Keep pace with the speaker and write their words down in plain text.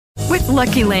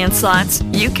Lucky Land Slots,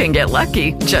 you can get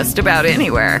lucky just about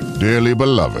anywhere. Dearly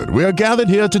beloved, we are gathered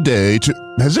here today to...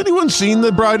 Has anyone seen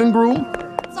the bride and groom?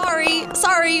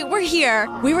 Sorry, we're here.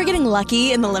 We were getting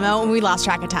lucky in the limo and we lost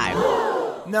track of time.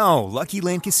 No, Lucky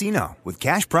Land Casino, with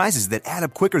cash prizes that add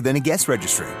up quicker than a guest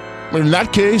registry. In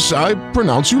that case, I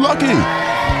pronounce you lucky.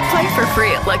 Play for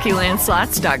free at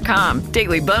LuckyLandSlots.com.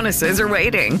 Daily bonuses are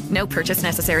waiting. No purchase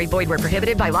necessary. Void where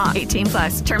prohibited by law.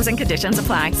 18+. Terms and conditions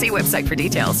apply. See website for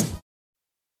details.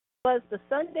 It was the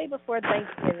Sunday before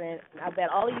Thanksgiving. I bet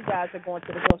all of you guys are going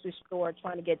to the grocery store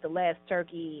trying to get the last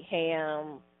turkey,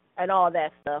 ham, and all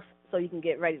that stuff so you can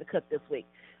get ready to cook this week.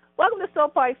 Welcome to Soul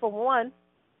Party for One.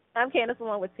 I'm Candace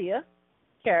along with Tia,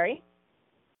 Carrie.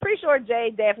 Pretty sure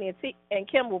Jay, Daphne, and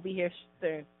Kim will be here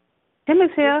soon. Kim is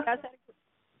here.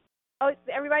 Oh,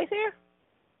 everybody's here?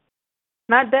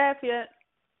 Not Daph yet.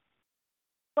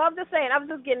 Well, I'm just saying, I'm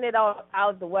just getting it all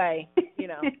out of the way, you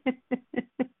know.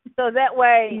 So that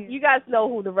way you guys know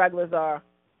who the regulars are.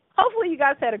 Hopefully you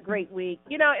guys had a great week.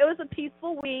 You know, it was a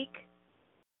peaceful week.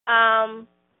 Obviously,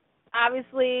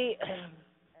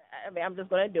 I mean, I'm just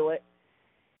going to do it.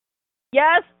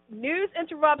 Yes, news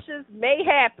interruptions may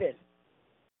happen.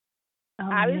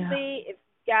 Obviously, if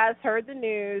you guys heard the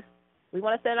news, we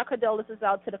want to send our condolences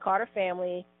out to the Carter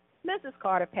family. Mrs.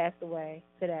 Carter passed away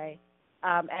today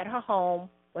at her home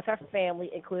with her family,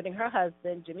 including her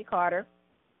husband, Jimmy Carter,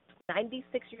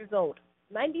 96 years old.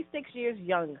 96 years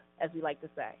young, as we like to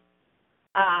say.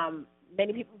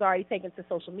 Many people have already taken to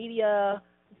social media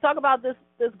to talk about this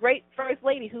great first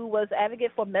lady who was an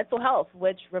advocate for mental health,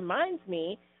 which reminds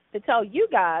me to tell you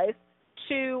guys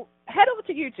to head over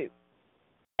to YouTube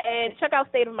and check out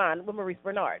State of Mind with Maurice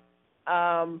Bernard,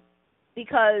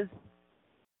 because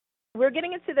we're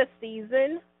getting into this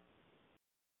season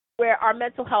where our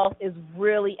mental health is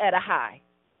really at a high.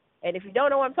 And if you don't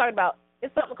know what I'm talking about,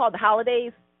 it's something called the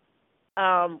holidays,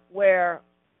 where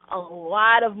a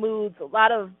lot of moods, a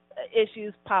lot of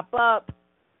issues pop up.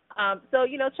 So,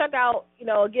 you know, check out, you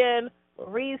know, again,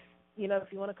 Maurice, you know,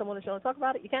 if you want to come on the show and talk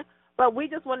about it, you can. But we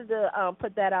just wanted to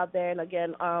put that out there. And,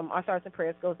 again, our thoughts and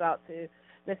prayers goes out to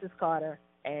Mrs. Carter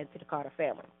and to the Carter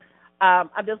family. I'm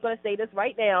just going to say this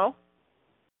right now.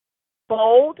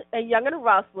 Bold and Young and the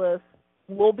Restless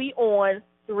will be on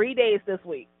 3 days this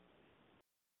week.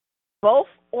 Both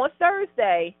on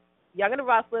Thursday, Young and the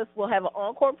Restless will have an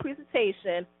encore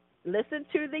presentation. Listen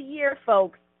to the year,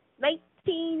 folks,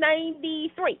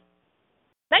 1993.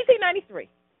 1993,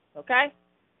 okay?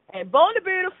 And Bold and the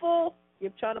Beautiful,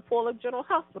 you're trying to pull a General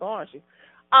Hospital, aren't you?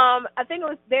 I think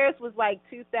theirs was like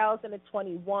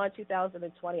 2021,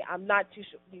 2020. I'm not too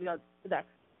sure. You know,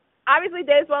 obviously,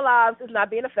 Days of Our Lives is not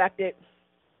being affected.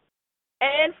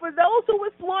 And for those who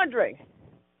was wondering,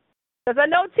 because I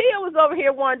know Tia was over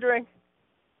here wondering,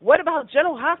 what about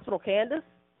General Hospital, Candace?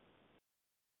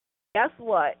 Guess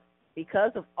what?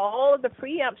 Because of all of the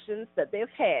preemptions that they've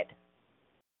had,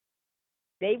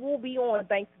 they will be on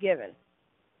Thanksgiving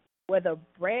with a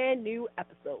brand new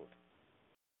episode.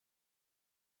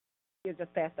 You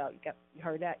just passed out. You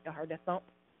heard that? You heard that thump?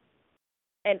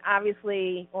 And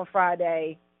obviously, on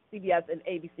Friday, CBS and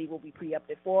ABC will be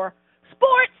preempted for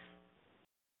sports.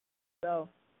 So,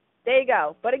 there you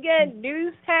go. But again,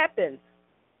 news happens.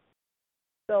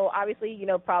 So, obviously, you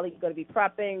know, probably going to be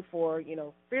prepping for, you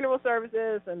know, funeral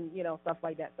services and, you know, stuff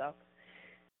like that. So,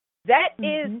 that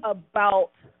is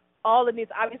about all the news.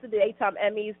 Obviously, the Daytime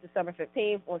Emmys, December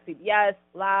 15th on CBS,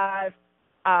 live.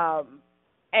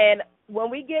 And when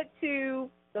we get to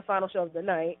the final show of the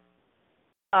night,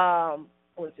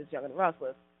 which is Young and the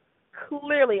Restless,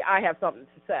 clearly I have something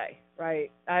to say,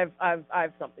 right? I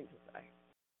have something to say.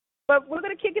 But we're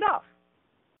going to kick it off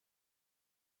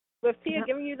with Tia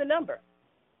giving you the number.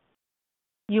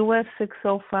 US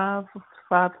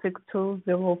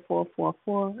 605-562-0444.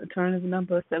 Alternative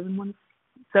number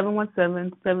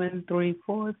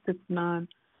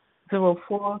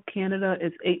 717-734-6904. Canada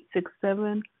is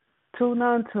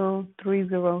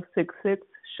 867-292-3066.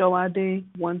 Show ID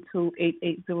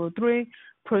 128803.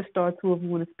 Press star 2 if you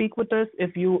want to speak with us.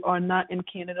 If you are not in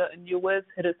Canada and US,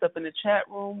 hit us up in the chat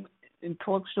room and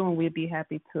talk show, and we'd be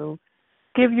happy to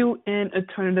give you an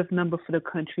alternative number for the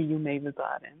country you may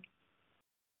reside in.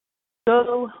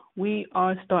 So we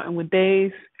are starting with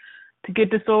days. To get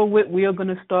this over with, we are going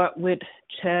to start with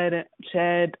Chad,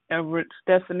 Everett,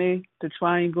 Stephanie, the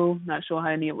triangle. Not sure how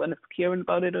any of us are caring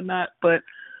about it or not, but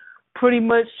pretty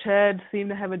much Chad seemed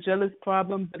to have a jealous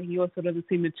problem, but he also doesn't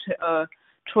seem to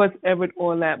trust Everett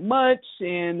all that much,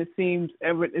 and it seems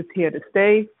Everett is here to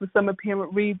stay for some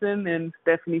apparent reason, and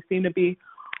Stephanie seemed to be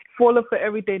falling for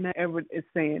everything that Everett is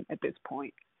saying at this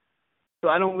point. So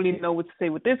I don't really know what to say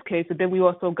with this case. And then we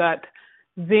also got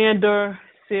Xander,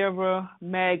 Sarah,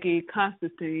 Maggie,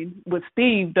 Constantine, but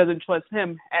Steve doesn't trust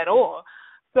him at all.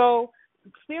 So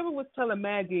Sarah was telling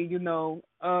Maggie,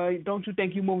 don't you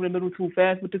think you're moving a little too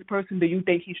fast with this person? Do you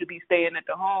think he should be staying at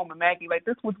the home? And Maggie, like,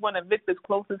 this was one of Victor's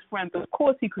closest friends. Of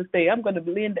course he could stay. I'm going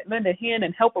to lend a hand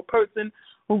and help a person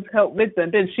who's helped Victor.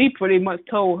 And then she pretty much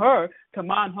told her to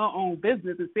mind her own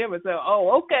business. And Sarah said,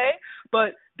 oh, okay.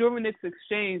 But during this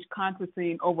exchange,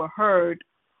 Constantine overheard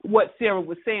what Sarah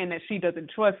was saying, that she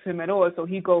doesn't trust him at all. So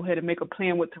he go ahead and make a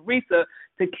plan with Teresa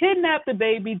to kidnap the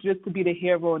baby just to be the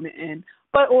hero in the end.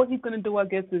 But all he's going to do, I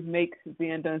guess, is make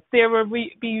Xander and Sarah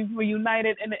be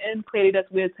reunited in the end. Clearly, that's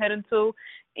where it's heading to.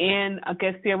 And I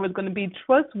guess Sarah's going to be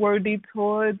trustworthy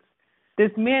towards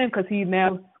this man because he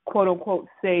now, quote-unquote,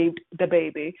 saved the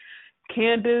baby.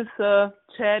 Candace,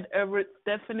 Chad, Everett,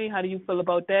 Stephanie, how do you feel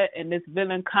about that? And this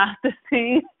villain,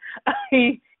 Constantine,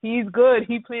 he's good.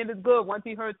 He planned it good. Once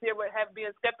he heard Sarah being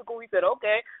skeptical, he said,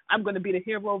 okay, I'm going to be the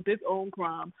hero of this own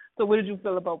crime. So what did you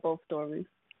feel about both stories?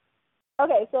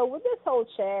 Okay, so with this whole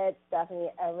Chad, Stephanie,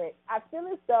 and Everett, I feel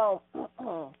as though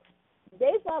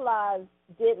Days of Our Lives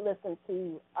did listen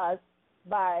to us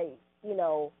by,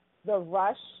 the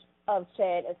rush of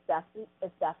Chad and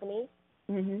Stephanie.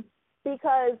 Mm-hmm.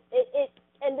 Because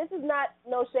and this is not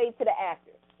no shade to the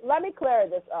actors. Let me clear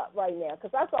this up right now,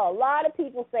 because I saw a lot of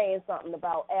people saying something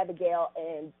about Abigail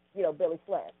and, Billy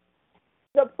Flynn.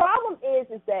 The problem is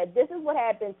that this is what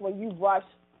happens when you rush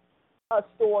a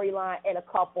storyline and a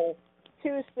couple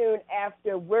too soon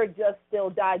after we're just still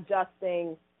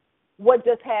digesting what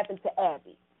just happened to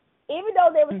Abby. Even though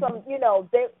there was some,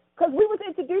 because we was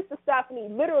introduced to Stephanie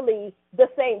literally the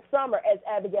same summer as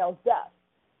Abigail's death.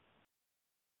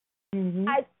 Mm-hmm.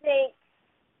 I think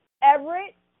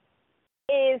Everett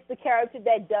is the character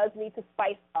that does need to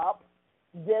spice up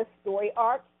this story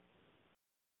arc.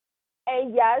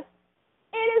 And yes,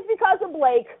 it is because of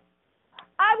Blake.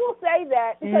 I will say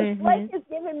that because Blake is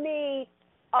giving me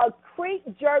a creep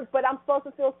jerk, but I'm supposed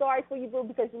to feel sorry for you, boo,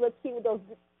 because you look cute with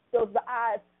those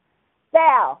eyes.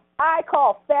 Foul. I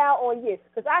call foul on you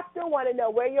because I still want to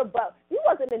know where your butt. You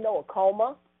wasn't in no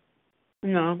coma.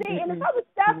 No. See, and if I was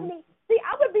Stephanie,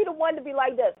 I would be the one to be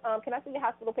like this. Can I see your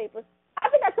hospital papers? I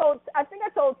think I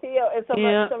told Tia and some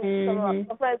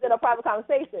friends in a private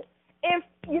conversation. If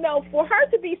for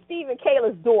her to be Steve and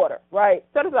Kayla's daughter, right?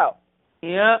 Check this out.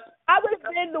 Yeah. I would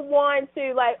have been the one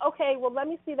to okay, well, let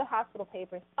me see the hospital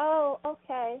papers. Oh,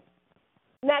 okay.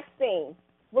 Next scene.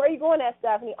 Where are you going at,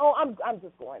 Stephanie? Oh, I'm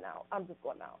just going out.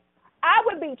 I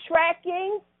would be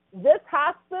tracking this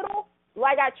hospital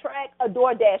like I track a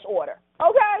DoorDash order.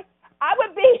 Okay? I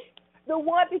would be the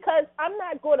one because I'm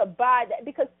not going to buy that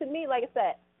because to me, like I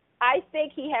said, I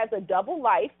think he has a double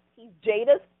life. He's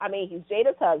Jada's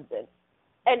husband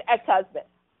and ex-husband.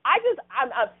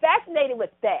 I'm fascinated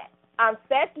with that. I'm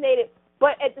fascinated,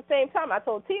 but at the same time, I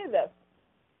told Tia this.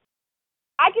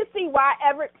 I can see why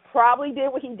Everett probably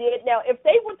did what he did. Now, if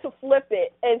they were to flip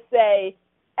it and say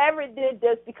Everett did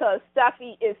this because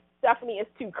Stephanie is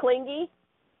too clingy,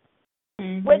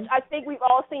 which I think we've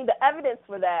all seen the evidence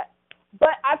for that.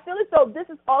 But I feel as though this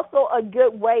is also a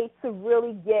good way to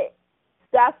really get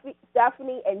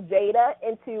Stephanie and Jada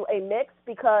into a mix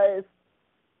because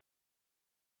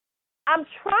I'm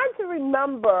trying to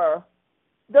remember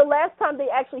the last time they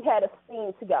actually had a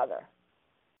scene together.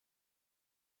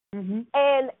 Mm-hmm.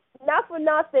 And not for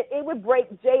nothing, it would break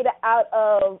Jada out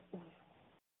of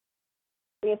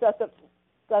being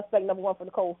suspect number one for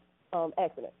the Cole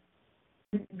accident.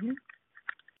 Mm-hmm.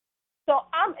 So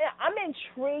I'm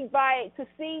intrigued by it to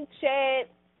see Chad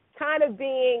kind of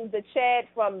being the Chad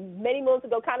from many moons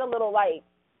ago, kind of little like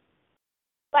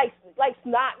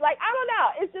snot. Like I don't know.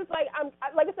 It's just like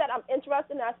like I said, I'm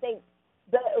interested, and I think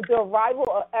the arrival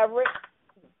of Everett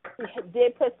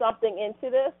did put something into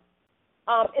this.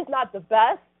 It's not the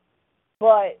best,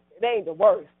 but it ain't the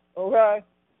worst. Okay.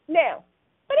 Now,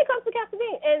 when it comes to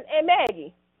Constantine and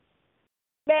Maggie,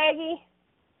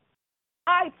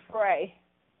 I pray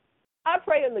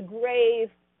in the grave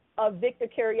of Victor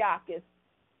Kiriakis,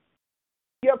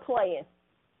 you're playing.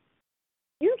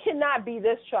 You cannot be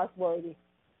this trustworthy.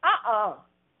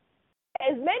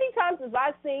 As many times as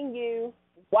I've seen you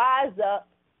wise up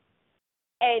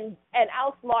and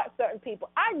outsmart certain people,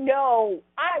 I know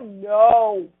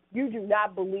you do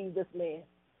not believe this man.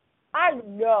 I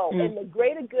know in the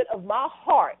greater good of my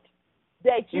heart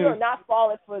that you are not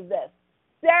falling for this.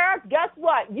 Sarah, guess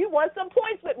what? You won some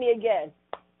points with me again.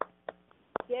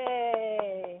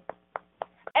 Yay.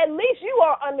 At least you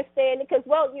are understanding because,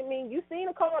 you've seen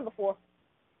a car before.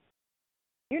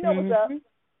 You know what's up.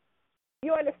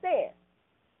 You understand.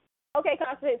 Okay,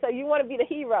 Constantine, so you want to be the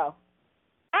hero.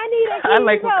 I I need a hero. I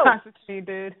like what Constantine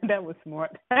did. That was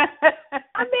smart. I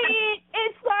mean,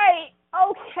 it's like,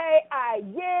 okay, I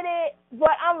get it,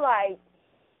 but I'm like,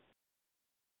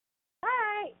 all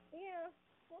right, yeah,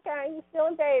 okay, you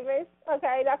stealing babies.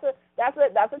 Okay, that's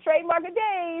a trademark of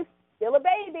Dave. Still a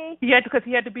baby. Because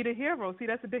he had to be the hero. See,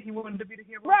 that's the thing. He wanted to be the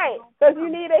hero. Right, because you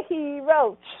need a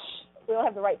hero. We don't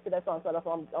have the rights to that song, so that's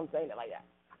why I'm saying it like that.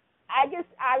 I guess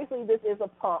obviously this is a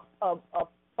prop to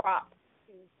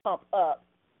pump up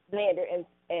Xander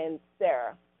and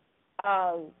Sarah.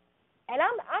 And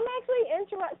I'm actually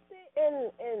interested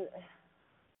in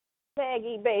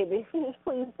Maggie, baby.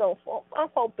 Please don't fall. I'm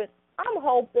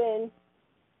hoping.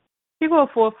 She will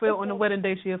forfeit on the wedding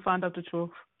day. She'll find out the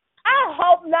truth. I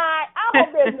hope not. I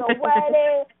hope there's no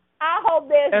wedding. I hope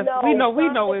there's no. We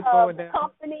know it's going down.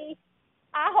 Company.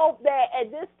 I hope that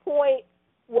at this point,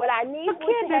 what I need to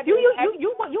have you're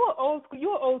an old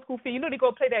school fan. You know they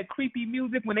gonna play that creepy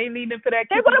music when they lean into that.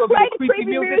 They're gonna play the creepy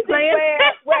music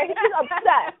where he's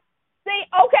obsessed. See,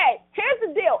 okay, here's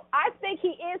the deal. I think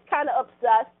he is kind of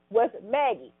obsessed with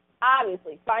Maggie,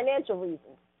 obviously, financial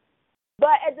reasons.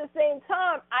 But at the same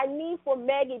time, I need for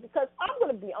Maggie, because I'm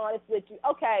going to be honest with you.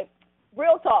 Okay,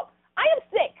 real talk. I am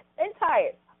sick and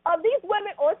tired of these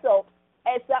women on soap,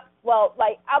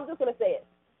 I'm just going to say it,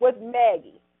 with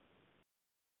Maggie.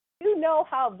 You know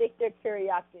how Victor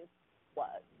Kiriakis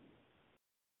was.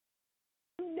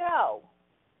 You know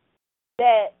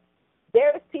that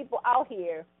there's people out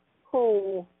here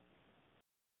who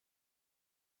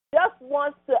just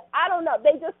wants to, I don't know,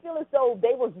 they just feel as though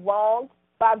they was wronged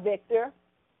by Victor.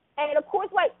 And, of course,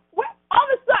 all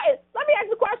of a sudden, let me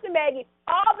ask you a question, Maggie.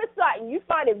 All of a sudden, you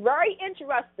find it very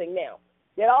interesting now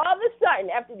that all of a sudden,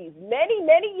 after these many,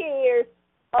 many years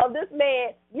of this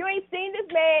man, you ain't seen this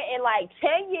man in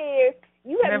 10 years.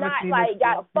 You have not,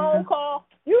 got a phone call.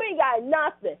 You ain't got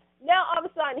nothing. Now, all of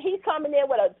a sudden, he's coming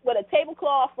in with a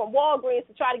tablecloth from Walgreens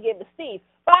to try to give to Steve.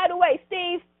 By the way,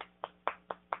 Steve,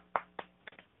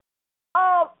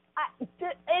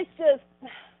 it's just,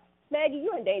 Maggie,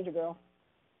 you're in danger, girl.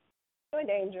 You're in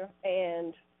danger,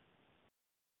 and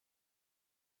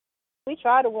we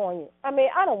try to warn you. I mean,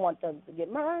 I don't want them to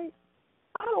get married.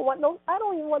 I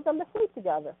don't even want them to sleep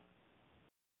together.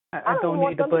 I don't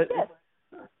need it, but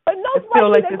no, I feel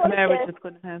like this marriage is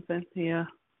going to happen. Yeah.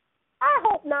 I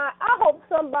hope not. I hope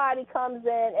somebody comes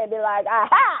in and be like,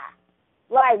 aha!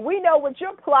 Like, we know what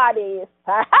your plot is.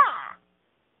 Aha!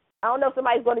 I don't know if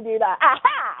somebody's going to do that.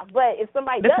 Aha! But if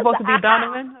somebody this does supposed to be aha,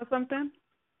 Donovan or something?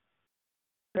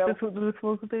 Really? This is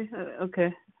supposed to be?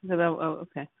 Okay.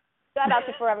 Okay. Shout out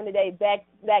to Forever Today. Back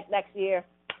next year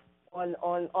on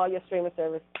all your streaming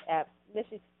service apps. Miss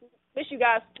you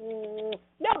guys.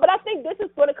 No, but I think this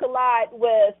is going to collide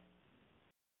with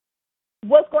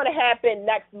what's going to happen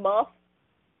next month,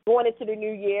 going into the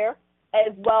new year,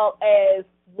 as well as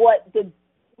what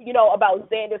about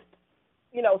Xander's,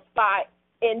 spot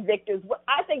in Victor's.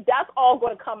 I think that's all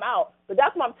going to come out. But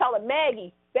that's what I'm telling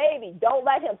Maggie, baby, don't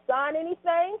let him sign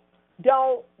anything.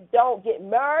 Don't get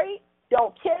married.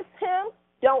 Don't kiss him.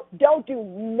 Don't do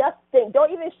nothing.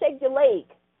 Don't even shake your leg.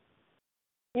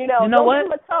 You know don't what?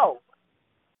 give him a toe.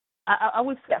 I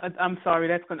would say, I'm sorry,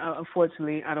 that's going to,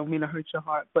 unfortunately, I don't mean to hurt your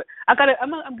heart, but I'm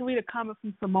going to read a comment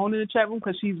from Simone in the chat room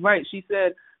because she's right. She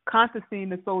said,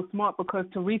 Constantine is so smart because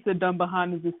Teresa done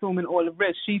behind is assuming all the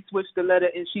risk. She switched the letter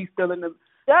and she's still in the,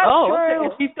 that's true. Okay.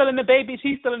 And she's still in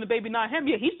the baby, not him.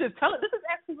 Yeah, he's just telling, this is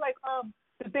actually like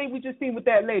the thing we just seen with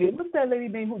that lady. What's that lady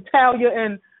named who, Talia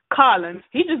and Collins?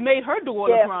 He just made her do all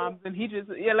the crimes and he just,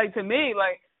 to me,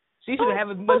 she should have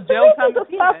as much jail time as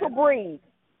he had. Teresa's a special breed.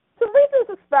 Teresa's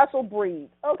a special breed,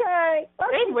 okay?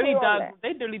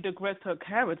 They really digressed her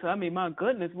character. I mean, my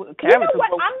goodness. You know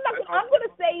what? I'm going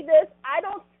to say this. I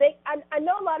don't think, I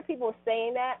know a lot of people are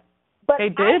saying that. But they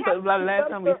did, but last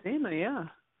time we seen her, yeah.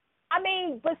 I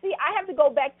mean, but see, I have to go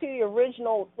back to the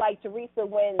original, Teresa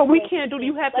when. But we can't do.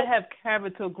 You have to have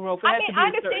character growth. I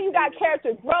understand you got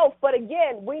character growth, but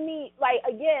again, we need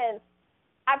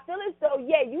I feel as though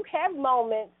you have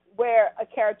moments where a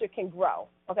character can grow,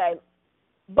 okay.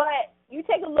 But you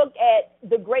take a look at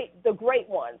the great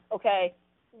ones, okay,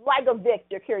 like a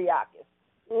Victor Kiriakis,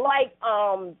 like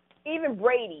even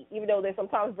Brady. Even though there's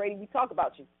sometimes Brady, we talk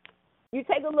about you. You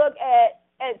take a look at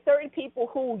certain people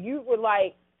who you were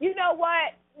like. You know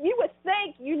what? You would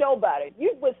think you know better.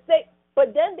 You would think,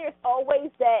 but then there's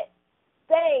always that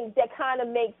thing that kind of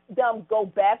makes them go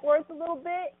backwards a little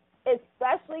bit,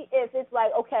 especially if it's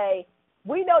like, okay,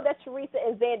 we know that Teresa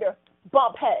and Xander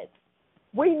bump heads.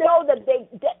 We know that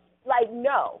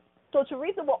no. So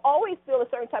Teresa will always feel a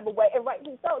certain type of way, and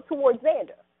rightly so, towards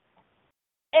Xander.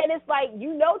 And it's like,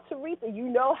 you know, Teresa, you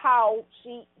know how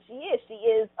she is. She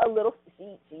is a little,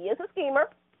 she is a schemer.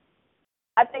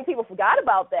 I think people forgot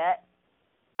about that.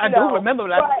 I do remember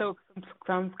that. Still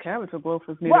some character growth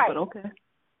is needed, but okay.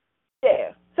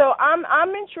 Yeah. So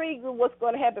I'm intrigued with what's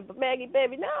going to happen. But Maggie,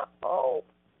 baby, now,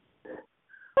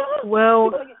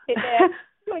 well, she's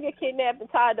going to get kidnapped and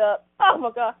tied up. Oh,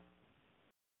 my God.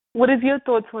 What is your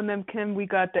thoughts on them, Kim? We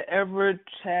got the Everett,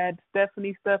 Chad,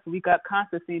 Stephanie stuff. We got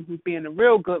Constantine, who's being a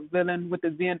real good villain with the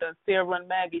Xander, Sarah, and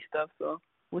Maggie stuff. So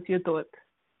what's your thoughts?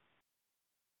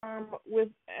 With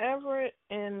Everett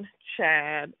and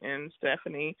Chad and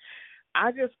Stephanie,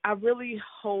 I really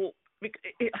hope.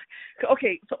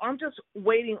 Okay, so I'm just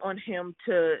waiting on him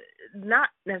to not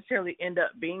necessarily end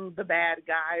up being the bad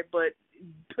guy, but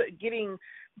getting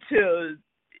to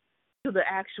the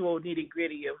actual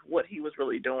nitty-gritty of what he was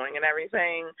really doing and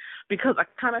everything, because I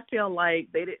kind of feel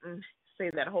like they didn't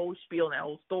say that whole spiel and that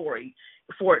whole story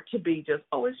for it to be just,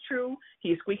 oh, it's true,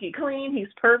 he's squeaky clean,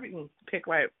 he's perfect, and pick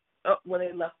right up where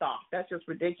they left off. That's just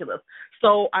ridiculous.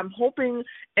 So I'm hoping,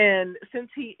 and since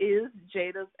he is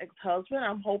Jada's ex-husband,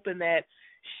 I'm hoping that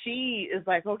she is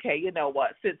like, okay, you know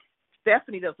what, since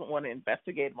Stephanie doesn't want to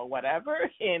investigate him or whatever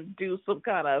and do some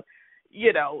kind of,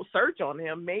 you know, search on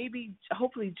him, maybe,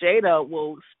 hopefully Jada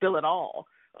will spill it all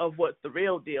of what the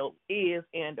real deal is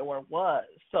and or was.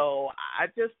 So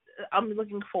I'm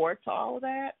looking forward to all of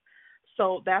that.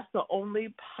 So that's the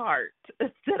only part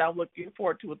that I'm looking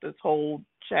forward to with this whole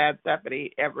Chad,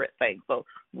 Stephanie, Everett thing. So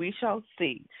we shall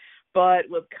see. But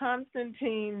with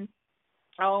Constantine,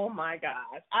 oh my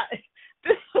gosh.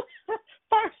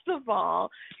 First of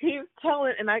all, he's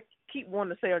telling, and I keep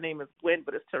wanting to say her name is Gwen,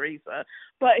 but it's Teresa.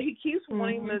 But he keeps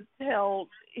wanting to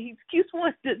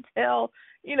tell,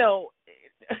 you know,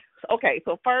 okay,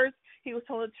 so first he was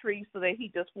telling Teresa that he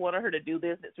just wanted her to do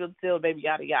this, it's real still, baby,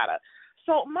 yada, yada.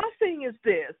 So my thing is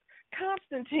this,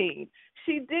 Constantine,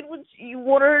 she did what you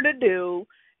wanted her to do.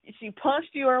 She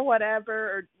punched you or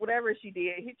whatever she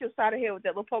did. Hit your side of the head with that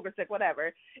little poker stick,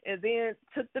 whatever, and then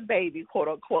took the baby, quote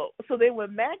unquote. So then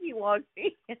when Maggie walks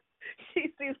in,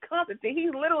 she sees Constantine.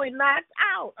 He's literally knocked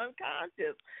out,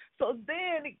 unconscious. So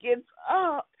then it gets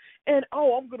up, and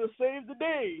I'm going to save the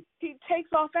day. He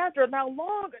takes off after her. Now,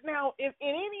 if in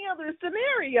any other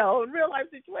scenario, in real life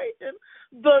situation,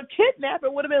 the kidnapper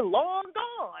would have been long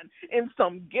gone in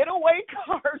some getaway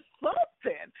car or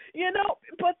something, you know.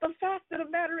 But the fact of the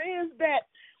matter is that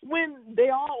when the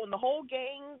whole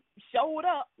gang showed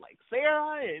up, like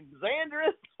Sarah and Xander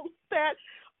and all that,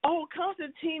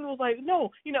 Constantine was like,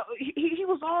 no, you know, he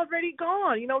was already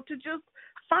gone, you know, to just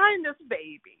find this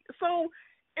baby. So,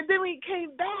 and then when he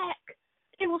came back,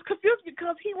 it was confused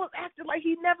because he was acting like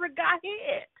he never got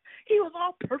hit. He was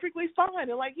all perfectly fine,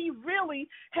 and like he really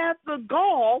had the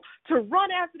gall to run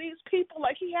after these people,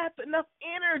 like he had enough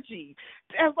energy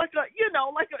as like an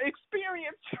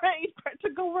experienced trained to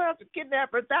go around to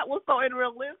kidnappers. That was so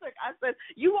unrealistic. I said,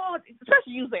 you all,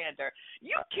 especially you, Xander,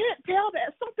 you can't tell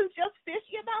that something's just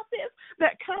fishy about this,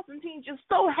 that Constantine just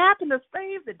so happened to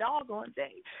save the doggone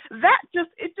day.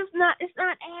 It's not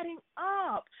adding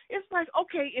up. It's like,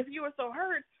 okay, if you were so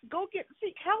hurt, go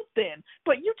seek help then.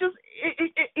 But you just,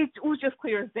 it was just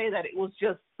clear as day that it was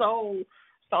just so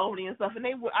phony and stuff. And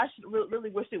I really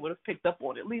wish they would have picked up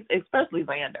on it, at least, especially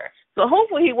Xander. So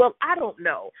hopefully he will. I don't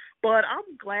know. But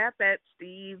I'm glad that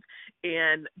Steve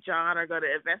and John are going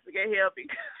to investigate him,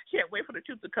 because I can't wait for the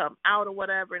truth to come out or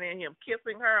whatever. And then him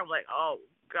kissing her, I'm like, oh,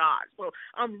 gosh. So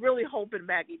I'm really hoping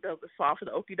Maggie doesn't fall for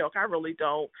the okie doke. I really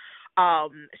don't.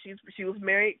 She was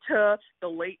married to the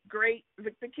late great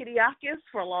Victor Kiriakis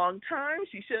for a long time.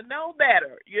 She should know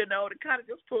better, you know, to kind of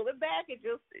just pull it back and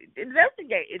just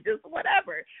investigate it, just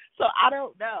whatever. So I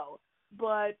don't know,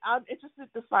 but I'm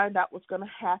interested to find out what's going to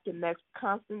happen next.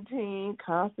 Constantine.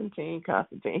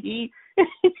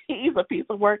 He's a piece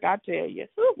of work, I tell you.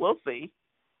 We'll see.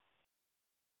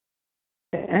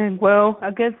 And well,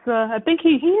 I guess I think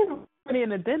he is already in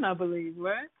the den, I believe,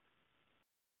 right?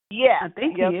 Yeah, I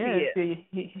think he is.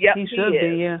 He should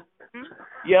be. Yeah. Mm-hmm.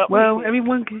 Yep. Well,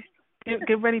 everyone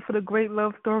get ready for the great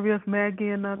love story of Maggie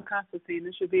and Constantine.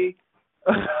 It should be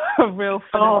a real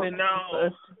fun. Oh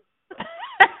no.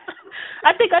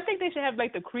 I think they should have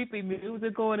like the creepy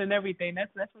music going and everything.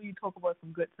 That's when you talk about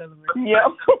some good television.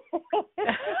 Yep.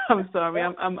 I'm sorry.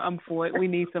 I'm for it. We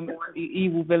need some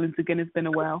evil villains again. It's been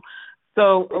a while.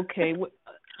 So okay.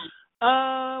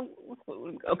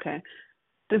 Okay.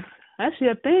 Actually,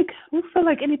 I think we feel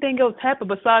like anything else happened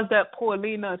besides that poor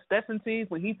Lena Stephanie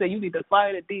when he said you need to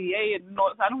fire the DA. And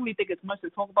I don't really think it's much to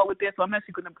talk about with this, so I'm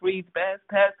actually going to breeze past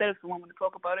that. If you want to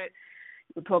talk about it,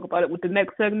 we'll talk about it with the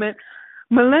next segment.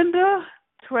 Melinda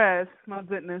Trask, my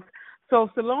goodness. So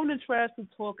Salone and Trash was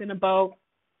talking about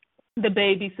the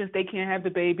baby. Since they can't have the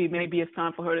baby, maybe it's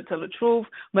time for her to tell the truth.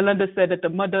 Melinda said that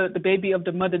the baby of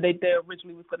the mother they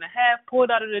originally was going to have, pulled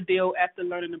out of the deal after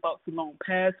learning about Salone's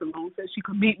past. Salone said she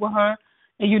could meet with her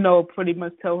and, pretty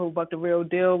much tell her about the real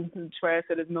deal. And Trash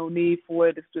said there's no need for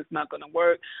it. It's just not going to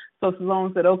work. So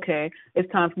Salone said, okay,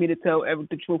 it's time for me to tell Eric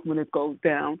the truth when it goes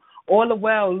down. All the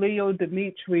while, Leo,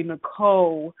 Dimitri,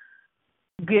 Nicole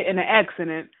get in an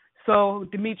accident. So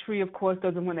Dimitri, of course,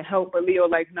 doesn't want to help, but Leo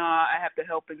like, nah, I have to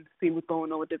help and see what's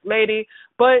going on with this lady.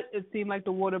 But it seemed like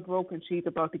the water broke and she's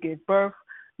about to give birth.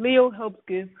 Leo helps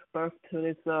give birth to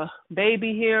this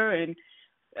baby here, and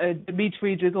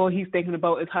Dimitri, just all he's thinking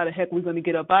about is how the heck we're going to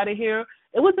get up out of here.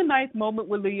 It was a nice moment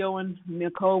with Leo and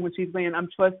Nicole when she's saying, I'm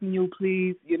trusting you,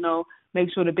 please,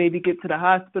 make sure the baby gets to the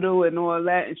hospital and all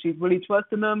that, and she's really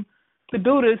trusting them to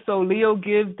do this. So Leo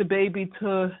gives the baby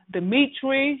to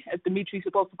Dimitri, as Dimitri's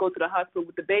supposed to go to the hospital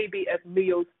with the baby, as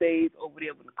Leo stays over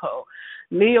there with Nicole.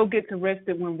 Leo gets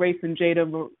arrested when Rafe and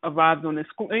Jada arrives on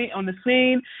the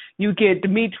scene. You get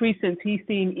Dimitri, since he's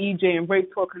seen EJ and Rafe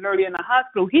talking earlier in the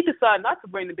hospital, he decided not to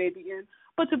bring the baby in,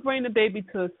 but to bring the baby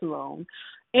to Salone.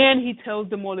 And he tells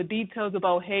them all the details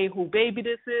about, hey, who baby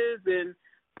this is, and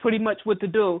pretty much what to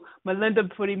do. Melinda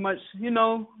pretty much,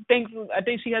 I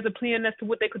think she has a plan as to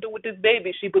what they could do with this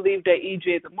baby. She believes that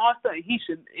EJ is a monster and he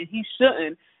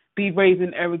shouldn't be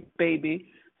raising Eric's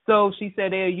baby. So she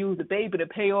said they'll use the baby to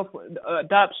pay off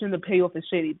adoption, to pay off a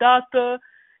shady doctor,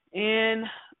 and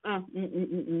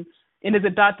there's a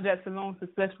doctor that Salone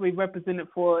successfully represented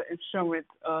for insurance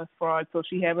fraud. So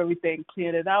she have everything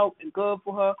cleared it out and good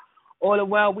for her. All the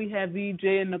while we have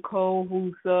EJ and Nicole,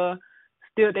 who's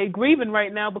still, they grieving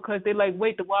right now because they like,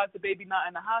 wait, why is the baby not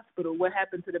in the hospital? What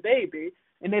happened to the baby?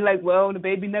 And they like, well, the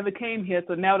baby never came here.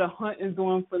 So now the hunt is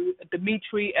on for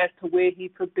Dimitri as to where he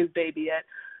took this baby at.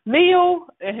 Leo,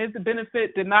 at his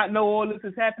benefit, did not know all this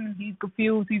is happening. He's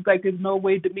confused. He's like, there's no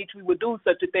way Dimitri would do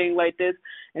such a thing like this.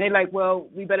 And they like, well,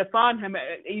 we better find him.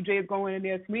 EJ is going in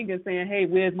there swinging, saying, hey,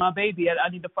 where's my baby at? I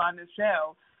need to find this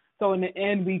child. So in the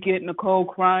end, we get Nicole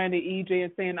crying to EJ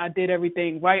and saying, I did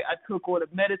everything right. I took all the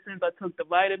medicines. I took the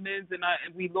vitamins, and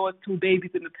we lost 2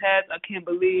 babies in the past. I can't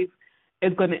believe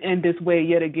it's going to end this way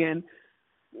yet again.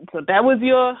 So that was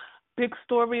your big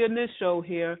story in this show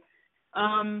here.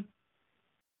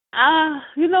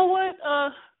 You know what?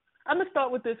 I'm going to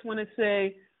start with this one and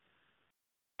say,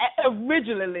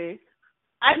 originally,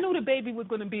 I knew the baby was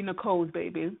going to be Nicole's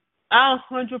baby. I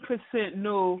 100%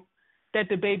 knew that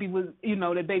the baby was,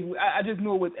 I just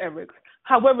knew it was Eric's.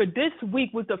 However, this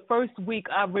week was the first week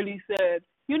I really said,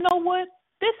 you know what?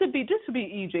 This would be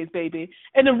EJ's baby.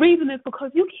 And the reason is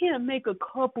because you can't make a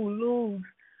couple lose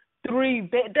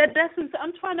 3.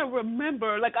 I'm trying to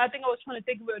remember. Like, I think I was trying to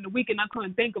think of it in the week and I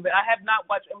couldn't think of it. I have not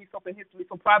watched every soap in history,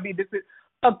 so probably this is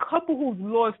a couple who's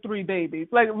lost 3 babies.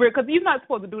 Like, because you're not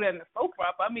supposed to do that in a soap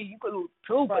opera. I mean, you could lose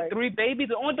 2, but 3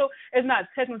 babies. And although it's not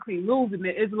technically losing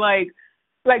it, it's like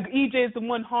EJ is the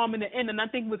one harming the end, and I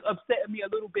think what's upsetting me a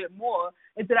little bit more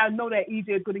is that I know that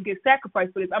EJ is going to get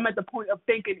sacrificed for this. I'm at the point of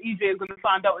thinking EJ is going to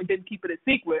find out and then keep it a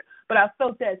secret. But I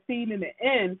felt that scene in the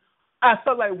end. I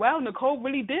felt like, wow, Nicole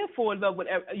really did fall in love with,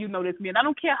 this man. I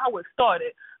don't care how it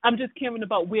started. I'm just caring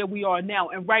about where we are now.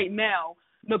 And right now,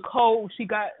 Nicole, she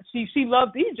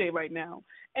loves EJ right now.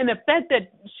 And the fact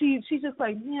that she's just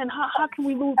like, man, how can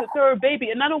we lose a 3rd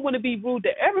baby? And I don't want to be rude to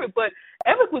Eric, but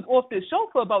Eric was off this show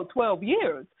for about 12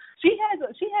 years. She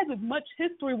has as much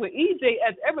history with EJ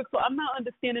as Eric, so I'm not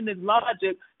understanding his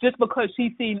logic just because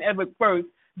she's seen Eric first.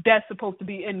 That's supposed to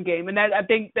be endgame. And I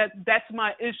think that's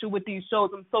my issue with these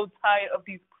shows. I'm so tired of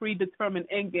these predetermined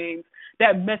endgames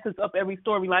that messes up every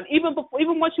storyline. Even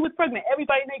when she was pregnant,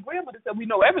 everybody and their grandmother said, we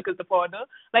know Eric is the father.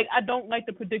 Like, I don't like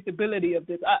the predictability of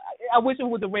this. I wish it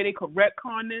was a way they could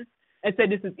retcon this and say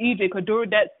this is EJ. Because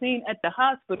during that scene at the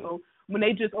hospital, when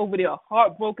they just over there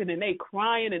heartbroken and they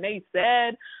crying and they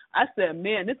sad, I said,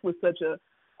 man, this was such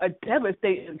a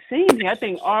devastating scene here. I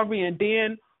think Ari and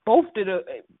Dan both did a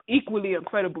equally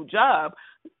incredible job.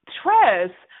 Trash,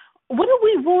 what are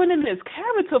we ruining this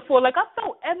character for? Like, I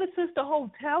felt ever since the whole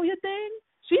Talia thing,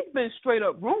 she's been straight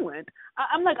up ruined.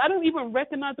 I'm like, I don't even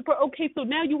recognize the person. Okay, so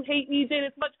now you hate EJ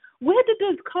this much. Where did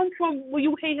this come from where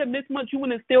you hate him this much? You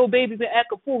want to steal babies and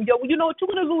act a fool. Yo, you know what?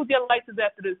 You're going to lose your license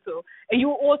after this, too. And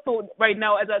you also, right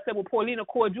now, as I said, with Paulina,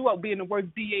 called you out being the worst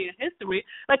DA in history.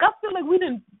 Like, I feel like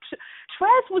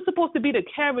Trash was supposed to be the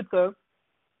character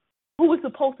who was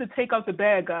supposed to take out the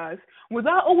bad guys. Was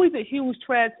I always a huge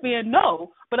trash fan?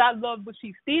 No. But I loved what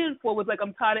she stands for, was like,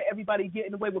 I'm tired of everybody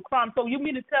getting away with crime. So you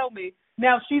mean to tell me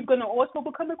now she's going to also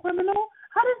become a criminal?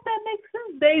 How does that make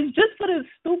sense, Days? Just for this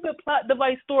stupid plot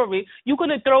device story, you're going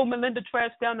to throw Melinda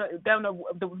Trash down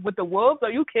with the wolves?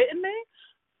 Are you kidding me?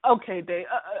 Okay, Dave.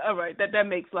 All right. That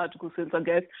makes logical sense, I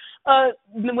guess.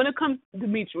 When it comes to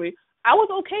Dimitri, I was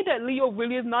okay that Leo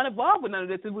really is not involved with none of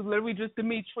this. It was literally just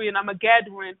Dimitri, and I'm a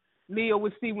gathering. Leo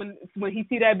would see when he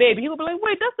see that baby, he would be like,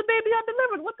 wait, that's the baby I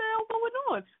delivered. What the hell going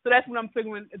on? So that's what I'm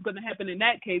figuring is going to happen in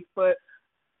that case. But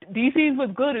DC's was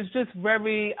good. It's just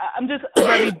I'm just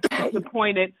very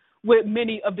disappointed with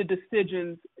many of the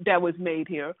decisions that was made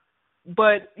here.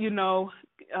 But,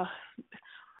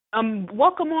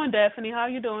 welcome on, Daphne. How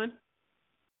you doing?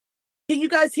 Can you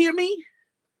guys hear me?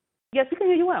 Yes, we can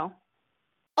hear you well.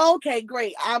 Okay,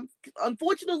 great.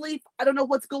 Unfortunately, I don't know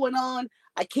what's going on.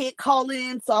 I can't call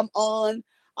in, so I'm on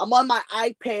my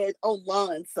iPad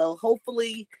online. So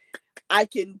hopefully I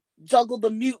can juggle the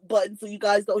mute button so you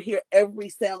guys don't hear every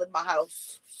sound in my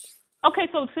house. Okay,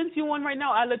 so since you're on right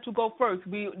now, I'll let you go first.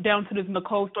 We down to this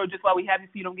Nicole story just while we have you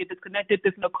so you don't get disconnected.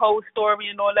 This Nicole story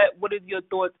and all that. What is your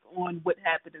thoughts on what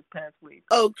happened this past week?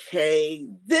 Okay,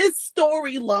 this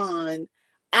storyline,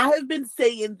 I have been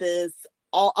saying this.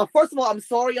 First of all, I'm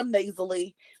sorry I'm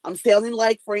nasally. I'm sounding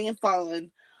like Fran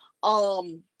Fine.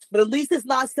 But at least it's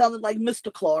not sounding like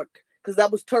Mr. Clark, because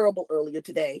that was terrible earlier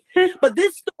today. But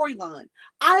this storyline,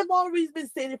 I've always been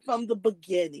saying it from the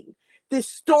beginning.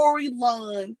 This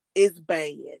storyline is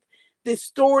bad. This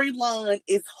storyline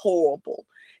is horrible.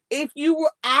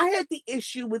 I had the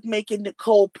issue with making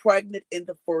Nicole pregnant in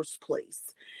the first place.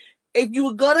 If you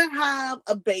were gonna have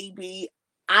a baby,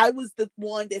 I was the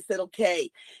one that said, okay,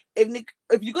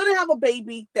 if you're gonna have a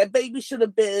baby, that baby should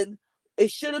have been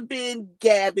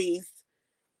Gabby's,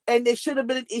 and there should have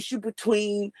been an issue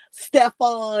between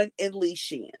Stefan and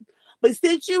Leishan. But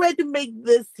since you had to make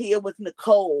this here with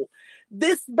Nicole,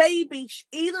 this baby,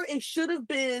 either it should have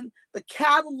been the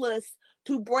catalyst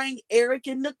to bring Eric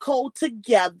and Nicole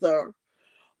together,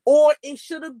 or it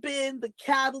should have been the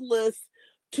catalyst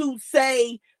to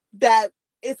say that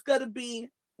it's going to be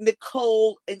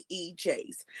Nicole and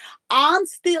EJ's. I'm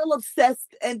still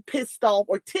obsessed and pissed off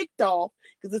or ticked off,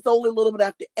 because it's only a little bit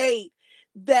after 8,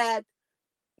 that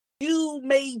you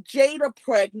made Jada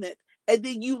pregnant and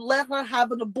then you let her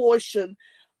have an abortion.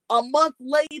 A month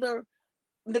later,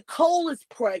 Nicole is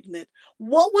pregnant.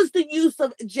 What was the use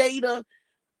of Jada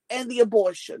and the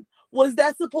abortion? Was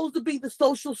that supposed to be the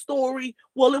social story?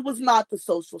 Well, it was not the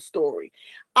social story.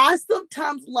 I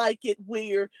sometimes like it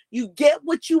where you get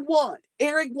what you want.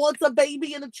 Eric wants a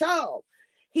baby and a child.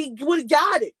 He would have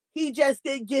got it. He just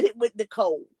didn't get it with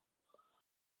Nicole.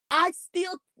 I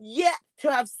still yet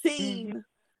to have seen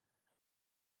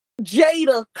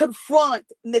Jada confront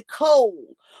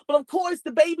Nicole. But of course,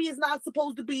 the baby is not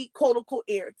supposed to be quote unquote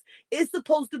Eric's. It's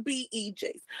supposed to be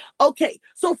EJ's. Okay,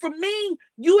 so for me,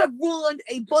 you have ruined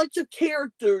a bunch of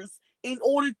characters in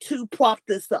order to prop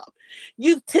this up.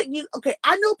 Okay,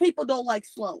 I know people don't like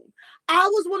Sloan. I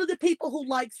was one of the people who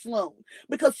liked Sloan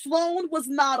because Sloan was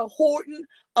not a Horton,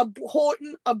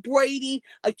 a Brady,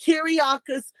 a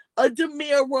Kiriakis, a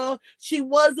Demira. She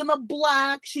wasn't a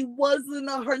Black. She wasn't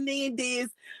a Hernandez.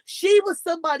 She was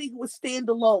somebody who would stand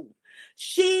alone.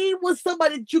 She was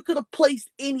somebody that you could have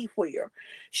placed anywhere.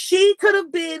 She could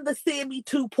have been the Sammy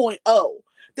 2.0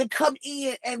 to come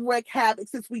in and wreak havoc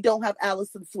since we don't have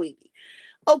Allison Sweeney.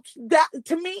 Okay, that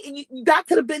to me, that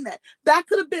could have been that. That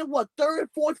could have been what, 3rd,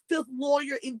 4th, 5th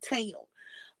lawyer in town.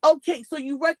 Okay, so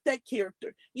you wrecked that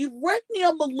character. You wrecked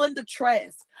now Melinda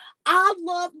Trask. I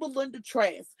love Melinda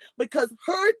Trask because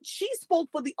she spoke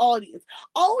for the audience.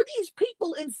 All of these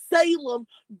people in Salem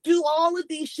do all of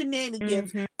these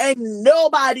shenanigans, and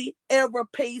nobody ever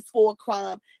pays for a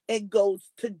crime and goes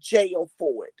to jail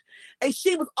for it. And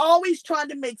she was always trying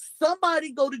to make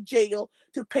somebody go to jail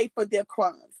to pay for their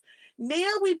crimes.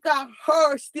 Now we've got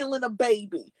her stealing a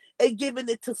baby and giving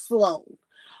it to Sloan.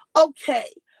 Okay.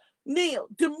 Now,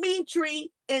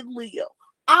 Dimitri and Leo.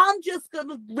 I'm just going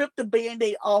to rip the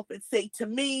Band-Aid off and say, to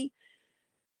me,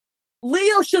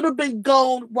 Leo should have been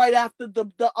gone right after the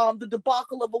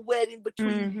debacle of a wedding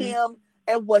between him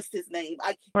and what's his name?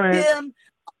 Him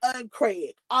and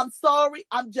Craig. I'm sorry.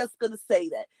 I'm just going to say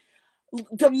that.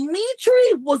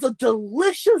 Dimitri was a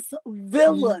delicious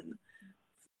villain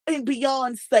in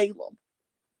Beyond Salem.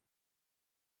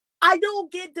 I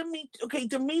don't get Dimitri. Okay,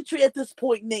 Dimitri at this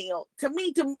point now, to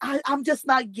me, I'm just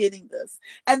not getting this.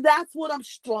 And that's what I'm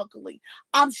struggling.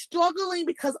 I'm struggling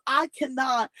because I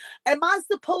cannot. Am I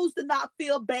supposed to not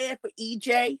feel bad for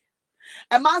EJ?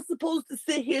 Am I supposed to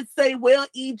sit here and say, well,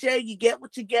 EJ, you get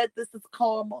what you get, this is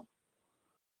karma?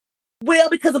 Well,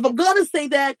 because if I'm going to say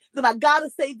that, then I got to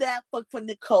say that for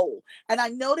Nicole. And I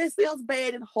know that sounds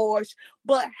bad and harsh,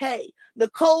 but hey,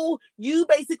 Nicole, you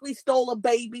basically stole a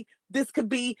baby. This could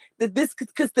be,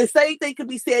 because the same thing could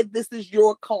be said, this is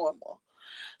your karma.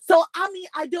 So, I mean,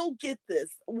 I don't get this.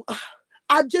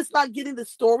 I'm just not getting the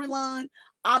storyline.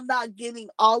 I'm not getting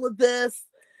all of this.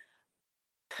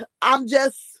 I'm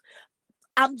just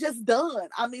done.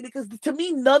 I mean, because to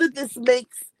me, none of this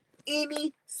makes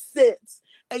any sense.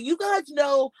 And you guys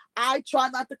know I try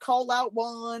not to call out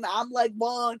Juan. I'm like,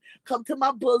 Juan, come to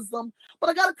my bosom. But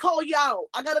I got to call you out.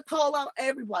 I got to call out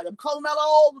everybody. I'm calling out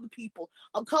all of the people.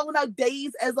 I'm calling out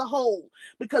Days as a whole.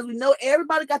 Because we know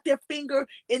everybody got their finger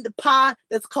in the pie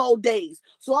that's called Days.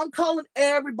 So I'm calling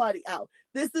everybody out.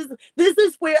 This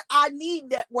is where I need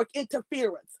network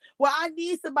interference. Where I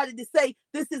need somebody to say,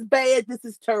 this is bad, this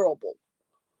is terrible.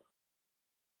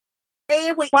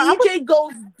 And when EJ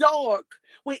goes dark,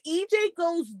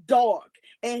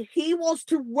 and he wants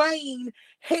to rain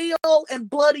hell and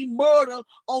bloody murder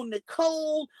on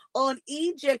Nicole, on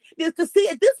EJ, to see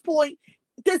at this point,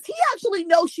 does he actually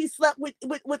know she slept with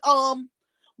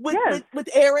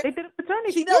Eric? They did a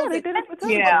paternity. She knows they it. did a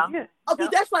paternity. Yeah. Okay,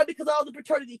 that's right, because of all the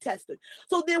paternity testing.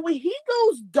 So then when he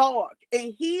goes dark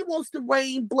and he wants to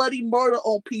rain bloody murder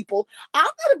on people, I'm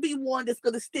going to be one that's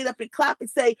going to stand up and clap and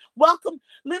say, welcome,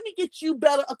 let me get you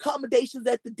better accommodations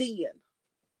at the den.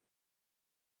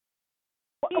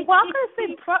 Well, I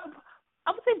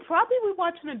would say probably we're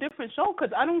watching a different show,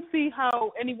 because I don't see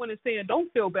how anyone is saying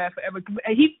don't feel bad for Eric.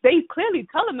 They clearly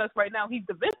telling us right now he's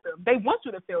the victim. They want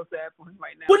you to feel sad for him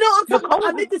right now. Well, no,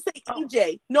 I meant to say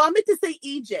EJ. No, I meant to say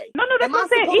EJ. No, that's what I'm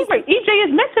saying. EJ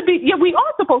is meant to be. Yeah, we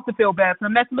are supposed to feel bad for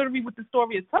him. That's literally what the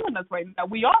story is telling us right now.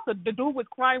 We also, the dude was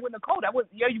crying with Nicole. That was,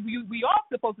 we are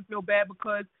supposed to feel bad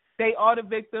because they are the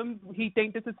victim. He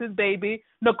thinks this is his baby.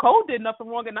 Nicole did nothing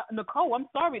wrong. And Nicole, I'm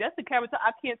sorry, that's the character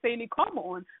I can't say any karma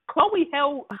on. Chloe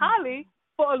held Holly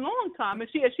for a long time, and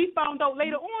she found out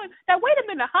later on that, wait a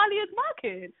minute, Holly is my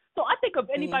kid. So I think of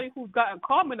anybody who's gotten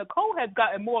karma, Nicole has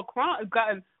gotten more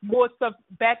stuff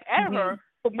back at her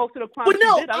for most of the crimes she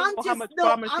did. I don't know how much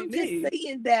karma she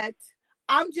needs.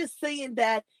 I'm just saying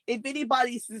that if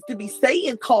anybody's to be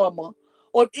saying karma,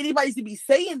 or if anybody's to be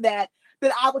saying that,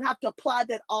 then I would have to apply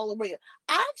that all around.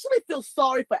 I actually feel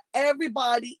sorry for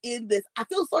everybody in this. I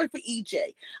feel sorry for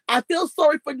EJ. I feel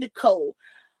sorry for Nicole.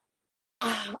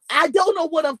 I don't know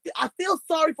what I feel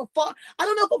sorry for. I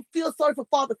don't know if I feel sorry for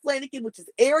Father Flanagan, which is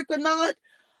Eric, or not.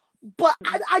 But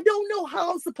I don't know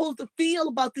how I'm supposed to feel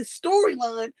about this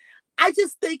storyline. I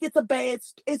just think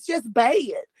it's just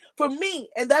bad for me,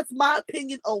 and that's my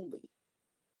opinion only.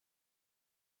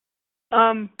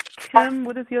 Kim,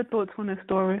 what is your thoughts on this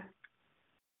story?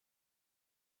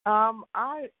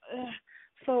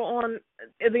 So on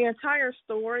the entire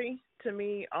story, to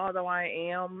me, although I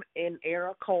am an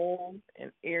Eric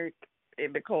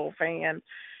and Nicole fan,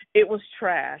 it was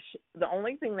trash. The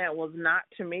only thing that was not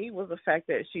to me was the fact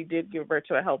that she did give birth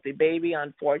to a healthy baby.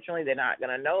 Unfortunately, they're not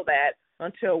going to know that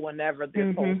until whenever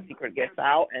this whole secret gets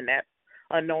out, and that's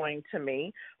annoying to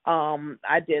me.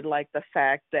 I did like the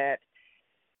fact that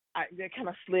they kind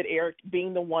of slid Eric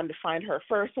being the one to find her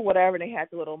first or whatever. They had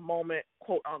the little moment,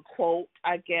 quote unquote,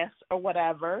 I guess, or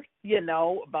whatever,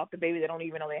 about the baby they don't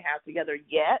even know they have together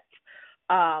yet.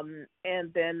 And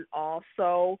then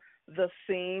also the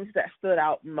scenes that stood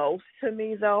out most to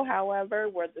me, though, however,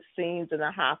 were the scenes in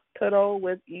the hospital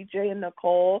with EJ and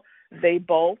Nicole.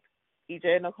 EJ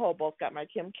and Nicole both got my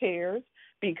Kim cares,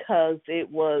 because it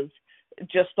was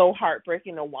just so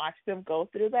heartbreaking to watch them go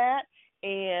through that.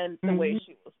 And the way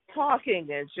she was talking,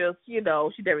 and just, she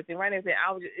did everything right. And it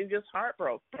was just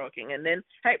heartbreaking. And then,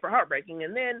 heartbreaking.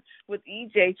 And then with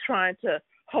EJ trying to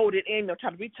hold it in,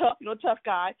 trying to be tough, tough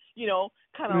guy,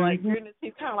 kind of like,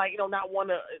 he's kind of like, not want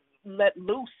to let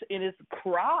loose in his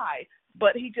cry.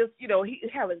 But he just, he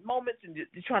had his moments and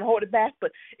just trying to hold it back.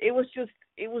 But it was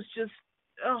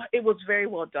very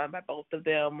well done by both of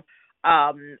them.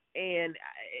 And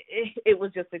it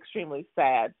was just extremely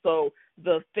sad. So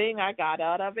the thing I got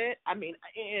out of it,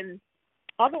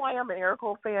 although I am an Eric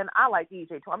fan, I like EJ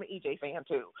too. I'm an EJ fan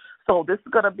too. So this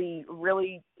is going to be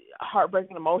really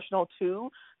heartbreaking, emotional too,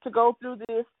 to go through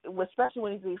this,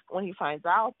 especially when he finds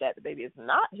out that the baby is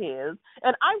not his.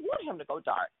 And I want him to go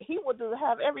dark. He would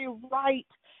have every right,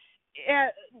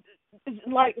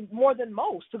 like more than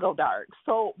most, to go dark.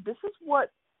 So this is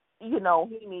what he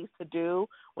needs to do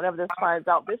whenever this finds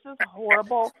out. This is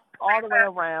horrible all the way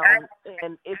around,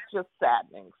 and it's just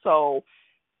saddening. So,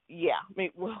 yeah,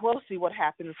 we'll see what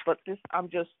happens. But this,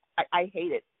 I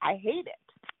hate it. I hate it.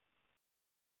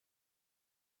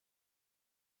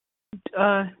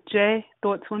 Jay,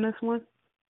 thoughts on this one?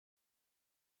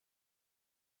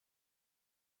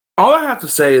 All I have to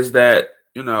say is that,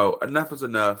 enough is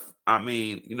enough. I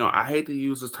mean, I hate to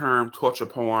use the term torture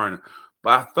porn,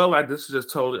 but I felt like this is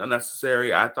just totally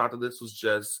unnecessary. I thought that this was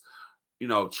just,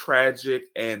 tragic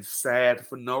and sad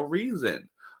for no reason.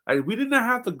 Like we did not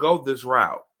have to go this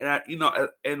route. And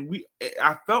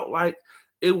I felt like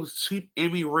it was cheap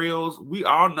Emmy reels. We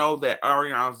all know that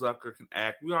Ariana Zucker can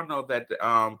act. We all know that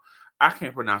I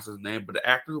can't pronounce his name, but the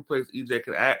actor who plays EJ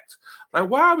can act. Like,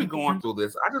 why are we going through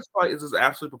this? I just feel like this is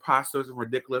absolutely preposterous and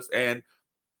ridiculous, and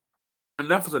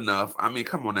enough is enough. I mean,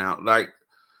 come on now. Like,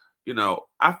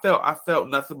 I felt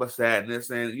nothing but sadness,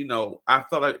 and I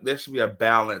felt like there should be a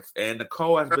balance. And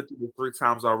Nicole has been through this 3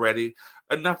 times already.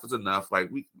 Enough is enough. Like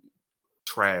we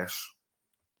trash.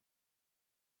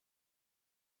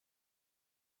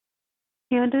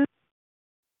 Candace?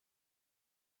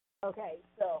 Okay,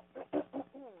 so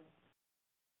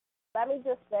let me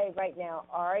just say right now,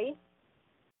 Ari,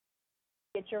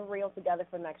 get your reel together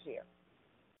for next year.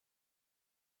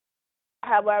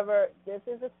 However, this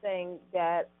is a thing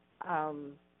that,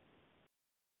 and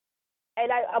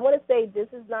I want to say this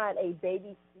is not a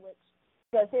baby switch,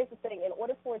 because here's the thing, in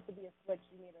order for it to be a switch,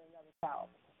 you need another child.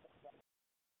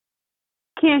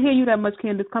 Can't hear you that much,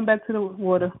 Candace. Come back to the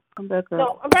water. Come back up.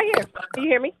 No, I'm right here. Can you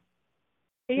hear me?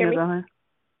 Can you hear me? Go ahead.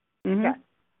 Mm-hmm. Okay.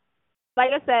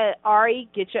 Like I said, Ari,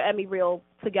 get your Emmy reel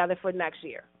together for next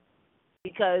year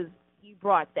because you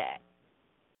brought that.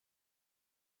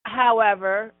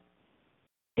 However,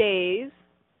 Dave,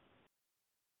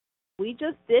 we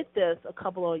just did this a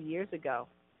couple of years ago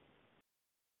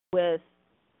with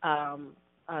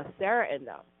Sarah and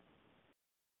them.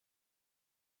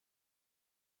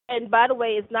 And by the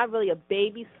way, it's not really a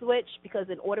baby switch because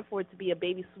in order for it to be a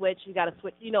baby switch, you got to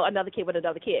switch, another kid with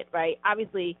another kid, right?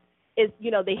 Obviously, it's,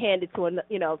 they hand it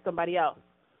to, somebody else.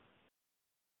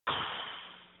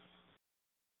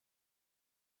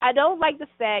 I don't like the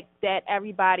fact that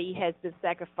everybody has been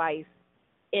sacrificed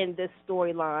in this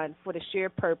storyline for the sheer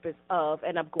purpose of,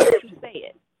 and I'm going to say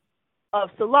it, of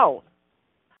Salome.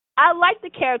 I like the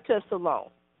character of Salome.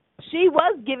 She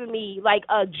was giving me like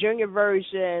a junior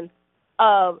version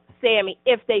of Sammy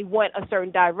if they went a certain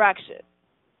direction.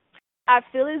 I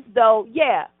feel as though,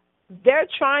 they're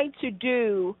trying to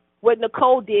do what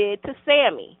Nicole did to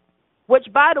Sammy,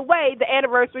 which, by the way, the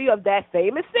anniversary of that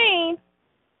famous scene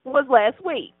was last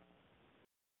week.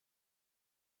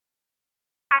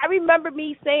 I remember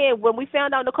me saying when we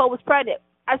found out Nicole was pregnant,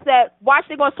 I said, watch,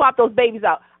 they're going to swap those babies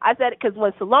out. I said it because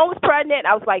when Salome was pregnant,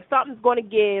 I was like, something's going to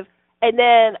give. And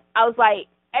then I was like,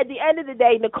 at the end of the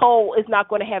day, Nicole is not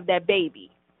going to have that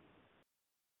baby.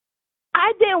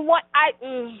 I didn't want,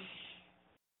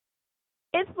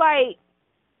 it's like,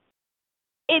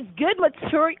 it's good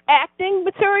acting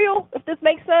material, if this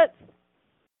makes sense.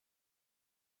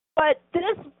 But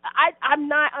this, I'm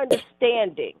not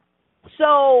understanding.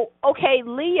 So, okay,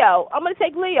 Leo, I'm going to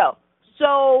take Leo.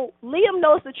 So, Liam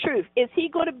knows the truth. Is he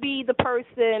going to be the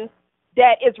person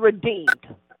that is redeemed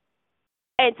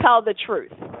and tell the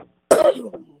truth?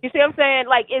 You see what I'm saying?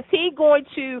 Like, is he going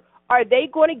to, are they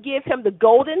going to give him the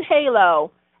golden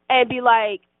halo and be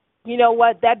like, you know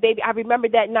what, that baby, I remember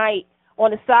that night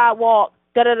on the sidewalk,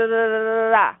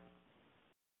 da-da-da-da-da-da-da.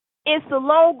 Is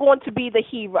Salome going to be the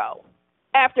hero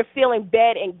after feeling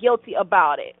bad and guilty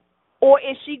about it? Or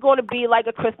is she going to be like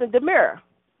a Kristen DeMille?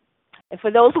 And for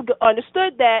those who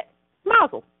understood that,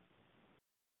 mazel.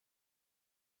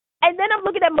 And then I'm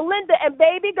looking at Melinda and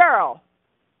baby girl.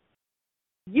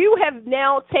 You have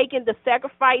now taken the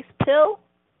sacrifice pill.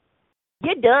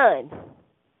 You're done.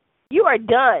 You are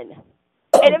done.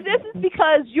 And if this is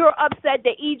because you're upset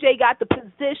that EJ got the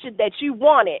position that you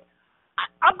wanted,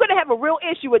 I'm going to have a real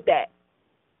issue with that.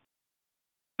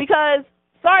 Because,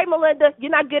 sorry, Melinda,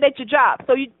 you're not good at your job.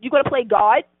 So you're going to play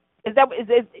God? Is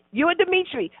you and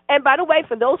Dimitri? And by the way,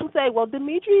 for those who say, well,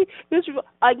 Dimitri,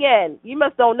 again, you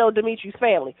must don't know Dimitri's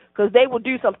family because they will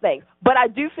do some things. But I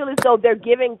do feel as though they're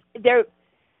doing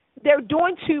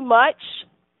too much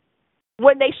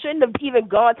when they shouldn't have even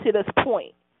gone to this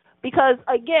point. Because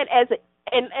again,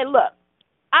 and look,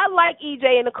 I like EJ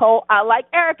and Nicole. I like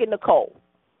Eric and Nicole.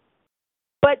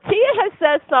 But Tia has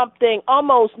said something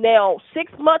almost now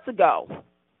 6 months ago,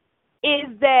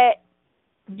 is that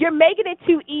you're making it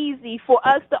too easy for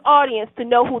us, the audience, to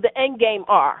know who the end game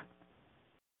are.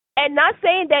 And not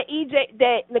saying that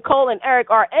Nicole and Eric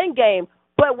are end game,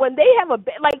 but when they have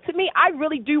like, to me, I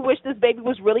really do wish this baby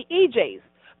was really EJ's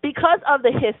because of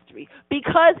the history,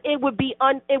 because it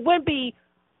wouldn't be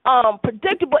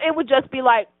predictable. It would just be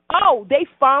like, oh, they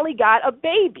finally got a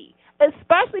baby.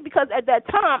 Especially because at that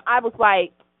time I was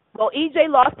like, Well, EJ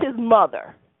lost his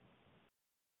mother.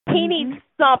 He needs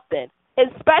something,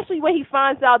 especially when he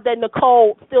finds out that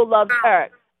Nicole still loves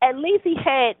Eric. At least he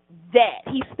had that.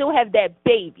 He still has that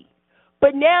baby.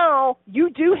 But now you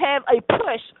do have a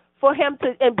push for him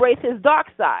to embrace his dark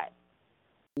side.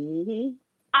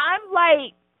 I'm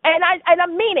like, and I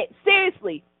mean it,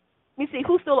 seriously. Let me see,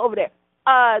 who's still over there?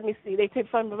 Let me see, they take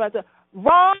fun about the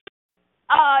Ron,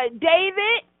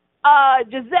 David,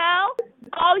 Giselle,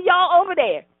 all y'all over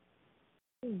there.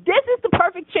 This is the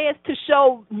perfect chance to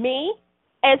show me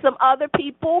and some other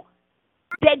people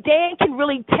that Dan can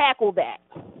really tackle that.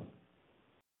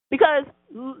 Because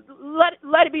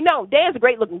let it be known, Dan's a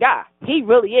great looking guy. He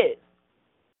really is.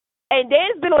 And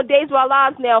Dan's been on Days of Our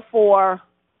Lives now for,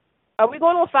 are we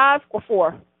going on 5 or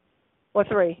 4 or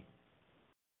 3?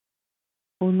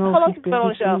 Oh no, how long has he been on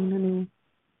the show?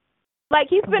 Like,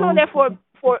 he's been on there for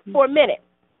a minute.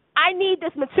 I need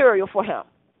this material for him.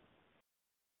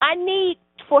 I need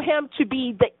for him to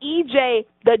be the EJ,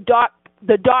 the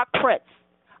dark prince.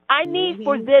 I need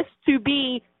for this to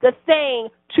be the thing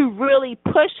to really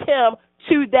push him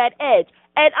to that edge.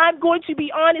 And I'm going to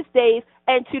be honest, Dave,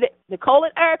 and to the Nicole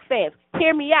and Eric fans,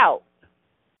 hear me out.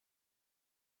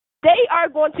 They are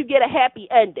going to get a happy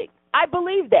ending. I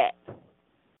believe that.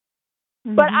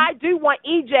 But I do want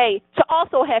EJ to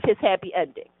also have his happy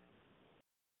ending.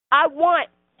 I want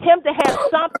him to have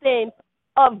something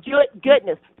of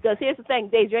goodness. Because here's the thing,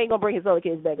 Dave, you ain't going to bring his other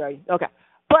kids back, are you? Okay.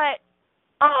 But,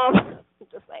 I'm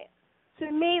just saying.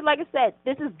 To me, like I said,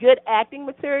 this is good acting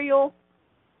material.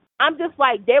 I'm just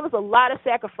like, there was a lot of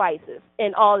sacrifices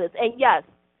in all this. And yes,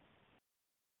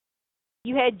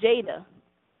 you had Jada.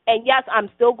 And yes,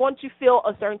 I'm still going to feel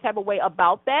a certain type of way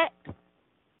about that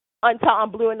until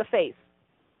I'm blue in the face.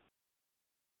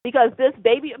 Because this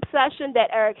baby obsession that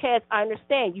Eric has, I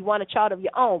understand. You want a child of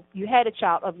your own. You had a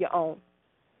child of your own.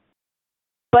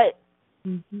 But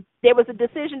there was a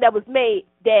decision that was made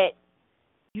that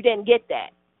you didn't get that.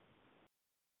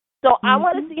 So I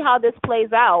want to see how this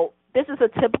plays out. This is a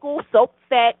typical soap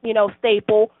fat,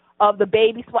 staple of the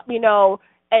baby,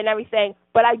 and everything.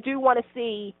 But I do want to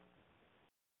see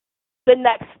the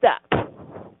next step.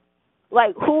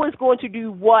 Like, who is going to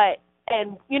do what?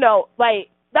 And,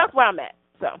 that's where I'm at.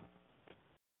 So.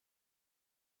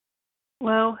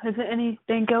 Well, is there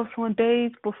anything else on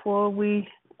Days before we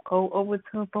go over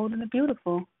to Bold and the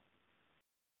Beautiful?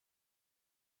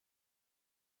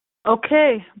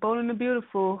 Okay, Bold and the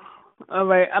Beautiful. All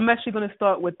right, I'm actually going to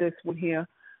start with this one here.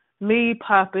 Lee,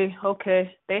 Poppy,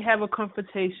 okay, they have a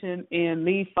confrontation, and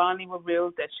Lee finally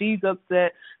reveals that she's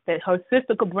upset that her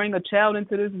sister could bring a child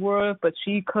into this world, but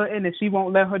she couldn't, and she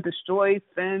won't let her destroy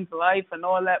Finn's life and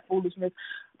all that foolishness.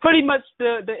 Pretty much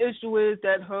the issue is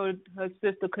that her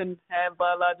sister couldn't have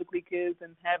biologically kids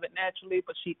and have it naturally,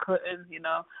 but she couldn't,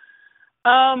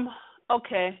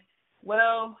 Okay,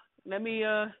 well, let me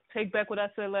take back what I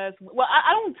said last week. Well,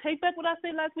 I don't take back what I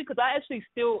said last week because I actually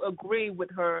still agree with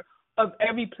her of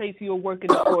every place you're working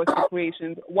for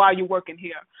situations while you're working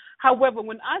here. However,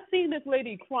 when I see this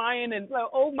lady crying and like,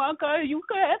 oh my God, you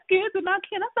can have kids and I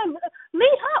can't, I said,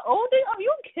 Lee, how old are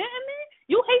you kidding me?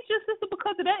 You hate your sister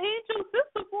because of that? Ain't your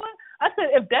sister, boy. I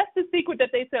said, if that's the secret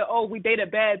that they said, oh, we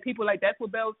dated bad people, like that's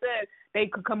what Belle said, they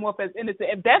could come off as innocent.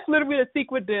 If that's literally the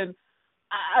secret, then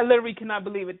I literally cannot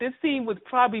believe it. This scene was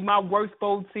probably my worst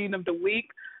Bold scene of the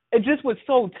week. It just was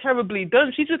so terribly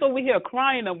done. She's just over here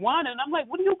crying and whining. And I'm like,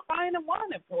 what are you crying and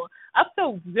whining for? I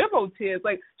felt 0 tears.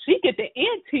 Like, she get the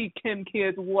anti-Kim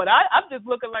Kids award. I'm just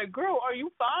looking like, girl, are you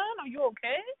fine? Are you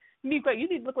okay? You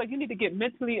need to look like you need to get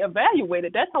mentally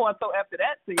evaluated. That's how I felt after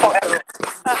that scene. So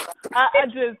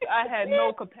I had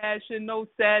no compassion, no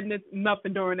sadness,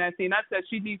 nothing during that scene. I said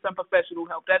she needs some professional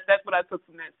help. That's what I took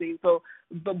from that scene. So,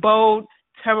 Bold,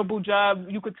 terrible job.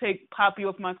 You could take Poppy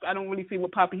off my. I don't really see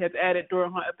what Poppy has added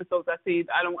during her episodes.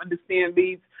 I don't understand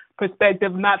Lee's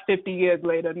perspective. Not 50 years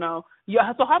later, no.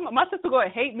 Yeah. So how my sister gonna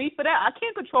hate me for that? I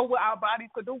can't control what our bodies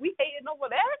could do. We hating over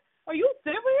that? Are you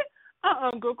serious?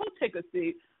 Girl, go take a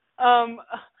seat.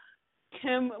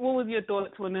 Kim, what was your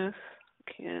thoughts on this?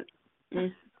 Can't. I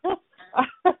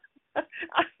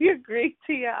agree,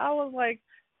 Tia. I was like,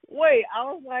 with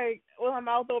my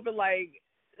mouth open, like,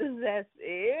 that's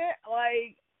it?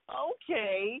 Like,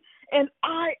 okay. And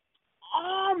I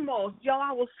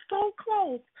was so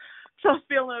close to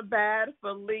feeling bad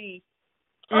for Lee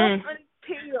up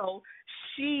until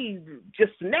she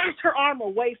just snatched her arm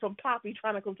away from Poppy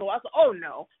trying to control. I said, oh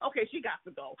no, okay, she got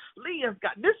to go.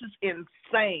 This is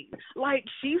insane. Like,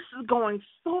 she's going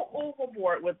so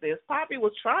overboard with this. Poppy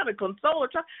was trying to console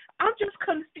her. I'm just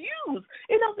confused.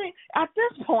 At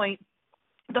this point,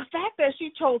 the fact that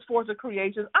she chose Force of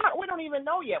Creations, we don't even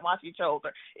know yet why she chose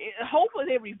her. Hopefully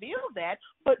they reveal that.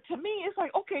 But to me, it's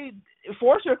like, okay,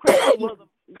 Force of Creations was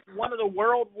one of the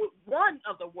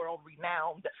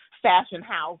world-renowned fashion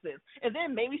houses, and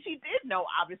then maybe she did know,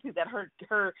 obviously, that her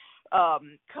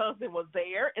cousin was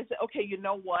there, and said, okay, you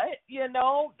know what,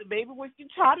 maybe we can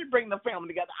try to bring the family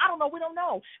together. I don't know. We don't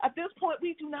know. At this point,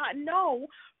 we do not know,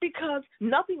 because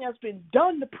nothing has been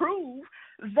done to prove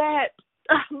that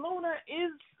Luna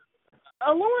is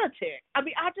a lunatic. I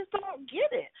mean, I just don't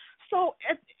get it. So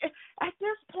at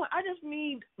this point, I just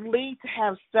need Lee to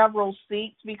have several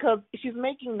seats, because she's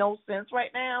making no sense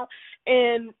right now.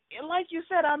 And like you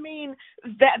said, I mean,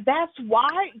 that's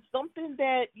why something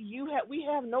that we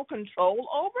have no control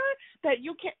over, that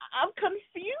you can't. I'm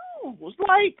confused.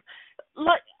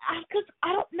 Because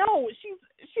I don't know.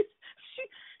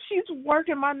 She's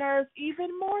working my nerves even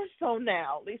more so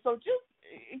now, Lee. So just,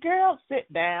 girl, sit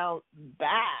down. Bye.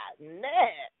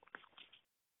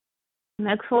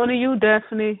 Next one to you,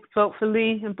 Daphne. Felt for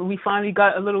Lee, but we finally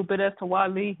got a little bit as to why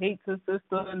Lee hates his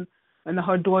sister and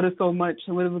her daughter so much.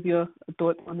 What was your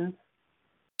thoughts on this?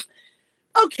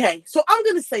 Okay, so I'm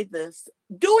gonna say this.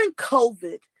 During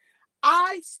COVID,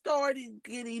 I started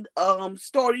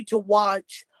starting to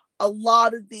watch a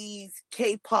lot of these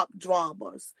K-pop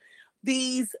dramas,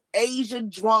 these Asian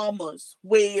dramas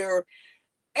where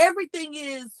everything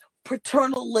is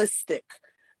paternalistic.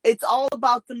 It's all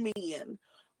about the men.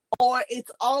 Or it's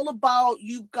all about,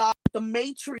 you've got the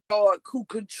matriarch who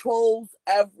controls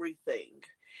everything.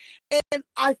 And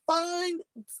I find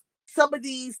some of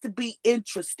these to be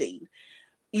interesting,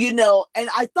 and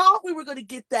I thought we were going to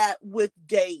get that with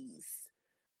Days.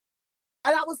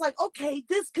 And I was like, okay,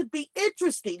 this could be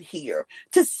interesting here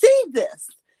to see this.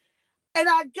 And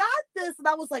I got this and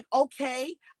I was like,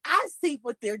 okay, I see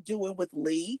what they're doing with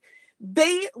Lee.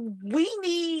 We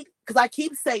need, because I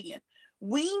keep saying,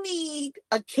 we need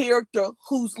a character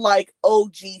who's like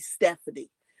OG Stephanie.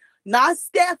 Not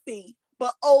Steffi,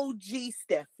 but OG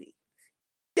Stephanie,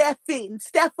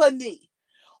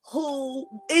 who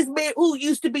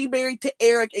used to be married to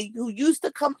Eric and who used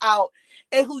to come out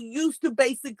and who used to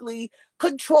basically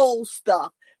control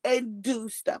stuff and do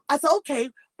stuff. I said, okay,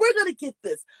 we're going to get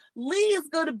this. Lee is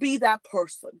going to be that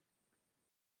person.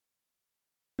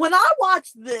 When I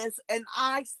watched this and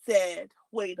I said,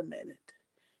 wait a minute,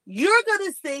 you're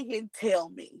going to sit here and tell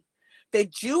me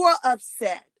that you are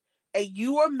upset and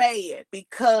you are mad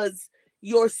because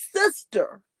your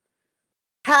sister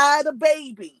had a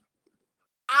baby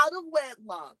out of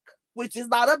wedlock, which is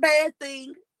not a bad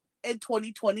thing in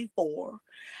 2024,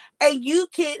 and you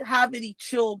can't have any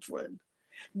children.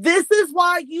 This is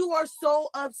why you are so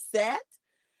upset.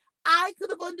 I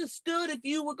could have understood if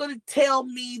you were going to tell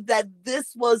me that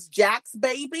this was Jack's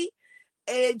baby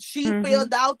and she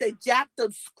found out that Jack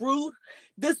done screwed.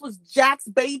 This was Jack's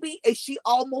baby and she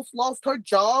almost lost her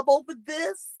job over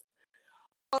this.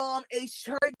 And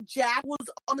Jack was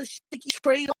on a shaky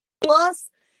train plus.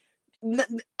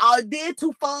 I did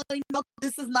to find out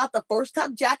this is not the first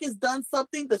time Jack has done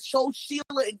something to show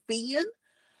Sheila and Finn.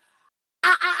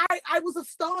 I was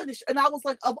astonished, and I was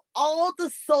like, of all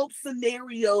the soap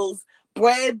scenarios,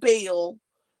 Brad Bell,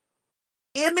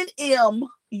 M&M,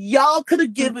 y'all could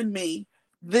have given me.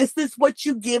 This is what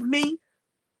you give me.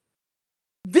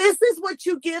 This is what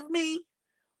you give me,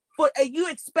 and you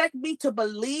expect me to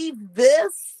believe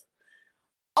this?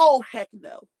 Oh, heck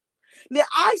no. Now,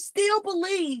 I still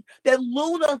believe that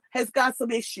Luna has got some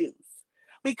issues,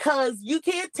 because you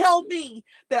can't tell me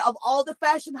that of all the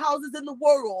fashion houses in the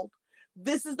world,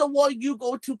 this is the one you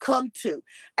go to come to,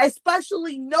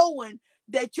 especially knowing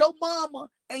that your mama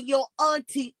and your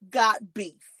auntie got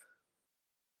beef.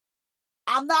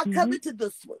 I'm not coming to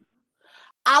this one.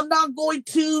 I'm not going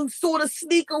to sort of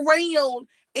sneak around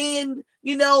and,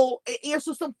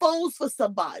 answer some phones for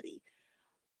somebody.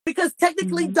 Because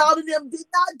technically Donna and them did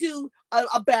not do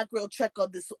a background check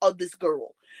on this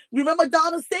girl. Remember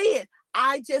Donna said,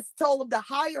 I just told them to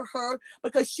hire her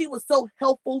because she was so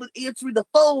helpful in answering the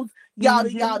phones,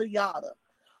 yada, yada, yada.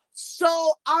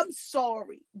 So I'm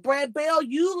sorry. Brad Bell,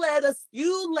 you led us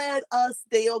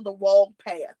down the wrong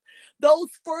path. Those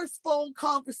first phone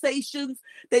conversations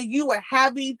that you were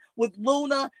having with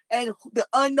Luna and the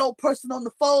unknown person on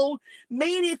the phone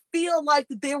made it feel like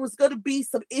that there was going to be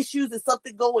some issues and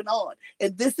something going on.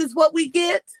 And this is what we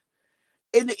get,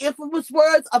 in the infamous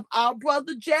words of our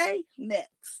brother Jay,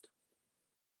 next.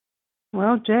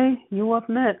 Well, Jay, you up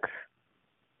next.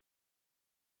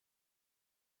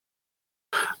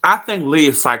 I think Lee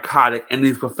is psychotic and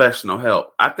needs professional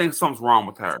help. I think something's wrong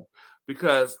with her,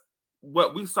 because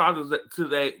what we saw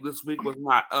this week was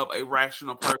not of a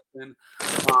rational person.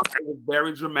 It was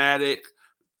very dramatic.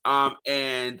 I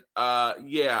don't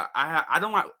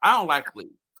like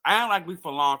Lee. I don't like Lee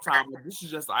for a long time, but this is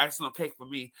just the icing on the cake for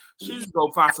me. She just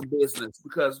go find some business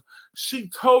because she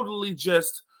totally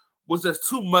just was just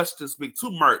too much this week,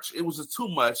 too much. It was just too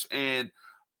much. And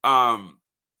I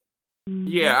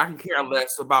can care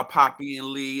less about Poppy and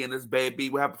Lee and this baby.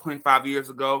 We happened 25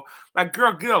 years ago. Like,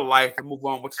 girl, get a life and move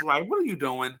on with your life. What are you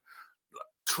doing?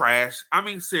 Trash. I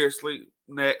mean, seriously.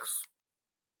 Next.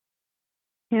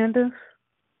 Candace?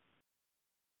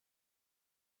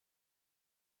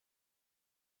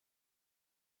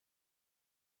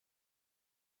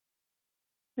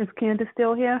 Is Candace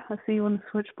still here? I see you on the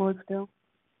switchboard still.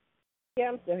 Yeah,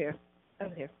 I'm still here.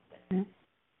 Okay.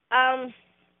 I'm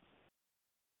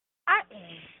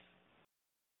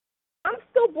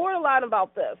still borderline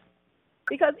about this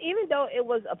because even though it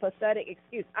was a pathetic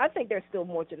excuse, I think there's still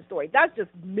more to the story. That's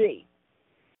just me.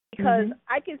 Because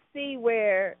I can see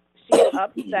where she's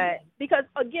upset. Because,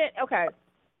 again, okay,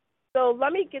 so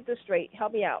let me get this straight.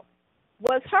 Help me out.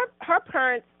 Was her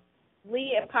parents,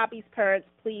 Lee and Poppy's parents,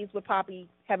 pleased with Poppy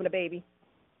having a baby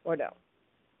or no?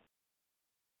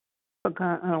 I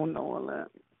don't know all that.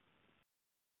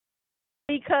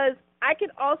 Because I can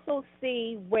also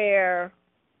see where,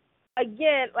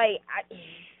 again, like,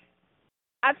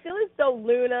 I feel as though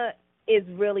Luna is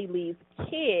really Lee's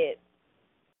kid.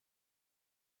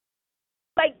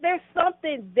 Like, there's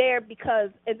something there because,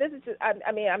 and this is just,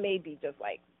 I mean, I may be just,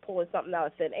 like, pulling something out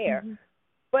of thin air,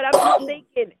 but I'm just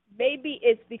thinking maybe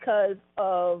it's because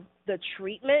of the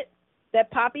treatment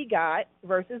that Poppy got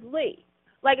versus Lee.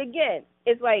 Like, again,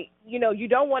 it's like, you know, you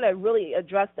don't want to really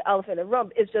address the elephant in the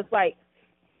room. It's just like,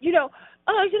 you know,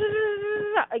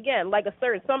 again, like a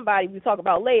certain somebody we talk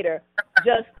about later,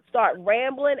 just start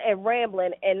rambling and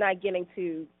not getting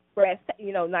to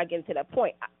not getting to that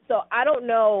point. So I don't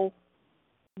know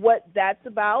what that's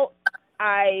about.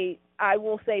 I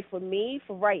will say for me,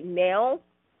 for right now,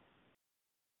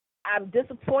 I'm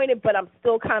disappointed, but I'm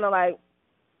still kind of like,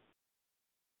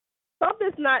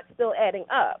 something's not still adding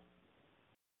up.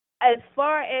 As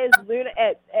far as Luna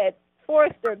at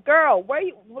Forrester, girl, what are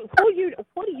you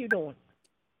doing?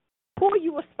 Who are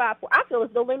you a spy for? I feel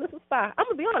as though Luna's a spy. I'm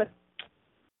gonna be honest.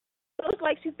 It looks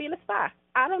like she's being a spy.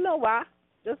 I don't know why.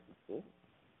 Just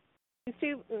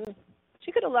she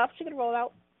could have left. She could have rolled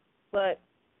out. But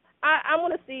I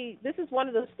want to see. This is one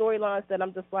of the storylines that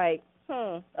I'm just like,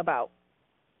 about.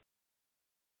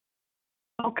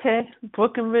 Okay,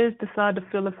 Brooke and Riz decide to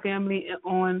fill a family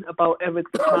on about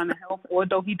Eric's decline in health.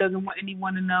 Although he doesn't want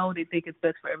anyone to know, they think it's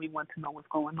best for everyone to know what's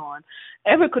going on.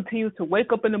 Eric continues to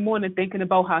wake up in the morning thinking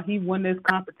about how he won this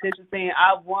competition, saying,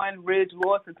 I won, Ridge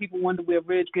lost, and people wonder where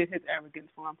Ridge gets his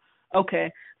arrogance from.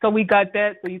 Okay, so we got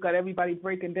that. So you got everybody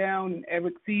breaking down, and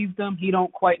Eric sees them. He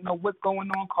don't quite know what's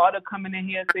going on. Carter coming in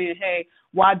here saying, hey,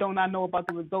 why don't I know about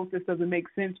the results? This doesn't make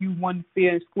sense. You won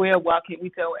fair and square. Why can't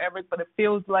we tell Eric? But it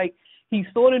feels like he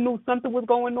sort of knew something was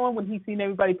going on when he seen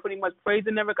everybody pretty much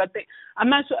praising Eric. I'm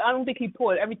not sure. I don't think he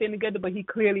put everything together, but he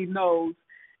clearly knows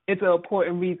it's an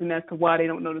important reason as to why they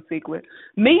don't know the secret.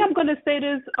 Me, I'm going to say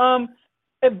this.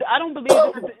 If I don't believe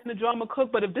this is in the Drama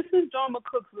Cook, but if this is Drama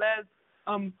Cook's last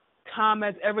time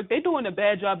as Eric, they're doing a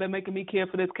bad job at making me care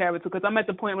for this character, because I'm at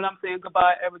the point when I'm saying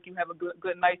goodbye, Eric, you have a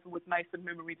good night with nice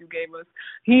memories you gave us.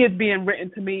 He is being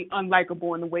written to me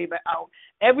unlikable on the way back out.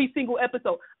 Every single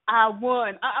episode, I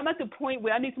won. I'm at the point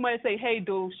where I need somebody to say, hey,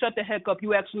 dude, shut the heck up.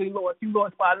 You actually lost. You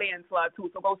lost by a landslide, too,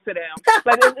 so go sit down.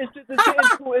 Like,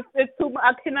 it's too much.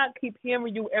 I cannot keep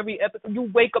hearing you every episode. You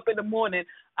wake up in the morning,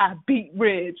 I beat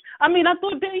Ridge. I mean, I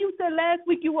thought, didn't you say last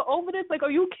week you were over this? Like,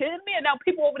 are you kidding me? And now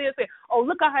people over there say, oh,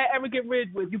 look how arrogant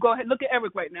Ridge was. You go ahead, look at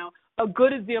Eric right now. A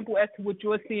good example as to what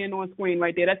you're seeing on screen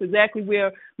right there. That's exactly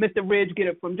where Mr. Ridge get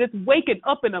it from. Just waking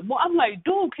up in the morning. I'm like,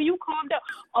 dude, can you calm down?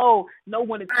 Oh, no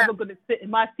one is ever going to sit in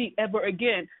my seat ever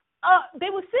again. They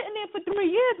were sitting there for 3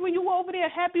 years when you were over there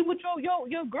happy with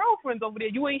your girlfriends over there.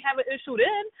 You ain't have an issue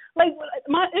then. Like,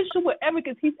 my issue with Eric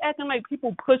is he's acting like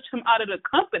people pushed him out of the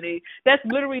company. That's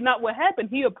literally not what happened.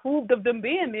 He approved of them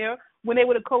being there when they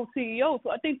were the co-CEO. So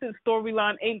I think the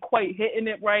storyline ain't quite hitting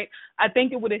it right. I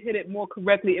think it would have hit it more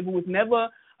correctly if it was never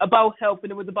about health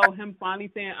and it was about him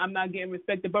finally saying, I'm not getting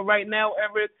respected. But right now,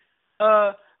 Eric,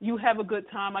 you have a good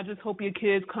time. I just hope your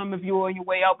kids come if you're on your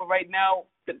way out. But right now,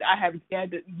 I have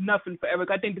had nothing for Eric.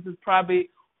 I think this is probably,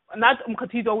 not because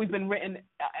he's always been written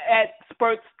at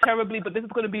spurts terribly, but this is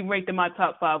going to be ranked in my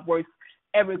top 5 worst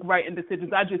Eric writing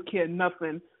decisions. I just care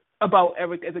nothing about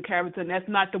Eric as a character, and that's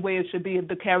not the way it should be if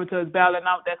the character is battling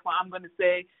out. That's why I'm going to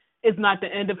say is not the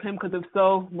end of him, because if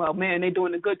so, well, man, they're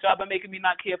doing a good job of making me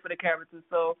not care for the characters.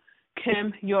 So,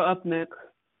 Kim, you're up next.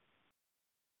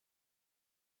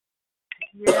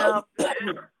 Yeah.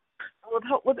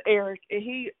 with Eric,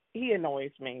 he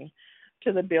annoys me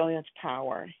to the billionth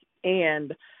power,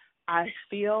 and I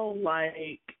feel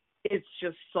like it's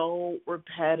just so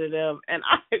repetitive. And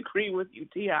I agree with you,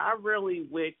 Tia. I really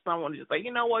wish someone would just say,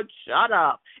 you know what, shut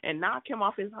up, and knock him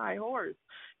off his high horse,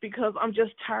 because I'm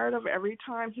just tired of every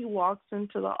time he walks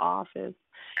into the office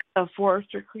of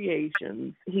Forrester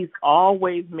Creations, he's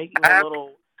always making a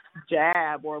little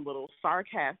jab or a little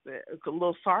sarcasm,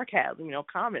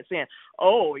 comment saying,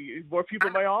 "Oh, more people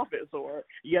in my office," or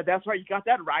 "Yeah, that's right, you got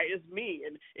that right. It's me,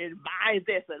 and my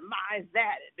this and my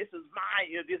that, and this is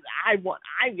my this I want.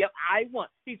 I want."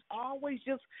 He's always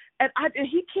just, and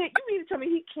he can't. You mean to tell me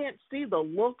he can't see the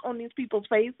look on these people's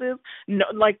faces? No,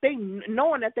 like they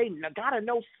knowing that they gotta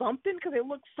know something, because they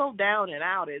look so down and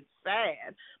out. It's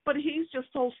sad, but he's just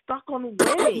so stuck on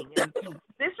winning. And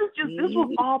this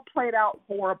was all played out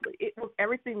horribly.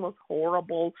 Everything was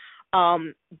horrible.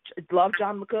 Love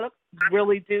John McCook,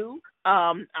 really do.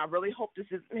 I really hope this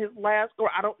isn't his last,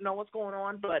 or I don't know what's going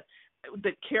on, but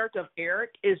the character of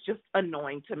Eric is just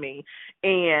annoying to me.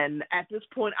 And at this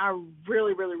point, I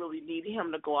really, really, really need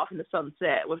him to go off in the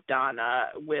sunset with Donna,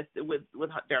 with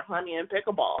their honey and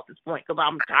pickleball at this point, because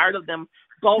I'm tired of them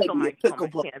both on my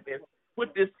campus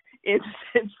with this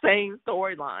insane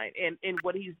storyline and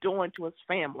what he's doing to his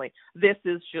family. This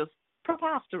is just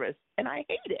preposterous, and I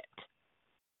hate it.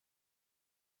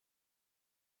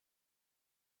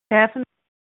 Catherine?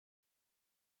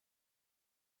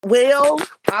 Well,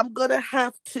 I'm going to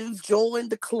have to join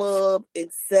the club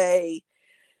and say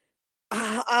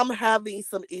I'm having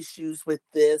some issues with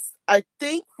this. I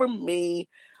think for me,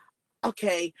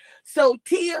 okay, so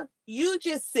Tia, you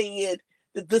just said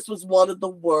that this was one of the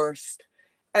worst.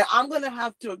 And I'm going to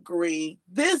have to agree.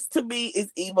 This, to me,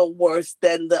 is even worse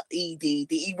than the ED,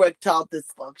 the erectile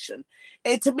dysfunction.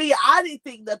 And to me, I didn't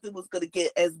think nothing was going to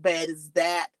get as bad as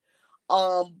that.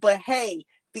 But hey,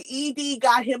 the ED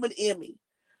got him an Emmy.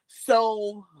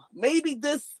 So maybe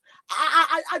this,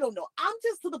 I don't know. I'm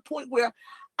just to the point where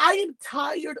I am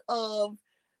tired of,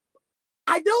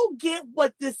 I don't get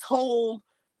what this whole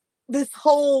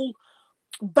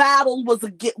battle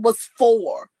was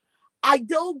for. I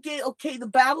don't get, okay, the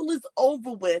battle is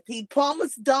over with. He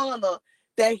promised Donna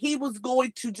that he was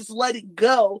going to just let it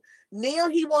go. Now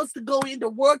he wants to go into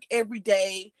work every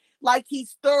day like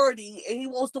he's 30, and he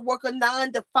wants to work a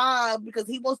 9 to 5 because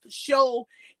he wants to show.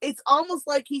 It's almost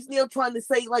like he's now trying to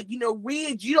say, like,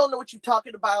 Ridge, you don't know what you're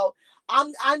talking about.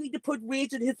 I need to put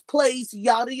Ridge in his place,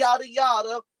 yada, yada,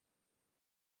 yada.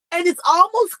 And it's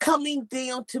almost coming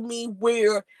down to me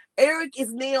where Eric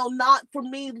is now not, for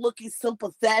me, looking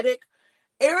sympathetic.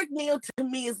 Eric now, to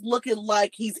me, is looking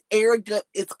like he's arrogant,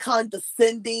 it's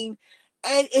condescending,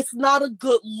 and it's not a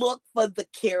good look for the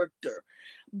character.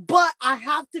 But I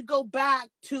have to go back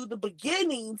to the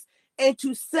beginnings and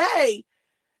to say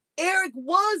Eric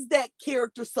was that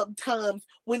character sometimes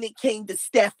when it came to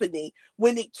Stephanie,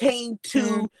 when it came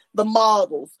to the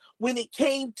models, when it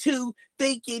came to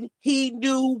thinking he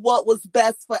knew what was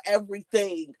best for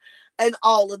everything and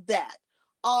all of that.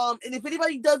 And if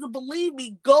anybody doesn't believe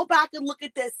me, go back and look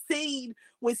at that scene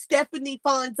when Stephanie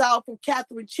finds out from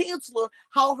Catherine Chancellor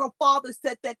how her father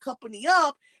set that company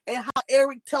up and how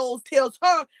Eric tells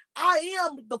her, I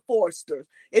am the Forresters.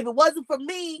 If it wasn't for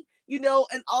me,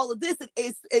 and all of this,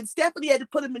 and Stephanie had to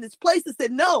put him in his place and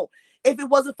said, no, if it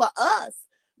wasn't for us,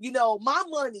 my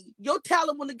money, your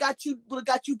talent would have got you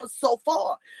but so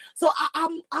far. So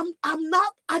I'm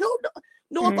not, I don't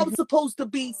know if I'm supposed to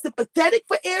be sympathetic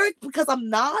for Eric, because I'm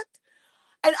not.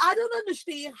 And I don't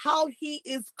understand how he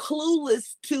is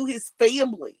clueless to his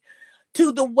family,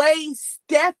 to the way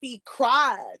Steffi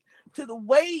cried, to the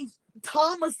way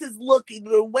Thomas is looking,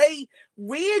 the way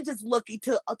Ridge is looking,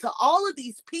 to all of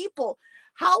these people.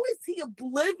 How is he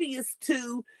oblivious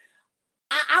to?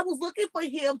 I was looking for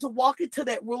him to walk into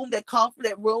that room, that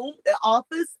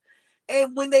office,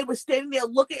 and when they were standing there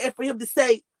looking, and for him to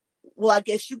say, well, I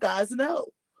guess you guys know.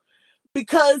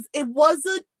 Because it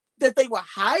wasn't that they were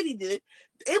hiding it.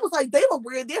 It was like they were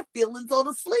wearing their feelings on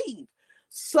the sleeve.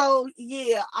 So,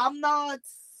 yeah, I don't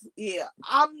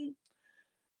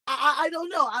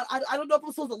know. I don't know if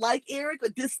I'm supposed to like Eric or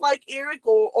dislike Eric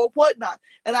or whatnot.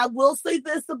 And I will say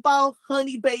this about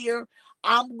Honey Bear.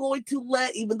 I'm going to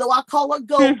even though I call her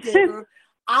gold digger,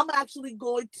 I'm actually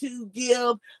going to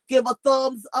give a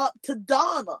thumbs up to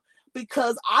Donna,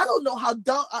 because I don't know how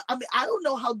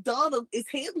Donna is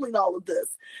handling all of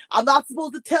this. I'm not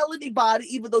supposed to tell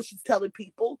anybody, even though she's telling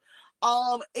people.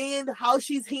 and how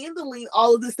she's handling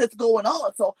all of this that's going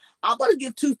on. So I'm gonna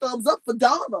give 2 thumbs up for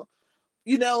Donna,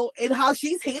 and how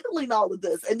she's handling all of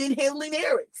this, and then handling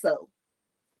Eric. So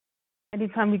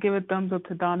anytime you give a thumbs up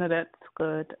to Donna, that's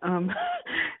good.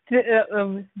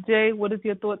 Jay, what is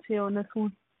your thoughts here on this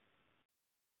one?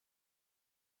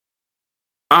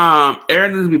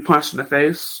 Aaron needs to be punched in the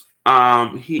face.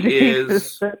 He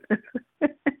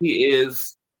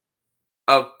is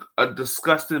a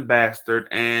disgusting bastard,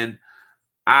 and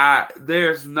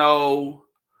there is no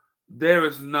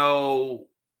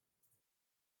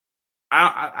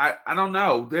I don't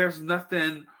know. There's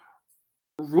nothing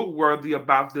root worthy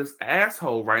about this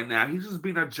asshole right now. He's just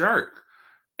being a jerk,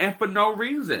 and for no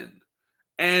reason.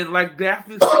 And like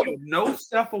Daphne said, no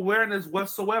self-awareness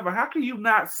whatsoever. How can you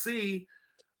not see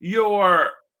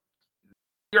your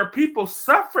people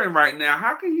suffering right now?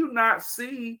 How can you not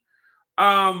see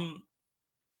the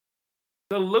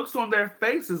looks on their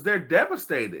faces? They're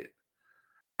devastated.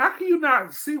 How can you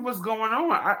not see what's going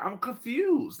on? I'm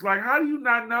confused. Like, how do you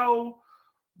not know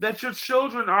that your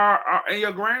children are and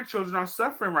your grandchildren are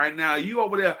suffering right now? You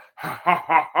over there, ha ha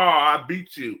ha ha, I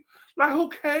beat you. Like, who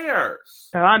cares?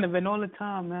 Donovan all the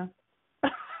time, man.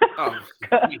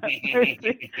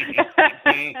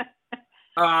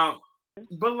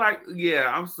 But like,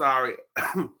 yeah, I'm sorry.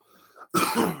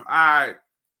 I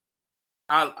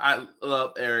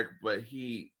love Eric, but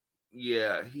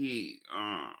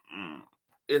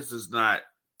it's just not.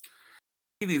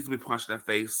 He needs to be punched in the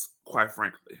face, quite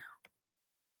frankly.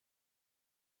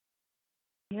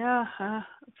 Yeah, I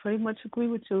pretty much agree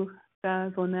with you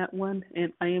guys on that one.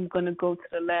 And I am going to go to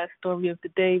the last story of the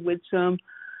day, which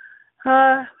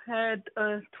had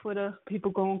Twitter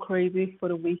people going crazy for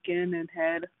the weekend and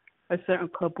had a certain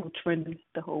couple trending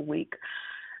the whole week.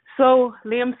 So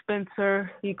Liam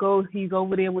Spencer, he's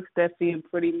over there with Steffi and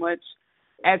pretty much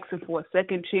asking for a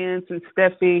second chance. And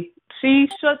Steffi, she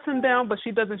shuts him down, but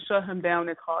she doesn't shut him down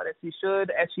as hard as she should,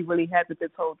 as she really hasn't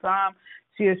this whole time.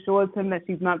 She assures him that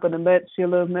she's not going to let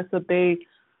Sheila mess up their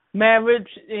marriage,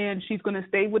 and she's going to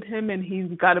stay with him, and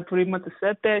he's got to pretty much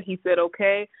accept that. He said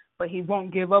okay, but he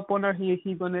won't give up on her.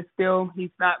 He's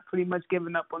not pretty much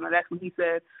giving up on her. That's what he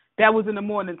said. That was in the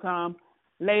morning time.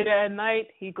 Later at night,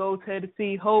 he goes ahead to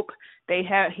see Hope.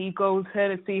 He goes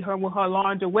ahead and see her with her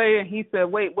lingerie, and he said,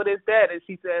 wait, what is that? And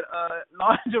she said,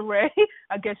 lingerie?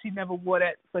 I guess she never wore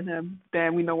that for him.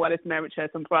 Damn, we know why this marriage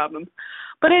has some problems.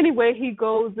 But anyway, he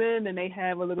goes in, and they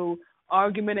have a little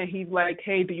argument, and he's like,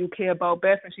 hey, do you care about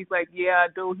Beth? And she's like, yeah, I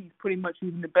do. He's pretty much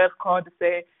using the Beth card to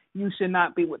say, you should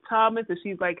not be with Thomas. And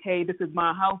she's like, hey, this is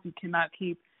my house. You cannot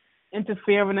keep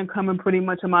interfering and coming pretty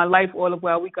much in my life all the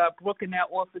while. We got Brooke in that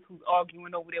office who's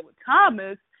arguing over there with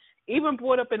Thomas. Even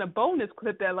brought up in a bonus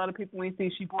clip that a lot of people ain't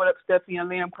seen. She brought up Steffi and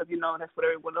Liam because, that's what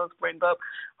everyone else bring up.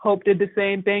 Hope did the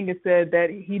same thing and said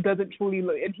that he doesn't truly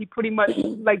look, and he pretty much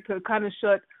like to kind of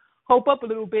shut Hope up a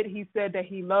little bit. He said that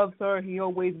he loves her, he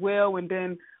always will, and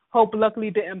then Hope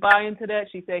luckily didn't buy into that.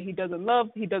 She said he doesn't love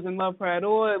her at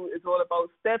all. It's all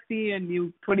about Steffi, and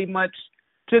you pretty much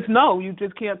just know you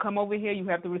just can't come over here. You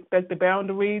have to respect the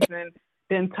boundaries. And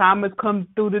then Thomas comes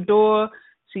through the door.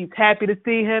 She's happy to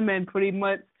see him, and pretty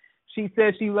much she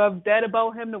says she loves that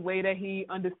about him, the way that he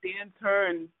understands her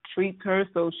and treats her.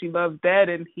 So she loves that,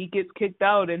 and he gets kicked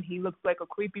out, and he looks like a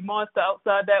creepy monster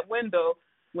outside that window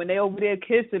when they over there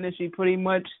kissing. And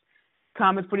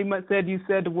Thomas pretty much said, you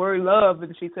said the word love,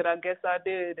 and she said, I guess I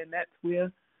did. And that's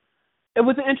where it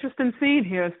was an interesting scene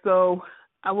here. So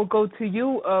I will go to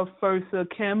you first,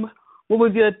 Kim. What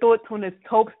was your thoughts on this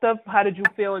Hope stuff? How did you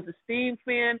feel as a Steam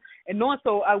fan? And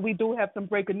also, we do have some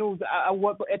breaking news.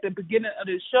 At the beginning of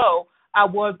the show, I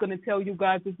was going to tell you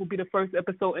guys this will be the first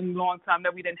episode in a long time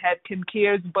that we didn't have Kim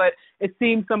Kears, but it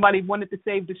seems somebody wanted to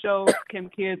save the show. Kim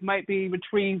Kears might be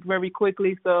retrieved very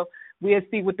quickly, so we'll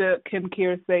see what the Kim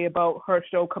Kears say about her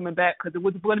show coming back, because it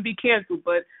was going to be canceled,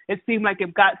 but it seemed like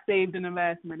it got saved in the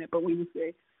last minute, but we will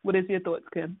see. What is your thoughts,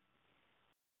 Kim?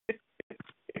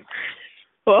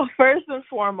 Well, first and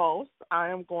foremost, I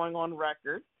am going on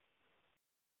record,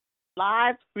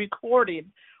 live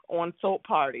recorded on Soap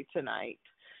Party tonight,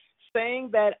 saying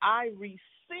that I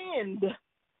rescind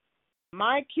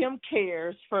my Kim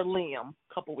Cares for Liam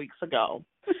a couple weeks ago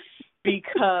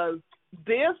because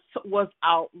this was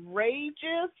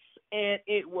outrageous and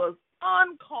it was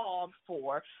uncalled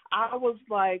for. I was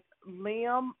like,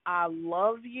 Liam, I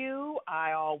love you.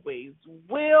 I always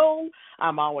will.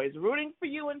 I'm always rooting for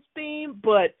you in Steam.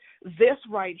 But this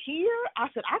right here, I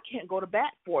said, I can't go to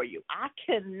bat for you. I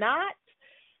can't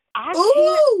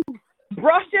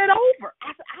brush it over.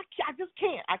 I just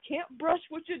can't. I can't brush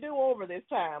what you do over this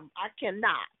time. I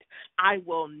cannot. I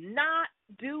will not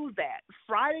do that.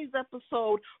 Friday's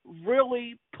episode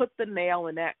really put the nail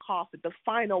in that coffin, the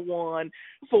final one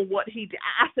for what he did.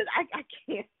 I said, I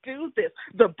can't do this.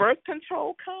 The birth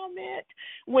control comment,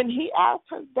 when he asked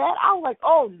her that, I was like,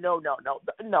 oh,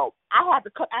 no. I had to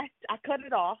cut. I cut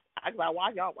it off. I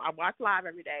watch live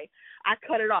every day. I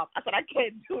cut it off. I said, I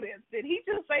can't do this. Did he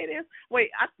just say this? Wait,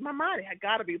 my mind had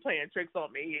got to be playing tricks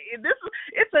on me.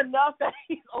 It's enough that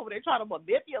he's over there trying to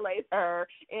manipulate her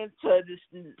into just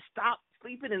stop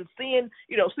sleeping and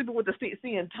sleeping with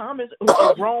seeing Thomas, who's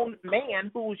a grown man,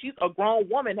 who she's a grown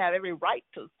woman, have every right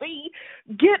to see.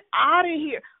 Get out of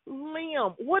here.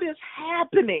 Liam, what is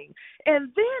happening?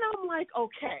 And then I'm like,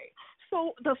 okay.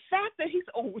 So the fact that he's,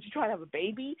 would you try to have a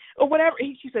baby or whatever?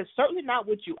 She said, certainly not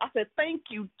with you. I said, thank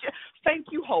you,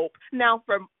 Hope. Now,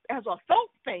 as a Soap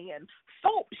fan,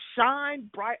 Soap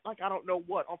shined bright like I don't know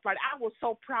what on Friday. I was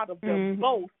so proud of them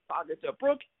both, to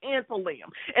Brooke and to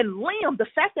Liam. And Liam, the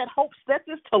fact that Hope said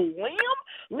this to Liam,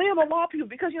 a lot of people,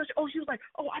 because she was like,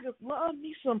 I just love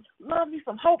me some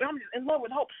Hope. I'm just in love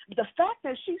with Hope. The fact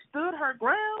that she stood her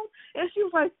ground and she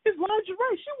was like, it's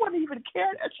lingerie. She wasn't even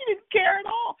care. She didn't care at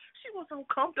all. She was so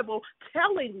comfortable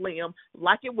telling Liam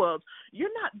like it was,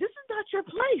 this is not your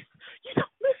place. You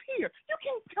don't live here. You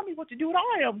can't tell me what to do.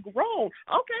 I am grown.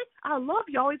 Okay, I love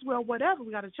you always. Well, whatever.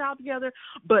 We got a child together,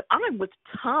 but I'm with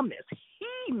Thomas.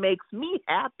 He makes me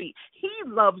happy. He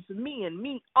loves me and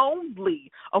me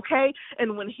only. Okay,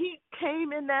 and when he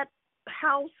came in that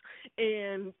house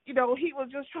and he was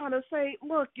just trying to say,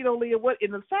 look, Leah, what,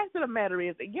 and the fact of the matter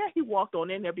is that he walked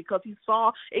on in there because he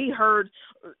heard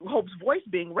Hope's voice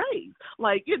being raised,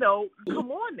 like,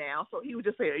 come on now. So he would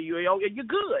just say, you're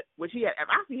good, which he had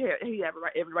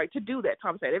every right to do that.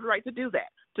 Thomas had every right to do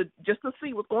that, to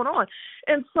see what's going on.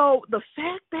 And so the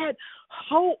fact that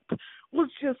Hope was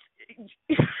just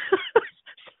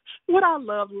what I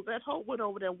loved was that Hope went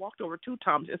over there and walked over to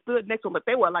Thomas and stood next to him like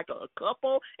they were like a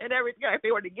couple and everything. Like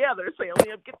they were together saying,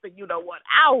 Liam, get the you-know-what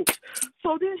out.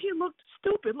 So then he looked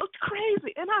stupid, looked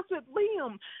crazy. And I said,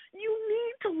 Liam, you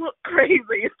need to look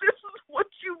crazy. If this is what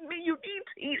you need, you need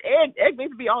to eat egg. Egg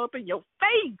needs to be all up in your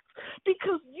face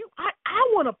because I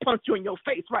want to punch you in your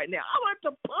face right now. I want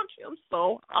to punch him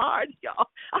so hard, y'all.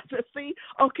 I said, see,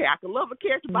 okay, I can love a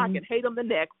character, but I can hate him the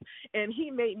next. And he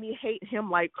made me hate him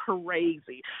like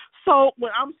crazy. So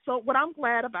what I'm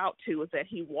glad about too is that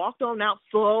he walked on out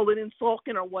sulking and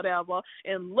sulking or whatever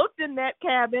and looked in that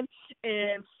cabin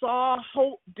and saw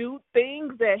Hope do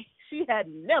things that she had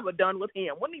never done with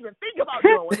him. Wouldn't even think about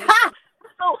doing with him.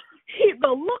 So the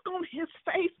look on his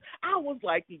face, I was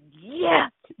like,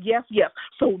 yes.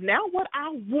 So now what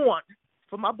I want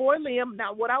for my boy Liam,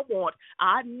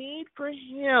 I need for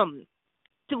him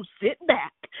to sit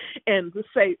back and to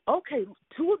say, okay,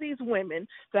 two of these women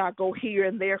that I go here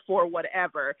and there for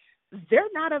whatever, they're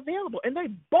not available, and they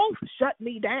both shut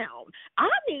me down. I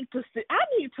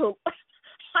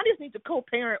just need to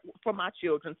co-parent for my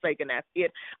children's sake, and that's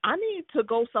it. I need to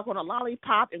go suck on a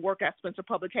lollipop and work at Spencer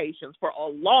Publications for a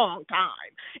long time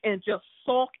and just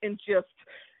sulk and just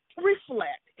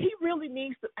reflect. He really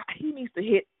needs to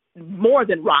hit more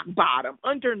than rock bottom,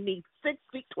 underneath 6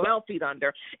 feet, 12 feet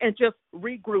under, and just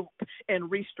regroup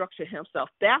and restructure himself.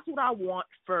 That's what I want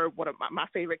for one of my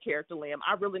favorite character, Liam.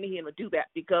 I really need him to do that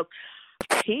because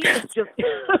he is just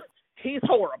he's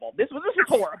horrible. This is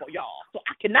horrible, y'all. So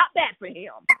I cannot bat for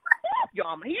him. Y'all,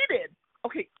 I'm heated.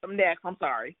 Okay, I'm next. I'm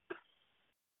sorry.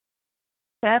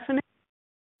 Stephanie.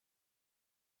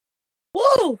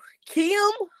 Whoa,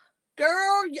 Kim,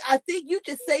 girl, I think you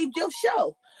just saved your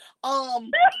show. So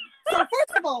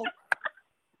first of all,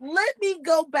 let me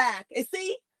go back and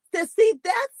see that's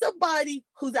somebody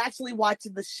who's actually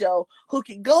watching the show who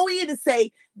can go in and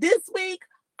say, this week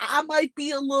I might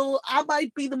be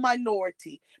the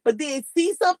minority, but then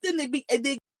see something and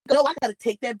then go, I gotta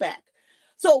take that back.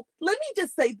 So let me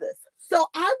just say this. So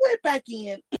I went back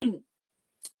in.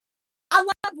 I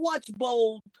watch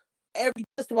Bold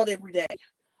just about every day.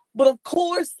 But of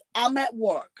course, I'm at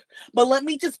work. But let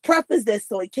me just preface this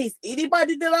so in case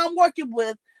anybody that I'm working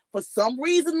with for some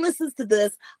reason listens to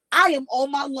this, I am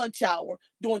on my lunch hour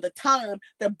during the time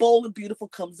that Bold and Beautiful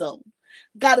comes on.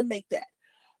 Got to make that.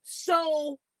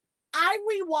 So I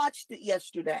rewatched it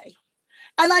yesterday,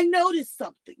 and I noticed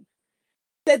something.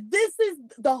 That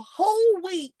the whole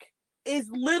week is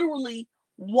literally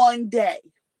one day.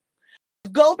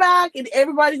 Go back, and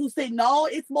everybody who say, no,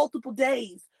 it's multiple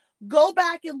days. Go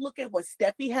back and look at what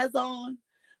Steffi has on.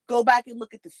 Go back and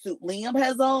look at the suit Liam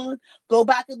has on. Go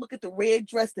back and look at the red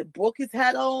dress that Brooke has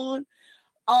had on.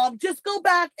 Just go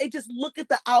back and just look at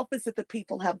the outfits that the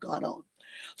people have gone on.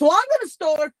 So I'm going to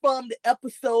start from the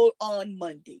episode on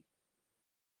Monday.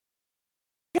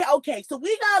 Okay, so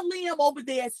we got Liam over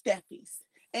there at Steffi's,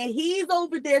 and he's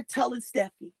over there telling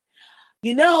Steffi,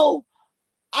 you know,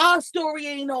 our story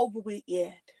ain't over with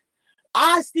yet.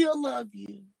 I still love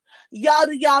you.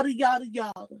 Yada, yada, yada,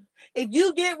 yada. If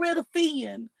you get rid of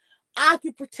Finn, I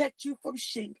can protect you from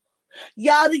Sheila.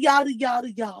 Yada, yada,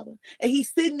 yada, yada. And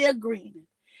he's sitting there grinning.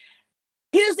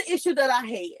 Here's the issue that I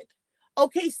had.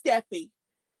 Okay, Steffi,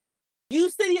 you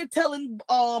sit here telling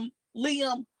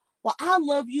Liam, well, I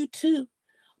love you too.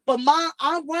 But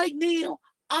I'm right now,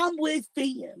 I'm with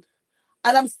Finn.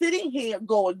 And I'm sitting here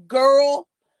going, girl,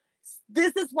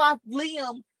 this is why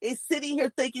Liam is sitting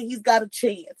here thinking he's got a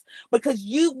chance. Because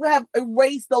you have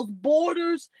erased those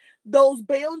borders. Those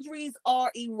boundaries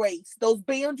are erased. Those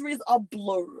boundaries are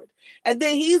blurred. And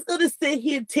then he's going to sit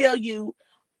here and tell you,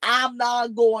 I'm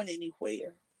not going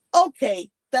anywhere.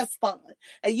 Okay, that's fine.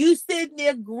 And you sitting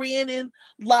there grinning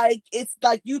like it's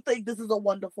like you think this is a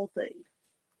wonderful thing.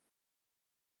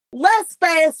 Let's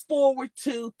fast forward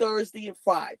to Thursday and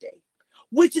Friday,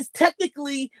 which is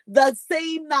technically the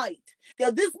same night.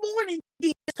 Now, this morning,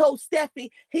 he told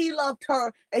Steffi he loved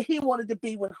her and he wanted to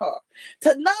be with her.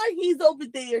 Tonight, he's over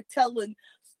there telling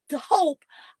Hope,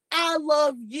 I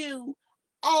love you,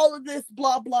 all of this,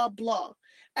 blah, blah, blah.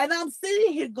 And I'm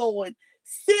sitting here going,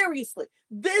 seriously,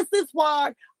 this is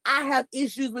why I have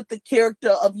issues with the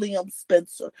character of Liam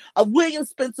Spencer, of William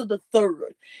Spencer III.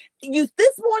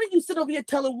 This morning, you sit over here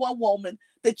telling one woman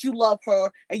that you love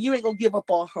her and you ain't gonna give up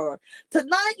on her.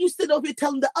 Tonight, you sit over here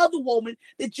telling the other woman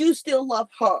that you still love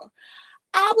her.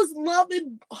 I was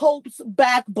loving Hope's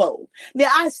backbone. Now,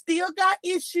 I still got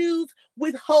issues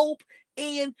with Hope,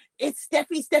 and it's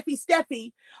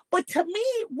Steffi. But to me,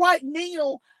 right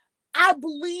now, I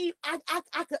believe I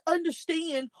could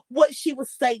understand what she was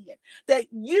saying, that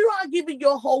you are giving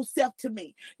your whole self to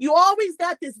me. You always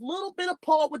got this little bit of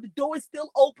part where the door is still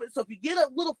open. So if you get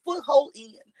a little foothold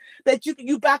in, that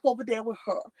you back over there with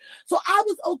her. So I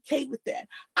was okay with that.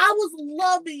 I was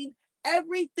loving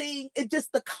everything in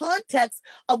just the context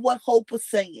of what Hope was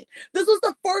saying. This was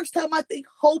the first time I think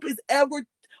Hope has ever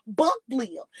bumped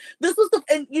Liam. This was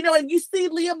and you see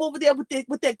Liam over there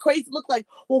with that crazy look like,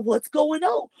 well, what's going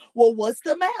on? Well, what's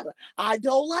the matter? I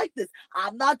don't like this.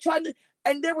 I'm not trying to.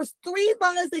 And there was 3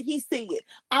 lines that he said.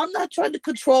 I'm not trying to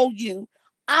control you.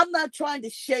 I'm not trying to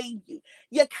shame you.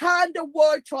 You kind of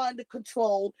were trying to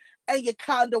control, and you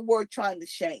kind of were trying to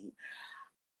shame.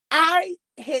 I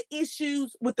had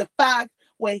issues with the fact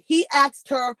when he asked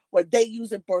her, were they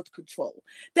using birth control?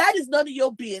 That is none of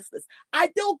your business. I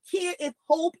don't care if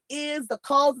Hope is the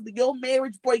cause of your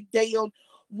marriage breakdown.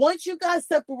 Once you got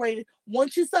separated,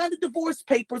 once you signed the divorce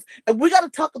papers, and we got to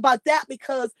talk about that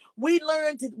because we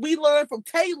learned from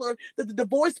Taylor that the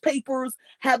divorce papers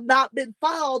have not been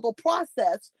filed or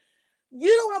processed. You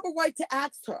don't have a right to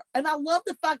ask her. And I love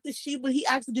the fact that when he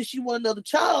asked her, did she want another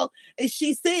child? And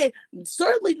she said,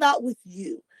 certainly not with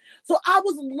you. So I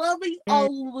was loving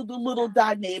all of the little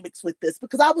dynamics with this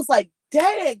because I was like,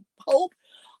 dang, Hope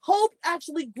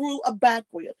actually grew a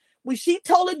background. When she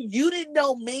told him, you didn't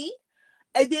know me,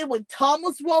 and then when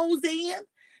Thomas rolls in,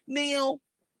 now,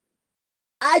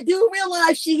 I do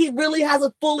realize she really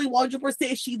hasn't fully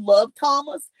 100% she loved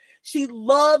Thomas. She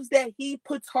loves that he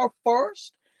puts her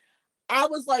first. I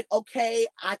was like, okay,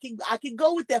 I can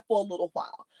go with that for a little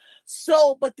while.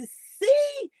 So, but to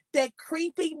see that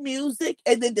creepy music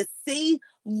and then to see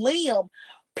Liam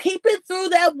peeping through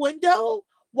that window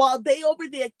while they over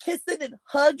there kissing and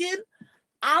hugging,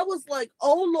 I was like,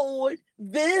 oh Lord,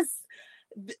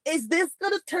 is this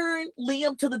going to turn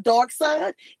Liam to the dark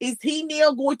side? Is he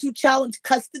now going to challenge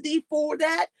custody for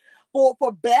that, for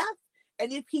Beth?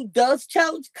 And if he does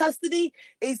challenge custody,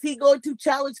 is he going to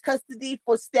challenge custody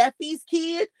for Steffi's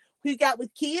kid, who he got with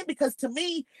Kid? Because to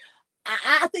me,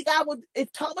 I think I would,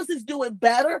 if Thomas is doing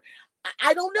better,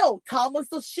 I don't know, Thomas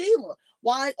or Sheila.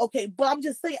 Why? Okay, but I'm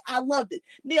just saying, I loved it.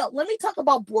 Now, let me talk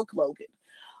about Brooke Logan.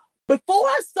 Before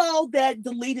I saw that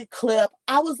deleted clip,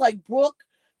 I was like, Brooke,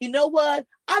 you know what?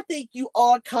 I think you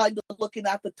are kind of looking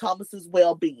after Thomas's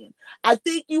well-being. I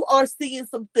think you are seeing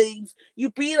some things.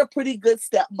 You being a pretty good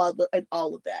stepmother and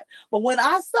all of that. But when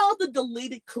I saw the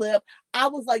deleted clip, I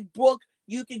was like, Brooke,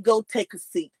 you can go take a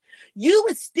seat. You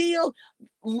would still,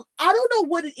 I don't know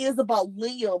what it is about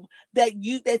Liam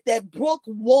that Brooke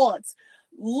wants.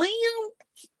 Liam,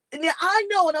 now I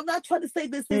know, and I'm not trying to say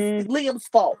this is Liam's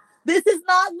fault. This is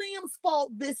not Liam's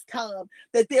fault this time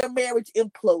that their marriage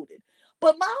imploded.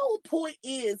 But my whole point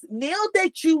is, now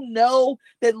that you know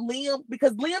that Liam,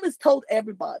 because Liam has told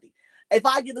everybody, if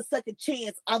I get a second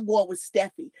chance, I'm going with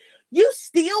Steffi. You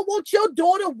still want your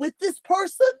daughter with this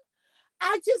person?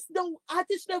 I just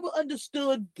never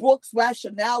understood Brooke's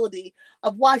rationality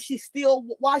of why she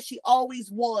always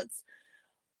wants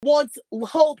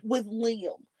Hope with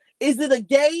Liam. Is it a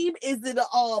game? Is it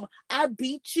I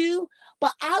beat you?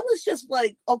 But I was just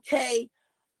like, okay,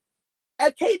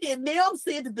 then now I'm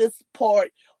saying to this part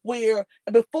where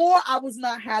before I was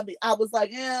not happy. I was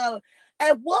like, yeah.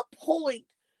 At what point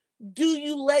do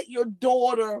you let your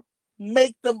daughter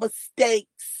make the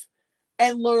mistakes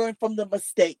and learn from the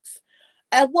mistakes?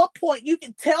 At what point you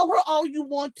can tell her all you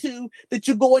want to that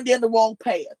you're going down the wrong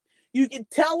path. You can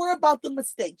tell her about the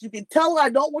mistakes. You can tell her, I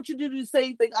don't want you to do the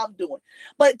same thing I'm doing.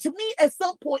 But to me, at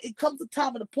some point, it comes a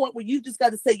time and a point where you just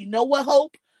got to say, you know what,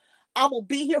 Hope? I'm going to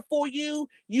be here for you.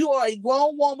 You are a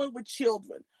grown woman with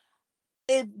children.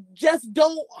 And just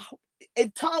don't,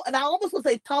 and I almost want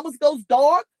to say, Thomas goes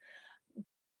dark,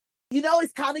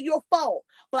 it's kind of your fault.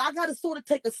 But I got to sort of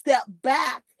take a step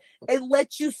back and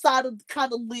let you kind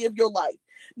of live your life.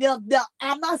 Now,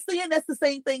 I'm not saying that's the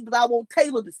same thing that I want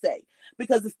Taylor to say.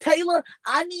 Because it's Taylor,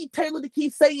 I need Taylor to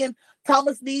keep saying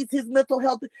Thomas needs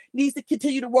to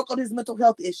continue to work on his mental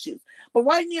health issues. But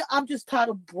right now, I'm just tired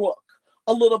of Brooke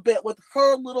a little bit with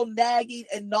her little nagging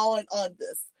and gnawing on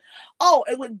this. Oh,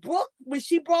 and when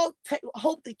she brought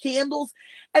Hope the candles,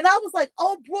 and I was like,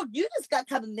 oh, Brooke, you just got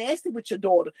kind of nasty with your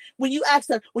daughter. When you asked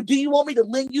her, well, do you want me to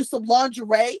lend you some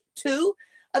lingerie too?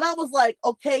 And I was like,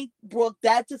 okay, Brooke,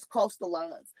 that just crossed the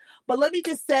lines. But let me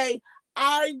just say,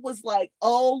 I was like,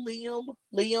 oh,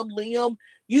 Liam,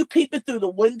 you peeping through the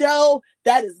window.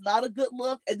 That is not a good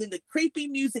look. And then the creepy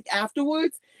music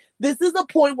afterwards. This is a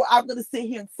point where I'm going to sit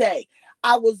here and say,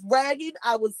 I was ragging.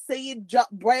 I was saying,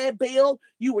 Brad Bell,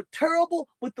 you were terrible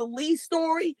with the Lee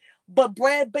story. But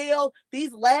Brad Bell,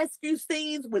 these last few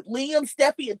scenes with Liam,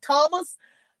 Steffi, and Thomas,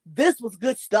 this was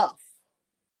good stuff.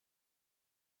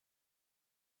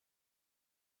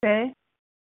 Okay.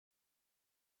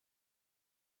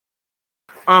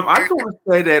 I just want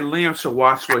to say that Liam should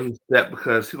watch where he stepped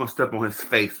because he's gonna step on his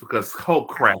face because Hope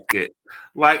cracked it.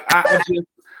 Like I just,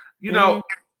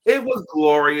 it was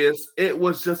glorious. It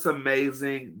was just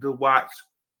amazing to watch,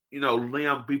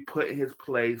 Liam be put in his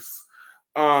place.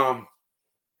 For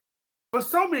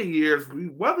so many years,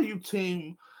 whether you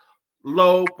team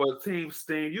Lope or team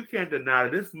Sting, you can't deny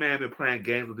that this man been playing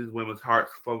games with these women's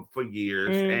hearts for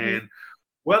years. Mm-hmm. And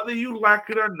whether you like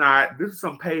it or not, this is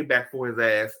some payback for his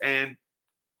ass. And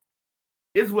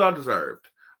it's well deserved.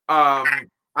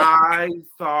 I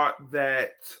thought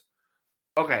that.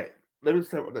 Okay, let me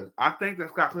say this. I think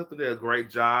that Scott Clifton did a great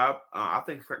job. I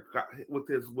think with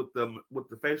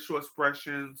the facial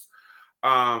expressions,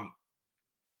 and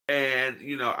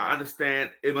I understand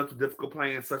it must be difficult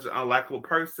playing such an unlikable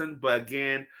person, but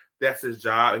again, that's his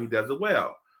job and he does it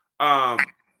well. That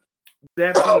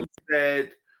being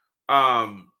said,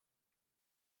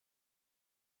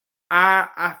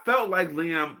 I felt like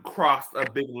Liam crossed a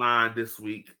big line this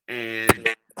week, and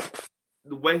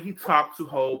the way he talked to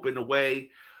Hope and the way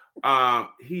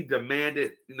he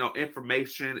demanded,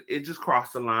 information, it just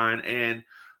crossed the line. And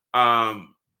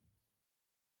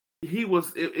it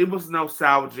was no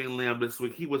salvaging Liam this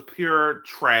week. He was pure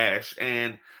trash,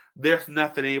 and there's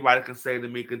nothing anybody can say to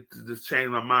me to just change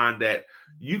my mind that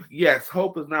yes,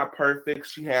 Hope is not perfect.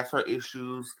 She has her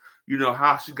issues.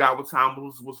 How she got with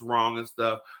Thomas was wrong and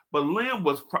stuff. But Liam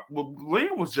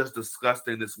was just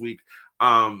disgusting this week.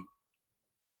 And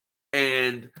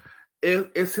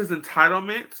it's his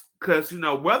entitlement because,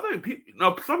 whether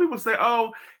people, some people say,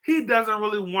 oh, he doesn't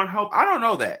really want Hope. I don't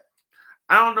know that.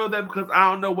 I don't know that because I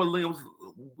don't know what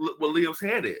Liam's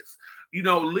head is.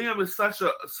 Liam is such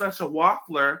a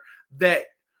waffler that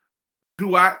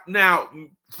now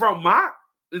from my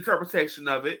interpretation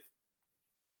of it,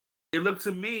 it looked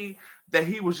to me that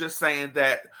he was just saying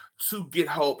that to get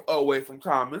Hope away from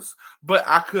Thomas, but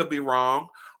I could be wrong.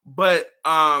 But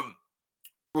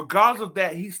regardless of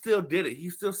that, he still did it. He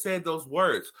still said those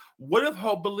words. What if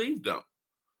Hope believed him?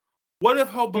 What if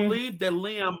Hope believed that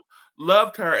Liam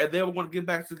loved her and they were going to get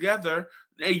back together,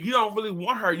 and you don't really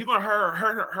want her? You're going to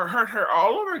hurt her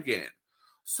all over again.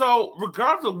 So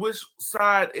regardless of which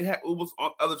side it was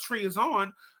on, of the tree is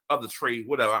on, of the tree,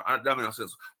 whatever, that makes no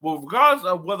sense. Well, regardless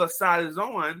of whether side is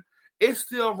on, it's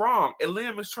still wrong. And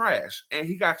Liam is trash. And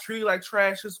he got treated like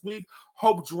trash this week.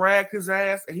 Hope dragged his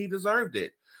ass, and he deserved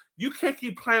it. You can't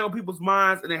keep playing on people's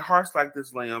minds and their hearts like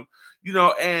this, Liam.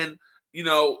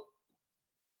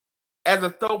 As a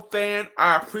Thope fan,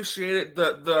 I appreciated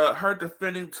her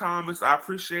defending Thomas. I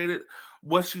appreciated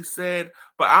what she said,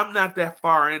 but I'm not that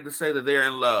far in to say that they're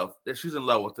in love, that she's in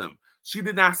love with him. She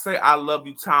did not say, I love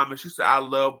you, Thomas. She said, I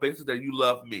love basically that you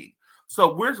love me.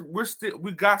 So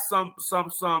we got some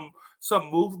some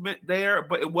movement there,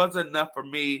 but it wasn't enough for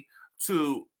me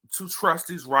to trust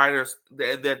these writers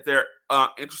that they're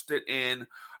interested in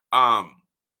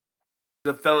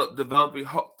developing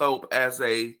Hope as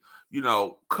a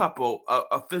couple,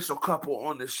 official couple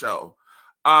on this show.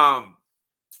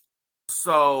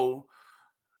 So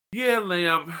yeah,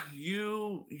 Liam,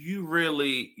 you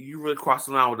really crossed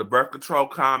the line with the birth control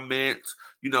comments.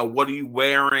 What are you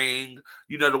wearing?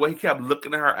 The way he kept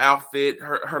looking at her outfit,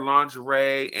 her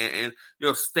lingerie, and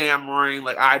stammering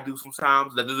like I do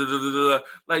sometimes.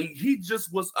 Like he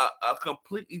just was a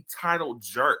complete entitled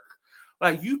jerk.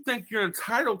 Like you think you're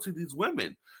entitled to these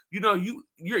women. You're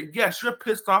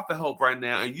pissed off at Hope right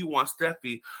now and you want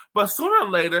Steffi. But sooner or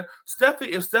later,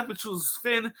 if Steffi chooses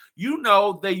Finn, you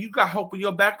know that you got Hope in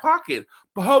your back pocket.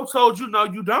 But Hope told you no,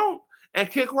 you don't, and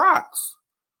kick rocks.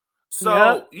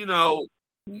 So,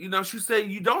 she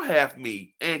said, you don't have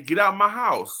me and get out of my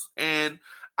house. And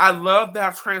I love how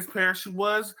transparent she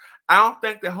was. I don't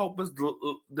think that Hope is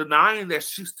denying that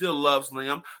she still loves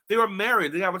Liam. They were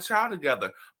married. They have a child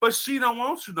together. But she don't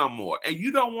want you no more. And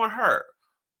you don't want her.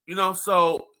 With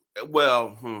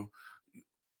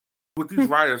these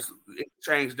writers, it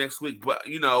changed next week. But,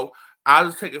 I'll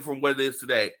just take it from what it is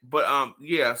today. But,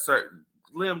 sir,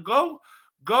 Liam,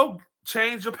 go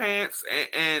change your pants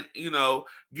and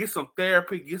get some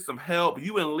therapy, get some help.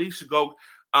 You and Lee should go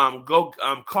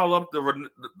call up the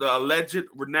alleged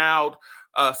renowned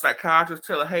psychiatrist,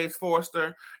 Taylor Hayes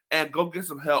Forrester, and go get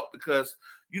some help because,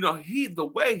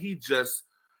 the way he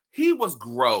was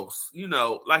gross,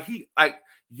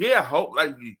 Hope,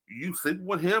 like you sleep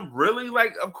with him, really?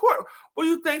 Like, of course. What do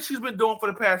you think she's been doing for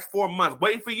the past 4 months?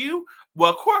 Waiting for you? Well,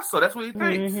 of course. So that's what he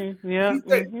thinks. Yeah.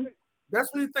 That's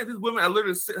what he thinks. These women are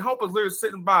literally Hope is literally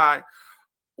sitting by,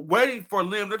 waiting for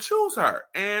Liam to choose her.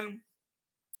 And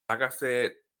like I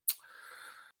said,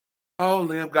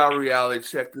 Liam got a reality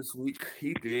check this week.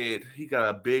 He did. He got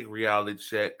a big reality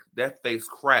check. That face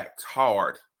cracked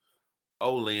hard.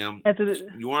 Liam,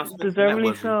 you want to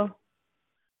deservedly so.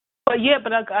 But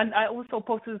I also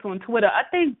posted this on Twitter. I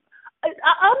think I'm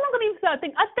not gonna even say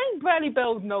I think Bradley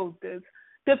Bells knows this.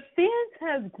 The fans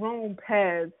has grown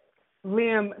past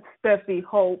Liam, Steffi,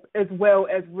 Hope, as well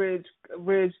as Ridge,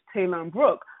 Taylor, and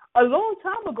Brooke. A long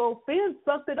time ago, fans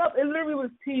sucked it up. It literally was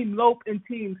Team Lope and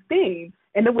Team Steen,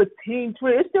 and it was Team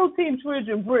Tridge. It's still Team Tridge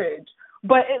and Bridge.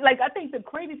 But I think the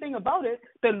crazy thing about it,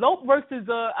 the Lope versus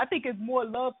I think it's more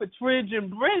love for Tridge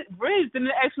and Bridge than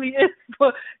it actually is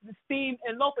for Steen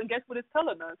and Lope. And guess what it's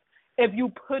telling us? If you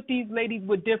put these ladies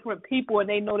with different people and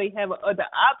they know they have another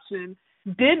option,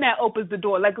 then that opens the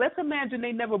door. Like, let's imagine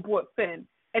they never brought Finn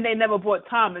and they never brought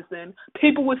Thomas in.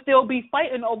 People would still be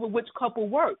fighting over which couple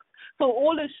works. So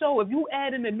all this show, if you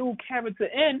add in a new character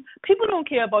in, people don't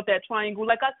care about that triangle.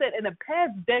 Like I said, in the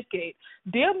past decade,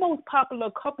 their most popular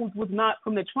couples was not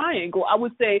from the triangle. I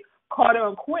would say Carter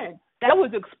and Quinn. That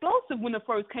was explosive when it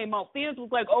first came out. Fans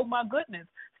was like, oh my goodness.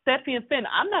 Steffi and Finn,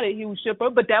 I'm not a huge shipper,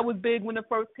 but that was big when it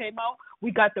first came out. We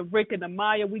got the Rick and the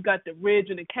Maya. We got the Ridge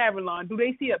and the Caroline. Do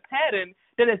they see a pattern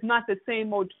that it's not the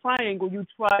same old triangle? You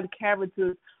tried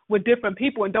characters with different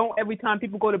people, and don't every time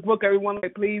people go to Brooke, everyone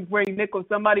like, please bring Nick or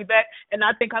somebody back. And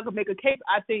I think I could make a case.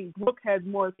 I think Brooke has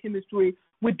more chemistry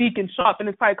with Deacon Sharp, and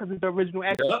it's probably because it's the original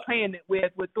actor playing it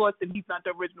with Thorsten. He's not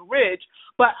the original Ridge.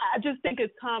 But I just think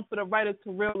it's time for the writers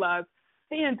to realize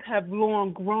fans have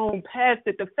long grown past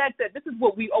it. The fact that this is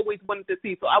what we always wanted to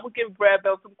see. So I would give Brad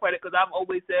Bell some credit because I've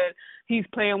always said he's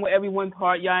playing with everyone's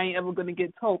heart. Y'all ain't ever going to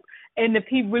get Hope. And if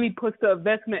he really puts the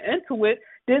investment into it,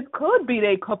 this could be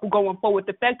their couple going forward.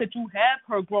 The fact that you have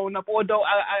her growing up, although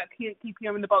I can't keep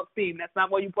hearing about Steam. That's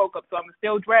not why you broke up. So I'm going to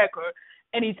still drag her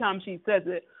anytime she says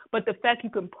it. But the fact you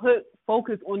can put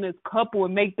focus on this couple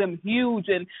and make them huge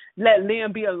and let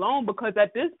Liam be alone, because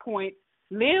at this point,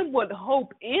 Liam with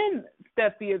Hope in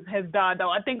Steffi has died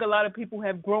out. I think a lot of people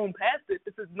have grown past it.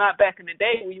 This is not back in the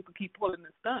day where you could keep pulling the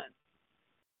stunt.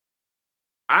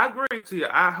 I agree to you.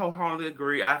 I wholeheartedly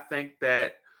agree. I think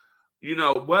that,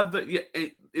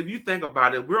 if you think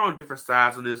about it, we're on different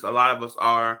sides of this. A lot of us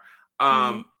are.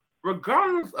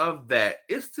 Regardless of that,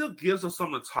 it still gives us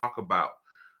something to talk about.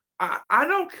 I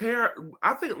don't care.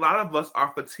 I think a lot of us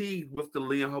are fatigued with the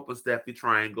Liam, Hope, and Steffi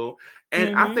triangle.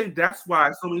 And I think that's why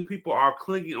so many people are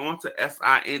clinging on to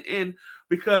SINN,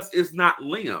 because it's not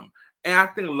Liam. And I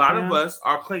think a lot of us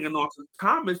are clinging on to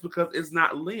Thomas because it's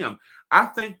not Liam. I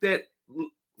think that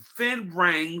Finn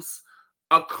brings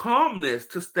a calmness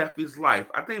to Steffi's life.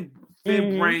 I think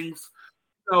Finn brings,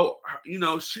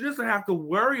 she doesn't have to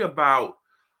worry about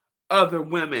other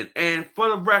women. And for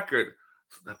the record,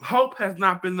 Hope has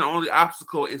not been the only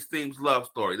obstacle in Steam's love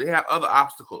story. They have other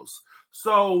obstacles.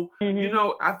 So,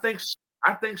 I think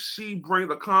I think she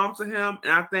brings a calm to him,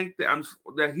 and I think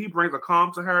that he brings a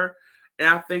calm to her, and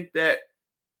I think that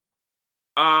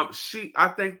um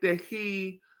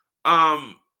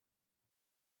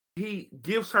he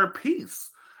gives her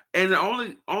peace, and the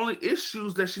only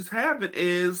issues that she's having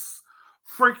is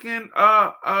freaking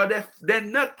that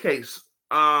nutcase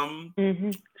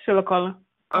Sheila Carter.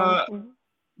 uh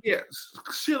yeah,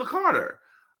 Sheila Carter.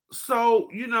 So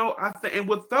I think, and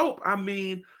with Hope, I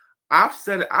mean, I've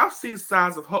said it. I've seen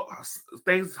signs of Hope,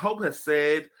 things Hope has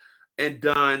said and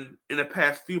done in the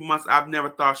past few months. I've never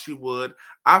thought she would.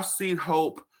 I've seen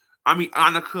Hope. I mean,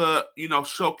 Annika,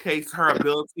 showcase her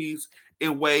abilities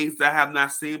in ways that I have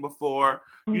not seen before.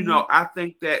 I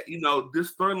think that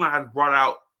this storyline has brought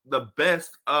out the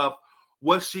best of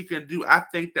what she can do. I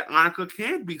think that Annika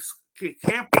can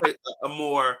play a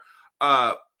more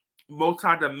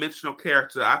multi-dimensional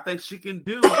character. I think she can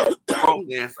do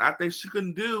romance. I think she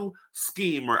can do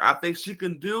schemer. I think she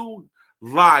can do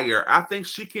liar. I think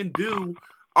she can do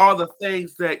all the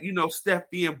things that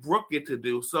Steffi and Brooke get to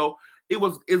do. So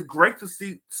it's great to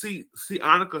see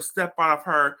Annika step out of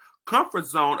her comfort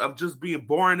zone of just being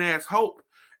boring ass Hope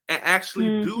and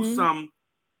actually do some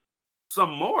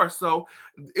more. So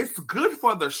it's good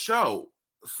for the show.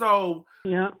 So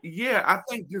yeah, I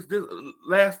think this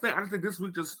last thing. I think this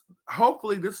week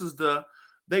hopefully this is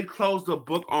they closed the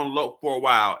book on Lope for a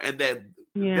while, and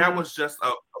that was just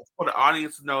for the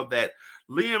audience to know that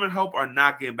Liam and Hope are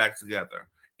not getting back together.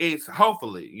 It's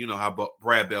hopefully how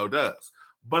Brad Bell does,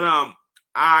 but I'm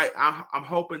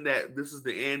hoping that this is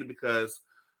the end because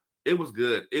it was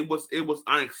good. It was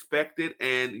unexpected,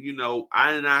 and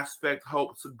I did not expect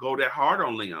Hope to go that hard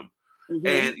on Liam. Mm-hmm.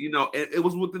 And it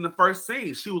was within the first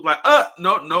scene. She was like,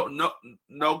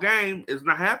 no game. It's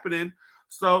not happening.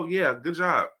 So yeah, good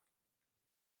job.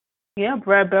 Yeah,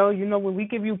 Brad Bell, when we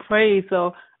give you praise,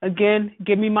 so again,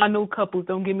 give me my new couples.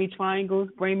 Don't give me triangles.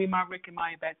 Bring me my Rick and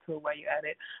Maya back to it while you're at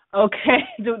it. Okay,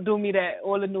 do me that.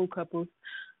 All the new couples.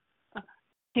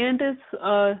 Candace,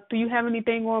 do you have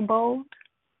anything on Bold?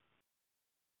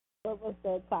 What was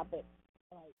the topic?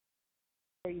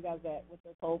 Where you guys at with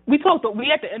this whole? We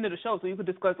at the end of the show, so you could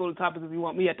discuss all the topics if you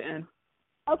want me at the end.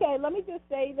 Okay, let me just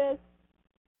say this.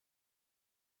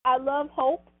 I love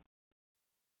Hope,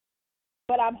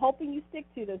 but I'm hoping you stick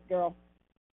to this, girl.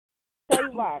 Tell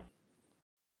you why.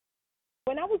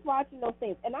 When I was watching those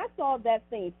things, and I saw that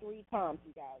scene 3 times,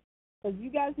 you guys, because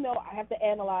you guys know I have to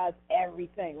analyze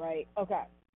everything, right? Okay.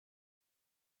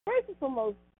 First and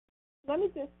foremost, let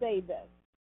me just say this.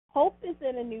 Hope is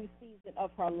in a new season of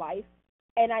her life,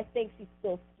 and I think she's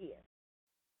still scared.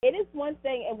 It is one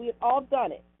thing, and we've all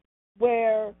done it,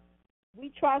 where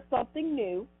we try something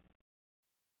new,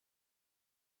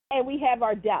 and we have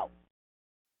our doubts.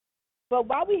 But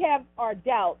while we have our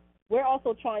doubts, we're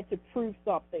also trying to prove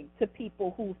something to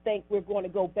people who think we're going to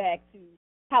go back to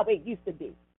how it used to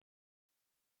be.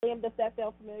 Liam, does that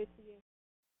sound familiar to you?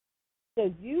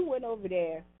 Because you went over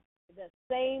there the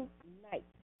same night,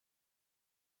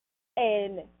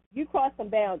 and you crossed some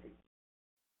boundaries.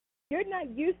 You're not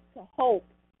used to Hope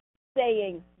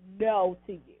saying no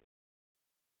to you.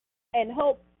 And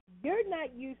Hope, you're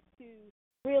not used to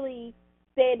really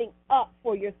standing up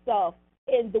for yourself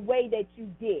in the way that you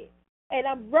did. And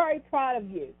I'm very proud of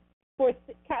you for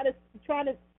kind of trying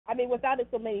to, without it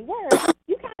so many words,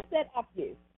 you kind of set up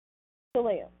you to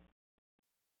Liam.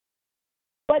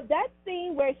 But that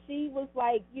scene where she was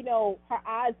like, her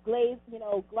eyes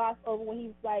glossed over when he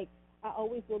was like, I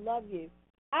always will love you.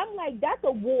 I'm like, that's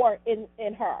a war in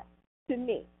her, to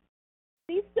me.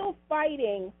 She's still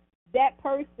fighting that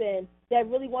person that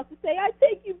really wants to say, I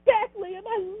take you back, Liam,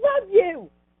 I love you.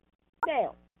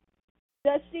 Now,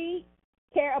 does she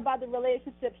care about the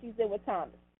relationship she's in with Thomas?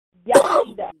 Yes,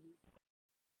 she does.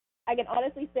 I can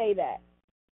honestly say that.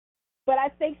 But I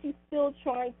think she's still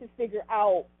trying to figure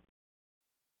out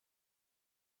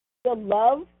the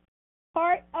love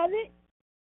part of it.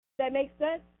 Does that make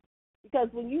sense? Because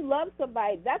when you love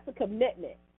somebody, that's a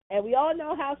commitment. And we all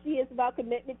know how she is about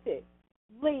commitment too.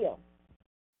 Liam.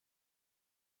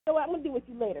 So what I'm going to do with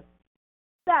you later.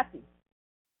 Sassy.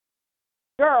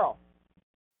 Girl.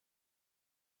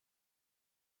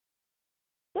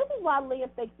 This is why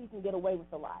Liam thinks he can get away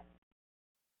with a lot.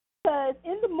 Because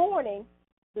in the morning,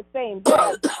 the same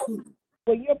day,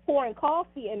 when you're pouring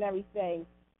coffee and everything,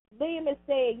 Liam is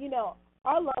saying,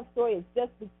 our love story has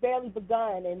just barely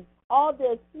begun, and all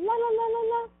this la la la la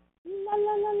la la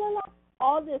la la la la,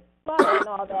 all this fun and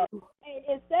all that. And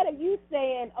instead of you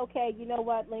saying, okay, you know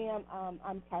what, Liam,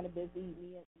 I'm kind of busy.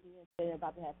 Me and Sam are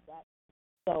about to have sex,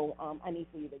 so I need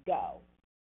for you to go.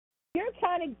 You're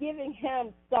kind of giving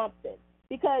him something.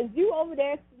 because you over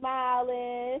there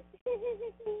smiling.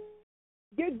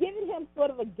 You're giving him sort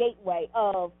of a gateway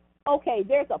of, okay,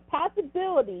 there's a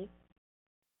possibility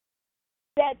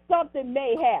that something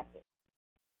may happen.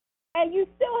 And you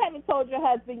still haven't told your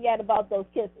husband yet about those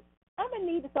kisses. I'm going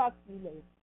to need to talk to you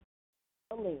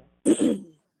later.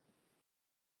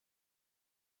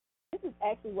 This is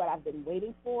actually what I've been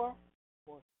waiting for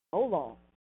so long.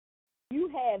 You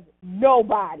have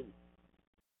nobody.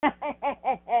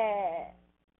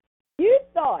 You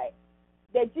thought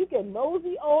that you could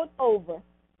mosey on over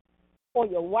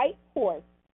on your white horse,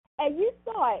 and you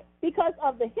thought because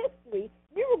of the history,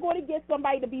 you were going to get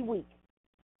somebody to be weak.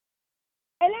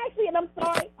 And actually, and I'm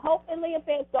sorry, Hope and Liam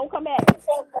fans, don't come at me.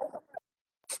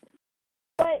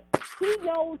 But he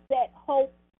knows that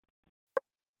Hope,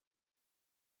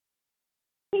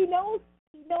 he knows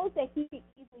that he can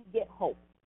easily get Hope.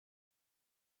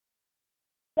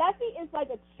 Steffi is like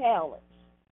a challenge.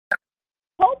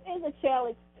 Hope is a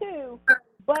challenge too,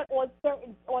 but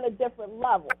on a different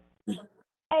level.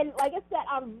 And like I said,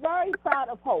 I'm very proud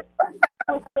of Hope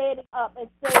for standing up and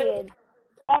saying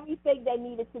everything that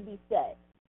needed to be said.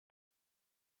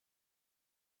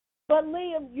 But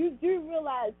Liam, you do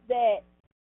realize that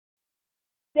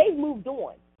they've moved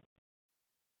on.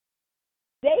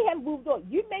 They have moved on.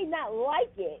 You may not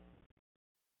like it,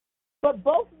 but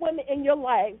both women in your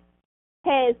life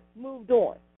has moved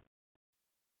on.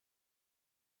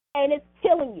 And it's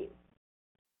killing you.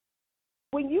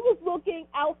 When you was looking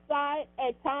outside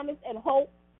at Thomas and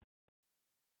Hope,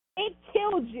 it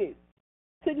killed you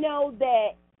to know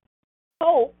that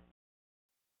Hope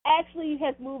actually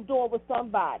has moved on with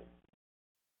somebody.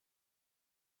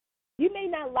 You may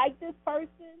not like this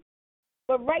person,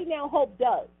 but right now Hope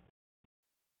does.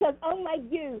 Because unlike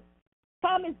you,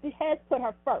 Thomas has put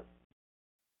her first.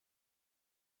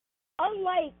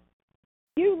 Unlike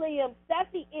you, Liam,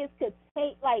 Steffi is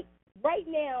contained. Like right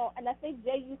now, and I think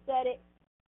Jay, you said it.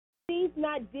 She's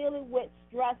not dealing with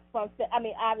stress from. I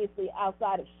mean, obviously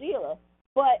outside of Sheila,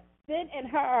 but Sid and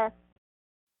her,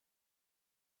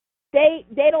 they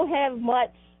don't have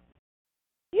much.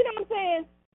 You know what I'm saying?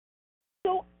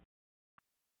 So,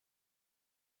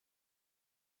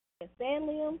 Stan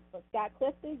Liam for Scott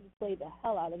Clifton, you played the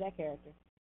hell out of that character.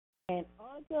 And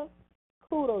Anja,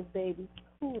 kudos, baby,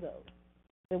 kudos.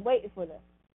 Been waiting for this.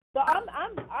 So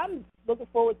I'm looking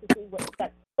forward to see what's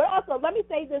next. But also, let me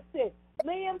say this too,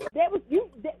 Liam. There was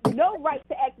no right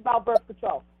to ask about birth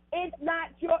control. It's not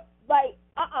your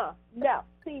no.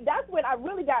 See, that's when I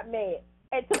really got mad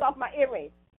and took off my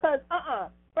earrings. Cause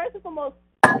first and foremost,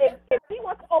 if she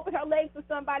wants to open her legs for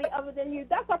somebody other than you,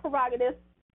 that's her prerogative.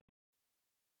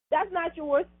 That's not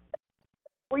yours.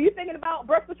 Were you thinking about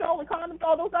birth control and condoms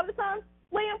all those other times,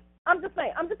 Liam? I'm just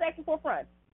saying. I'm just asking for a friend.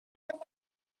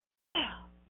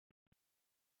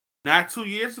 Not 2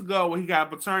 years ago when he got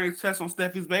a paternity test on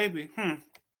Steffi's baby.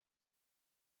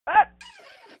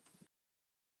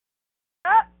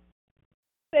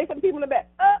 Say for the people in the back.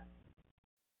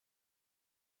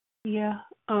 Yeah.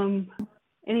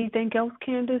 Anything else,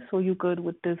 Candace, or you good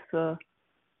with this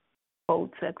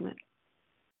old segment?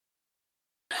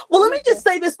 Well, let me just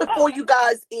say this before you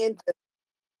guys end.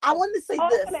 I wanted to say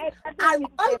this. I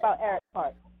like about Eric's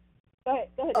part. Go ahead.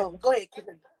 Oh, go ahead,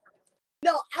 Kevin.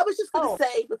 No, I was just going to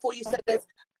say before you said this,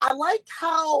 I like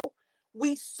how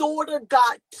we sort of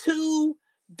got two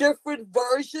different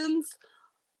versions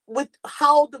with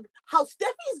how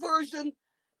Steffi's version.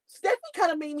 Steffi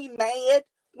kind of made me mad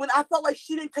when I felt like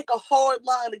she didn't take a hard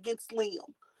line against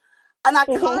Liam, and I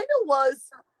kind of was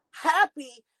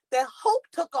happy that Hope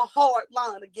took a hard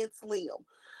line against Liam.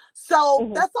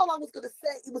 So that's all I was going to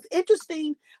say. It was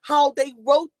interesting how they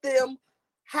wrote them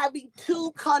having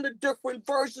two kind of different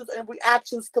versions and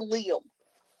reactions to Liam.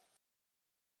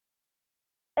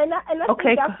 And that's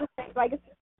okay. Like,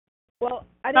 well,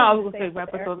 I was going to say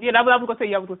wrap us up. Yeah, I was going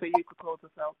to say you could close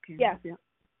us out. Yeah.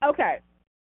 Okay.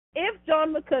 If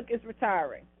John McCook is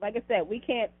retiring, like I said, we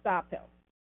can't stop him.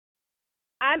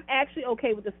 I'm actually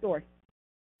okay with the story.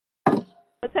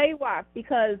 I'll tell you why.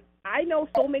 Because I know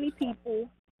so many people,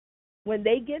 when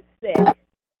they get sick,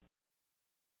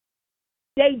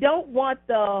 they don't want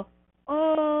the,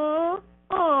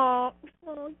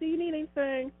 do you need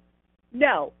anything?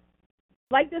 No.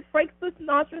 Like this Frank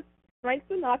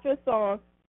Sinatra song,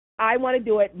 I want to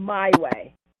do it my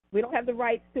way. We don't have the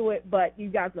rights to it, but you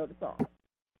guys know the song.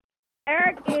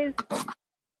 Eric is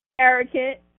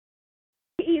arrogant.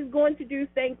 He's going to do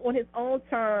things on his own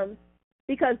terms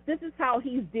because this is how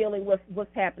he's dealing with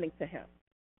what's happening to him.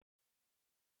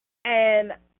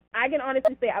 And I can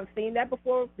honestly say I've seen that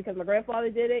before because my grandfather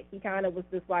did it. He kind of was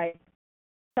just like,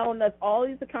 telling us all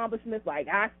these accomplishments, like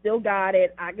I still got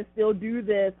it, I can still do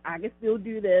this, I can still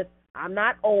do this, I'm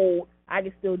not old, I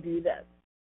can still do this.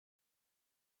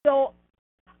 So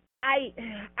I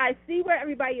see where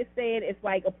everybody is saying it's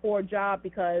like a poor job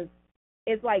because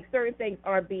it's like certain things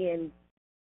are being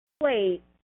played.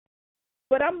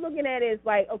 But I'm looking at it as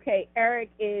like, okay, Eric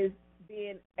is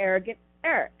being arrogant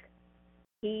Eric.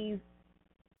 He's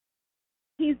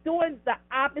doing the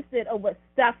opposite of what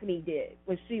Stephanie did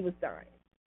when she was dying.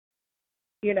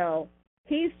 You know,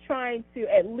 he's trying to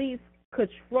at least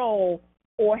control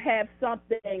or have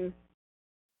something.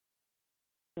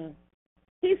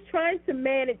 He's trying to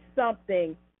manage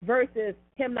something versus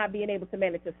him not being able to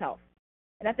manage his health.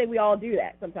 And I think we all do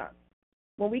that sometimes.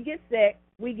 When we get sick,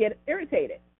 we get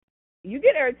irritated. You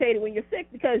get irritated when you're sick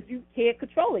because you can't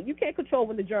control it. You can't control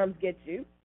when the germs get you.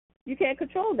 You can't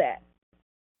control that.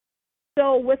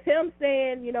 So with him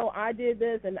saying, you know, I did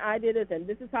this and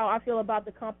this is how I feel about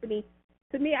the company,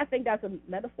 to me, I think that's a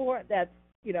metaphor. That's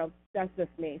just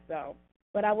me. So,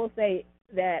 but I will say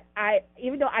that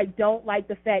even though I don't like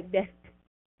the fact that,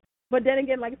 but then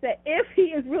again, like I said, if he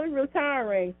is really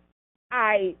retiring,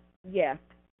 that's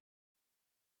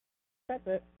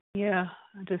it. Yeah,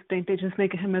 I just think they're just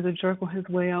making him as a jerk on his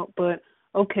way out. But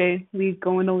okay, we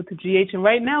going over to GH, and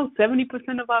right now, 70%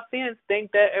 of our fans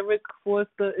think that Eric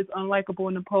Forster is unlikable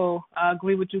in the poll. I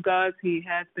agree with you guys. He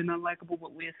has been unlikable,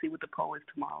 but we'll see what the poll is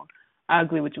tomorrow. I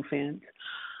agree with you, fans.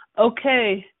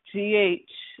 Okay,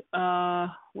 GH.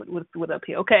 What up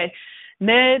here? Okay,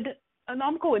 Ned. No,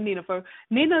 I'm going with Nina first.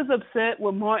 Nina's upset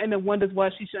with Martin and wonders why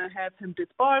she shouldn't have him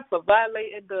disbarred for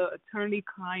violating the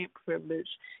attorney-client privilege.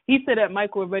 He said that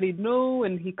Michael already knew,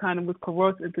 and he kind of was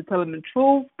coerced into telling the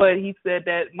truth, but he said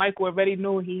that Michael already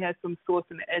knew he had some source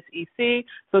in the SEC,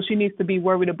 so she needs to be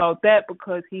worried about that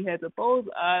because he has both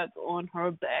odds on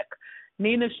her back.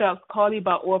 Nina shocks Carly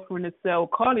by offering to sell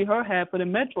Carly her half of the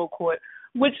Metro Court,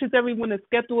 which is everyone is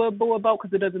skeptical about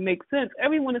because it doesn't make sense.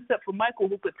 Everyone except for Michael,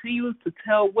 who continues to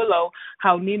tell Willow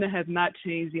how Nina has not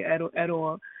changed yet at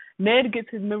all. Ned gets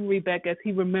his memory back as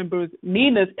he remembers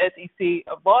Nina's SEC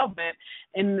involvement,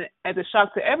 and as a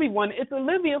shock to everyone, it's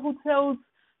Olivia who tells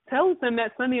him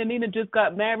that Sonny and Nina just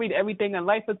got married, everything in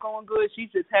life is going good,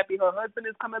 she's just happy her husband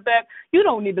is coming back. You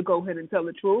don't need to go ahead and tell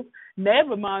the truth. Ned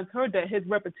reminds her that his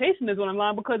reputation is on the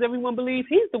line because everyone believes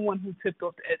he's the one who tipped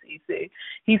off the SEC.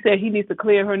 He said he needs to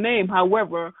clear her name.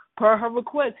 However, per her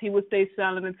request, he would stay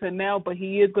silent until now, but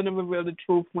he is going to reveal the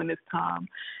truth when it's time.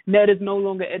 Ned is no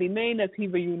longer Eddie Main as he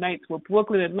reunites with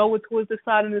Brooklyn, and Lois, who is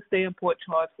deciding to stay in Port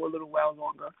Charles for a little while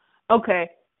longer. Okay,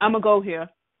 I'm going to go here.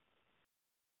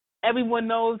 Everyone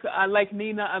knows I like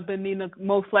Nina. I've been Nina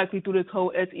most likely through this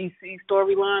whole SEC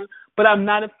storyline, but I'm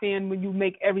not a fan when you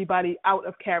make everybody out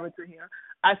of character here.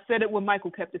 I said it when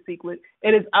Michael kept the secret.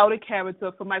 It is out of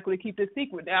character for Michael to keep this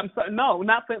secret. I'm sorry, no,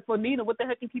 not for Nina. What the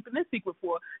heck are you keeping this secret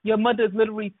for? Your mother is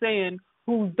literally saying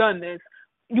who's done this.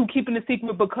 You keeping the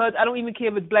secret because I don't even care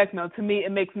if it's blackmail. To me,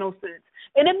 it makes no sense.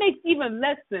 And it makes even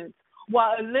less sense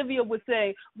while Olivia would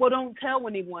say, well, don't tell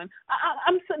anyone.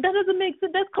 That doesn't make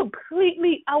sense. That's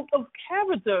completely out of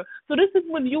character. So this is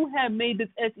when you have made this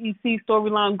SEC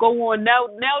storyline go on. Now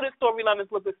this storyline is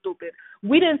looking stupid.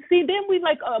 We didn't see, then we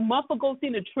like a month ago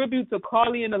seen a tribute to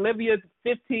Carly and Olivia's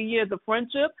 15 years of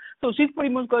friendship. So she's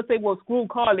pretty much going to say, well, screw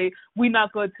Carly. We're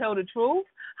not going to tell the truth.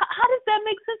 How does that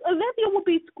make sense? Olivia would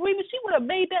be screaming. She would have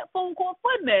made that phone call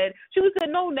for Ned. She would have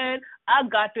said, no, Ned, I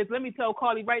got this. Let me tell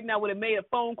Carly right now. Would have made a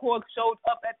phone call, showed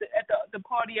up at the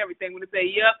party, everything. Would have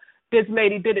said, yep, this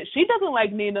lady did it. She doesn't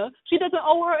like Nina. She doesn't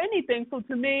owe her anything. So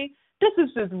to me, this is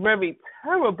just very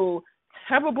terrible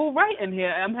writing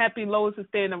here. I'm happy Lois is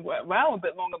staying around a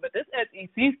bit longer, but this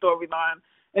SEC storyline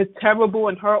is terrible,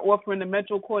 and her offering the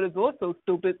Metro Court is also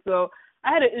stupid. So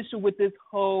I had an issue with this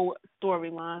whole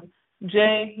storyline.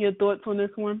 Jay, your thoughts on this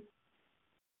one?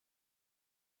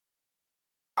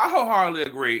 I wholeheartedly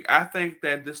agree. I think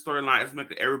that this storyline is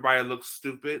making everybody look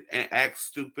stupid and act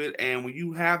stupid. And when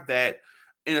you have that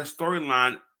in a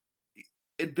storyline,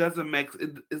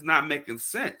 it's not making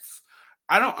sense.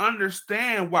 I don't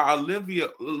understand why Olivia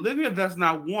does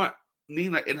not want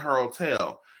Nina in her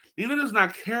hotel. Nina does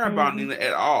not care about Nina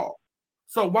at all.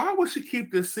 So why would she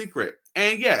keep this secret?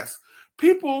 And yes,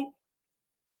 people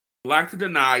like to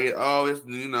deny it. Oh,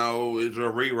 it's a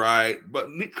rewrite. But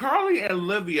Carly and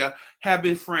Olivia have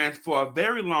been friends for a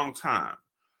very long time.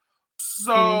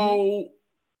 So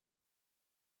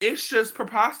it's just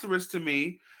preposterous to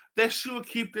me that she would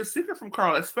keep this secret from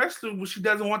Carly, especially when she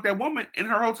doesn't want that woman in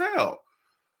her hotel.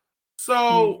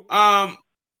 So I'm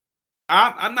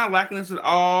not liking this at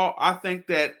all. I think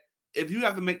that if you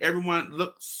have to make everyone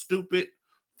look stupid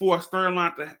for a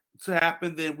storyline to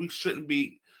happen, then we shouldn't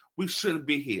be we shouldn't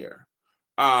be here.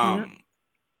 And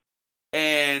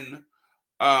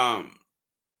I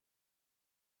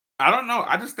don't know.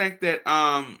 I just think that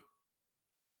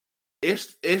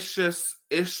it's just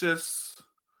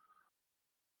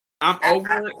I'm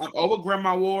over it. I'm over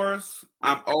Grandma Wars.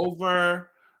 I'm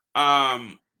over all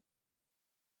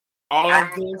of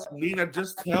this. Nina,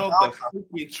 just tell the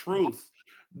freaking truth.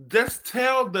 Just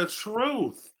tell the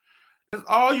truth. That's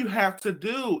all you have to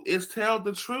do is tell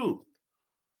the truth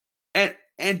and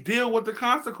deal with the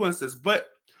consequences. But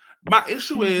my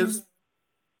issue is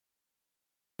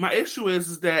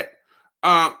that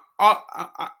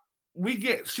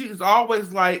she's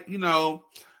always like,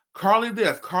 Carly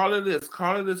this, Carly this,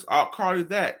 Carly this, Carly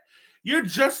that. You're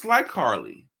just like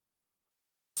Carly.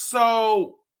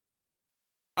 So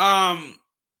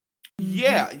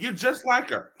yeah, you're just like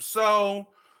her. So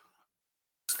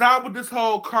stop with this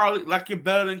whole Carly, like you're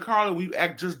better than Carly. We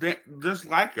act just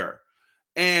like her.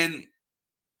 And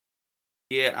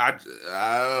yeah,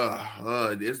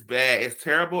 it's bad. It's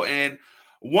terrible. And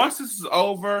once this is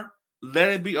over, let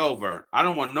it be over. I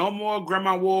don't want no more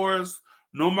Grandma Wars,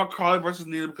 no more Carly versus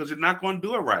Nina, because you're not going to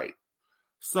do it right.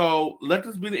 So let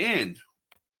this be the end.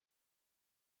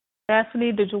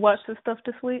 Daphne, did you watch this stuff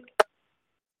this week?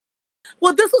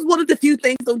 Well, this was one of the few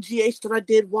things on GH that I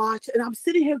did watch, and I'm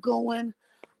sitting here going,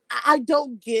 I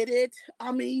don't get it.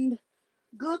 I mean,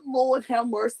 good Lord have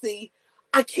mercy.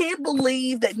 I can't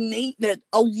believe that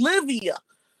Olivia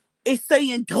is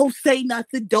saying, don't say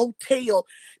nothing, don't tell.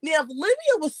 Now, if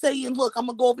Olivia was saying, look, I'm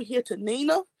going to go over here to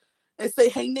Nina and say,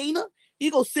 hey, Nina,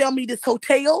 you going to sell me this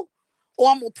hotel or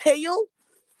I'm going to tell,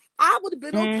 I would have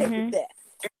been okay with that.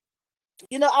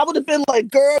 I would have been like,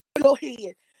 girl, go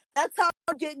ahead. That's how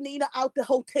I get Nina out the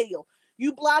hotel.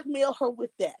 You blackmail her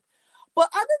with that. But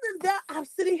other than that, I'm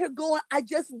sitting here going, I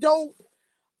don't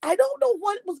know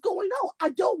what was going on. I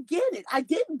don't get it. I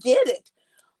didn't get it.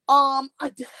 But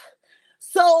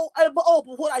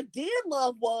what I did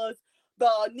love was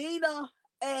the Nina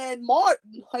and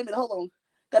Martin. Wait a minute, hold on.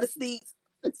 Gotta sneeze.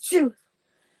 Shoot.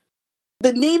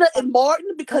 The Nina and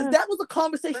Martin, because that was a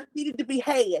conversation that needed to be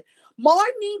had.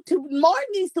 Martin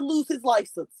needs to lose his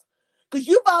license because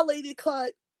you violated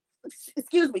client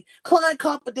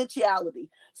confidentiality.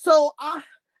 So I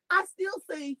still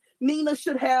say Nina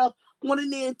should have went in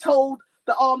there and told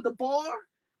the bar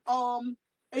and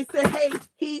said, hey,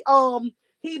 he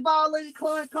violated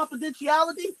client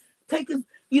confidentiality, taking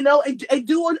and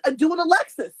doing a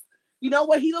Lexus,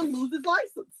 where he don't lose his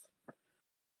license.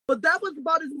 But that was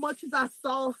about as much as I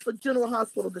saw for General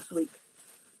Hospital this week.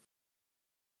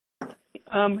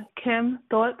 Kim,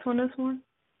 thoughts on this one?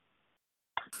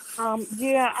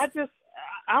 Yeah,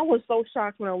 I was so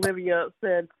shocked when Olivia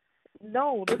said,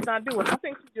 no, let's not do it. I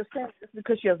think she just said it's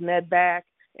because she has Ned back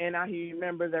and now he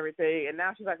remembers everything. And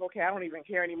now she's like, okay, I don't even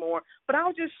care anymore. But I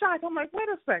was just shocked. I'm like, wait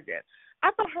a second. I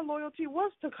thought her loyalty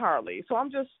was to Carly. So I'm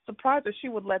just surprised that she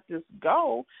would let this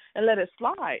go and let it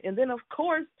slide. And then, of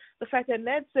course, the fact that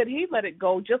Ned said he let it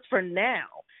go just for now.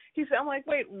 He said, I'm like,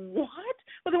 wait, what?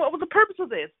 But then what was the purpose of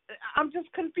this? I'm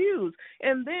just confused.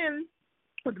 And then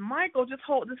with Michael, this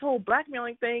whole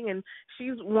blackmailing thing, and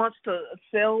she wants to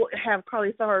have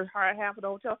Carly sell her half of the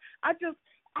hotel. I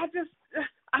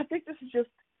think this is just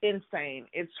insane.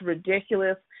 It's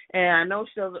ridiculous, and I know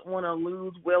she doesn't want to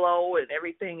lose Willow and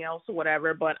everything else or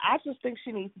whatever, but I just think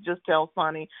she needs to just tell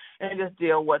Sonny and just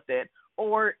deal with it.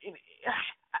 Or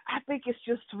I think it's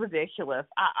just ridiculous.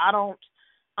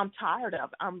 I'm tired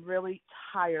of it. I'm really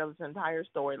tired of this entire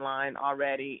storyline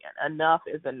already. Enough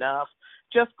is enough.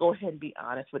 Just go ahead and be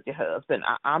honest with your husband.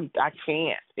 I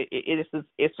can't.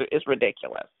 It's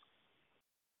ridiculous.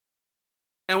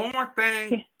 And one more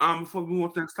thing, before we move on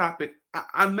to the next topic,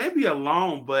 I may be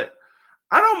alone, but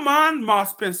I don't mind Ma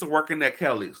Spencer working at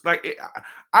Kelly's. Like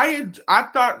I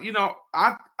thought,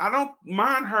 I don't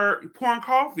mind her pouring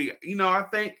coffee. I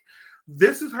think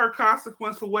this is her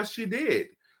consequence for what she did.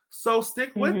 So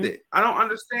stick with it. I don't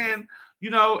understand,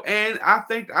 and I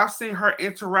think I've seen her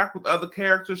interact with other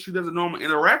characters she doesn't normally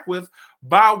interact with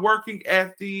by working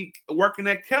at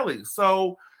Kelly.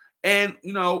 So, and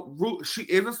she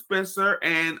is a Spencer,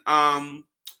 and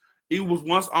it was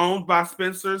once owned by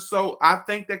Spencer. So I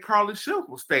think that Carly Shields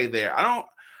will stay there. I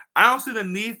don't see the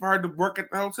need for her to work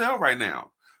at the hotel right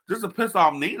now, just to piss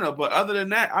off Nina. But other than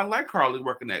that, I like Carly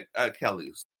working at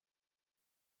Kelly's.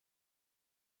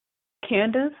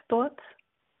 Candace, thoughts?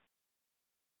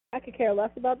 I could care less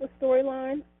about the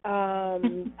storyline.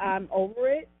 I'm over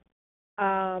it.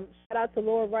 Shout out to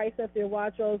Laura Rice at the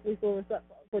Watchos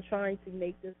for trying to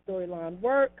make this storyline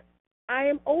work. I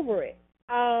am over it.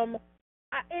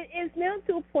 It's now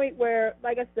to a point where,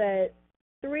 like I said,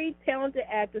 3 talented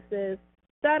actresses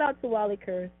Shout out to Wally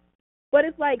Kurz. But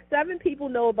it's like 7 people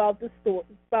know about the story,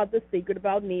 about the secret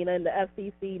about Nina and the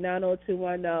FCC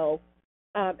 90210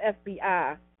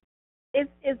 FBI.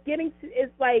 It's getting to,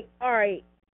 it's like, all right,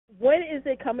 when is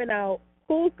it coming out?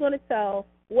 Who's going to tell?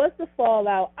 What's the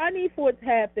fallout? I need for it to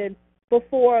happen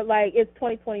before, like, it's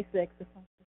 2026 or something.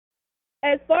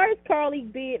 As far as Carly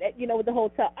being, with the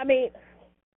hotel, I mean,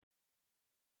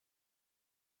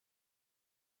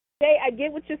 Jay, I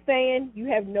get what you're saying. You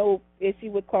have no issue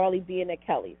with Carly being at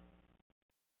Kelly's.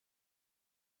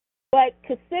 But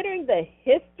considering the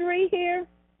history here,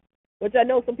 which I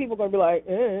know some people are going to be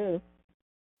like,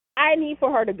 I need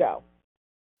for her to go.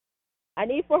 I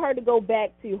need for her to go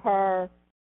back to her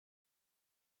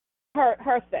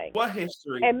thing. What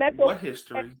history? What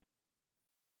history?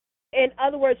 In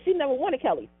other words, she never wanted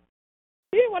Kelly.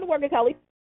 She didn't want to work at Kelly.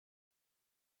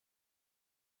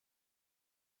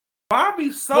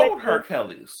 Bobby sold her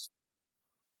Kelly's.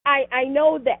 I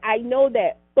know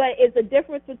that, but it's a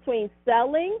difference between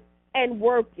selling and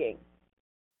working.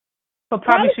 So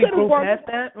probably she grew past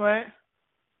that, right?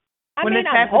 I mean,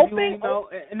 I'm hoping,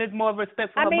 and there's more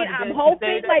respect for her. I mean, I'm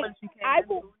hoping,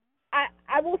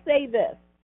 I will say this,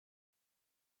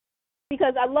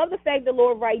 because I love the fact that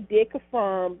Lord Wright did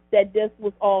confirm that this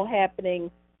was all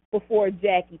happening before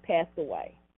Jackie passed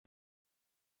away.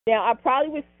 Now, I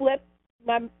probably would flip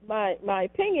my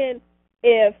opinion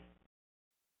if,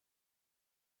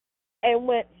 and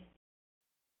when,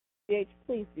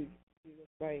 please do this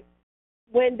right,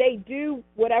 when they do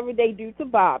whatever they do to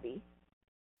Bobby,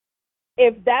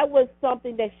 if that was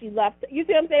something that she left, you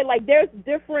see what I'm saying? Like, there's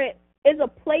a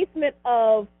placement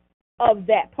of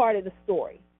that part of the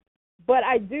story. But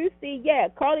I do see,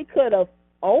 Carly could have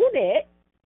owned it,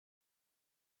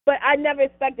 but I never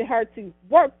expected her to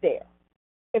work there,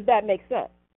 if that makes sense.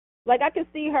 Like, I could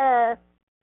see her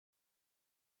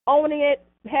owning it,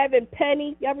 having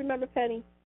Penny, y'all remember Penny?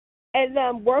 And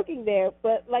them working there,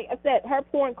 but like I said, her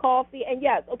pouring coffee, and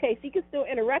yes, okay, she can still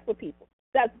interact with people.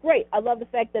 That's great. I love the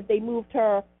fact that they moved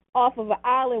her off of an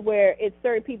island where it's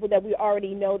certain people that we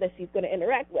already know that she's going to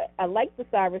interact with. I like the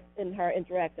Cyrus in her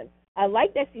interaction. I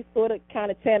like that she's sort of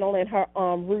kind of channeling her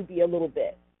Ruby a little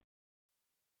bit.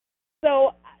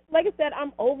 So, like I said,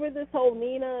 I'm over this whole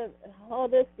Nina and all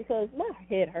this because my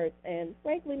head hurts. And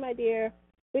frankly, my dear,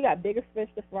 we got bigger fish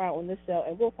to fry on this show,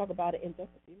 and we'll talk about it in just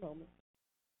a few moments.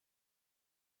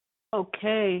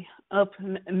 Okay, up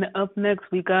next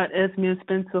we got Esme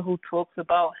Spencer, who talks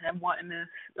about him wanting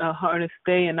her to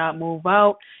stay and not move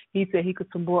out. He said he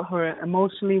could support her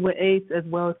emotionally with Ace as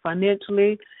well as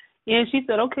financially. And she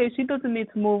said, okay, she doesn't need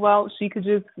to move out. They could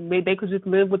just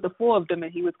live with the 4 of them.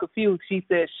 And he was confused. She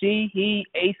said he,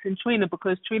 Ace, and Trina,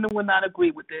 because Trina would not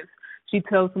agree with this. She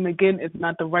tells him again it's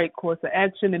not the right course of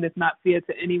action and it's not fair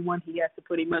to anyone. He has to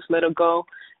pretty much let her go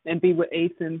and be with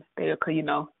Ace, and they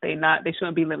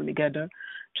shouldn't be living together.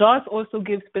 Joss also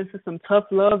gives Spencer some tough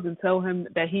love and tell him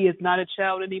that he is not a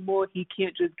child anymore. He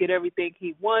can't just get everything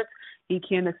he wants. He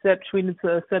can't accept Trina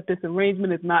to accept this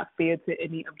arrangement. It's not fair to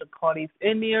any of the parties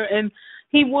in there. And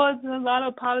he was a lot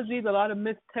of apologies, a lot of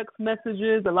missed text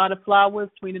messages, a lot of flowers.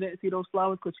 Trina didn't see those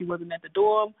flowers because she wasn't at the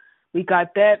dorm. We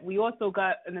got that. We also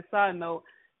got, on a side note,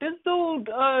 this dude,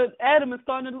 Adam, is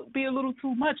starting to be a little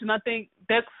too much. And I think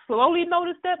Dex slowly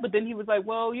noticed that. But then he was like,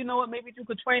 well, you know what, maybe you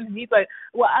could train him. He's like,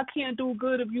 well, I can't do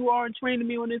good if you aren't training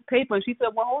me on this paper. And she said,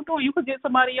 well, hold on, you could get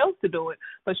somebody else to do it.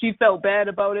 But she felt bad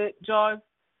about it. Josh,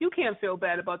 you can't feel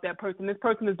bad about that person. This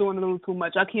person is doing a little too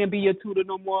much. I can't be your tutor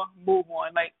no more. Move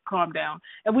on. Like, calm down.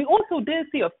 And we also did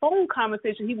see a phone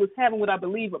conversation he was having with, I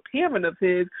believe, a parent of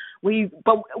his.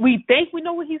 But we think we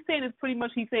know what he's saying. It's pretty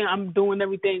much he's saying, I'm doing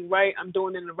everything right. I'm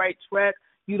doing it in the right track.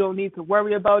 You don't need to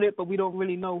worry about it. But we don't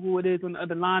really know who it is on the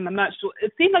other line. I'm not sure.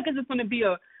 It seems like it's just going to be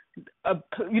a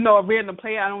random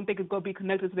player. I don't think it's going to be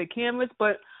connected to the cameras.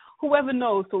 But whoever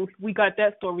knows. So we got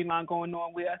that storyline going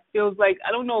on where it feels like,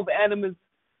 I don't know if Adam is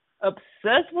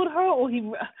obsessed with her, or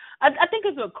I think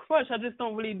it's a crush. I just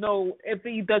don't really know if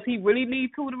does he really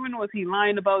need tutoring, or is he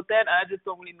lying about that? I just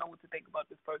don't really know what to think about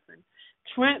this person.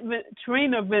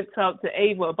 Trina vents out to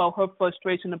Ava about her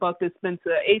frustration about this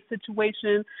Spencer Ace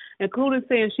situation, including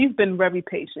saying she's been very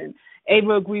patient.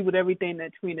 Ava agreed with everything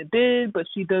that Trina did, but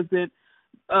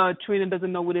Trina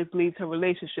doesn't know where this leads her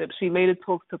relationship. She later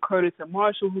talks to Curtis and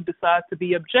Marshall, who decides to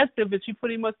be objective, and she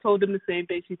pretty much told them the same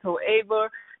thing she told Ava,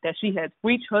 that she has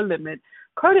reached her limit.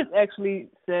 Curtis actually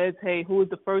says, hey, who is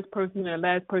the first person and the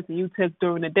last person you text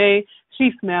during the day?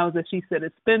 She smiles as she said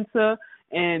it's Spencer,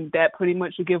 and that pretty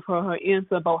much should give her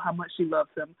answer about how much she loves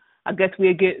him. I guess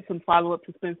we'll get some follow-up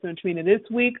to Spencer and Trina this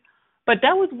week. But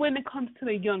that was when it comes to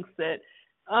the young set.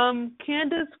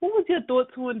 Candace, what was your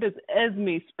thoughts on this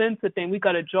Esme Spencer thing? We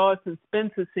got a Joss and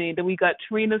Spencer scene, then we got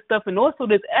Trina stuff, and also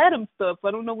this Adam stuff.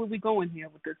 I don't know where we're going here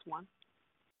with this one.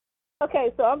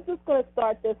 Okay, so I'm just going to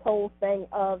start this whole thing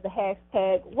of the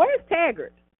hashtag, where's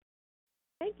Taggart?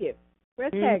 Thank you.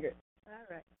 Where's Taggart? All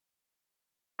right.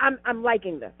 I'm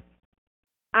liking this.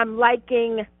 I'm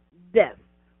liking this.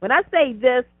 When I say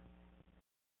this,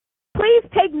 please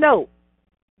take note.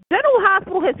 General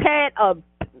Hospital has had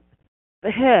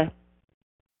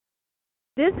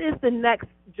this is the next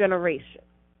generation.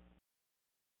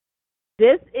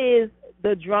 This is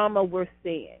the drama we're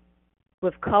seeing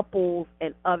with couples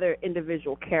and other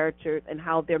individual characters and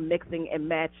how they're mixing and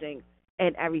matching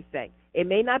and everything. It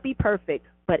may not be perfect,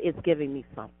 but it's giving me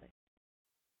something.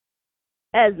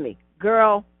 Esme,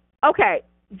 girl, okay,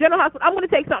 General Hospital, I'm going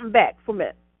to take something back for a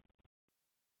minute.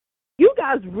 You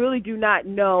guys really do not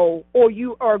know, or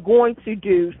you are going to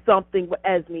do something with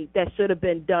Esme that should have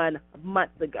been done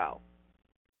months ago.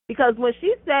 Because when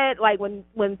she said, like, when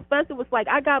Spencer was like,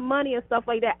 I got money and stuff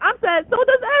like that, I said, so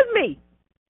does Esme.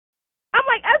 I'm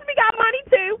like, Esme got money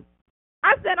too.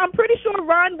 I said, I'm pretty sure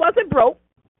Ron wasn't broke.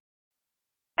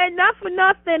 And not for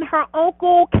nothing, her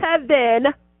uncle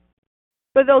Kevin,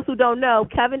 for those who don't know,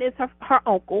 Kevin is her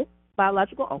uncle,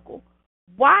 biological uncle.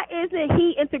 Why isn't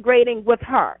he integrating with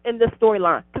her in this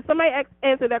storyline? Can somebody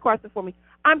answer that question for me?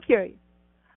 I'm curious.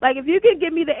 Like, if you can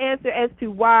give me the answer as to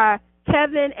why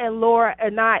Kevin and Laura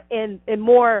are not in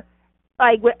more,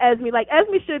 like, with Esme. Like,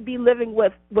 Esme should be living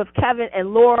with Kevin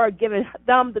and Laura, giving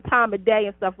them the time of day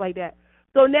and stuff like that.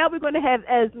 So now we're going to have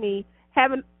Esme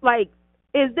having, like,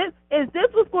 is this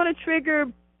what's going to trigger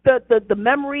the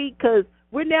memory? Because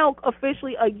we're now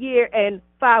officially a year and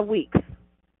 5 weeks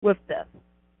with this.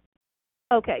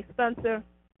 Okay, Spencer.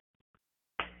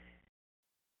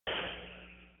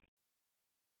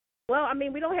 Well, I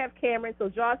mean, we don't have Cameron, so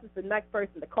Joss is the next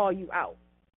person to call you out.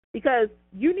 Because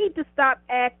you need to stop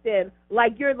acting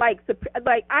like you're like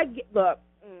I get, look.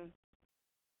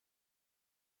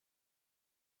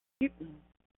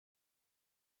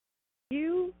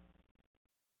 You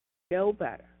know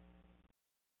better.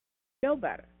 Know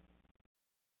better.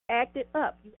 Acted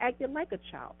up. You acted like a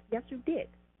child. Yes, you did.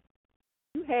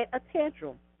 You had a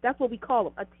tantrum. That's what we call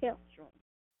them, a tantrum.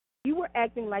 You were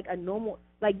acting like a normal,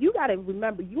 like, you got to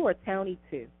remember, you are a townie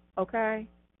too, okay?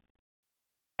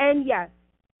 And yes,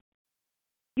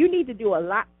 you need to do a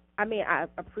lot. I mean, I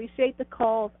appreciate the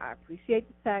calls, I appreciate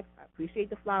the texts, I appreciate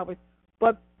the flowers,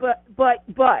 but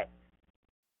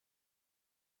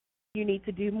you need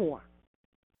to do more.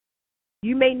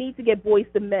 You may need to get Boys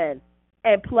to Men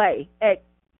and play at,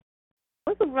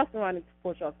 what's the restaurant in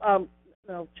Port Charles?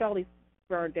 No, Charlie's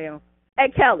burned down.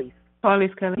 At Kelly's.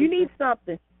 Kelly's. You need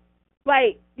something.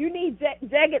 Like, you need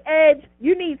Jagged Edge.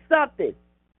 You need something.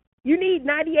 You need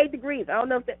 98 Degrees. I don't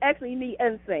know if actually you need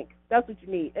NSYNC. That's what you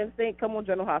need. NSYNC, come on,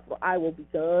 General Hospital. I will be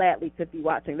gladly to be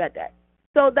watching that day.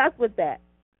 So that's with that.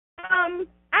 I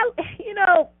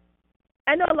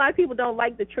know a lot of people don't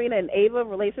like the Trina and Ava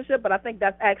relationship, but I think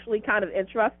that's actually kind of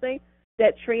interesting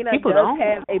that Trina people does don't.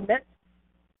 have a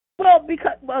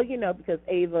because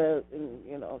Ava,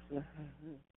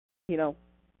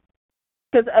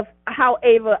 because of how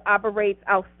Ava operates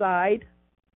outside,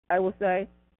 I will say.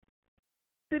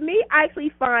 To me, I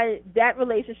actually find that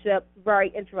relationship very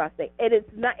interesting.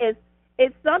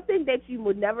 It's something that you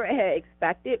would never have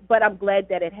expected, but I'm glad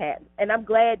that it happened. And I'm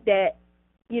glad that,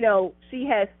 she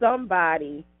has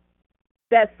somebody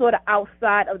that's sort of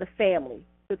outside of the family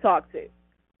to talk to.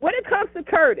 When it comes to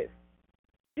Curtis,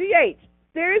 GH,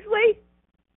 seriously?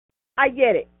 I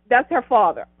get it. That's her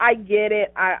father. I get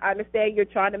it. I understand you're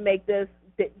trying to make this,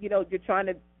 you're trying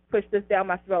to push this down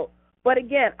my throat. But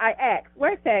again, I ask,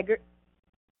 where's Taggart?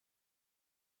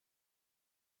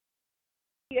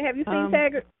 Have you seen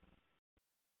Taggart?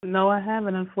 No, I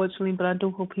haven't, unfortunately, but I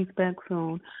do hope he's back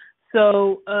soon.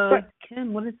 So,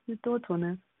 Kim, what is your thoughts on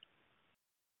this?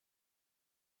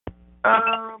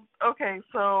 Okay,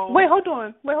 so Wait, hold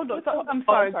on. So, I'm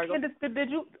sorry. sorry. Candace,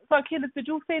 did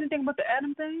you say anything about the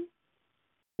Adam thing?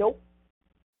 Nope.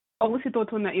 Oh, what's your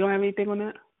thoughts on that? You don't have anything on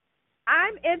that?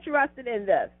 I'm interested in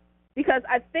this because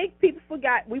I think people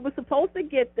forgot we were supposed to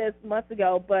get this months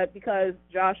ago, but because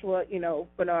Joshua,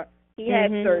 Bernard, he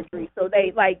had surgery, so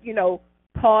they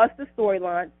paused the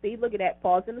storyline. See, look at that,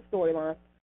 pausing the storyline.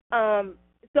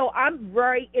 So I'm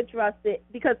very interested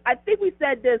because I think we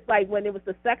said this when it was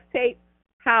the sex tape,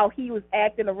 how he was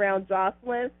acting around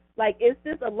Jocelyn. Is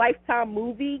this a Lifetime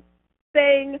movie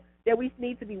thing that we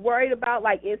need to be worried about?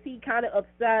 Is he kind of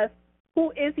obsessed?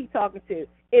 Who is he talking to?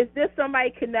 Is this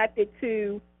somebody connected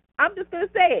to, I'm just going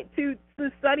to say it, to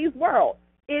Sonny's world?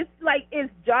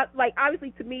 it's just like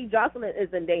obviously to me Jocelyn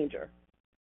is in danger,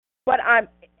 but I'm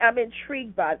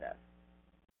intrigued by this.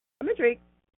 I'm intrigued.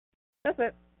 That's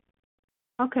it.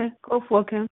 Okay, go for it,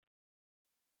 Kim.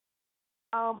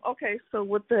 Okay, so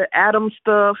with the Adam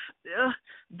stuff,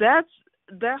 that's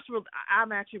real.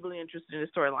 I'm actually really interested in the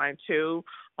storyline too,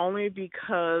 only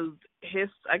because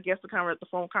I guess the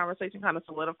phone conversation kind of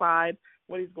solidified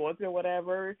what he's going through or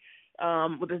whatever,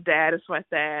 with his dad and stuff like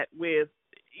that, with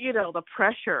the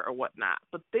pressure or whatnot.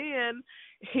 But then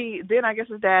I guess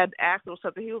his dad asked him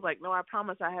something. He was like, "No, I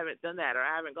promise I haven't done that, or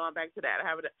I haven't gone back to that. I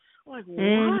haven't." I'm like,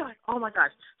 what? Like, oh my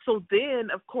gosh. So then,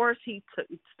 of course, he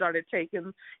started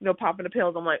taking, popping the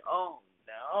pills. I'm like, oh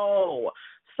no.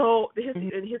 So his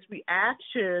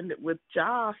reaction with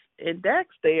Joss and Dex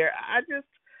there,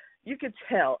 you could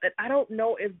tell. And I don't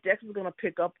know if Dex is going to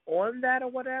pick up on that or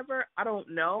whatever. I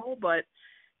don't know, but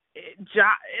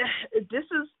this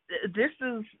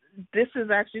is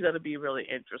actually going to be really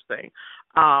interesting,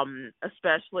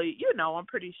 especially I'm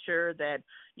pretty sure that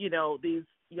these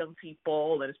young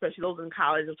people, and especially those in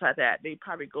college and stuff like that, they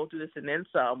probably go through this and then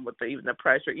some with even the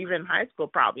pressure, even in high school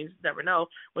probably, you just never know,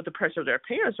 with the pressure of their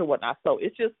parents or whatnot. So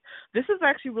this is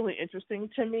actually really interesting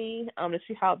to me, to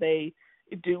see how they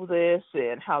do this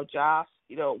and how Joss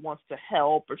wants to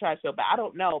help or try to feel bad. I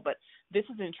don't know, but this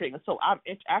is intriguing. So I'm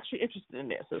actually interested in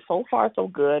this. And so far, so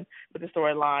good with the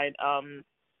storyline.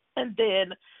 And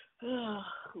then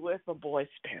with my boy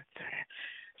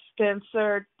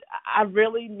Spencer, I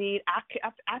really need.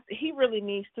 He really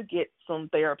needs to get some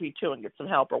therapy too and get some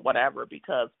help or whatever,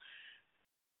 because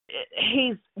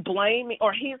he's blaming,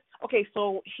 or he's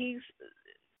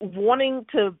wanting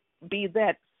to be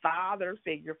that father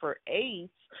figure for Ace,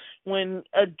 when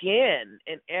again,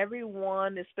 and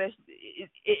everyone, especially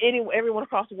everyone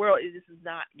across the world, this is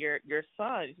not your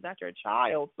son, it's not your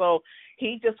child. So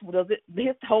he just does it.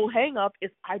 His whole hang up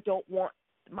is, I don't want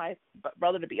my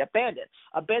brother to be abandoned.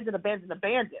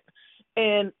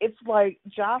 And it's like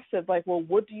Josh said, like, well,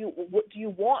 what do you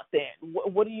want then?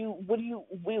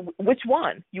 Which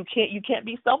one? You can't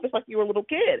be selfish like you were a little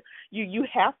kid. You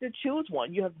have to choose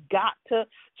one. You have got to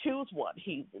choose one.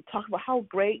 He talked about how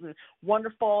great and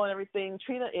wonderful and everything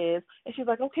Trina is, and she's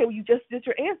like, okay, well, you just did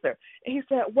your answer. And he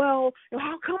said, well,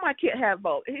 how come I can't have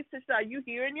both? And he said, are you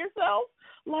hearing yourself?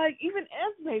 Like, even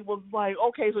Esme was like,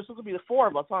 okay, so it's supposed to be the four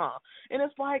of us, huh? And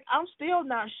it's like, I'm still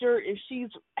not sure if she's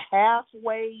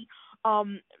halfway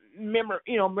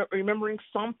remembering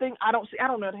something. I don't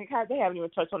know. They haven't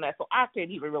even touched on that, so I can't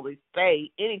even really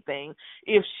say anything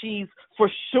if she's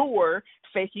for sure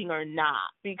faking or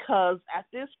not, because at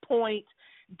this point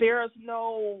there's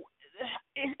no.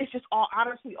 It's just all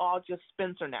just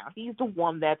Spencer now. He's the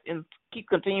one that's keep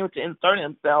continuing to insert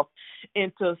himself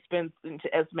into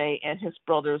Esme and his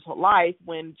brother's life,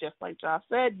 when, just like Josh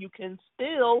said, you can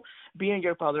still be in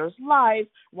your brother's life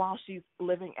while she's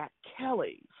living at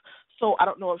Kelly's. So I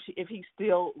don't know if he's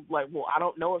still like, well, I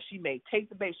don't know if she may take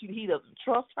the baby. He doesn't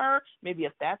trust her. Maybe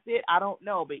if that's it, I don't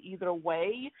know. But either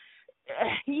way,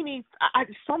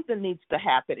 something needs to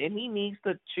happen, and he needs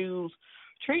to choose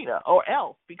Trina or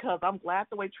else, because I'm glad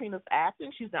the way Trina's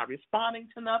acting. She's not responding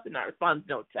to nothing, not responding to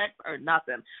no text or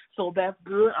nothing. So that's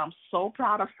good. I'm so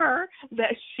proud of her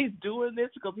that she's doing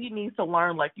this, because he needs to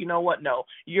learn, like, you know what? No,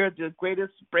 you're the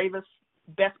greatest, bravest,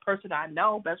 best person I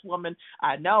know, best woman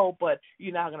I know, but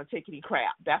you're not going to take any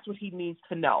crap. That's what he needs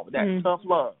to know. That's tough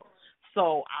love.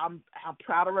 So I'm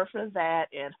proud of her for that,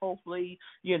 and hopefully,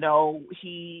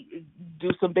 he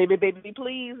do some baby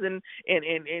please and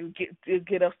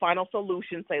get a final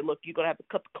solution. Say, look, you're gonna have to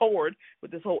cut the cord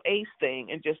with this whole Ace thing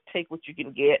and just take what you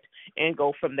can get and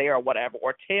go from there or whatever.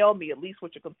 Or tell me at least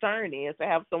what your concern is, to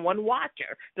have someone watch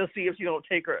her to see if you don't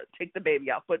take the baby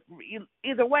out. But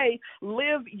either way,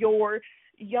 live your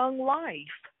young life.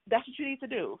 That's what you need to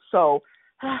do. So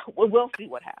we'll see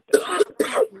what happens.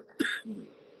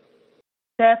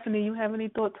 Stephanie, you have any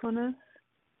thoughts on this?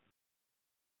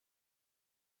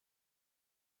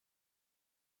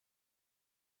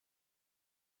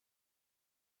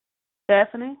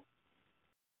 Stephanie?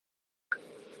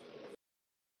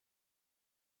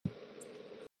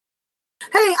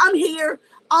 Hey, I'm here.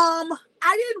 I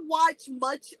didn't watch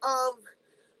much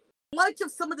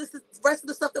of some of this rest of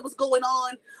the stuff that was going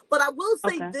on, but I will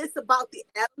say this about the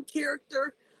Adam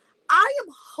character. I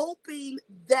am hoping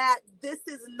that this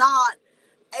is not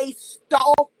a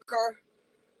stalker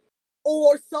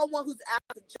or someone who's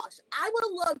after Josh. I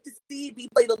would love to see it be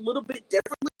played a little bit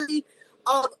differently,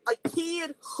 of a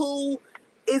kid who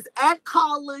is at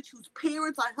college, whose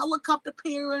parents are helicopter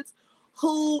parents,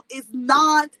 who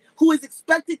is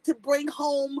expected to bring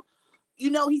home,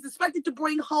 He's expected to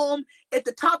bring home, if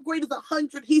the top grade is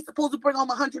 100, he's supposed to bring home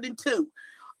 102.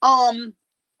 And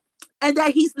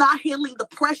that he's not handling the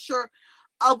pressure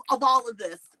of all of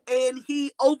this. And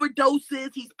he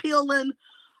overdoses, he's peeling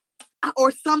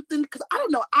or something. Because I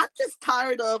don't know, I'm just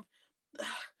tired of,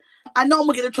 I know I'm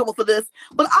going to get in trouble for this,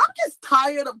 but I'm just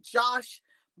tired of Josh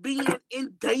being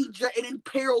in danger and in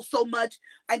peril so much,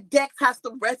 and Dex has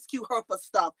to rescue her for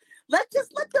stuff. Let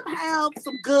them have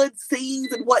some good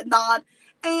scenes and whatnot.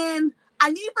 And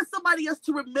I need for somebody else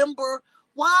to remember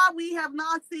why we have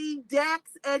not seen Dex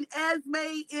and Esme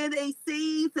in a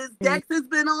scene since Dex has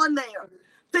been on there.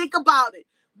 Think about it.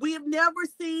 We have never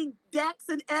seen Dex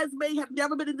and Esme have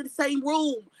never been in the same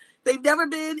room. They've never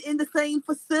been in the same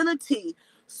vicinity.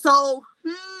 So,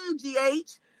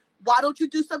 GH, why don't you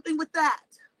do something with that?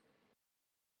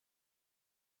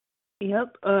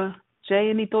 Yep. Jay,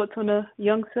 any thoughts on the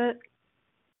young set?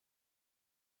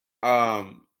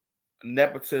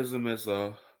 Nepotism is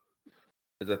a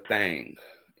thing.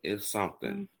 It's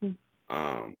something.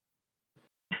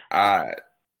 I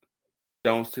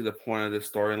don't see the point of this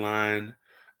storyline.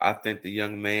 I think the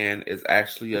young man is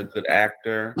actually a good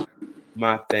actor.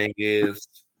 My thing is,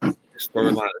 the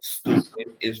storyline is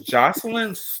stupid. Is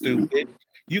Jocelyn stupid?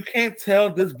 You can't tell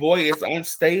this boy is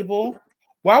unstable.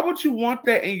 Why would you want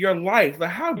that in your life?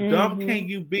 Like, how dumb can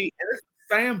you be? And it's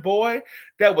the same boy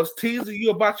that was teasing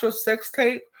you about your sex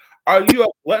tape. Are you a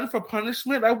glutton for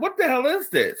punishment? Like, what the hell is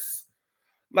this?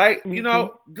 Like,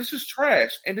 this is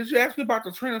trash. And did you ask me about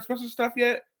the Trina Spencer stuff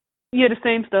yet? Yeah, the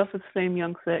same stuff. It's the same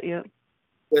young set, yeah.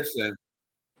 Listen,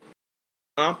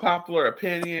 unpopular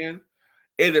opinion.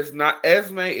 It is not,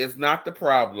 Esme is not the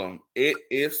problem. It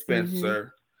is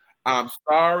Spencer. I'm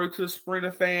sorry to the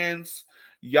Sprinter fans.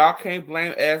 Y'all can't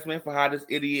blame Esme for how this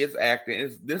idiot is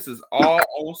acting. This is all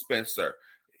on Spencer.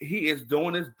 He is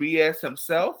doing this BS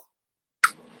himself.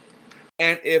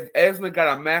 And if Esme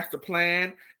got a master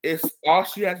plan, it's all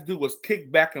she has to do was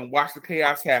kick back and watch the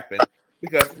chaos happen,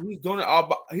 because he's doing it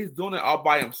all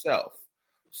by himself.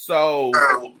 So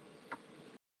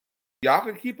y'all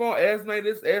can keep on Esme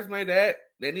this, Esme that.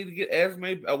 They need to get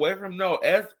Esme away from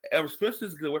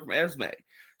Spencer's get away from Esme.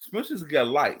 Spencer's get a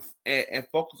life and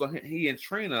focus on he and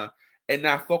Trina, and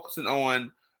not focusing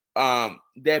on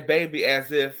that baby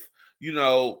as if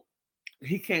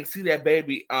he can't see that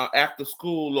baby after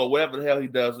school or whatever the hell he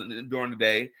does during the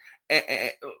day.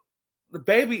 And the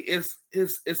baby is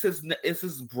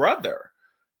his brother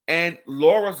and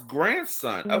Laura's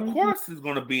grandson. Of course he's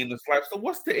going to be in this life. So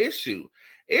what's the issue?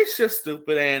 It's just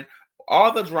stupid, and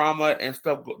all the drama and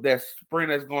stuff that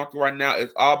Spring is going through right now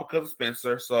is all because of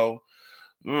Spencer. So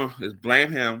just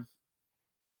blame him.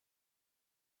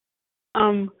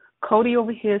 Cody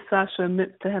over here, Sasha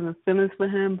admits to having feelings for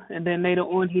him, and then later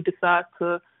on he decides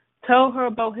to tell her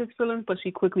about his feelings, but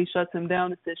she quickly shuts him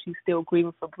down and says she's still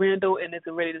grieving for Brando and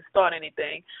isn't ready to start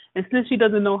anything. And since she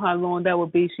doesn't know how long that will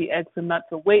be, she asks him not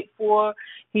to wait for her.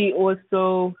 He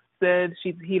also said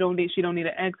she don't need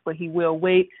an ex, but he will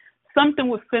wait. Something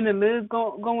with Finn and Liz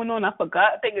going on. I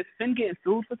forgot. I think it's Finn getting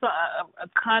sued for something. I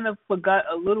kind of forgot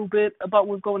a little bit about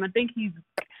what's going on. I think he's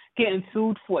getting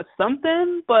sued for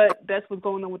something, but that's what's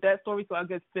going on with that story. So I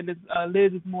guess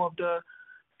Liz is more of the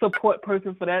support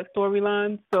person for that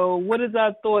storyline. So what is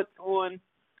our thoughts on,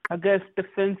 I guess, the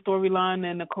Finn storyline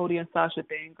and the Cody and Sasha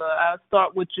thing? I'll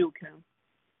start with you, Kim.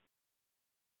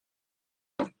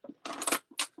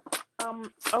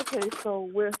 Okay, so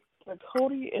with the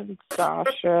Cody and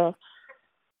Sasha,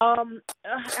 I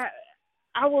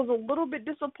was a little bit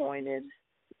disappointed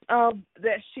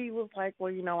that she was like,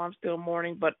 well, I'm still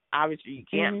mourning, but obviously you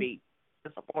can't be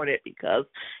disappointed because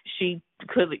she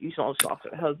clearly saw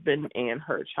her husband and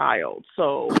her child.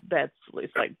 So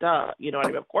it's like, duh, you know what I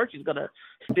mean? Of course she's gonna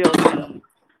still be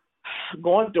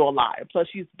going through a lot. Plus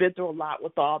she's been through a lot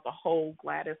with all the whole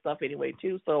Gladys stuff anyway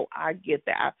too. So I get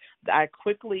that. I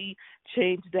quickly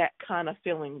changed that kind of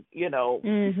feeling, a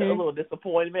little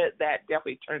disappointment. That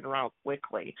definitely turned around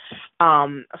quickly.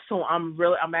 So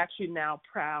I'm actually now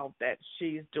proud that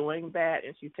she's doing that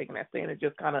and she's taking that stand and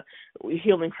just kind of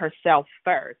healing herself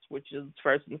first, which is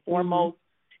first and foremost,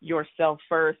 yourself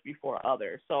first before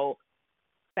others. So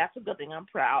that's a good thing. I'm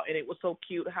proud. And it was so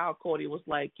cute how Cody was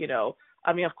like,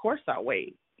 of course I'll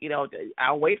wait.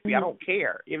 I'll wait for you. I don't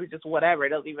care. It was just whatever. It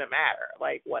doesn't even matter.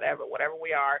 Like, whatever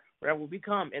we are, whatever we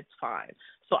become, it's fine.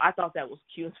 So I thought that was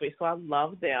cute and sweet. So I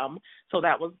love them. So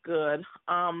that was good.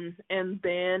 And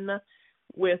then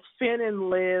with Finn and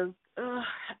Liz,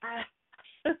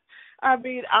 I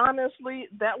mean, honestly,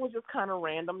 that was just kind of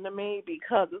random to me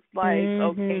because it's like,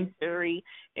 okay, Terry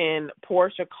and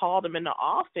Portia called him in the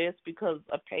office because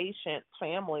a patient's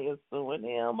family is suing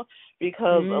him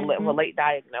because of a late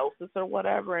diagnosis or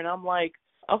whatever, and I'm like,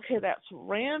 okay, that's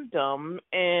random,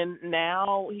 and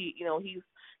now he's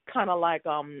kind of like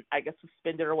I guess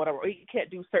suspended or whatever. He can't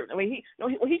do certain. I mean,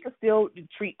 he can still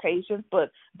treat patients,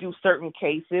 but do certain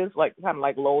cases like kind of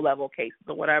like low level cases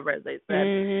or whatever, as they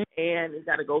said. And he's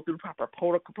got to go through the proper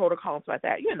protocols like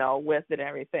that, with it and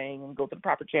everything, and go through the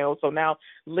proper channels. So now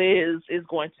Liz is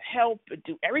going to help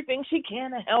do everything she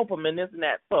can to help him and this and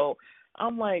that. So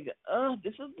I'm like,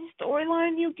 this is the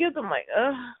storyline you give them. Like,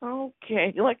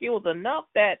 okay, like it was enough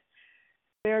that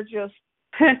they're just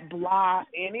blah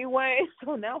anyway.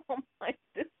 So now I'm like,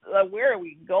 where are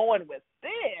we going with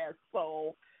this?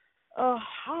 So I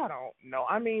don't know.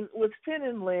 I mean, with Finn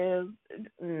and Liz,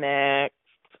 next.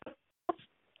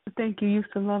 I think you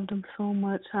used to love them so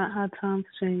much. How times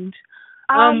change.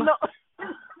 No.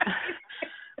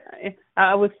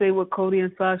 I would say with Cody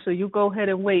and Sasha, you go ahead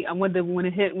and wait. I wonder when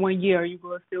it hit 1 year, are you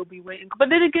going to still be waiting? But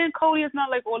then again, Cody, it's not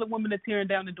like all the women are tearing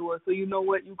down the door. So you know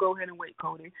what? You go ahead and wait,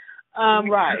 Cody.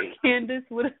 Right. Candace,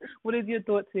 what is your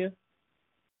thoughts here?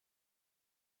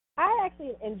 I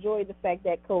actually enjoy the fact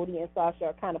that Cody and Sasha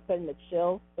are kind of putting a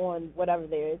chill on whatever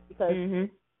there is because,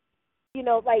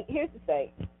 like, here's the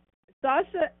thing.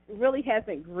 Sasha really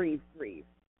hasn't grieved.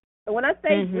 And when I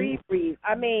say grieve,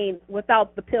 I mean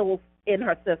without the pills in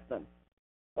her system.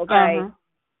 Okay?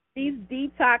 She's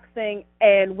detoxing,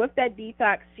 and with that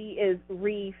detox, she is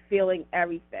re-feeling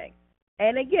everything.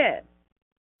 And again,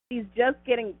 she's just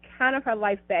getting kind of her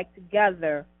life back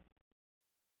together,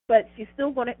 but she's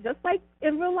still going to, just like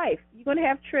in real life, you're going to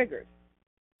have triggers.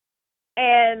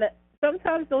 And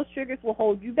sometimes those triggers will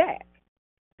hold you back.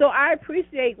 So I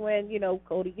appreciate when,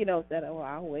 Cody, said, oh,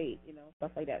 I'll wait,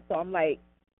 stuff like that. So I'm like,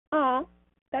 oh,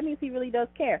 that means he really does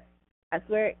care. I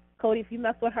swear, Cody, if you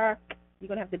mess with her, you're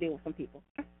going to have to deal with some people.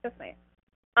 Just saying.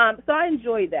 So I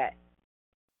enjoyed that.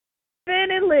 Finn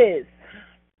and Liz.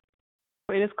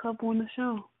 Greatest couple on the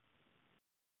show.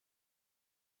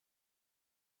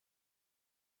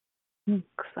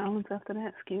 Silence after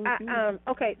that. Excuse me.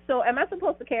 Okay, so am I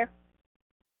supposed to care?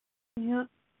 Yeah.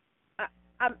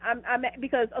 I'm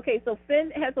because so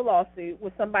Finn has a lawsuit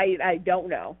with somebody that I don't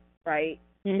know, right?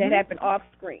 That happened off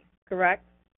screen, correct?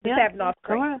 This happened off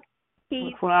screen. Correct.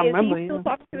 That's what I remember.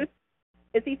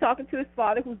 Is he talking to his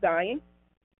father who's dying?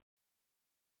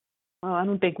 Well, I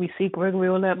don't think we see Gregory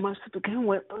all that much to begin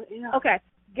with, but yeah. Okay,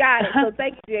 got it. So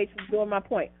thank you, GH, for doing my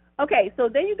point. Okay, so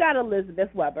then you got Elizabeth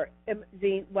Weber,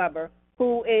 Jean Weber,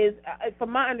 who is, from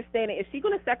my understanding, is she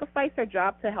going to sacrifice her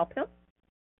job to help him?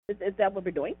 Is that what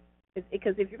we're doing?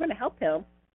 Because if you're going to help him,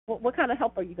 what kind of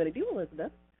help are you going to do,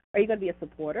 Elizabeth? Are you going to be a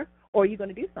supporter, or are you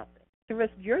going to do something to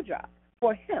risk your job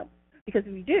for him? Because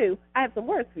if you do, I have some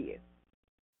words for you.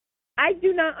 I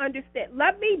do not understand.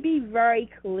 Let me be very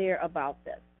clear about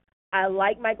this. I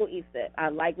like Michael Easton. I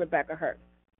like Rebecca Hurst.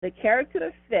 The character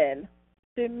of Finn,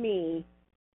 to me,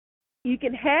 you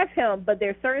can have him, but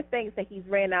there's certain things that he's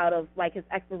ran out of, like his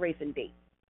expiration date.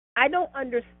 I don't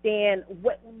understand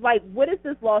what is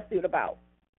this lawsuit about?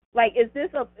 Like, is this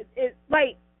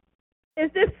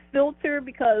filter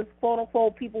because quote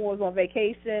unquote people was on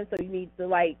vacation, so you need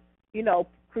to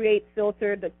create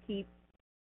filter to keep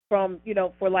from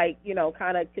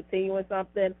kind of continuing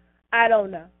something? I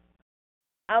don't know.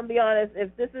 I'll be honest,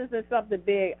 if this isn't something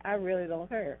big, I really don't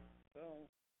care. So,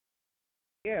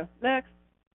 yeah, next.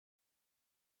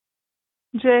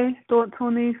 Jay, thoughts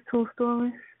on these two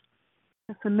stories?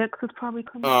 The next is probably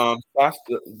coming. That's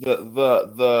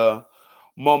the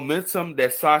momentum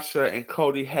that Sasha and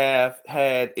Cody have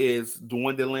had is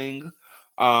dwindling.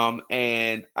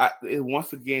 And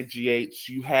once again, GH,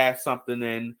 you have something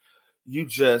and you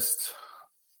just.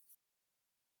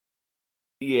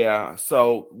 Yeah,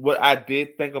 so what I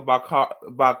did think about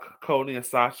Cody and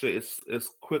Sasha is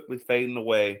quickly fading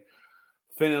away.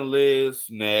 Finn and Liz,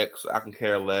 next. I can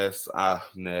care less.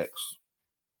 Next.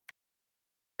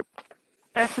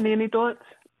 Stephanie, any thoughts?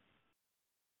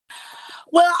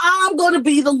 Well, I'm going to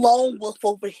be the lone wolf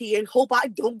over here and hope I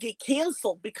don't get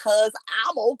canceled because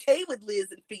I'm okay with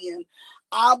Liz and Finn.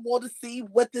 I want to see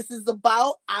what this is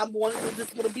about. This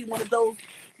going to be one of those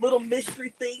little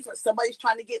mystery things where somebody's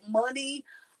trying to get money.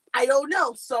 I don't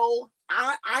know. So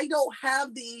I don't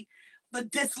have the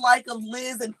dislike of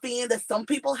Liz and Finn that some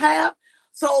people have.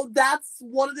 So that's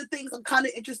one of the things I'm kind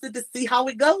of interested to see how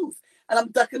it goes. And I'm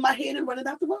ducking my head and running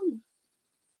out the room.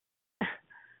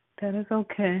 That is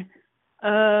okay.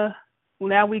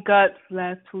 Now we got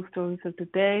last two stories of the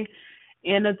day.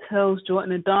 Anna tells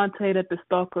Jordan and Dante that the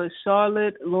stalker is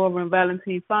Charlotte. Laura and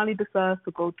Valentine finally decides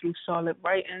to go through Charlotte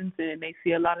writings, and they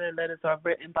see a lot of the letters are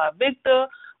written by Victor,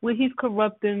 where he's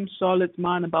corrupting Charlotte's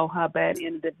mind about how bad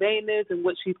Anna Devane is and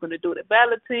what she's going to do to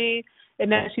Valentine,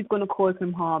 and that she's going to cause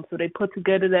him harm. So they put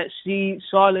together that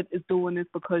Charlotte is doing this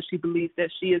because she believes that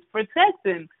she is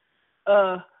protecting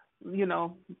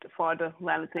Father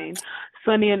Valentine.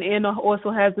 Sonny and Anna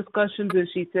also have discussions, and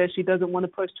she says she doesn't want to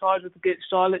push charges against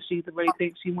Charlotte. She really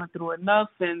thinks she went through enough,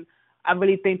 and I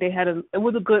really think it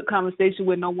was a good conversation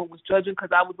where no one was judging, because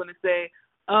I was going to say,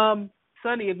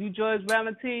 Sonny, if you judge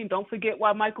Valentine, don't forget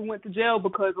why Michael went to jail,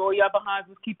 because all y'all behinds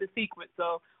was keeping secrets.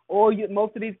 So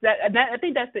most of these, I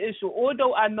think that's the issue.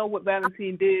 Although I know what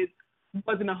Valentine did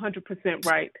wasn't 100%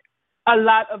 right, a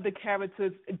lot of the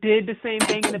characters did the same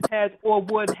thing in the past, or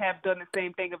would have done the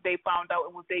same thing if they found out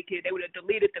it was their kid. They would have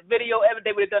deleted the video,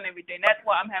 they would have done everything. That's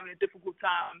why I'm having a difficult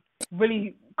time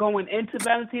really going into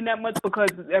Valentine that much, because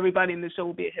everybody in the show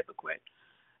will be a hypocrite.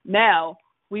 Now,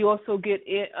 we also get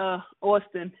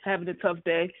Austin having a tough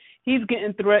day. He's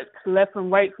getting threats left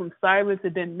and right from Cyrus,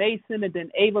 and then Mason, and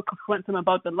then Ava confronts him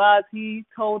about the lies he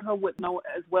told her,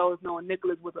 as well as knowing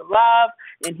Nicholas was alive,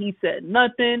 and he said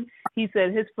nothing. He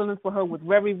said his feelings for her was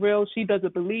very real. She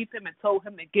doesn't believe him and told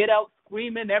him to get out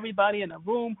screaming. Everybody in the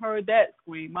room heard that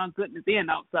scream. My goodness,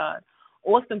 and outside.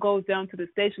 Austin goes down to the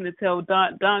station to tell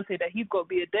Dante that he's going to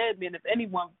be a dead man if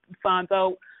anyone finds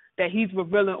out that he's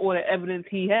revealing all the evidence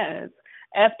he has.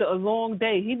 After a long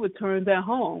day, he returns at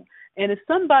home. And it's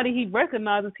somebody he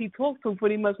recognizes. He talks to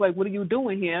pretty much like, what are you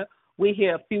doing here? We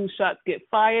hear a few shots get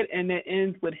fired, and it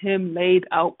ends with him laid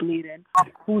out bleeding.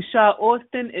 Who shot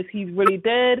Austin? Is he really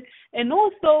dead? And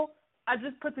also, I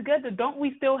just put together, don't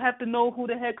we still have to know who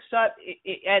the heck shot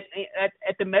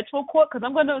at the Metro Court? Because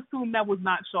I'm going to assume that was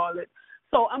not Charlotte.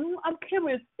 So I'm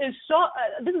curious, this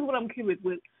is what I'm curious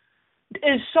with.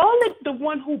 Is Charlotte the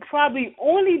one who probably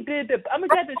only did I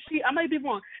might be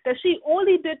wrong, that she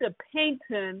only did the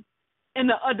painting and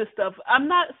the other stuff? I'm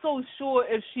not so sure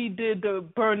if she did the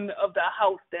burning of the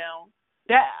house down.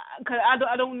 Cause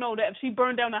I don't know that if she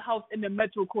burned down the house in the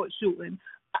Metro Court shooting.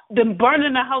 The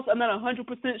burning the house, I'm not 100%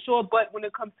 sure, but when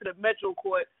it comes to the Metro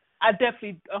Court, I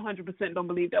definitely 100% don't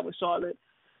believe that was Charlotte.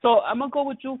 So I'm going to go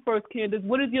with you first, Candace.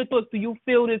 What is your thoughts? Do you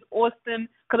feel this Austin,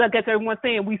 because I guess everyone's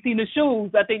saying we seen the shoes.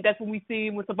 I think that's what we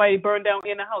seen when somebody burned down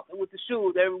in the house with the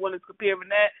shoes. Everyone is comparing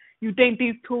that. You think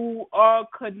these two are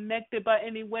connected by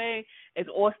any way? Is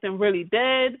Austin really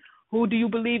dead? Who do you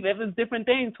believe, if it's different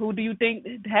things, who do you think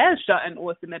has shot in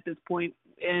Austin at this point?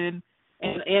 And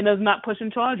Anna's not pushing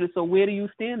charges, so where do you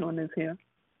stand on this here?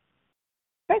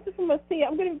 Thank you so much, Tia.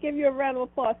 I'm going to give you a round of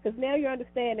applause, because now you're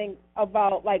understanding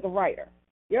about, like, a writer.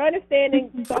 You're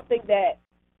understanding something that,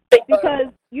 because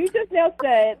you just now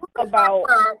said about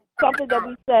something that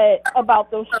we said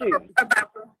about those shoes.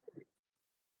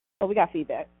 Oh, we got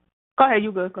feedback. Go ahead,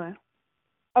 you good. Go ahead.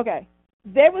 Okay.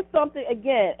 There was something,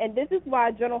 again, and this is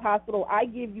why General Hospital, I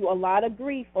give you a lot of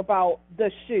grief about the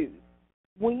shoes.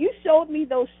 When you showed me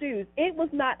those shoes, it was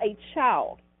not a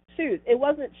child shoes. It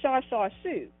wasn't Shaw's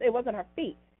shoes. It wasn't her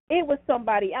feet. It was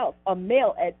somebody else, a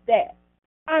male at that.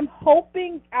 I'm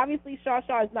hoping, obviously, Shaw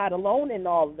is not alone in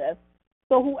all of this.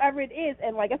 So whoever it is,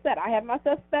 and like I said, I have my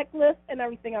suspect list and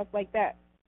everything else like that.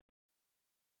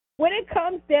 When it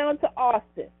comes down to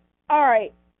Austin, all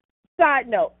right, side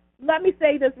note, let me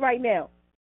say this right now.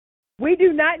 We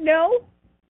do not know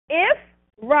if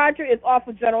Roger is off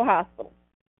of General Hospital.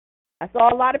 I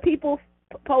saw a lot of people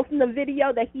posting the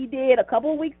video that he did a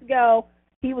couple of weeks ago.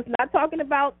 He was not talking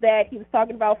about that. He was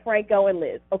talking about Franco and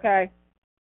Liz, okay?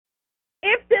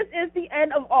 If this is the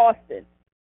end of Austin,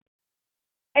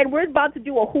 and we're about to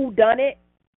do a whodunit,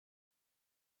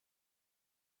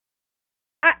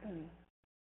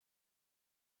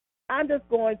 I'm just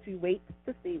going to wait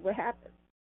to see what happens.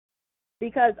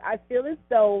 Because I feel as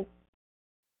though,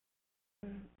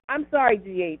 I'm sorry,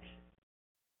 GH.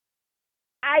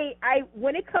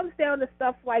 When it comes down to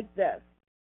stuff like this,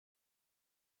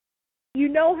 you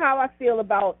know how I feel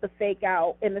about the fake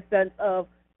out in the sense of,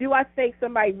 do I think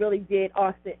somebody really did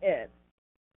Austin in?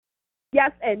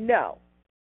 Yes and no.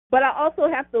 But I also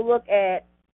have to look at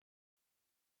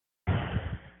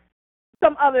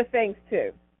some other things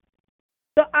too.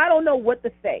 So I don't know what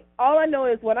to say. All I know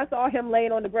is when I saw him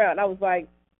laying on the ground, I was like,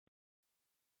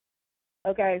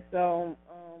 okay, so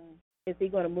is he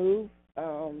going to move?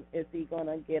 Is he going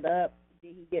to get up?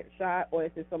 Did he get shot? Or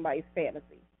is this somebody's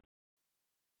fantasy?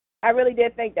 I really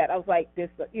did think that. I was like, this,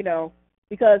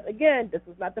 because, again, this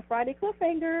is not the Friday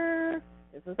cliffhanger.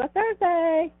 This is a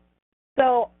Thursday.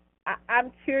 So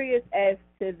I'm curious as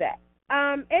to that.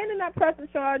 And they're not pressing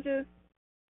charges.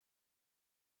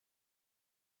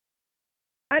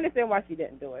 I understand why she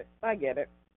didn't do it. I get it.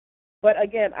 But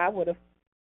again, I would have.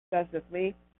 That's just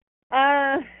me.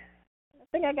 I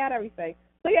think I got everything.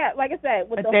 So yeah, like I said,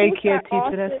 with a the daycare teacher,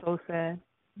 Austin, that's so sad.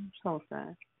 So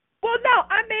sad. Well, no,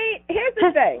 I mean, here's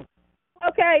the thing.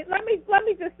 Okay, let me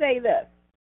just say this.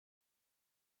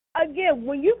 Again,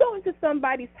 when you go into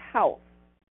somebody's house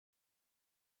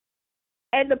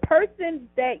and the person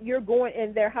that you're going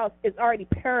in their house is already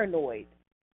paranoid,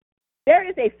 there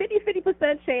is a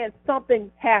 50% chance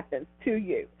something happens to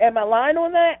you. Am I lying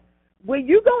on that? When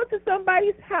you go into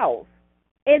somebody's house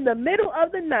in the middle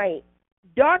of the night,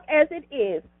 dark as it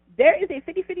is, there is a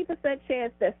 50%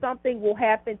 chance that something will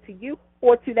happen to you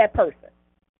or to that person.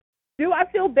 Do I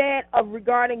feel bad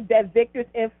regarding that Victor's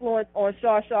influence on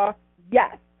Shaw?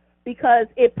 Yes, because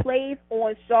it plays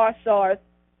on Shaw's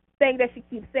thing that she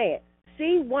keeps saying.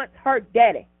 She wants her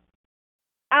daddy.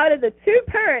 Out of the two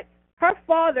parents, her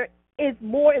father is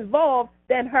more involved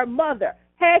than her mother.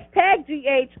 Hashtag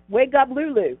GH, wake up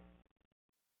Lulu.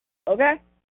 Okay?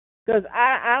 Because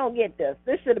I don't get this.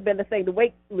 This should have been the thing to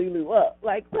wake Lulu up.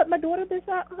 Like, let my daughter this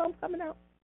out. I'm coming out.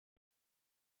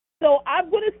 So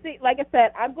I'm going to see, like I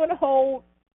said, I'm going to hold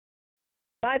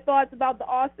my thoughts about the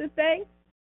Austin thing.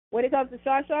 When it comes to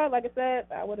Shaw, like I said,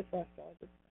 I would have trusted Shaw.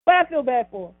 But I feel bad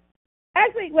for her.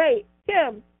 Actually, wait,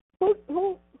 Kim, who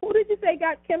did you say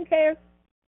got Kim cares?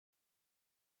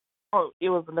 Oh, it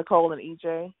was Nicole and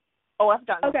EJ. Oh, I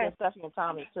forgot Stephanie and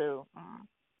Tommy too.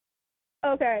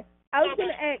 Okay. I was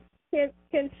gonna ask,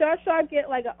 can Shaw get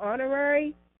like an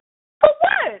honorary? For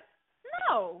what?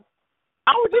 No.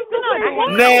 I was just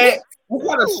Nah, what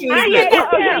kind of shit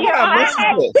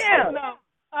is that?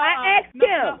 I asked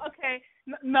him. Okay.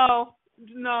 No.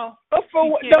 But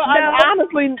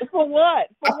honestly, for what?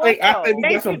 I think we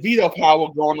got some veto power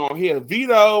going on here.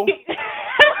 Veto.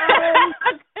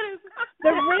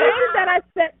 The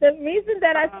reason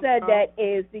that I said that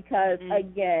is because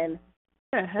again,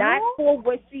 not for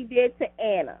what she did to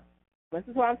Anna. This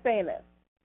is why I'm saying this.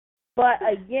 But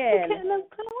again,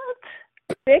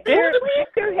 Victor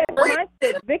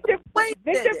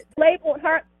played on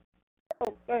her.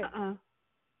 Oh,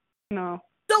 No.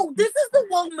 So this is the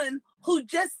woman who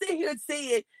just sit here and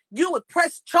said you would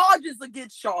press charges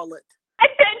against Charlotte.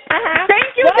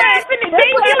 Thank you, Daphne. But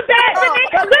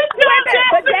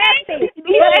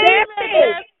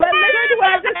listen to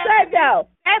what I just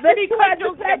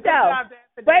said, though.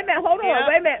 Wait a minute, hold on,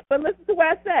 wait a minute. But listen to what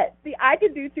I said. See, I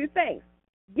can do two things.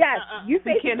 Yes, you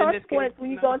face the consequence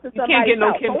when you go into somebody's house. You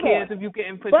can't get no Kim cares if you get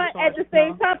in prison. But at the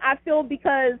same time, I feel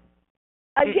because,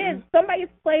 again, somebody's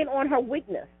playing on her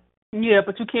weakness. Yeah,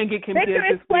 but you can't get Kim Victor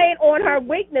is playing on her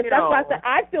weakness. That's why I said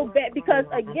I feel bad because,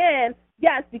 again,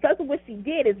 yes, because of what she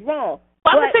did is wrong.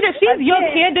 Well, I'm going to say that she's your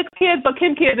Candace Kids, but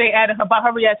Kim Kids ain't adding her. By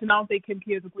her reaction, I don't think Kim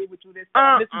Kids agree with you this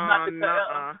time. This is not the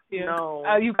no.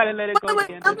 You got to let it go,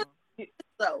 Candace.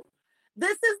 So,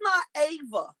 this is not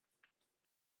Ava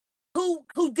who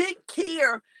didn't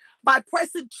care by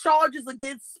pressing charges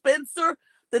against Spencer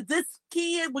that this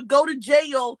kid would go to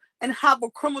jail and have a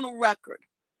criminal record.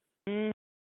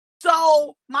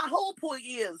 So my whole point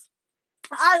is,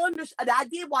 I understand. I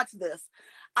did watch this.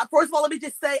 First of all, let me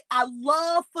just say I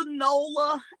love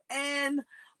Finola and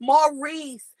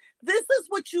Maurice. This is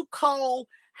what you call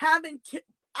having.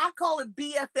 I call it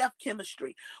BFF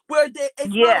chemistry, where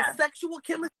it's not a sexual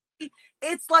chemistry.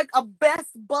 It's like a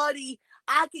best buddy.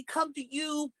 I can come to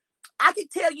you. I can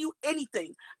tell you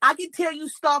anything. I can tell you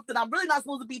stuff that I'm really not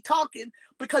supposed to be talking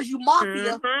because you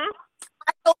mafia.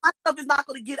 I know my stuff is not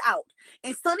going to get out.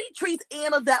 And Sonny treats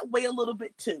Anna that way a little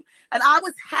bit too. And I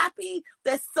was happy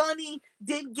that Sonny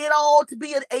didn't get all to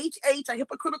be an HH, a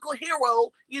hypocritical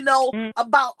hero,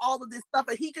 about all of this stuff.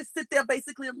 And he just sit there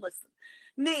basically and listen.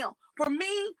 Now, for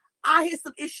me, I had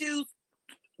some issues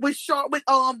with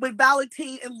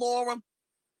Valentine and Laura.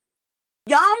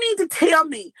 Y'all need to tell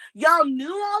me y'all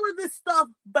knew all of this stuff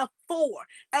before,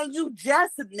 and you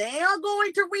just now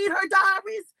going to read her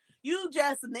diaries. You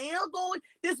just now going.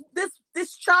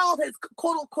 This child has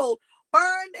quote unquote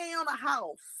burned down a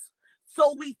house,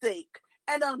 so we think,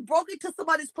 and broke into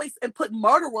somebody's place and put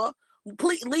murderer,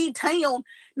 leave town.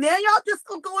 Now y'all just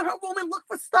gonna go in her room and look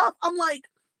for stuff. I'm like,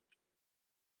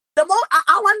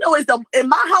 all I know is in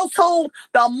my household,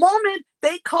 the moment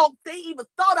they even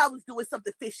thought I was doing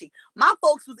something fishy, my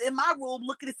folks was in my room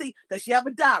looking to see, does she have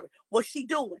a diary? What's she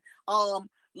doing? We're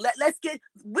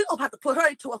gonna have to put her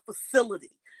into a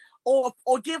facility or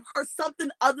give her something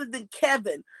other than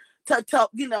Kevin to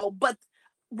but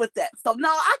with that. So no,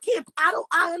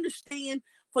 I understand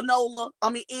Finola. I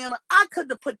mean Anna, I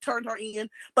couldn't have turned her in,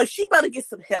 but she better get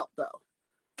some help though.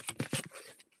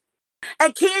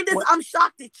 And Candace, I'm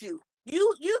shocked at you.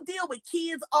 You deal with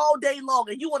kids all day long,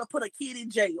 and you want to put a kid in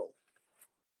jail.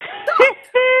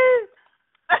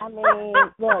 I mean,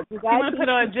 look, you guys want to put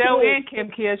her in jail and Kim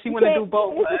K. She want to do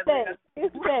both.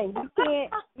 Here's the thing.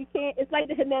 You can't. It's like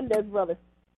the Hernandez brothers.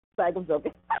 Like, I'm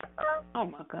joking. Oh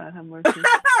my God, have mercy.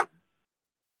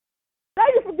 Now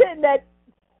you're forgetting that.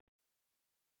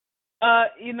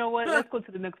 You know what? Let's go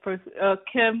to the next person.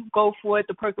 Kim, go for it.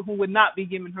 The person who would not be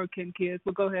giving her Kim Kids.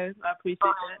 But go ahead. I appreciate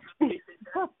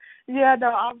that. Yeah, no,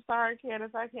 I'm sorry,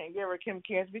 Candace. I can't give her Kim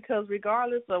Kids because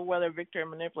regardless of whether Victor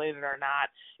manipulated or not,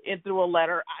 and through a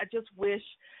letter, I just wish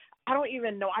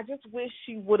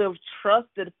she would have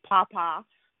trusted Papa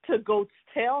to go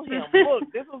tell him,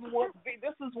 look, this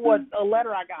is what a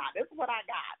letter I got. This is what I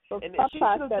got. So and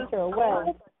Papa sent her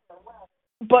away.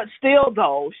 But still,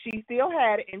 though, she still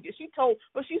had it, and she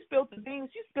spilled the beans.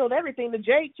 She spilled everything to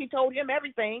Jake. She told him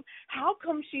everything. How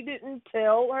come she didn't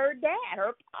tell her dad,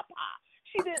 her Papa?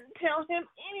 She didn't tell him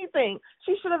anything.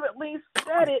 She should have at least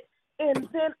said it. And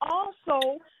then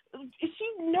also, she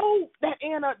knew that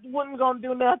Anna wasn't going to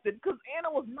do nothing because Anna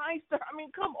was nice to her. I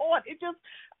mean, come on.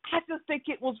 I just think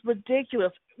it was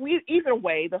ridiculous. Either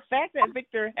way, the fact that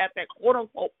Victor had that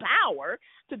quote-unquote power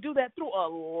to do that through a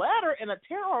letter and a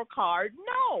tarot card,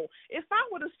 no. If I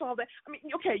would have saw that, I mean,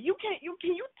 okay,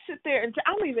 can you sit there and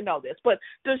I don't even know this, but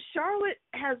has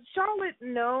Charlotte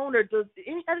known or has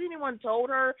anyone told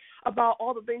her about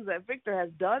all the things that Victor has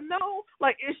done, though?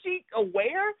 Like, is she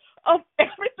aware of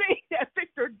everything that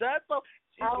Victor does? So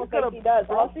I don't think she does.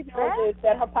 All she knows is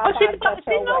that her papa sent her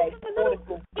away.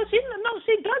 But she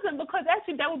doesn't, because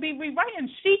actually that would be rewriting.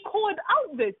 She called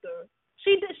out Victor.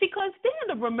 She couldn't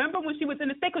stand him. Remember when she was in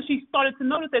the state, because she started to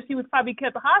notice that she was probably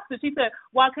kept hostage. She said,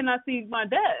 "Why can't I see my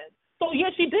dad?" So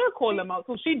yeah, she did call him out.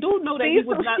 So she do know that he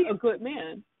was not a good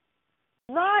man.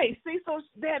 Right. See, so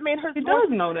that made her. She does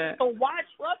know that. So why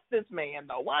trust this man,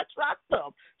 though? Why trust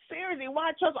him? Seriously,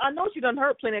 why trust? I know she done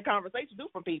heard plenty of conversations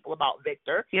from people about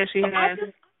Victor. Yeah, she has.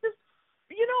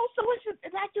 So it's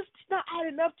just not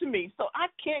adding up to me. So I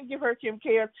can't give her Kim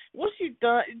K. What she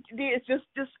done, it's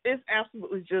it's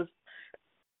absolutely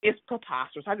it's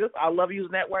preposterous. I love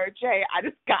using that word, Jay. I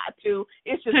just got to.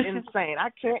 It's just insane. I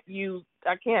can't do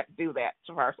that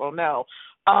to her. So no.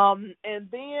 And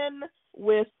then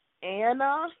with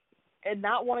Anna and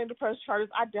not wanting to press charges,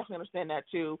 I definitely understand that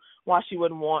too. Why she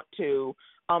wouldn't want to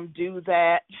do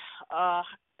that.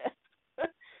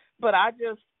 But I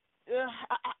just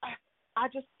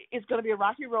it's going to be a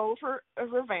rocky road for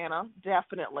Vanna,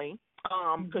 definitely.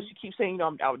 Because she keeps saying,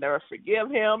 I'll never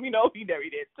forgive him. He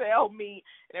didn't tell me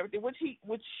and everything,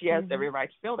 which she has every right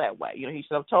to feel that way. He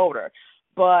should have told her.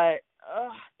 But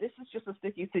this is just a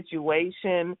sticky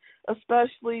situation,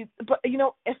 especially. But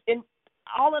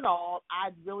all in all, I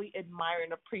really admire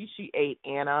and appreciate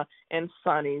Anna and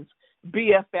Sonny's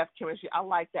BFF chemistry. I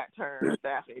like that term,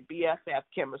 Stephanie. BFF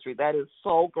chemistry. That is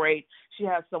so great. She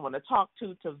has someone to talk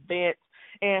to vent,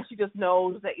 and she just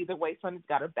knows that either way, Sonny's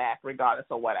got her back regardless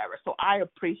of whatever. So I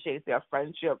appreciate their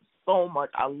friendship so much.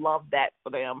 I love that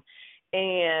for them.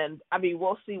 And, I mean,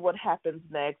 we'll see what happens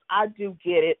next. I do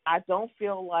get it. I don't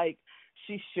feel like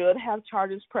she should have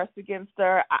charges pressed against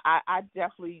her. I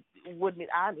definitely wouldn't.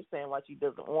 I understand why she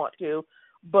doesn't want to,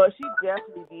 but she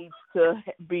definitely needs to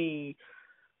be.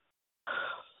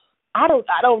 I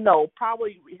don't know.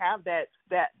 Probably have that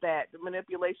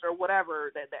manipulation or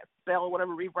whatever, that spell or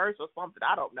whatever, reverse or something.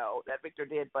 I don't know that Victor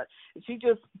did, but she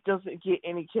just doesn't get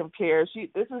any Kim care.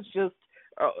 This is just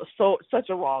such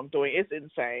a wrongdoing. It's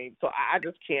insane. So I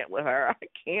just can't with her. I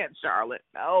can't, Charlotte.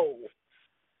 No.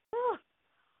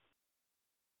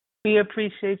 We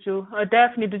appreciate you.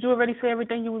 Daphne, did you already say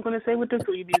everything you were going to say with this,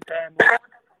 or you need to add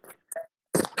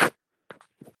more?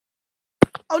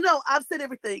 Oh, no, I've said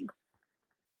everything.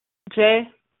 Jay?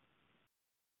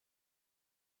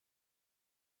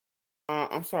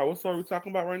 I'm sorry, what story are we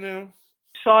talking about right now?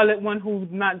 Charlotte, one who's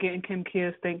not getting Kim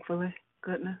Kiers, thankfully.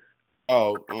 Goodness.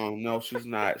 Oh, no, she's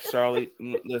not. Charlotte,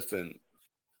 listen.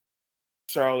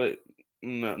 Charlotte,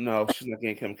 no, she's not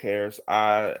getting Kim Kiers.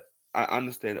 I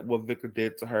understand what Victor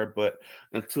did to her, but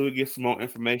until we get some more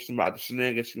information about the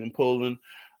shenanigans she's been pulling,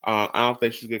 I don't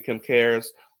think she's getting Kim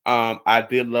Kiers. I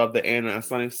did love the Anna and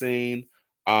Sonny scene.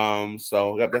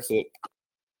 So that's it.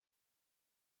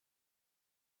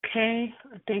 Okay,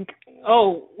 I think.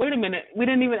 Oh, wait a minute. We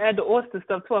didn't even add the Austin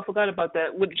stuff too. I forgot about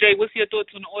that. Jay, what's your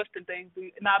thoughts on the Austin thing?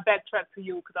 And I'll backtrack to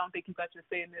you because I don't think you got your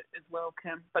say in it as well,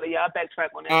 Kim. But yeah, I'll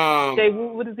backtrack on it. Jay,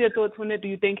 what is your thoughts on it? Do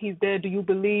you think he's dead? Do you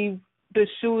believe the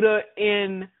shooter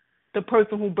and the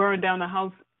person who burned down the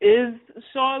house is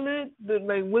Charlotte?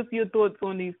 What's your thoughts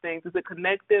on these things? Is it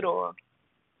connected or?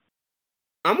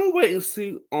 I'm gonna wait and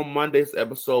see on Monday's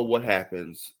episode what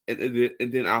happens, and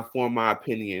then I'll form my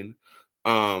opinion.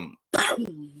 I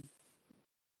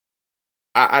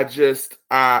just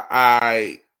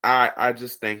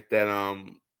think that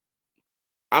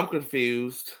I'm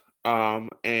confused.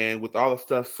 And with all the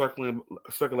stuff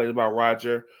circulating about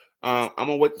Roger, I'm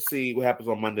gonna wait to see what happens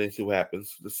on Monday and see what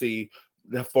happens to see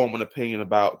the form an opinion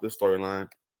about this storyline.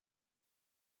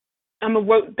 I'm gonna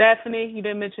work. Daphne, you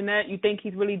didn't mention that. You think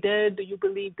he's really dead? Do you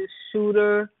believe the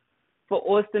shooter for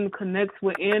Austin connects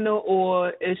with Anna,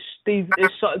 or is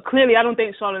clearly? I don't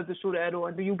think Charlotte's the shooter at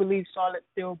all. Do you believe Charlotte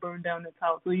still burned down this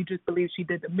house, or you just believe she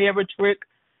did the mirror trick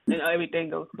and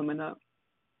everything else coming up?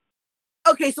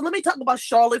 Okay, so let me talk about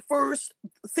Charlotte first.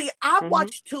 See, I've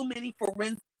watched too many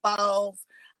forensic files.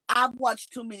 I've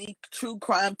watched too many true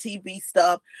crime TV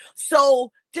stuff.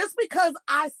 So just because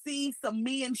I see some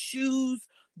men's shoes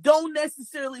don't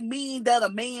necessarily mean that a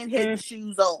man had the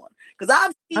shoes on. Because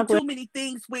I've seen too many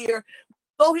things where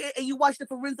go ahead and you watch the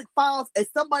forensic files and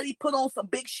somebody put on some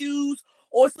big shoes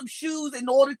or some shoes in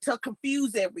order to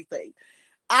confuse everything.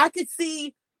 I could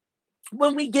see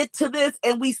when we get to this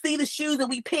and we see the shoes and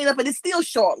we pan up and it's still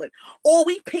Charlotte. Or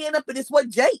we pan up and it's what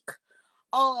Jake.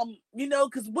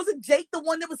 Because wasn't Jake the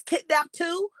one that was kidnapped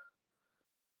too?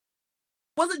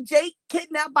 Wasn't Jake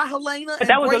kidnapped by Helena and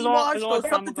brainwashed or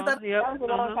something to that? That was a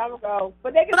long time ago.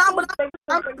 But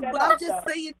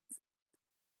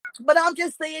I'm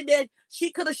just saying that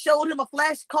she could have showed him a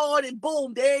flashcard and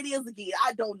boom, there it is again.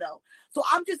 I don't know. So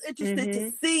I'm just interested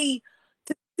to see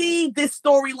this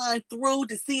storyline through,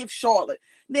 to see if Charlotte.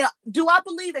 Now, do I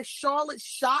believe that Charlotte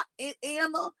shot at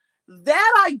Anna?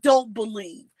 That I don't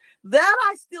believe. That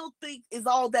I still think is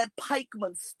all that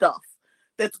Pikeman stuff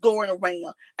that's going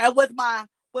around. And with my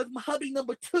hubby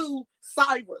number 2,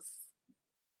 Cyrus.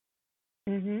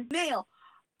 Now,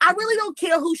 I really don't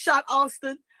care who shot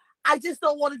Austin. I just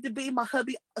don't want it to be my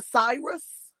hubby Cyrus.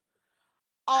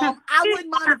 I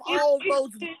wouldn't mind if all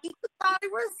roads lead to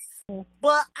Cyrus,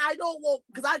 but I don't want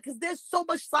because there's so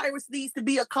much Cyrus needs to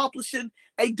be accomplishing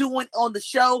and doing on the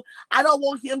show. I don't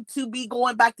want him to be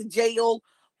going back to jail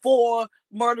for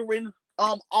murdering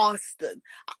Austin,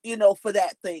 for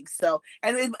that thing. So,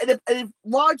 and if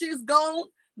Roger is gone,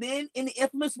 then in the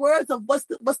infamous words of what's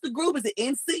the group? Is it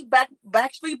NSYNC,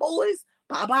 Backstreet Boys?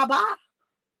 Bye bye bye.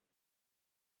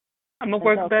 I'm gonna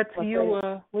work back to you.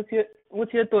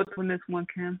 What's your thoughts on this one,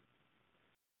 Kim?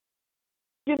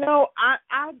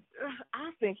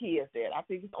 I think he is dead. I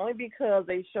think it's only because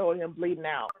they showed him bleeding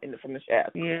out from the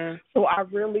chest. Yeah. So I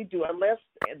really do. Unless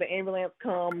the ambulance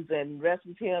comes and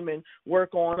rescues him and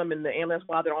work on him in the ambulance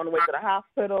while they're on the way to the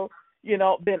hospital,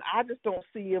 then I just don't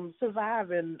see him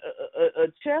surviving a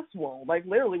chest wound, like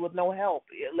literally with no help.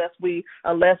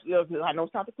 Unless I know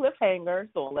it's not the cliffhanger,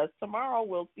 so unless tomorrow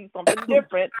we'll see something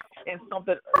different and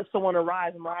someone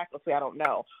arrives miraculously, I don't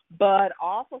know. But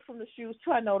also from the shoes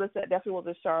too, I noticed that definitely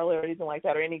wasn't Charlotte or anything like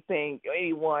that or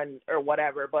anyone or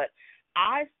whatever. But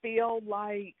I feel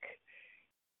like,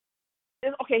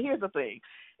 okay, here's the thing.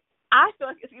 I feel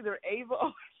like it's either Ava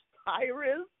or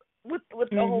Cyrus with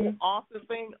the whole Austin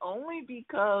thing, only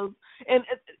because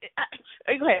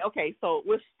so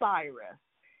with Cyrus,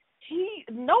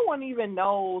 no one even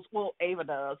knows, well, Ava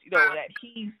does, that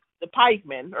he's the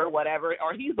pikeman or whatever,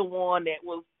 or he's the one that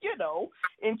was,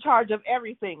 in charge of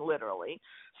everything literally.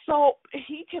 So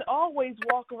he can always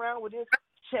walk around with his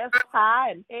chest high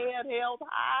and head held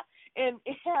high, and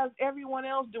it has everyone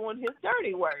else doing his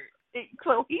dirty work.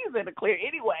 So he's in the clear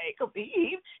anyway, because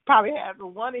he probably has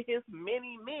one of his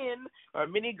many men or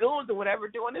many goons or whatever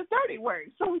doing his dirty work.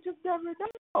 So we just never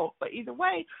know. But either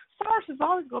way, Cyrus is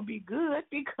always going to be good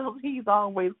because he's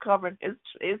always covering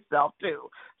himself too.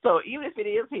 So even if it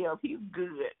is him, he's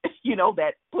good,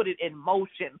 that put it in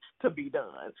motion to be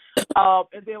done.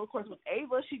 And then, of course, with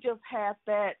Ava, she just had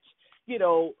that,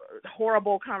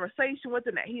 horrible conversation with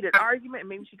him, that heated argument, and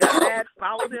maybe she got mad,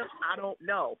 followed him. I don't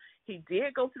know. He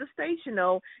did go to the station,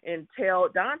 though, and tell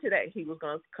Dante that he was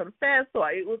going to confess. So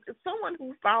it was someone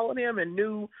who followed him and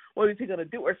knew what was he going to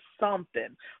do or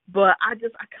something. But I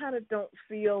kind of don't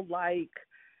feel like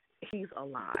he's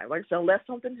alive. Like, so unless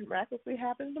something miraculously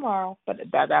happens tomorrow. But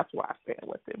that's where I stand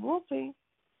with it. We'll see.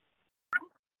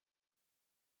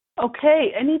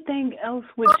 Okay, anything else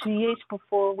with GH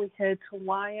before we head to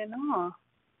Y&R?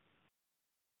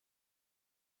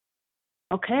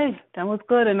 Okay, that was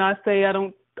good. And I say I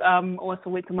don't also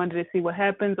wait till Monday to see what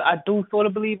happens. I do sort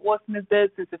of believe Austin is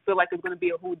dead, since it feels like it's going to be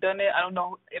a whodunit. I don't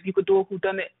know if you could do a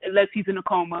whodunit unless he's in a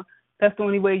coma. That's the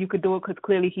only way you could do it, because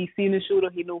clearly he's seen the shooter.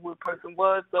 He knew who the person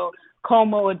was. So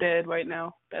coma or dead right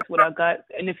now. That's what I got.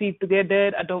 And if they're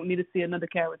dead, I don't need to see another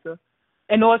character.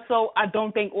 And also, I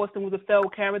don't think Austin was a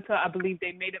failed character. I believe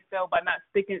they made it fail by not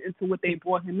sticking into what they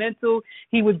brought him into.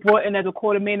 He was brought in as a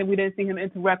Quartermain, and we didn't see him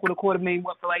interact with a Quartermain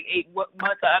for like 8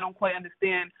 months. I don't quite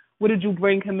understand. What did you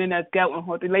bring him in as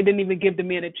Geltenhorst? They didn't even give the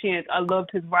man a chance. I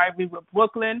loved his rivalry with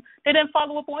Brooklyn. They didn't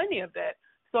follow up on any of that.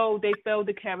 So they failed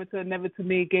the character, never to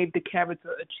me gave the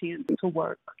character a chance to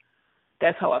work.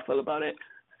 That's how I feel about it.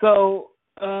 So,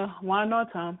 why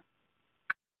not, Tom?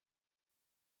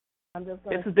 I'm just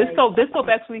this soap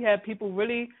actually had people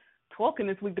really talking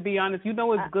this week, to be honest. You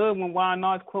know it's good when Why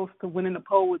Not's close to winning the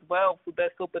poll as well for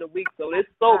Best Soap of the Week. So this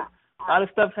soap, a lot of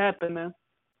stuff happened, man.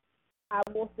 I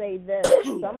will say this.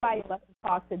 Somebody must have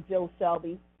talked to Joe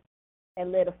Shelby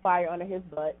and lit a fire under his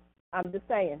butt. I'm just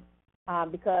saying.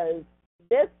 Because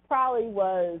this probably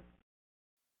was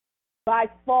by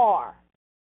far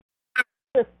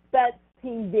Suspense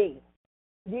TV.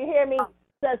 Do you hear me?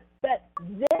 Suspense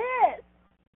this.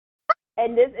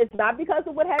 And this it's not because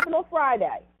of what happened on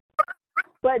Friday,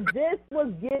 but this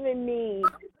was giving me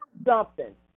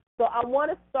something. So I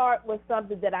want to start with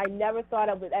something that I never thought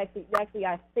I would actually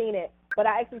I've seen it, but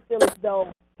I actually feel as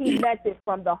though he meant it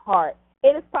from the heart.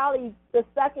 It is probably the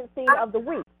second scene of the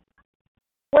week.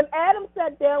 When Adam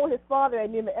sat down with his father at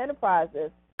Newman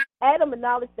Enterprises, Adam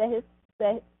acknowledged that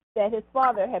his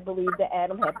father had believed that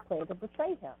Adam had planned to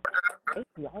betray him. Hey,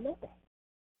 y'all know that.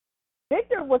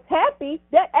 Victor was happy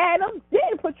that Adam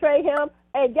didn't betray him.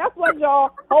 And guess what,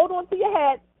 y'all? Hold on to your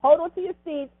hats, hold on to your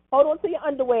seats, hold on to your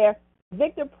underwear.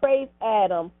 Victor praised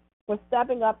Adam for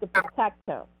stepping up to protect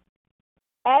him.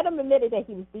 Adam admitted that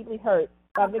he was deeply hurt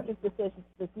by Victor's decision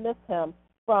to dismiss him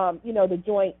from, the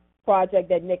joint project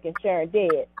that Nick and Sharon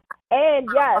did. And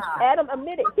yes, Adam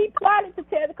admitted he plotted to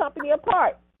tear the company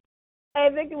apart.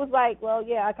 And Victor was like, well,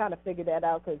 yeah, I kind of figured that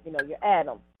out because, you're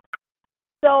Adam.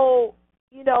 So,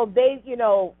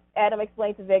 Adam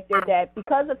explained to Victor that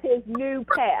because of his new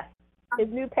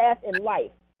path in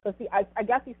life, because I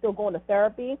guess he's still going to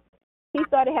therapy, he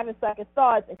started having second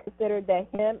thoughts and considered that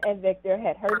him and Victor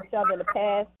had hurt each other in the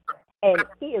past, and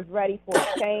he is ready for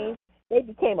a change. They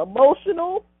became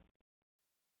emotional.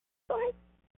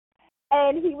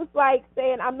 And he was like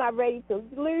saying, I'm not ready to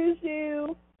lose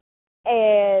you.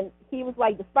 And he was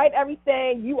like, despite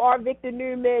everything, you are Victor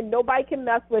Newman. Nobody can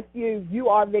mess with you. You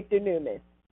are Victor Newman.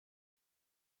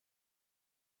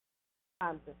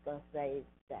 I'm just going to say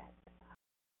that.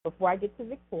 Before I get to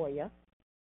Victoria,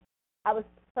 I was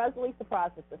pleasantly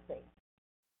surprised at the scene.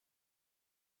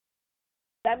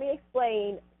 Let me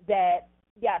explain that,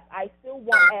 yes, I still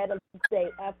want Adam to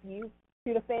say F you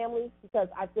to the family because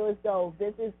I feel as though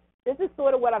this is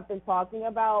sort of what I've been talking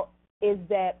about. Is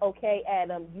that, okay,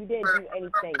 Adam, you didn't do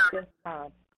anything this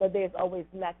time, but there's always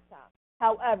next time.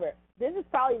 However, this is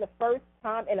probably the first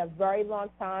time in a very long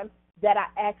time that I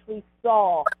actually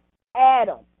saw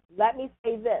Adam, let me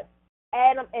say this,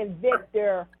 Adam and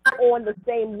Victor on the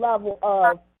same level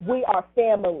of we are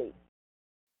family.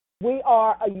 We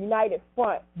are a united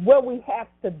front where we have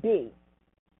to be.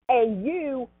 And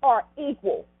you are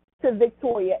equal to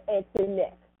Victoria and to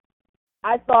Nick.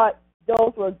 I thought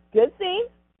those were good scenes.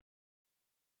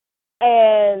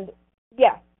 And,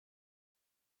 yeah.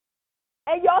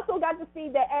 And you also got to see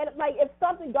that, Adam, like, if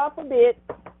something, God forbid,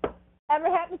 ever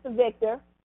happens to Victor,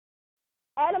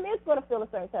 Adam is going to feel a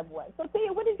certain type of way. So,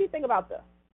 Tia, what did you think about this?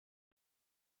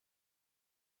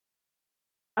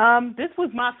 This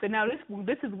was my now.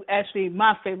 This is actually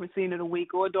my favorite scene of the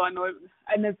week. Although I know,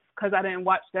 and it's because I didn't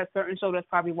watch that certain show. That's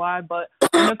probably why. But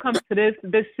when it comes to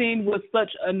this scene was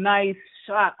such a nice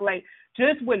shock. Like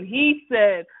just when he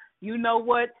said, "You know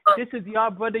what? This is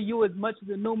your brother. You as much as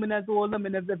a Newman as all of them.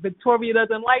 And if Victoria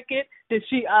doesn't like it, then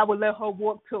I will let her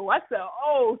walk too." I said,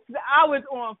 "Oh, I was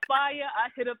on fire." I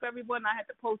hit up everyone. I had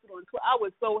to post it on Twitter. I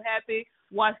was so happy.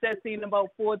 Watched that scene about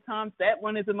 4 times. That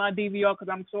one is in my DVR because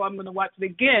I'm sure I'm going to watch it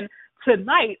again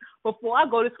tonight before I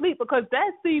go to sleep because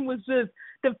that scene was just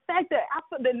the fact that I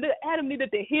felt that Adam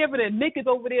needed to hear it and Nick is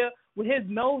over there with his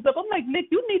nose up. I'm like, Nick,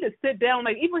 you need to sit down.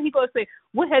 Like, even he goes say,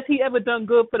 what has he ever done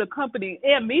good for the company?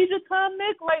 Amnesia time,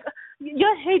 Nick? Like,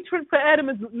 your hatred for Adam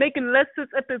is making less sense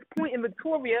at this point, and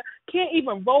Victoria can't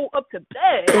even roll up to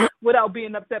bed without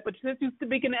being upset. But since you're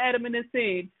speaking to Adam in this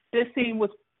scene was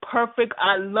perfect.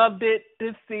 I loved it.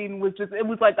 This scene was just, it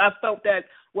was like I felt that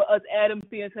what us Adam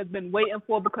fans has been waiting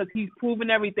for because he's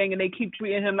proven everything and they keep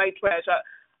treating him like trash.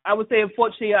 I would say,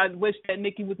 unfortunately, I wish that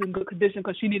Nikki was in good condition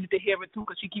because she needed to hear it too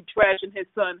because she keeps trashing his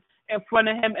son in front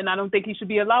of him, and I don't think he should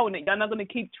be allowing it. Y'all not going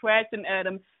to keep trashing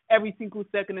Adam every single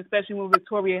second, especially when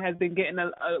Victoria has been getting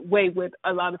away with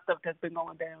a lot of stuff that's been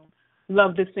going down.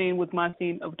 Love this scene, was my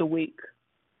scene of the week.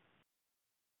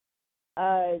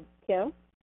 Kim?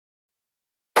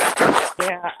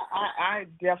 Yeah, I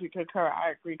definitely concur.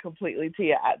 I agree completely,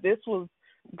 Tia. This was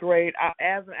great.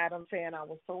 As an Adam fan, I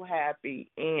was so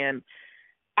happy. And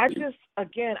I just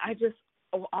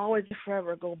will always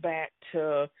forever go back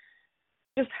to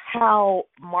just how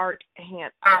Mark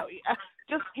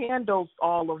just handles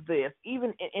all of this,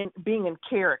 even in being in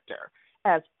character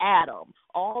as Adam.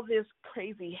 All this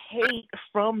crazy hate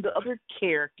from the other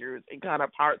characters and kind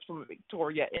of parts from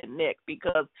Victoria and Nick,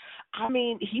 because I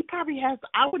mean, he probably has.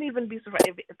 I wouldn't even be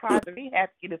surprised if he has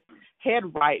to get his head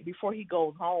right before he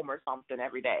goes home or something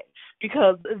every day,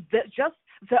 because just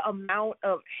the amount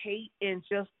of hate and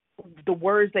just the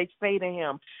words they say to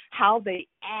him, how they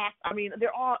act. I mean,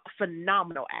 they're all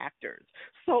phenomenal actors.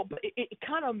 So it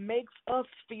kind of makes us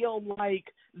feel like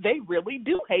they really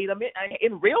do hate him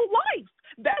in real life.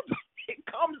 That's it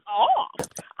comes off.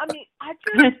 I mean, I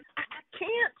can't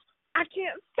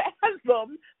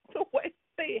fathom the way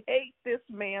they hate this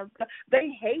man. They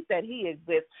hate that he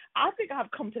exists. I think I've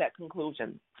come to that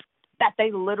conclusion that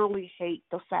they literally hate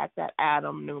the fact that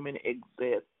Adam Newman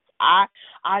exists.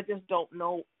 I just don't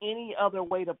know any other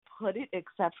way to put it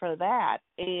except for that.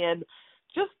 And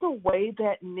just the way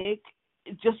that Nick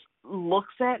just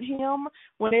looks at him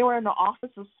when they were in the office,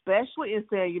 especially, and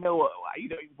said, you know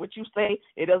what you say,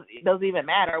 it doesn't even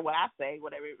matter what I say,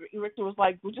 whatever. Victor was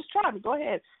like, well, just try me, go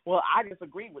ahead. Well, I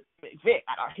disagree with Vic.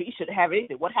 He should have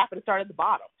anything. What happened to start at the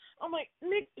bottom? I'm like,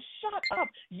 Nick, shut up.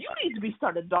 You need to be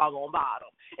started doggone bottom.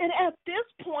 And at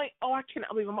this point, I cannot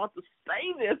believe I'm about to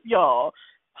say this, y'all.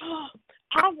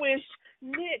 I wish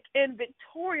Nick and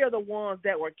Victoria are the ones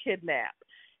that were kidnapped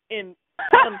and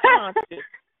unconscious.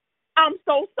 I'm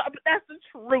so sorry, but that's the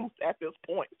truth at this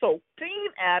point. So,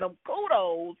 Team Adam,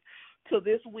 kudos to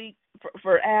this week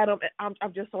for Adam. I'm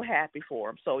just so happy for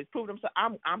him. So he's proved himself.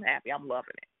 I'm happy. I'm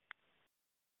loving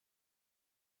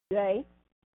it. Jay?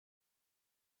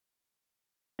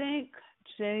 I think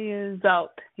Jay is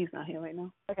out. He's not here right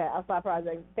now. Okay, Outside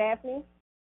Project. Daphne?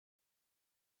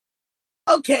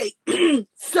 Okay,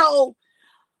 so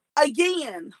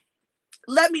again,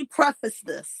 let me preface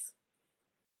this.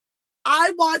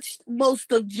 I watched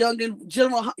most of Young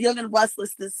and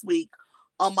Restless this week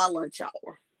on my lunch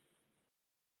hour.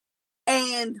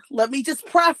 And let me just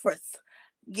preface,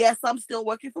 yes, I'm still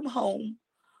working from home,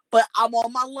 but I'm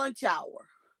on my lunch hour.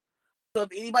 So if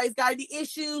anybody's got any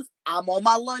issues, I'm on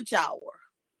my lunch hour.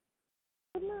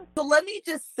 So let me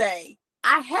just say,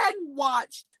 I hadn't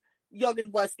watched Young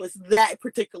and Restless that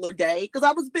particular day because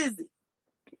I was busy.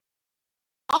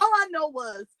 All I know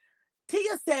was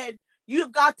Tia said,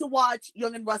 you've got to watch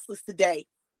Young and Restless today.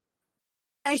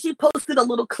 And she posted a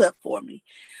little clip for me.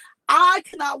 I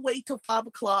cannot wait till 5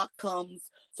 o'clock comes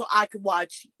so I can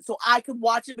watch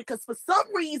it, because for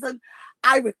some reason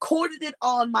I recorded it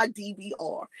on my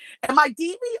DVR. And my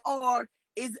DVR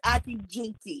is acting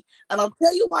jinky. And I'll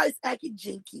tell you why it's acting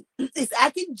jinky. It's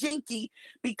acting jinky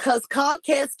because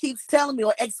Comcast keeps telling me,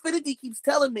 or Xfinity keeps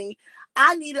telling me,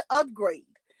 I need an upgrade.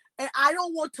 And I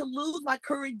don't want to lose my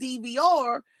current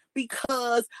DVR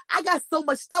because I got so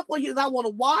much stuff on here that I want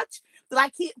to watch that I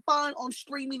can't find on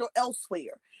streaming or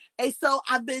elsewhere. And so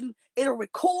it'll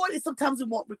record, and sometimes it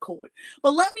won't record.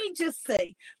 But let me just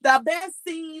say, the best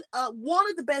scene, one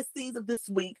of the best scenes of this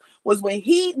week was when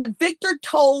Victor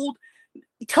told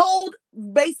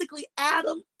basically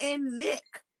Adam and Nick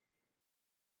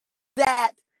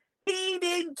that he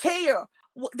didn't care,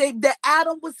 that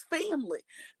Adam was family,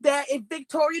 that if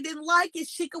Victoria didn't like it,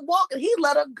 she could walk, and he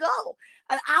let her go.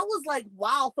 And I was like,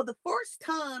 wow, for the first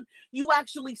time, you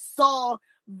actually saw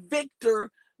Victor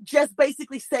just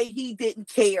basically say he didn't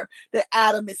care that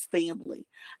Adam is family.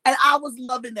 And I was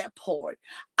loving that part.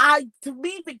 To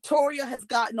me, Victoria has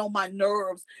gotten on my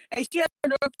nerves, and she has the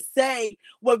nerve to say,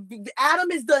 well, Adam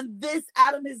has done this,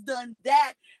 Adam has done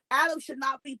that. Adam should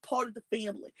not be part of the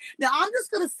family. Now, I'm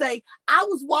just going to say, I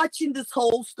was watching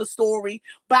the story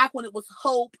back when it was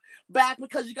Hope,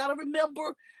 because you got to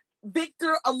remember,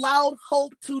 Victor allowed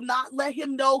Hope to not let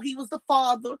him know he was the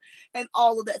father and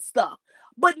all of that stuff.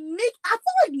 But Nick, I feel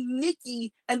like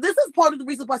Nikki, and this is part of the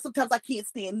reason why sometimes I can't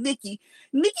stand Nikki.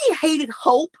 Nikki hated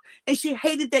Hope, and she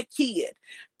hated that kid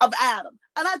of Adam.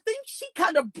 And I think she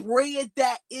kind of bred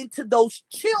that into those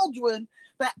children,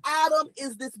 that Adam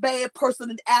is this bad person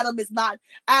and Adam is not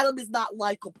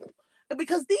likable. And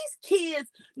because these kids,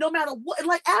 no matter what,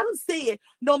 like Adam said,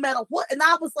 no matter what, and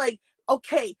I was like,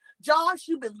 okay, Josh,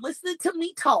 you've been listening to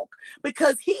me talk,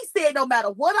 because he said no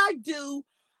matter what I do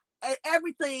and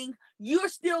everything, you're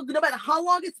still, no matter how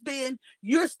long it's been,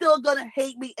 you're still gonna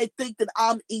hate me and think that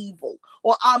I'm evil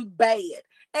or I'm bad.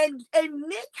 And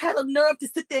Nick had a nerve to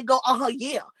sit there and go,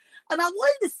 yeah. And I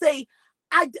wanted to say,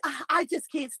 I just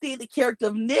can't stand the character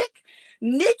of Nick.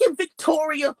 Nick and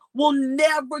Victoria will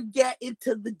never get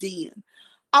into the den.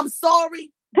 I'm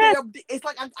sorry. It's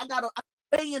like I got a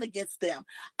ban against them.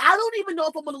 I don't even know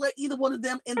if I'm going to let either one of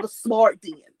them in the smart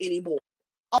den anymore.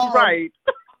 Right.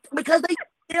 Because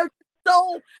they're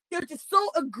just so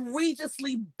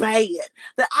egregiously bad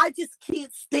that I just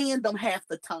can't stand them half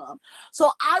the time.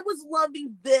 So I was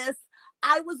loving this.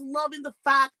 I was loving the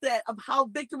fact that of how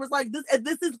Victor was like this, and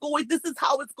this is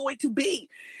how it's going to be.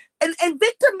 And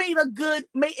Victor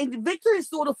and Victor is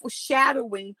sort of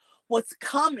foreshadowing what's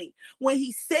coming when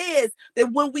he says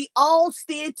that when we all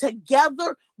stand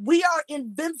together, we are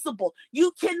invincible.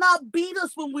 You cannot beat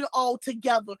us when we're all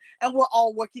together and we're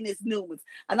all working as Newmans.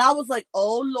 And I was like,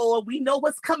 oh Lord, we know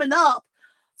what's coming up.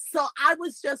 So I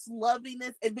was just loving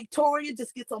this. And Victoria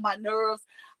just gets on my nerves.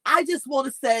 I just want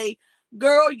to say,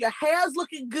 girl, your hair's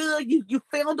looking good. You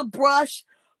found a brush,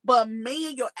 but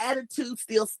man, your attitude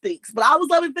still stinks. But I was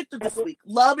loving Victor this week.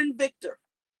 Loving Victor.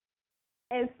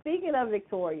 And speaking of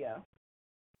Victoria,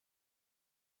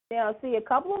 now see, a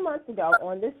couple of months ago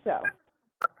on this show,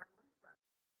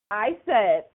 I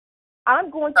said, I'm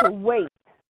going to wait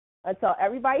until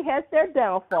everybody has their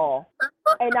downfall,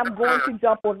 and I'm going to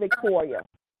jump on Victoria.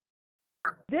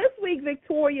 This week,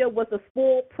 Victoria was a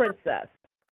spoiled princess,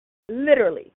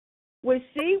 literally. When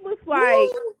she was like,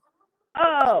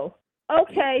 oh,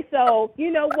 okay, so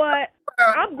you know what?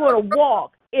 I'm going to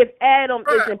walk if Adam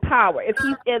is in power, if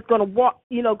he is going to walk,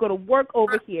 going to work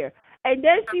over here. And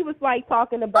then she was like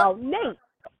talking about Nate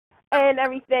and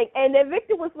everything. And then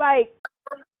Victor was like,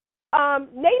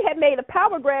 Nate had made a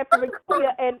power grab for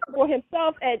Victoria and for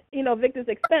himself at, Victor's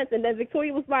expense. And then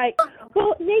Victoria was like,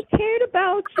 well, Nate cared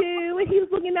about you and he was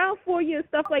looking out for you and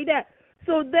stuff like that.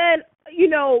 So then,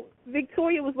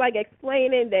 Victoria was like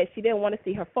explaining that she didn't want to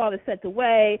see her father sent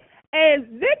away. And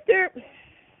Victor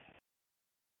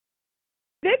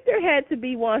had to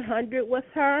be 100 with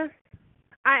her.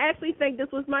 I actually think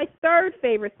this was my third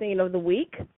favorite scene of the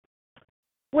week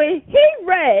when he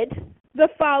read the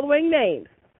following names: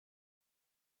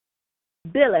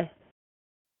 Billy,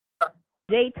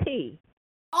 JT,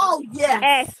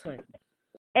 Ashlyn,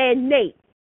 and Nate,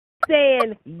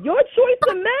 saying your choice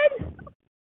of men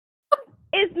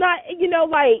is not,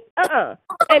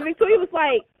 And Victoria was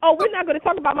like, oh, we're not going to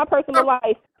talk about my personal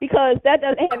life because that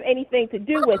doesn't have anything to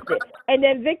do with it. And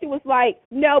then Victor was like,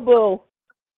 no, boo,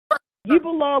 you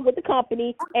belong with the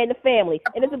company and the family,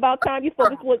 and it's about time you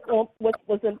focus on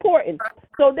what's important.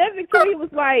 So then Victoria was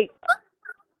like,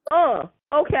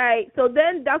 okay. So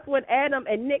then that's when Adam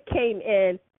and Nick came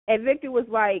in, and Victor was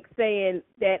like saying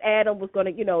that Adam was going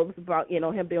to, it was about,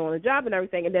 him being on the job and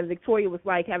everything. And then Victoria was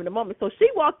like having a moment. So she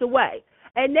walked away.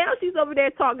 And now she's over there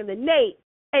talking to Nate,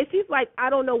 and she's like, I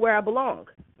don't know where I belong.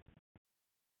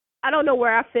 I don't know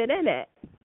where I fit in at.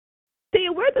 See,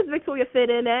 where does Victoria fit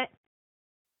in at?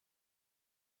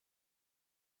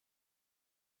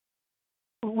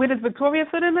 Where does Victoria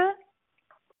fit in at?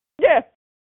 Yeah.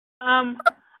 I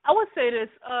would say this.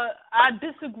 I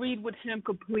disagreed with him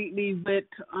completely with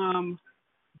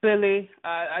Billy.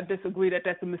 I disagree that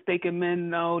that's a mistake in men.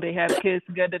 No, they have kids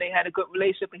together. They had a good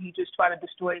relationship, and he just tried to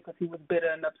destroy it because he was bitter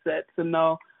and upset. So,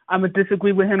 no, I'm going to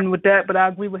disagree with him with that, but I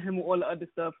agree with him with all the other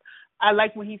stuff. I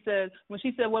like when she said,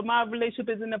 well, my relationship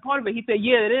isn't a part of it. He said,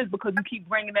 yeah, it is because you keep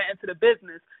bringing that into the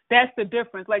business. That's the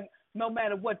difference. Like, no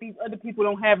matter what, these other people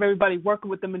don't have everybody working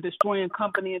with them and destroying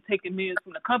company and taking millions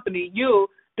from the company. You,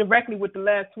 directly with the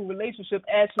last two relationships,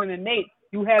 Ashlyn and Nate,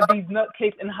 you have these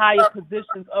nutcakes in higher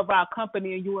positions of our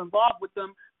company and you're involved with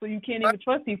them, so you can't even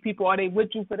trust these people. Are they with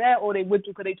you for that, or are they with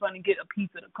you because they're trying to get a piece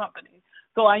of the company?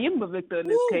 So I am a victor in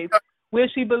this case. Where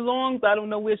she belongs, I don't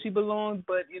know where she belongs,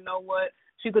 but you know what?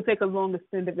 She could take a long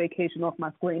extended vacation off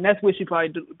my screen. That's where she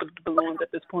probably belongs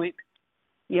at this point.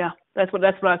 Yeah, that's what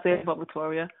I say about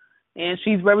Victoria. And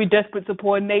she's very desperate to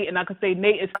support Nate, and I could say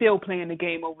Nate is still playing the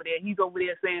game over there. He's over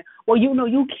there saying, well,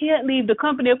 you can't leave the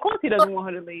company. Of course he doesn't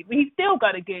want her to leave, but he's still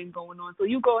got a game going on. So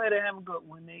you go ahead and have a good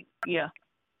one, Nate. Yeah.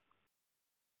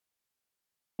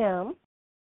 Kim?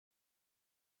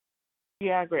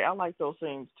 Yeah, I agree. I like those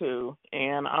things too.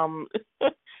 And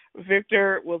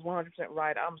Victor was 100%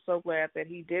 right. I'm so glad that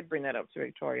he did bring that up to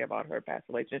Victoria about her past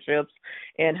relationships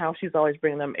and how she's always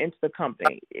bringing them into the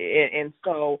company. And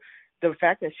so the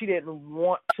fact that she didn't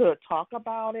want to talk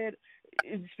about it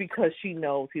is because she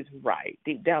knows he's right.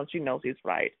 Deep down, she knows he's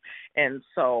right. And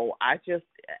so I just,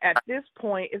 at this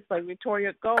point, it's like,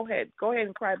 Victoria, go ahead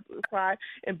and cry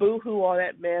and boo-hoo all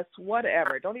that mess,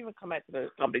 whatever. Don't even come back to the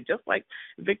company. Just like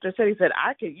Victor said, he said,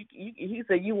 he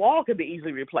said, you all could be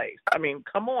easily replaced. I mean,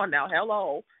 come on now,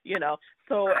 hello,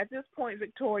 So at this point,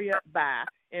 Victoria, bye.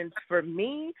 And for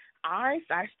me, I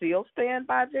still stand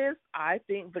by this. I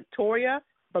think Victoria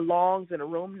belongs in a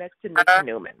room next to Nick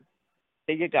Newman.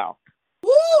 There you go.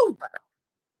 Woo!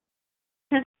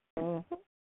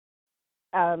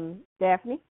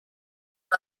 Daphne?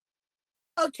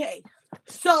 Okay,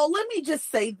 so let me just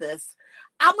say this.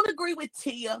 I'm going to agree with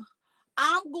Tia.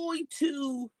 I'm going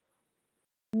to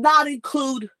not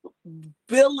include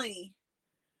Billy.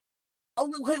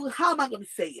 Oh, wait, how am I going to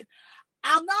say it?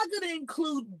 I'm not going to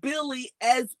include Billy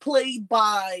as played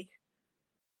by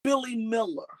Billy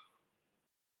Miller.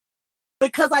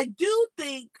 Because I do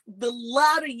think the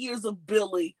latter years of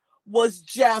Billy was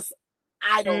just,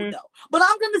 I don't know. But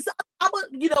I'm going to say,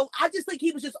 I just think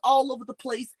he was just all over the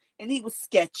place and he was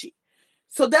sketchy.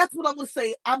 So that's what I'm going to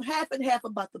say. I'm half and half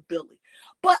about the Billy.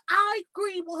 But I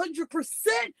agree 100%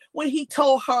 when he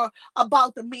told her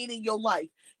about the meaning of your life.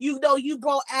 You know, you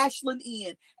brought Ashlyn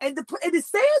in. And the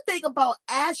sad thing about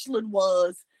Ashlyn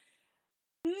was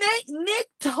Nick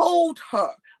told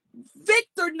her,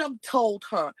 Victor told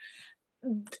her,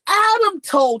 Adam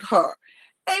told her,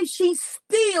 and she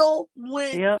still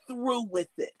went through with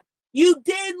it. You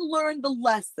didn't learn the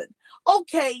lesson.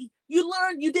 Okay,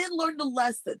 you didn't learn the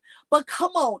lesson. But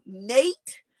come on, Nate.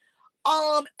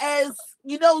 As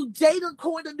you know, Jada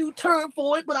coined a new term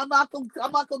for it, but I'm not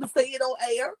gonna say it on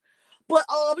air. But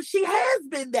she has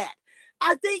been that.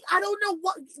 I don't know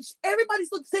what everybody's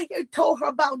going to sit here and told her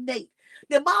about Nate.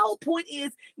 Then my whole point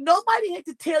is nobody had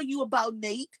to tell you about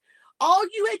Nate. All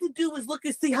you had to do is look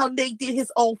and see how Nate did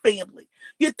his own family.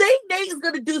 You think Nate is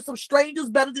going to do some strangers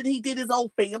better than he did his own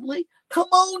family? Come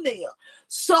on now.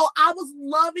 So I was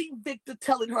loving Victor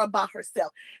telling her about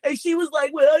herself. And she was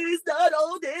like, well, it's not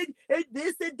all that, and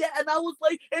this and that. And I was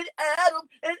like, and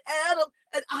Adam.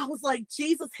 And I was like,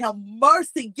 Jesus, have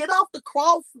mercy. Get off the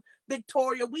cross,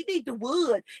 Victoria. We need the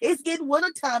wood. It's getting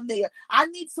wintertime there. I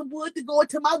need some wood to go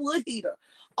into my wood heater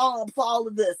for all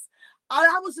of this.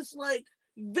 I was just like,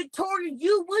 Victoria,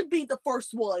 you would be the first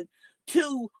one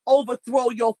to overthrow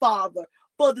your father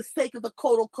for the sake of the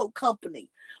quote-unquote company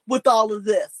with all of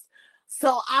this.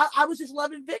 So I was just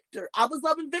loving Victor. I was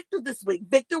loving Victor this week.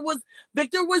 Victor was,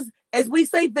 as we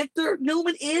say, Victor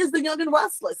Newman is the Young and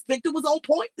Restless. Victor was on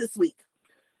point this week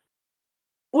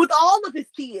with all of his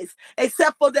kids,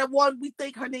 except for that one we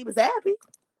think her name is Abby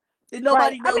that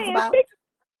nobody knows about.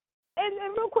 And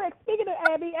real quick, speaking of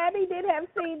Abby did have a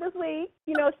scene this week.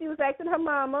 You know, she was asking her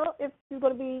mama if she's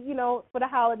going to be, you know, for the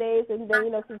holidays. And then, you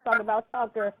know, she was talking about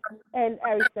Tucker and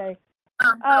everything.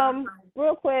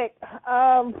 Real quick,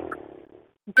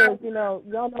 because, you know,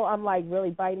 y'all know I'm, like, really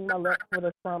biting my lip for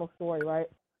this final story, right?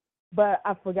 But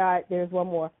I forgot there's one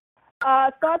more.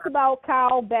 Thoughts about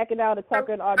Kyle backing out of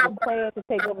Tucker and Audrey's plan to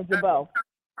take over Jabot?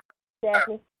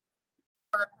 Daphne?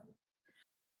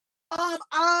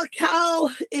 Kyle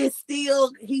is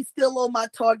still on my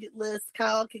target list.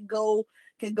 Kyle can go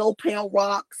pound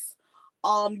rocks.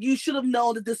 You should have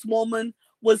known that this woman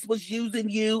was using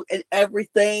you and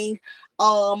everything.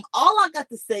 All I got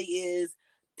to say is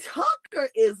Tucker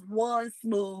is one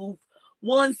smooth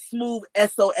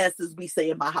SOS, as we say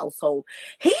in my household.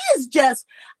 He is just,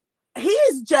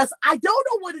 I don't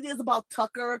know what it is about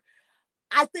Tucker.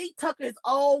 I think Tucker is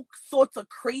all sorts of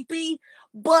creepy,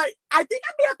 but I think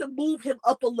I may have to move him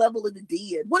up a level in the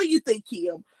DN. What do you think,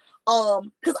 Kim?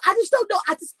 Because I just don't know.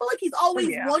 I just feel like he's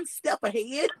always one step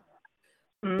ahead.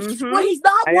 Mm-hmm. Well, he's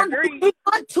not he's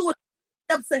not 2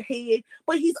 steps ahead,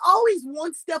 but he's always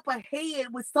one step ahead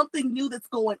with something new that's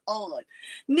going on.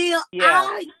 Now,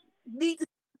 I need to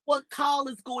see what Kyle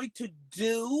is going to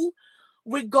do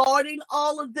regarding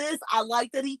all of this. I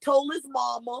like that he told his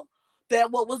mama that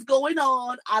what was going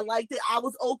on. I liked it. I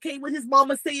was okay with his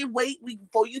mama saying, wait,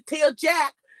 before you tell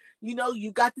Jack, you know,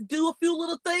 you got to do a few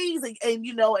little things and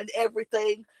you know, and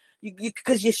everything,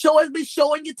 because you have been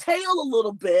showing your tail a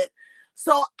little bit.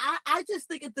 So I just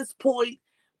think at this point,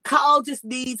 Kyle just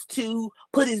needs to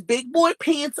put his big boy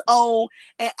pants on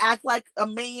and act like a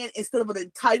man instead of an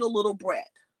entitled little brat.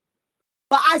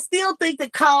 But I still think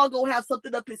that Kyle gonna have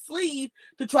something up his sleeve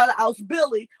to try to oust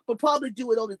Billy, but probably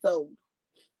do it on his own.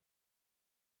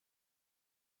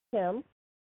 Kim?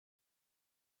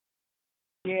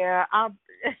 Yeah,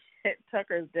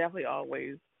 Tucker is definitely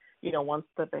always, you know, one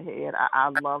step ahead. I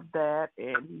love that,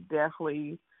 and he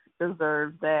definitely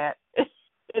deserves that.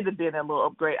 It had been a little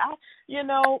upgrade.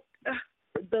 The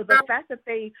fact that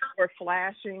they were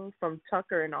flashing from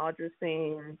Tucker and Audrey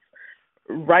scenes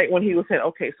right when he was saying,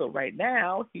 okay, so right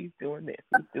now he's doing this,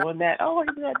 he's doing that, oh,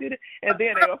 he's going to do this, and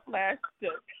then they were flashed to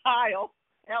Kyle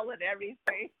telling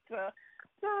everything to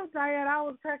no, Diane, I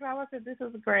was cracking up. I said, this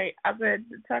is great. I said,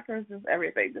 Tucker is just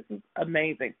everything. This is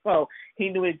amazing. So he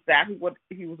knew exactly what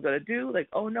he was going to do. Like,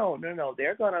 oh, no.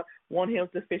 They're going to want him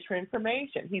to fish for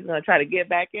information. He's going to try to get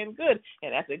back in good.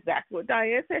 And that's exactly what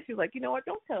Diane said. She's like, you know what?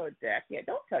 Don't tell her Jack yet.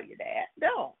 Don't tell your dad.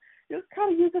 Don't. Just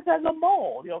kind of use this as a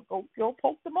mole. Go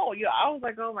poke the mole. I was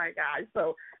like, oh, my gosh.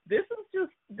 So this is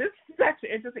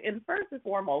actually interesting. And first and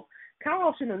foremost,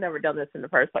 Kyle shouldn't have never done this in the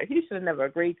first place. He should have never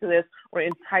agreed to this or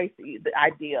enticed the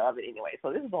idea of it anyway.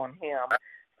 So this is on him.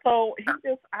 So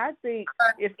I think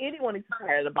if anyone is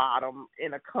at the bottom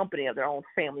in a company of their own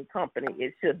family company,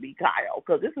 it should be Kyle,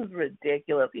 because this is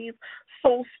ridiculous. He's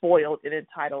so spoiled and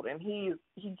entitled, and he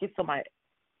gets on my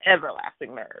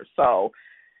everlasting nerves. So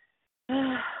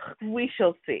we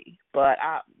shall see. But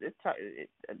I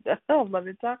love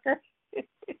it, Tucker.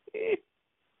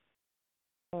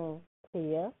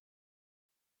 Yeah.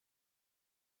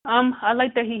 I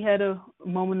like that he had a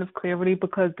moment of clarity,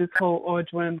 because this whole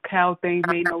Audra and Cal thing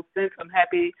made no sense. I'm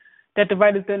happy that the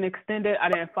writers didn't extend it. I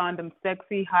didn't find them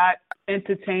sexy, hot,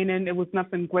 entertaining. It was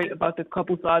nothing great about this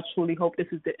couple, so I truly hope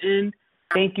this is the end.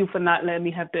 Thank you for not letting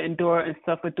me have to endure and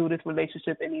suffer through this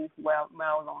relationship any while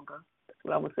longer. That's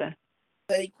what I would say.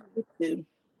 Thank you too.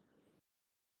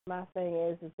 My thing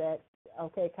is that,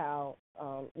 okay, Kyle,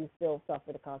 you still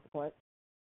suffer the consequence.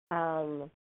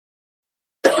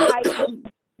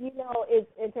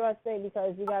 It's interesting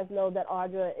because you guys know that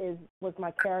Audra was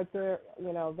my character,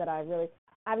 that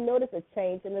I've noticed a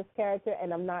change in this character,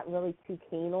 and I'm not really too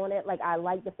keen on it. Like, I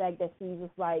like the fact that she was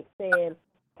like saying,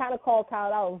 kind of called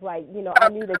Kyle out. It was like, I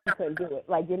knew that you couldn't do it.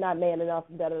 Like, you're not man enough,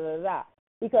 da-da-da-da.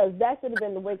 Because that should have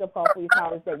been the wake-up call for you,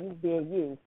 Kyle, is that you was being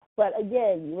used. But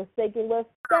again, you were sticking with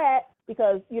that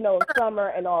because, summer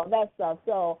and all that stuff.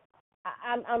 So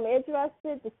I'm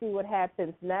interested to see what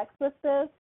happens next with this.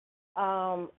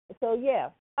 So yeah.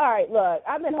 All right, look,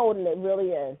 I've been holding it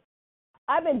really in.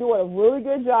 I've been doing a really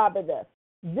good job at this.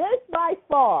 This by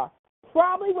far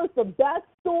probably was the best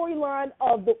storyline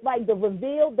of the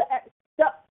reveal,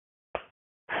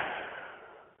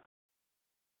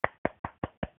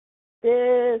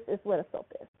 This is what a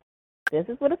soap is. This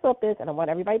is what a soap is, and I want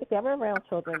everybody to gather around,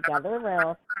 children, gather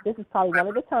around. This is probably one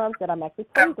of the times that I'm actually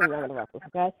praising Young and the Restless,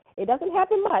 okay? It doesn't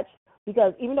happen much,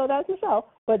 because even though that's the show,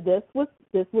 but this was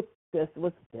good.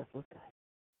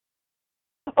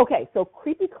 Okay, so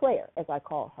Creepy Claire, as I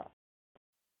call her,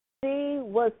 she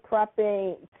was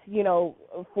prepping,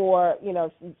 for,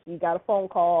 she got a phone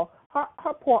call.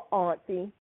 Her poor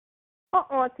auntie. Her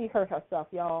auntie hurt herself,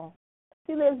 y'all.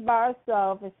 She lives by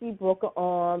herself, and she broke her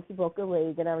arm, she broke her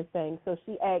leg and everything. So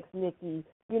she asked Nikki,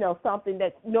 something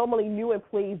that normally new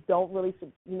employees don't really,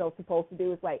 supposed to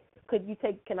do. It's like,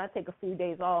 can I take a few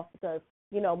days off, because,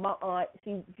 my aunt,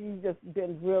 she's just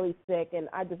been really sick, and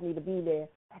I just need to be there.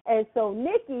 And so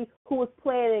Nikki, who was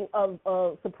planning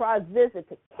a surprise visit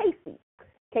to Casey.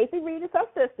 Casey Reed is her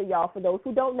sister, y'all. For those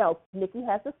who don't know, Nikki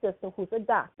has a sister who's a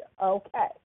doctor. Okay.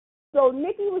 So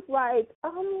Nikki was like,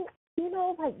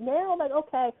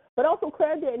 okay. But also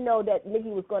Claire didn't know that Nikki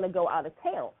was going to go out of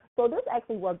town. So this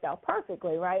actually worked out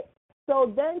perfectly, right?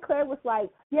 So then Claire was like,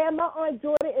 yeah, my Aunt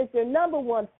Jordan is your number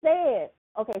one fan.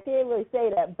 Okay, she didn't really say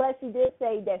that, but she did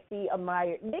say that she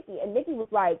admired Nikki. And Nikki was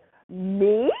like,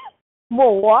 me?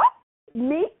 More?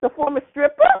 Me, the former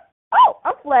stripper? Oh,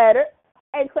 I'm flattered.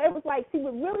 And Claire was like, she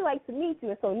would really like to meet you.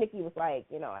 And so Nikki was like,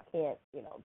 I can't,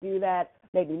 do that.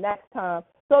 Maybe next time.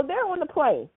 So they're on the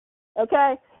plane,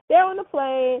 okay? They're on the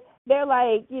plane. They're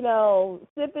like,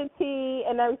 sipping tea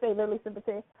and everything, literally sipping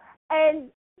tea.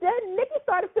 And then Nikki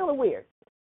started feeling weird.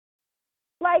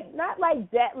 Like, not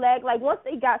like jet lag. Like, once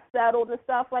they got settled and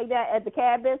stuff like that at the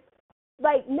cabin,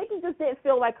 like, Nikki just didn't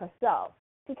feel like herself.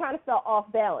 She kind of felt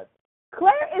off balance.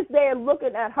 Claire is there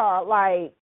looking at her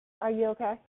like, are you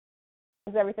okay?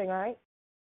 Is everything all right?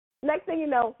 Next thing you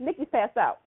know, Nikki's passed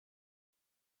out.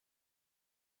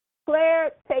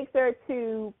 Claire takes her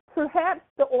to perhaps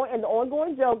the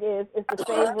ongoing joke is the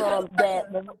same room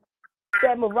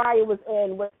that Mariah was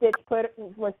in when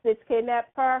Stitch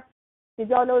kidnapped her. Did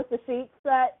y'all notice the sheet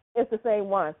set? It's the same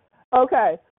one.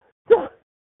 Okay. So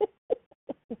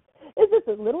it's just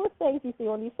the littlest things you see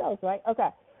on these shows, right? Okay.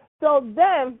 So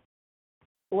then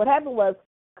what happened was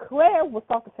Claire was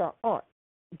talking to her aunt,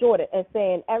 Jordan, and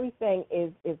saying everything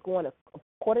is going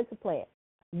according to plan.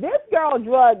 This girl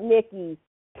drugged Nikki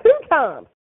 2 times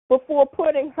before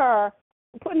putting the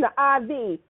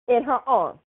IV in her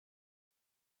arm.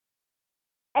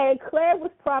 And Claire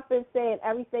was propping, saying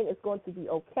everything is going to be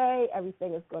okay,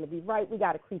 everything is going to be right. We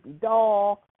got a creepy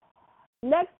doll.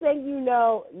 Next thing you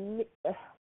know,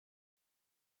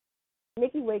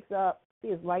 Nikki wakes up. She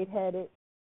is lightheaded.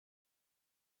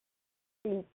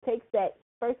 She takes that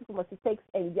first and foremost, she takes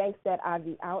and yanks that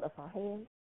IV out of her hand.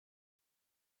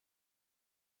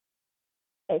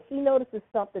 And she notices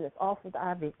something is off with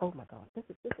the IV. Oh my God, this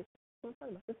is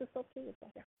so serious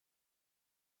right here.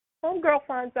 Homegirl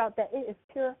finds out that it is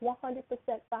pure 100%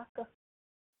 vodka.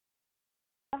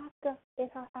 Vodka in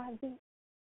her IV.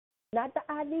 Not the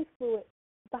IV fluid,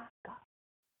 vodka.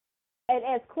 And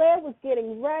as Claire was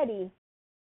getting ready,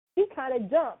 she kind of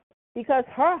jumped because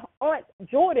her aunt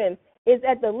Jordan is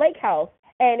at the lake house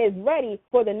and is ready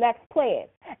for the next plan.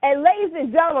 And ladies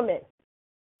and gentlemen,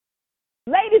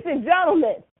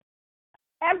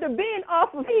 after being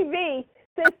off of TV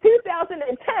since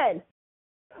 2010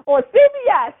 on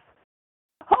CBS,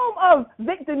 home of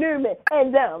Victor Newman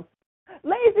and them,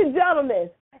 ladies and gentlemen,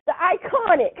 the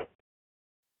iconic,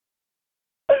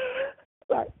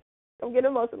 sorry, I'm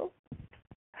getting emotional,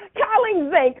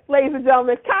 Colleen Zink, ladies and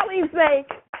gentlemen, Colleen Zink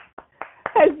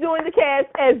has joined the cast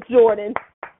as Jordan.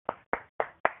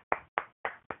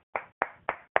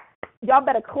 Y'all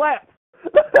better clap.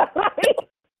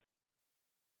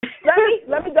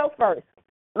 Let me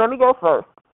go first.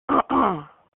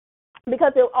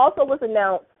 Because it also was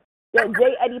announced that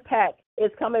J. Eddie Peck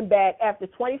is coming back after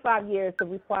 25 years to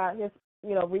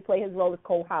replay his role as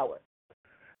Cole Howard.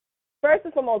 First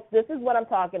and foremost, this is what I'm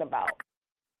talking about.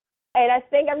 And I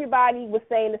think everybody was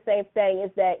saying the same thing,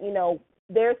 is that,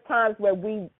 there's times where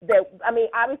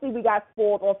obviously we got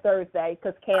spoiled on Thursday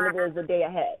because Canada is a day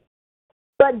ahead.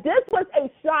 But this was a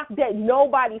shock that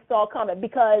nobody saw coming,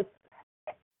 because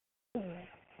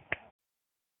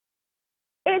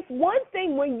it's one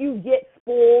thing when you get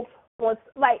spoiled on,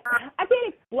 I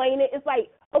can't explain it. It's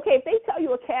like, okay, if they tell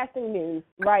you a casting news,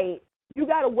 right, you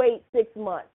got to wait 6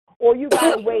 months, or you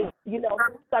got to wait,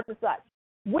 such and such.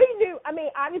 We knew,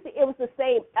 obviously it was the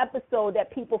same episode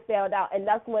that people found out, and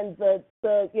that's when the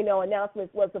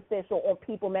announcement was official on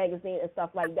People magazine and stuff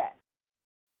like that.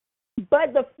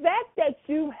 But the fact that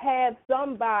you have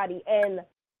somebody, and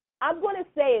I'm going to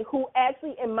say who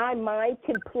actually in my mind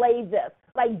can play this,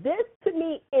 this to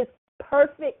me is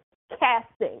perfect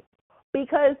casting.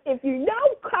 Because if you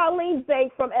know Colleen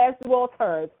Zink from As the World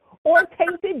Turns or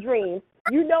Tainted Dreams,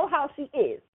 you know how she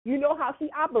is. You know how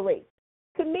she operates.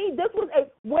 To me, this was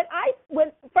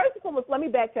first and foremost, let me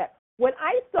backtrack. When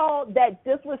I saw that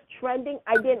this was trending,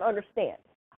 I didn't understand.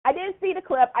 I didn't see the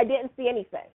clip. I didn't see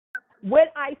anything. When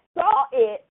I saw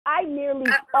it, I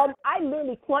nearly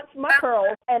clenched my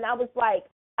pearls, and I was like,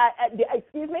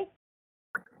 "Excuse me."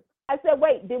 I said,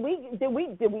 "Wait, did we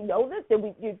know this? Did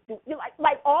we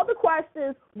like all the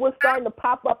questions were starting to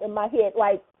pop up in my head,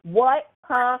 like what,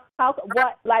 huh, how,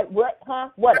 what, like what, huh,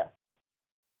 what?"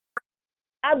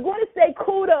 I'm going to say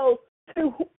kudos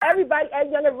to everybody at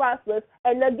Young and Restless,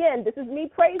 and again, this is me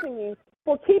praising you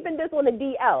for keeping this on the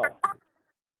DL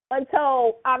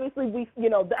until obviously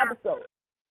the episode.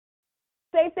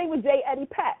 Same thing with J. Eddie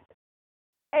Peck.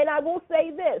 And I will say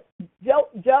this, Joe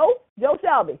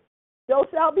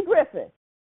Shelby Griffin,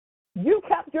 you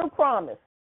kept your promise.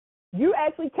 You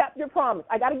actually kept your promise.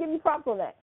 I got to give you props on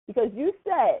that, because you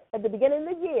said at the beginning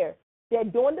of the year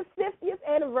that during the 50th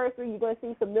anniversary, you're going to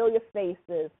see familiar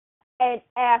faces. And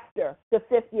after the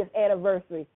 50th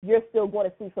anniversary, you're still going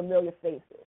to see familiar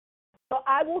faces. So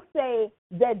I will say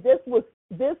that this was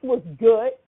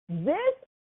good. This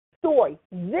story,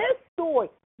 this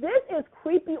is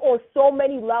creepy on so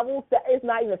many levels that it's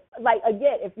not even,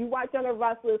 again, if you watch Young and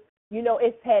Restless,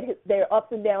 it's had their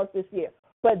ups and downs this year.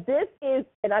 But this is,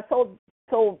 and I told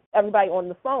everybody on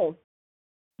the phone,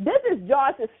 this is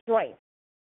Josh's strength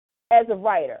as a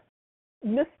writer.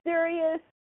 Mysterious,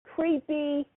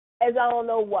 creepy, as I don't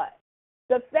know what.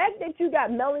 The fact that you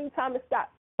got Melanie Thomas Scott,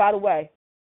 by the way,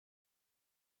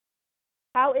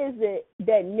 how is it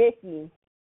that Nikki,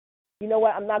 you know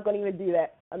what, I'm not going to even do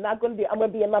that. I'm going to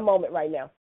be in my moment right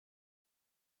now.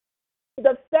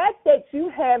 The fact that you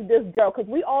have this girl, because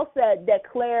we all said that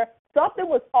Claire, something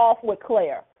was off with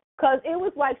Claire, because it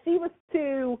was like she was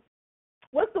too,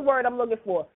 what's the word I'm looking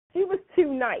for? She was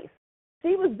too nice.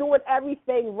 She was doing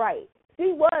everything right.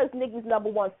 She was Nikki's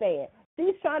 #1 fan.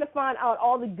 She's trying to find out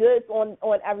all the goods on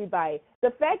everybody.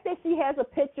 The fact that she has a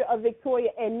picture of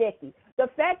Victoria and Nikki. The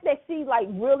fact that she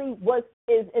really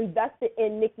is invested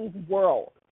in Nikki's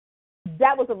world.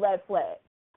 That was a red flag.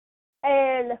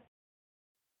 And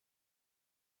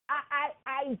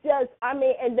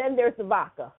and then there's the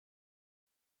vodka.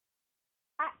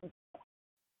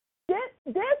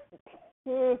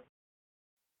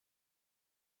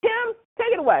 Kim,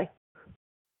 take it away.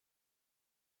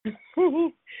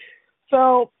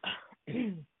 So,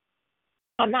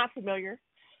 I'm not familiar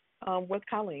with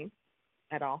Colleen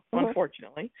at all,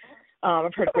 unfortunately.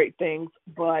 I've heard great things,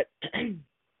 but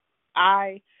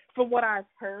I from what I've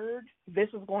heard, this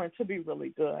is going to be really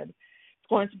good. It's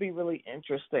going to be really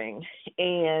interesting.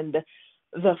 And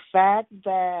the fact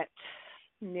that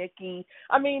Nikki,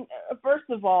 I mean, first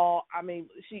of all, I mean,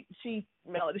 she's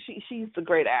the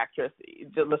great actress.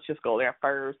 Let's just go there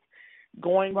first.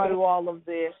 Going through all of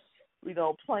this,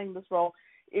 playing this role,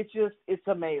 it's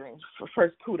amazing.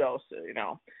 First, kudos to,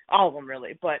 all of them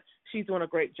really, but she's doing a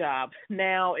great job.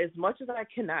 Now, as much as I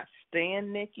cannot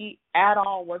stand Nikki at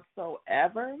all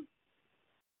whatsoever,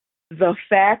 the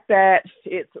fact that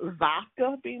it's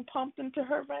vodka being pumped into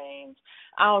her veins,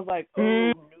 I was like,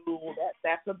 oh no,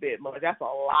 that's a bit much. That's a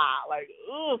lot. Like,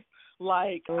 ugh.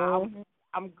 Like,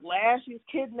 I'm glad she's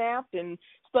kidnapped and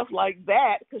stuff like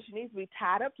that because she needs to be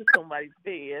tied up to somebody's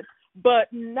bed, but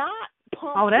not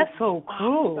pumped. Oh, that's so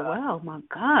cruel. Wow, my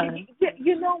God.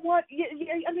 You know what?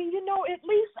 I mean, at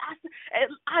least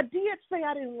I did say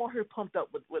I didn't want her pumped up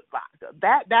with vodka.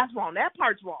 That's wrong. That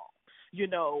part's wrong.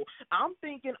 I'm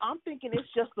thinking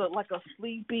it's just like a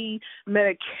sleepy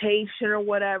medication or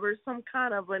whatever, some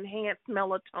kind of enhanced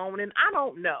melatonin. I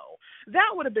don't know. That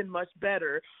would have been much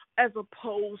better as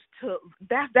opposed to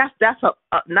that's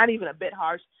not even a bit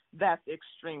harsh. That's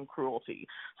extreme cruelty.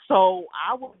 So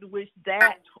I wouldn't wish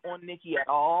that on Nikki at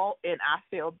all, and I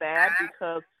feel bad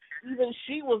because even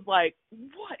she was like,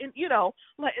 what? And,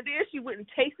 and then she went and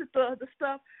tasted the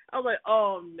stuff. I was like,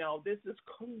 oh, no, this is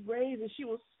crazy. She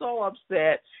was so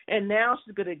upset. And now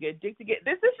she's going to get addicted.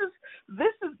 This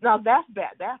is, now that's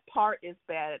bad. That part is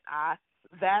bad.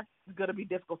 That's going to be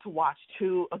difficult to watch,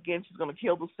 too. Again, she's going to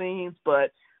kill the scenes.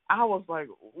 But I was like,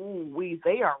 ooh,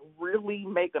 they are really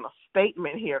making a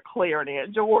statement here, Claire and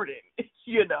Aunt Jordan.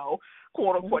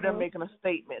 Quote, unquote, they're making a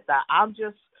statement. I'm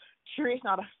just curious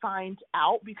now to find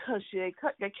out because they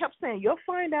kept saying you'll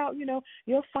find out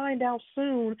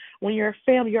soon when your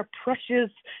family, your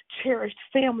precious cherished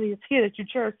family is here that you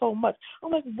cherish so much.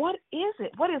 I'm like, what is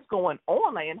it? What is going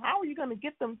on, and how are you going to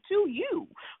get them to you?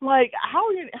 Like, how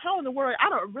in the world?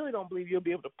 I really don't believe you'll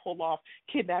be able to pull off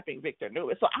kidnapping Victor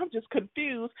Newman. So I'm just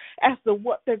confused as to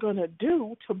what they're going to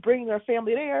do to bring their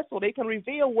family there so they can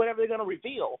reveal whatever they're going to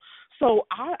reveal. So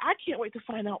I can't wait to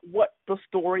find out what the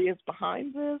story is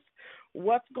behind this,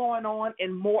 what's going on,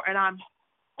 and more. And I'm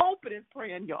hoping and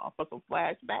praying, y'all, for some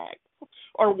flashbacks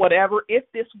or whatever, if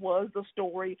this was the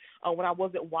story when I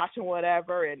wasn't watching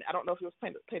whatever. And I don't know if it was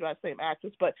played by the same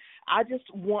actress, but I just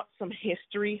want some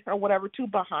history or whatever, too,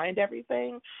 behind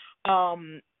everything.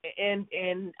 And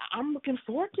I'm looking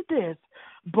forward to this.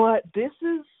 But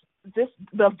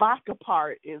the vodka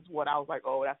part is what I was like,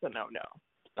 oh, that's a no-no.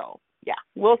 So, yeah,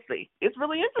 we'll see. It's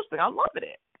really interesting. I'm loving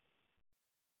it.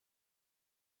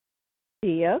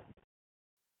 Yeah.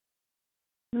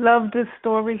 Love this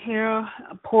story here.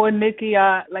 Poor Nikki.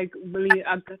 I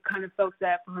kind of felt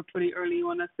sad for her pretty early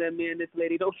on. I said, man, this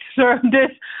lady don't deserve this.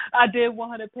 I did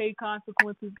want her to pay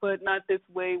consequences, but not this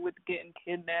way with getting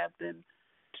kidnapped and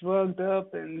drugged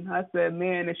up. And I said,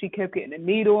 man, and she kept getting a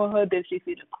needle on her. Then she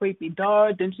seen a creepy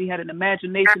dart. Then she had an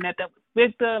imagination that was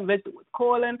Victor, and Victor was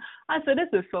calling. I said,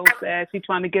 this is so sad. She's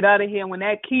trying to get out of here. And when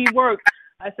that key works,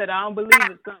 I said, I don't believe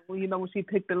it. When she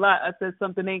picked the lock, I said,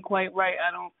 something ain't quite right.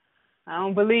 I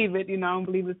don't believe it. I don't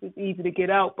believe it's easy to get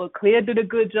out. But Claire did a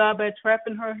good job at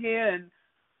trapping her here. And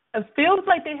it feels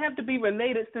like they have to be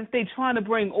related since they're trying to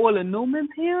bring all the Newmans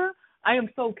here. I am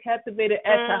so captivated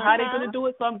as to how they're going to do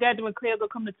it. So I'm glad when Claire will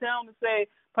come to town and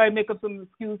probably make up some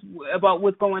excuse about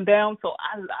what's going down. So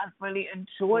I really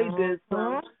enjoyed this.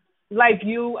 Like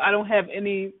you, I don't have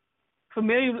any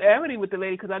familiarity with the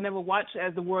lady because I never watched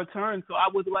As the World Turns. So I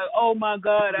was like, oh, my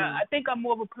God. I think I'm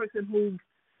more of a person who's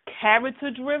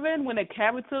character-driven when a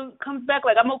character comes back.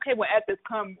 Like, I'm okay when actors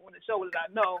come on the show that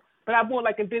I know, but I'm more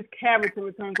like if this character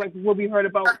returns, like what we heard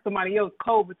about somebody else,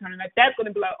 Cole returning, like that's going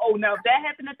to be like, oh, now if that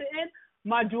happened at the end,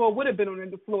 my jaw would have been on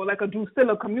the floor like a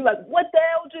Drusilla come. You like, what the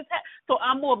hell just happened? So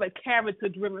I'm more of a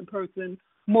character-driven person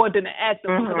more than an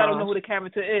actor because I don't know who the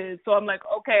character is. So I'm like,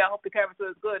 okay, I hope the character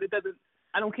is good.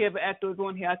 I don't care if an actor is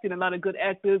on here. I've seen a lot of good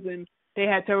actors and they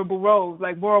had terrible roles.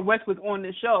 Like Laura West was on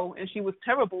the show and she was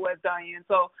terrible as Diane.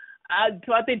 So I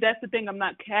think that's the thing. I'm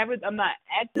not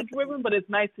actor driven, but it's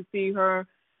nice to see her,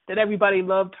 that everybody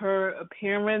loved her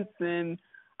appearance, and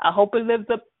I hope it lives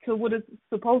up to what it's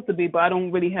supposed to be. But I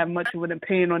don't really have much of an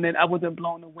opinion on it. I wasn't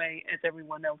blown away as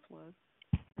everyone else was.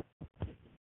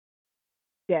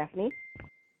 Daphne?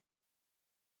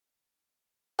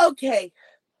 Okay.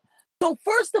 So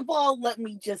first of all, let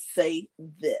me just say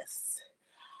this.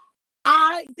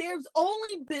 There's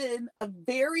only been a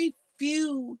very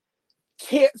few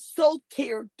soap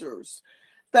characters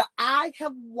that I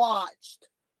have watched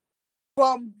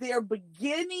from their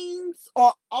beginnings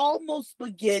or almost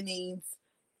beginnings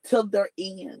to their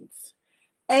ends.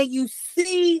 And you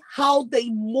see how they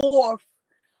morph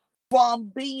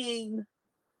from being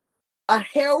a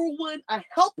heroine, a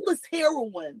helpless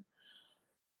heroine,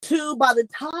 to by the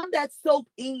time that soap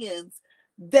ends,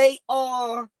 they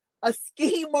are a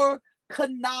schemer,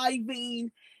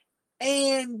 conniving,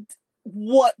 and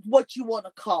what you want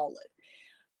to call it.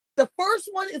 The first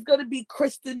one is going to be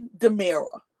Kristen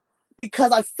DiMera,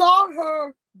 because I saw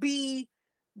her be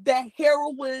that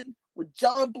heroine with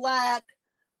John Black,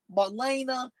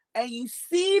 Marlena, and you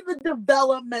see the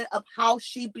development of how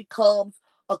she becomes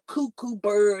a cuckoo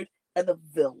bird and a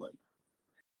villain.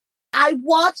 I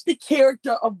watched the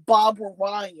character of Barbara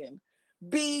Ryan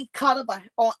be kind of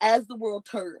As the World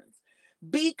Turns,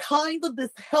 be kind of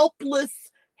this helpless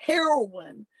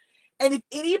heroine. And if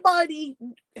anybody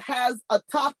has a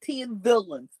top 10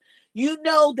 villains, you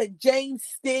know that James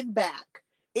Stenback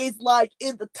is like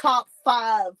in the top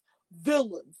 5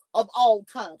 villains of all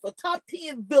time, the top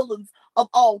 10 villains of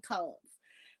all time.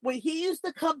 When he used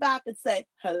to come back and say,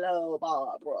 "Hello,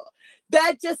 Barbara,"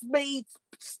 that just made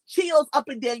chills up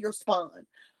and down your spine.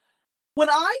 When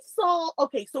I saw,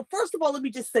 okay, so first of all, let me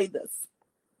just say this.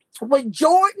 When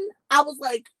Jordan, I was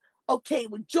like, okay,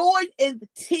 when Jordan and the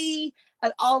tea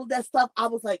and all of that stuff, I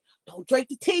was like, don't drink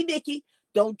the tea, Nikki.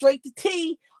 Don't drink the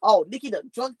tea. Oh, Nikki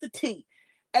done drunk the tea.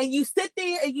 And you sit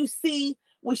there and you see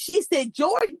when she said,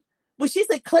 Jordan, when she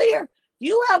said, Claire,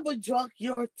 you haven't drunk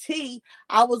your tea.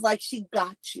 I was like, she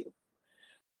got you.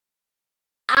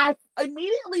 I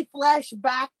immediately flashed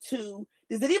back to,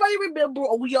 does anybody remember,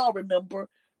 or we all remember,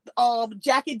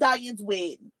 Jack and Diane's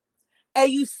wedding?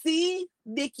 And you see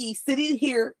Nikki sitting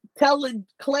here telling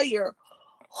Claire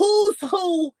who's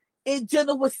who in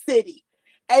Genoa City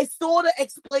and sort of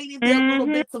explaining their little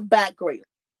bits of background.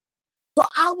 So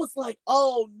I was like,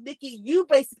 oh, Nikki, you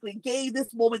basically gave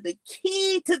this woman the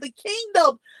key to the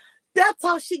kingdom. That's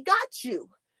how she got you.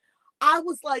 I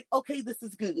was like, okay, this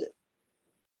is good.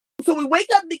 So we wake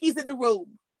up, Nikki's in the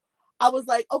room. I was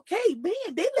like, okay,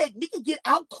 man, they let Nikki get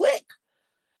out quick.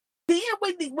 Then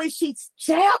when she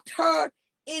jabbed her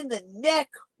in the neck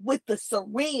with the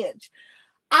syringe,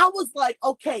 I was like,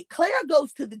 okay, Claire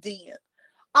goes to the den.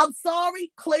 I'm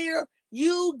sorry, Claire,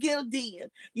 you get a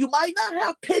den. You might not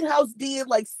have penthouse den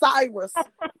like Cyrus,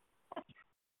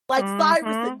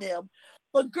 Cyrus and them.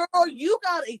 But girl, you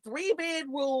got a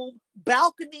 3-bedroom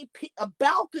balcony,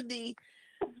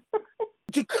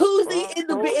 jacuzzi in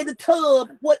the tub,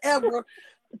 whatever,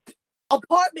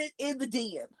 apartment in the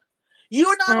den.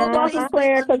 You're not on the basement,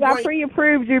 Claire, because I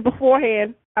pre-approved you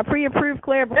beforehand. I pre-approved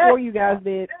Claire before you guys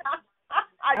did.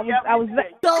 I was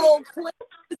so Claire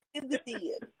was in the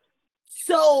den.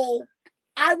 So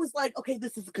I was like, okay,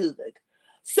 this is good.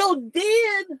 So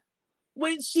then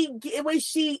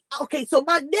okay, so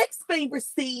my next favorite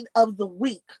scene of the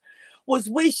week was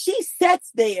when she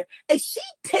sits there and she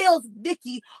tells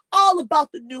Nikki all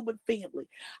about the Newman family,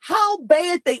 how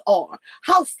bad they are,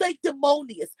 how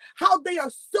sanctimonious, how they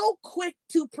are so quick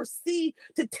to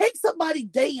take somebody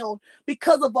down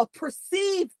because of a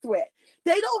perceived threat.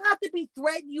 They don't have to be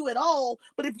threatening you at all,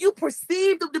 but if you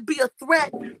perceive them to be a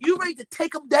threat, you're ready to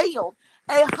take them down.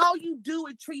 And how you do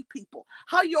and treat people,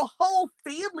 how your whole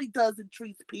family does and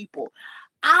treats people.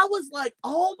 I was like,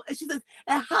 oh, and she says,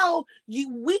 and how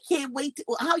you can't wait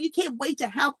to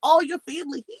have all your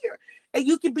family here and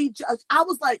you can be judged. I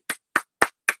was like,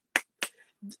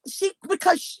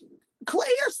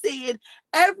 Claire said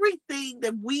everything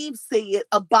that we've said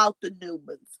about the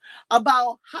Newmans,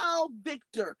 about how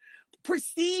Victor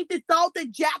perceived and thought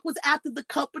that Jack was after the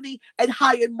company and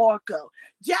hired Marco.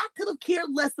 Jack could have cared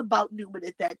less about Newman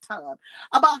at that time.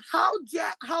 About how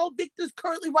Victor's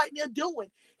currently right now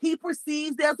doing. He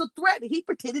perceives there's a threat. He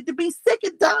pretended to be sick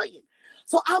and dying.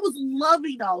 So I was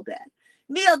loving all that.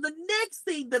 Now, the next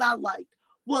thing that I liked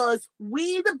was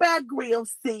we in the background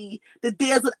see that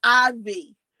there's an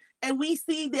IV. And we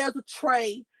see there's a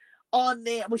tray on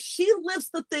there. When she lifts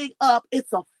the thing up,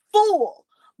 it's a full.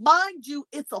 Mind you,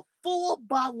 it's a full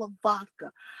bottle of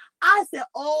vodka. I said,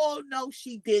 oh, no,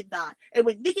 she did not. And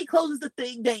when Nikki closes the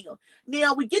thing down,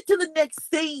 now we get to the next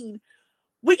scene,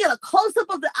 we get a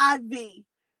close-up of the IV.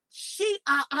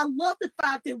 I love the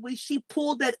fact that when she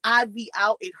pulled that IV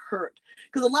out, it hurt.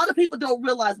 Because a lot of people don't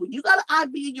realize when you got an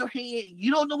IV in your hand,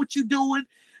 you don't know what you're doing,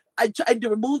 and to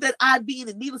remove that IV and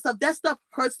the needle stuff, that stuff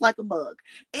hurts like a mug.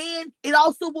 And it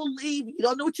also will leave, you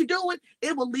don't know what you're doing,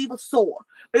 it will leave a sore.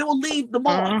 It will leave the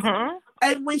mark.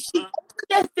 And when she opened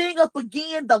that thing up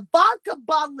again, the vodka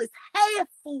bottle is half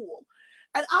full.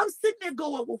 And I'm sitting there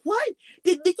going, well, what?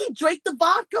 Did Nikki drink the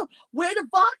vodka? Where the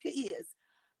vodka is?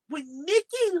 When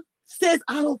Nikki says,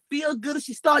 I don't feel good. And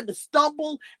she's starting to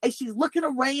stumble and she's looking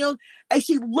around and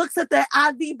she looks at that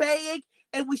IV bag.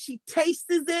 And when she tastes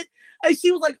it, and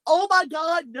she was like, oh my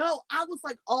God, no. I was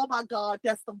like, oh my God,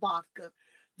 that's the vodka.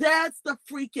 That's the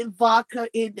freaking vodka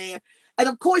in there. And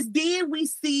of course, then we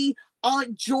see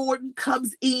Aunt Jordan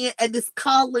comes in and this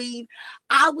Colleen.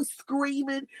 I was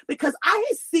screaming because I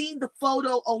had seen the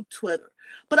photo on Twitter,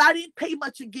 but I didn't pay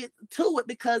much attention to it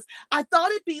because I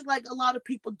thought it'd be like a lot of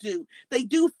people do. They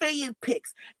do fan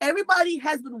pics. Everybody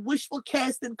has been wishful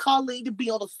casting Colleen to be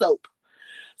on a soap.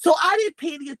 So I didn't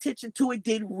pay any attention to it,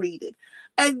 didn't read it.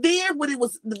 And then when it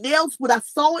was announced, when I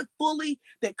saw it fully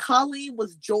that Colleen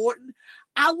was Jordan,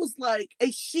 I was like,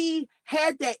 and she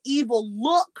had that evil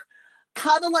look,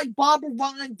 kind of like Barbara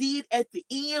Ryan did at the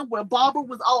end, where Barbara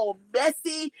was all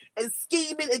messy and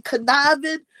scheming and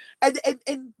conniving. And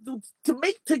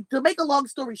to make a long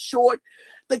story short,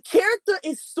 the character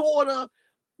is sort of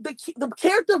the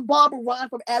character of Barbara Ryan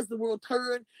from As the World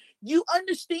Turned. You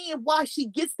understand why she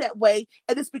gets that way,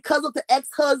 and it's because of the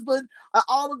ex-husband,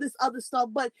 all of this other stuff.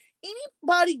 But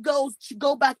anybody should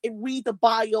go back and read the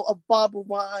bio of Barbara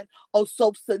Ryan on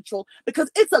Soap Central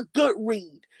because it's a good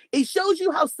read. It shows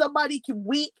you how somebody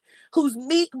who's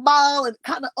meek, mild, and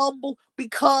kind of humble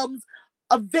becomes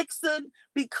a vixen,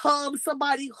 becomes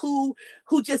somebody who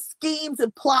just schemes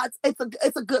and plots.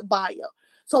 It's a good bio.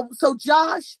 So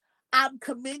Josh, I'm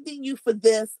commending you for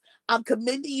this. I'm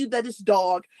commending you that it's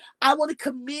dark. I want to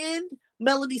commend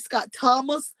Melanie Scott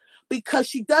Thomas because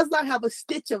she does not have a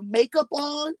stitch of makeup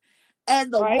on,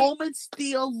 and the woman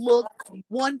still looks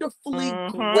wonderfully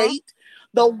great.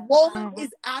 The woman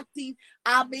is acting.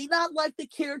 I may not like the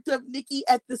character of Nikki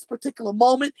at this particular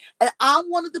moment, and I'm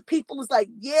one of the people who's like,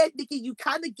 yeah, Nikki, you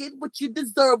kind of get what you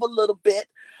deserve a little bit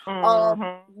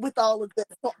with all of this.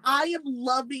 So I am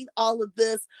loving all of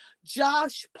this.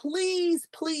 Josh, please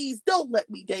don't let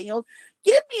me down.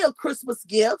 Give me a Christmas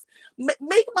gift.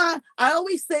 I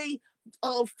always say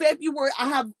February, I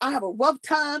have a rough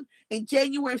time in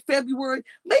January and February.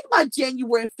 Make my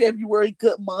January and February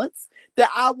good months that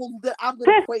I'm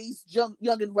gonna praise young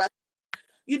and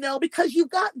restless. Because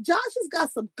Josh has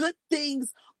got some good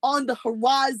things on the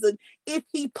horizon if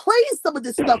he plays some of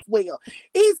this stuff well.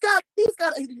 He's got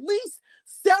at least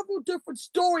several different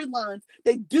storylines.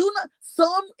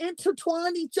 Some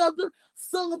intertwine each other,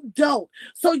 some don't.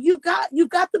 So you've got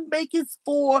the makings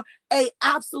for a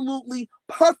absolutely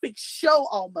perfect show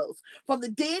almost. From the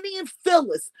Danny and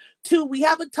Phyllis to we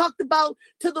haven't talked about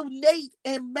to the Nate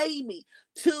and Mamie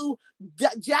to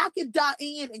Jack and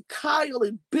Diane and Kyle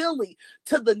and Billy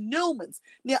to the Newmans.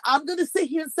 Now I'm gonna sit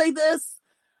here and say this.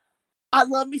 I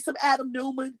love me some Adam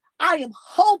Newman. I am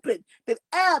hoping that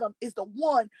Adam is the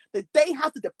one that they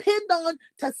have to depend on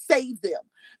to save them.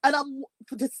 And I'm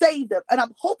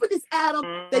hoping it's Adam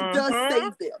that does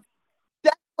save them.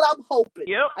 That's what I'm hoping.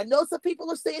 Yep. I know some people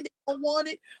are saying they don't want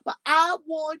it, but I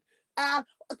want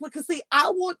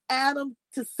Adam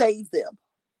to save them.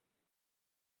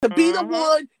 To be the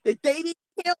one that they didn't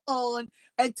count on,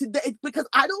 and because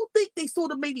I don't think they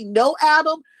sort of maybe know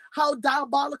Adam, how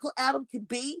diabolical Adam can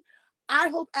be. I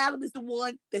hope Adam is the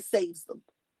one that saves them.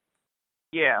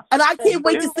 Yeah. And I can't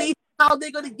wait to see how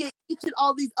they're going to get each and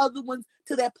all these other ones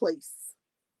to that place.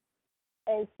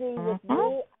 And see, with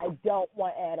me, I don't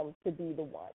want Adam to be the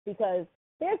one because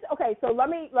so let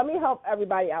me help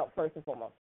everybody out first and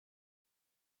foremost.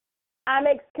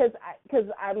 Because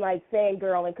I'm like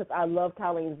fangirling because I love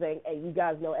Colleen Zing, and you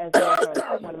guys know as well,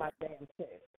 one of my fans too.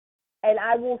 And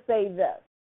I will say this.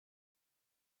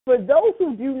 For those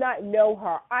who do not know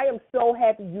her, I am so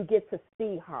happy you get to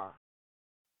see her.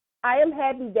 I am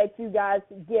happy that you guys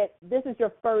this is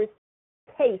your first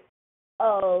taste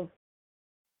of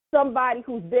somebody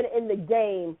who's been in the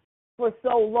game for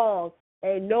so long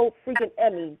and no freaking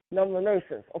Emmys, no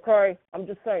nominations, okay? I'm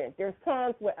just saying. There's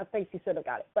times where I think she should have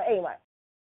got it. But anyway,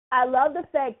 I love the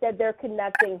fact that they're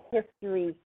connecting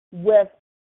history with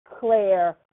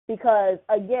Claire because,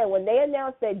 again, when they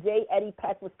announced that J. Eddie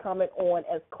Peck was coming on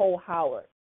as Cole Howard,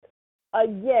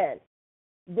 again,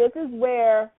 this is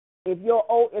where if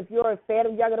you're a fan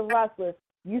of Young and the Restless,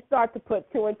 you start to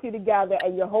put two and two together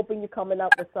and you're hoping you're coming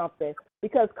up with something.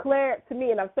 Because Claire, to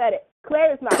me, and I've said it,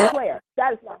 Claire is not Claire.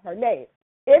 That is not her name.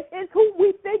 If it's who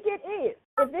we think it is,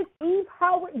 if it's Eve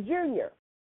Howard Jr.,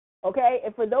 okay?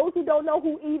 And for those who don't know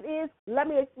who Eve is, let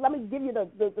me give you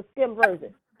the skim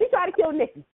version. She tried to kill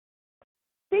Nikki.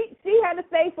 She had to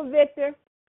save for Victor.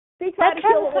 She tried to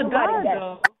kill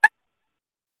everybody.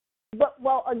 But,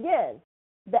 well, again,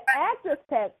 the actress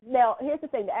now, here's the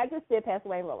thing. The actress did pass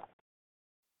away in real life.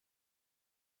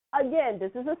 Again,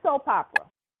 this is a soap opera.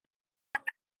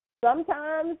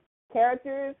 Sometimes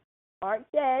characters aren't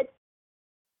dead.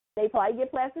 They probably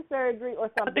get plastic surgery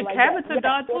or something but the like carrots that.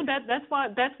 are done too. That's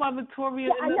why Victoria.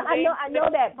 Yeah, I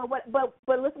know that.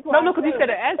 But listen to what No, because you said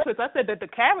the extras. I said that the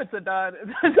carrots are done.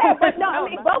 Yeah, but no, I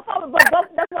mean both of them. But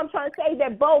both. That's what I'm trying to say.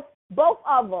 That both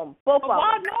of them. But what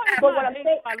I'm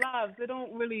saying, our lives. They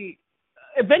don't really.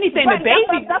 If anything, right, the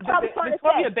baby, that's what I'm trying to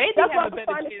Victoria say. baby That's have what a I'm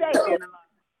better trying to chance say. than a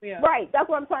lot. Yeah. Right, that's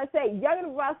what I'm trying to say. Young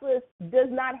and Restless does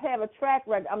not have a track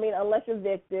record. I mean, unless you're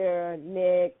Victor,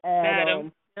 Nick,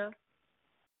 Adam.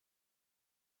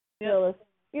 Phyllis.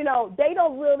 You know, they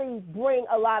don't really bring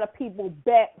a lot of people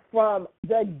back from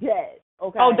the dead.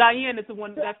 Okay. Oh, Diane is the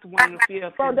one. That's the one.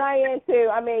 So Diane too.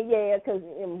 I mean, yeah, because.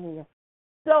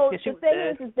 So the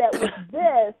thing is that with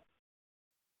this,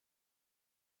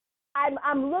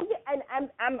 I'm looking and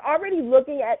I'm already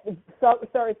looking at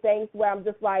certain things where I'm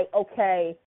just like,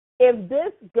 okay, if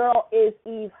this girl is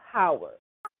Eve Howard,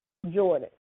 Jordan,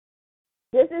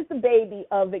 this is the baby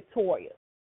of Victoria.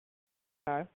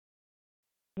 Okay.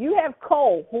 You have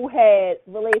Cole, who had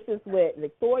relations with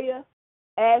Victoria,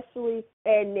 Ashley,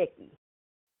 and Nikki.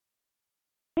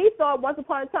 He thought once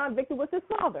upon a time Victor was his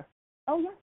father. Oh, yeah.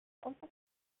 Okay.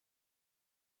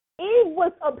 Eve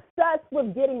was obsessed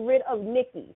with getting rid of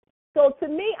Nikki. So to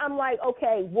me, I'm like,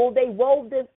 okay, will they roll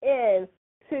this in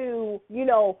to, you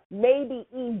know, maybe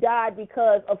Eve died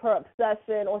because of her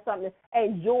obsession or something,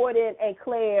 and Jordan and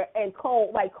Claire and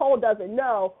Cole, like Cole doesn't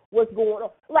know what's going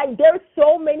on. Like there's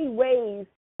so many ways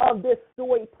of this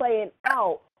story playing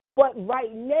out, but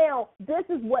right now, this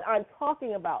is what I'm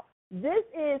talking about. This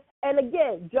is, and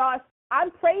again, Josh,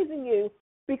 I'm praising you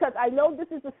because I know this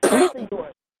is a strength of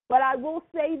yours, but I will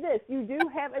say this, you do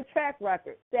have a track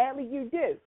record. Sadly, you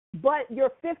do. But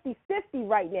you're 50-50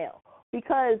 right now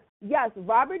because, yes,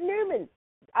 Robert Newman,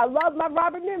 I love my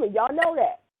Robert Newman. Y'all know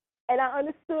that. And I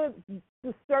understood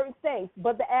the certain things,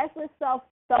 but the Ashley stuff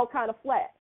fell kind of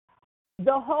flat.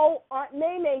 The whole Aunt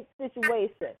Nene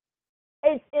situation,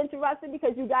 it's interesting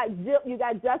because you got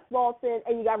Jess Walton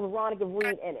and you got Veronica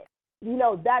Reed in it. You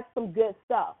know, that's some good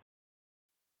stuff.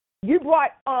 You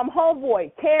brought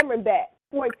homeboy Cameron back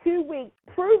for 2 weeks,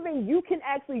 proving you can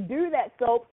actually do that,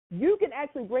 Soap. You can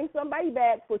actually bring somebody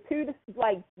back for between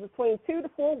 2 to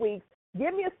 4 weeks,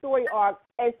 give me a story arc,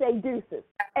 and say deuces,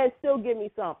 and still give me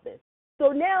something. So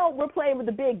now we're playing with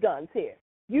the big guns here.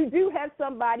 You do have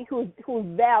somebody who's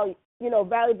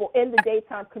valuable in the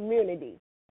daytime community.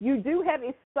 You do have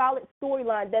a solid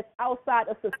storyline that's outside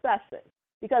of Succession,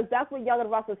 because that's what Young and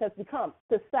Restless has become,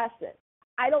 Succession.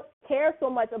 I don't care so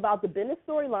much about the business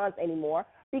storylines anymore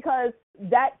because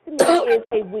that to me is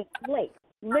a weak link.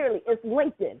 Literally, it's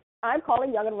LinkedIn. I'm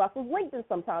calling Young and Restless LinkedIn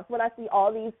sometimes when I see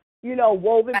all these,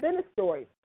 woven business stories.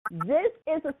 This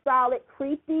is a solid,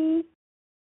 creepy,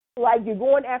 like you're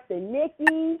going after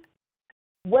Nikki.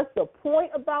 What's the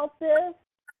point about this?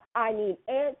 I need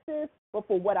answers, but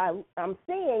for what I'm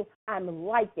seeing, I'm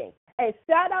liking. And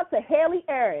shout out to Haley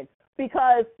Aaron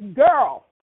because, girl,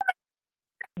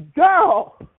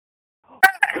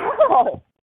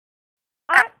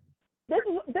 this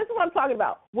is what I'm talking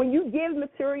about. When you give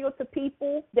material to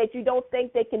people that you don't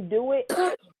think they can do it,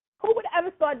 who would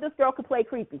ever thought this girl could play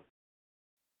creepy?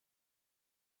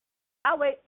 I'll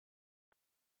wait.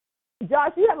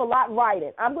 Josh, you have a lot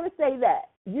riding. I'm going to say that.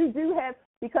 You do have,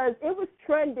 because it was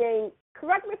trending,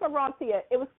 correct me if I'm wrong, Tia,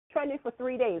 it was trending for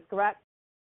 3 days, correct?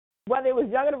 Whether it was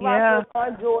Young and Restless,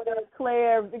 on Jordan,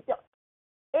 Claire, Victor.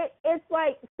 It's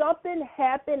like something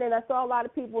happened, and I saw a lot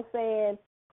of people saying,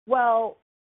 well,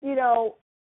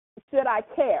 should I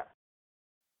care?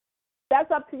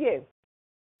 That's up to you.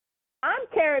 I'm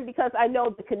caring because I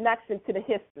know the connection to the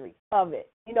history of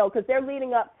it, because they're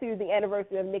leading up to the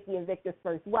anniversary of Nikki and Victor's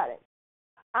first wedding.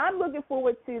 I'm looking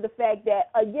forward to the fact that,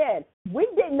 again, we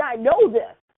did not know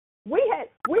this. We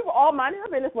were all minding our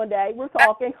business one day. We're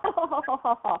talking,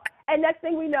 and next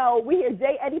thing we know, we hear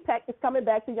J. Eddie Peck is coming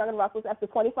back to Young and Restless after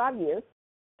 25 years,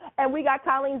 and we got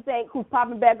Colleen Zank who's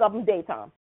popping back up in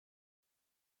daytime.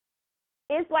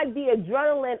 It's like the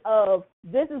adrenaline of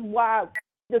this is why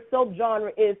the soap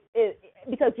genre is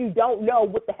because you don't know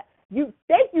what you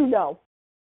think you know,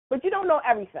 but you don't know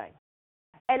everything.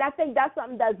 And I think that's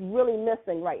something that's really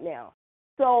missing right now.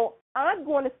 So I'm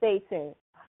going to stay tuned.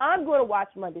 I'm going to watch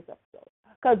Monday's episode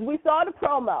because we saw the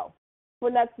promo for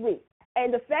next week.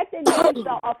 And the fact that Nikki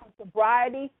fell off of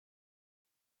sobriety,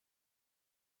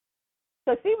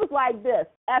 so she was like this,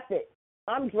 F it.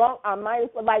 I'm drunk. I'm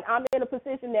in a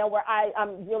position now where I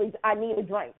need a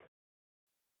drink.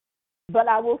 But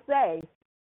I will say,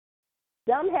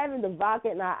 them having the vodka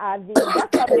and our IV,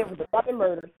 that's up there with the Love and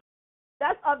Murders.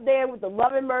 That's up there with the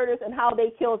Love and Murders and how they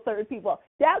killed certain people.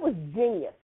 That was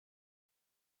genius.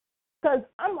 Because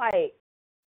I'm like,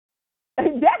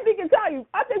 Daphne can tell you.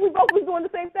 I think we both was doing the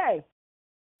same thing.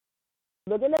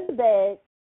 Looking at the bag,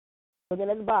 looking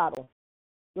at the bottle,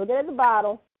 looking at the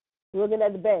bottle, looking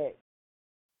at the bag.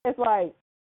 It's like,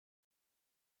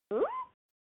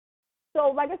 So,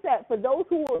 like I said, for those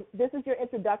this is your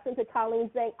introduction to Colleen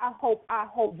Zane, I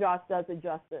hope Josh does it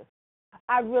justice.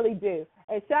 I really do.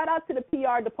 And shout out to the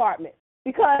PR department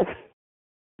because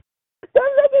them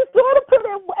niggas sort of put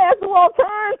in Aswell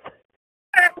turns.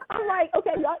 I'm like,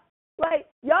 okay,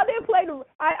 y'all didn't play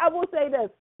I will say this.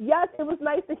 Yes, it was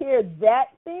nice to hear that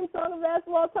theme song of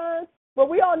Aswell turns, but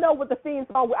we all know what the theme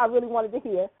song I really wanted to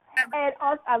hear. And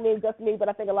also, I mean, just me, but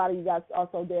I think a lot of you guys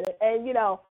also did it. And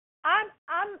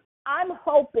I'm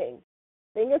hoping,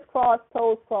 fingers crossed,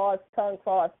 toes crossed, tongue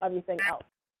crossed, everything else.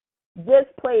 This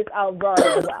plays out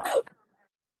very well.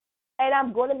 And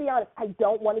I'm going to be honest, I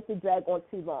don't want it to drag on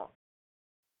too long.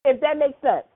 If that makes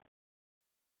sense.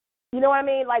 You know what I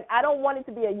mean? Like, I don't want it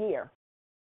to be a year.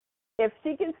 If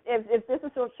this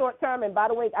is short term, and by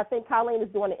the way, I think Colleen is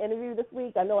doing an interview this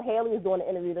week. I know Haley is doing an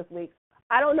interview this week.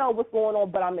 I don't know what's going on,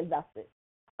 but I'm invested.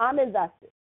 I'm invested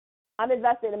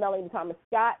in Melanie Thomas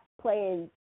Scott playing,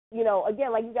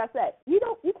 again, like you guys said, you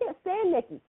can't stand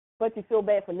Nikki, but you feel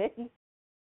bad for Nikki.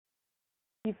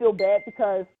 You feel bad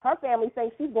because her family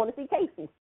thinks she's going to see Casey.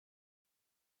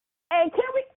 And can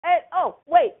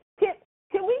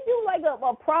we do like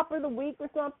a prop of the week or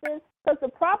something? Because the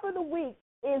prop of the week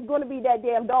is going to be that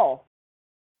damn doll.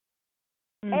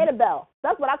 Annabelle.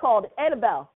 That's what I called it,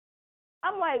 Annabelle.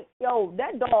 I'm like, yo,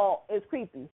 that doll is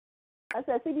creepy. I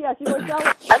said, CBS, you going to sell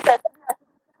it?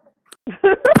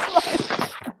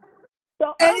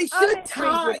 So and it should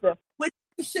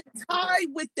tie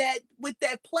with that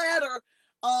platter,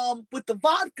 with the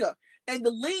vodka and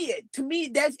the lid. To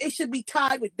me, it should be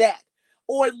tied with that,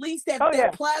 or at least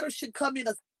that platter should come in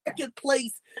a second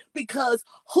place. Because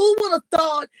who would have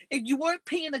thought, if you weren't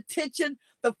paying attention,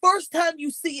 the first time you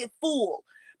see it full,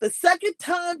 the second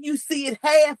time you see it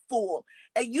half full,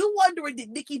 and you wondering, did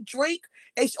Nikki drink?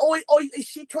 Or is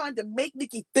she trying to make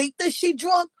Nikki think that she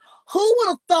drunk? Who would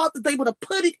have thought that they would have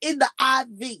put it in the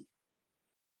IV?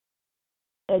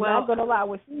 And not gonna lie,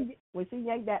 when she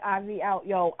yanked that IV out,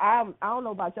 yo, I don't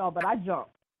know about y'all, but I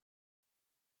jumped.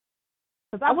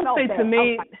 I would say to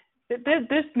me,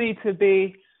 this needs to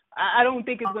be. I don't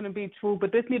think it's going to be true,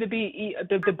 but this need to be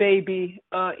the baby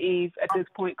Eve at this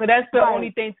point, because that's the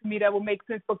only thing to me that will make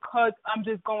sense. Because I'm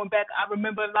just going back. I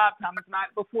remember Live Time. It's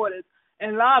not before this.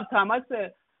 In Live Time, I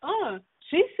said,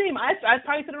 she seemed. I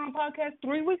probably said it on a podcast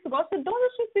 3 weeks ago. I said,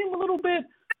 doesn't she seem a little bit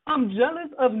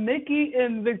jealous of Nikki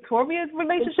and Victoria's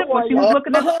relationship? When she was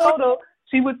looking at the photo,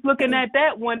 she was looking at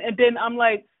that one, and then I'm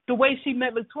like, the way she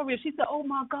met Victoria, she said, "Oh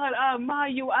my God, I admire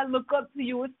you. I look up to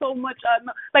you. It's so much."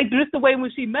 Like just the way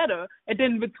when she met her, and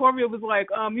then Victoria was like,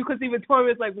 "You could see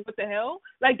Victoria's like, what the hell?"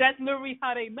 Like that's literally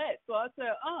how they met. So I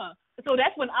said, So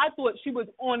that's when I thought she was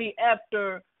only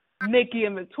after Nikki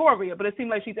and Victoria, but it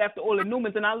seemed like she's after all the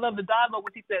Newmans. And I love the dialogue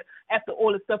when she said, "After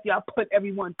all the stuff y'all put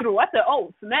everyone through." I said,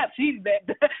 "Oh snap, she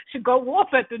should go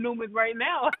off at the Newmans right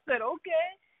now." I said,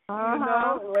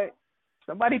 "Okay, like."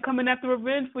 Somebody coming after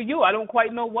revenge for you. I don't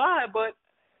quite know why, but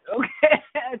okay,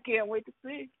 I can't wait to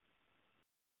see.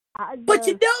 But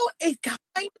it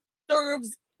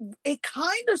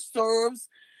kind of serves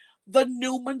the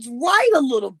Newmans right a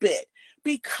little bit,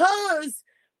 because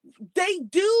they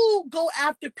do go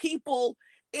after people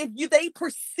if they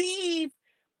perceive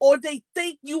or they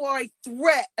think you are a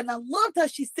threat. And I loved how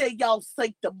she said y'all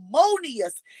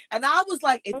sanctimonious, and I was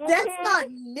like, if that's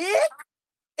not Nick.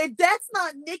 If that's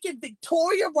not Nick and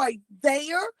Victoria right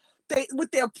there, with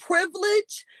their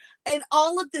privilege and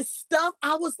all of this stuff,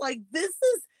 I was like, this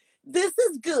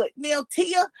is good. Now,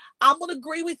 Tia, I'm going to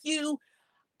agree with you.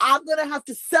 I'm going to have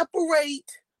to separate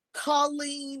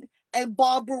Colleen and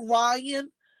Barbara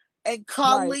Ryan and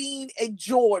Colleen and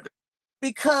Jordan,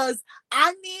 because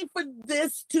I need for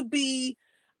this to be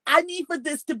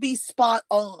spot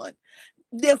on.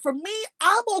 Now, for me,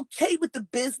 I'm okay with the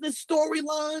business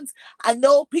storylines. I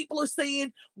know people are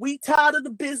saying we tired of the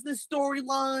business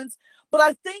storylines, but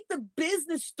I think the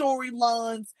business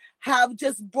storylines have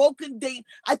just broken down.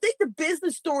 I think the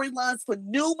business storylines for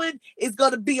Newman is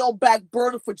going to be on back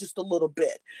burner for just a little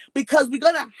bit, because we're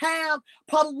going to have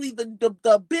probably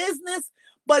the business,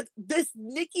 but this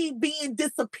Nikki being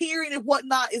disappearing and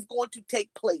whatnot is going to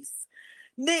take place.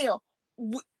 Now,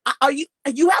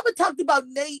 you haven't talked about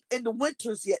Nate and the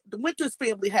Winters yet. The Winters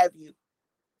family, have you?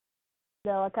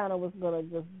 No, I kind of was gonna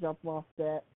just jump off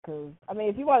that, because I mean,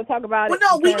 if you want to talk about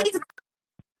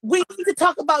we need to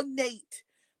talk about Nate,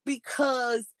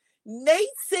 because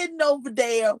Nate's sitting over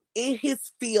there in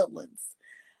his feelings.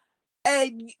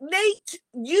 And Nate,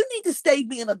 you need to stay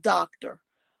being a doctor.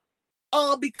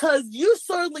 Because you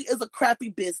certainly is a crappy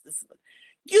businessman.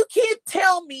 You can't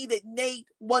tell me that Nate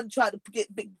wasn't trying to get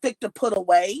Victor put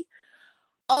away.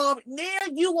 Now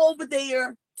you over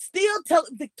there still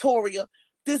telling Victoria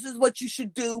this is what you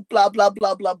should do, blah, blah,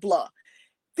 blah, blah, blah.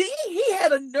 Then he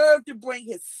had a nerve to bring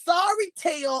his sorry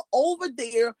tail over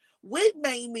there with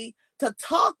Mamie to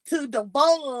talk to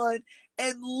Devon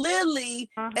and Lily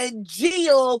and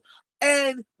Jill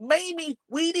and Mamie.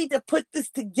 We need to put this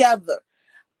together.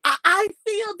 I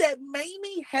feel that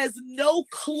Mamie has no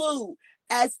clue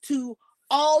as to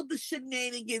all the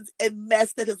shenanigans and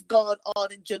mess that has gone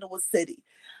on in Genoa City.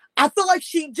 I feel like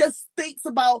she just thinks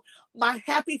about my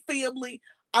happy family.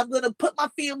 I'm going to put my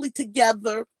family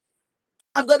together.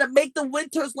 I'm going to make the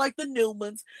Winters like the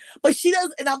Newmans. But she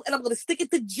does, and I'm going to stick it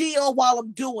to Jill while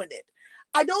I'm doing it.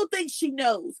 I don't think she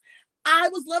knows. I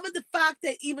was loving the fact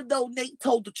that even though Nate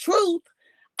told the truth,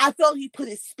 I felt he put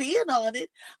his spin on it.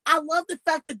 I love the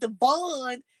fact that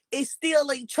Devon is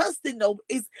still ain't trusting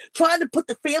is trying to put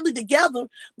the family together,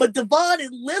 but Devon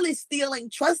and Lily still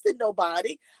ain't trusting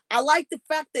nobody. I like the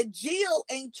fact that Jill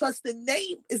ain't trusting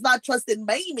is not trusting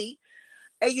Mamie.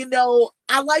 And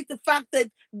I like the fact that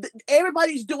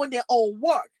everybody's doing their own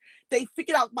work. They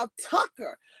figured out about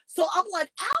Tucker. So I'm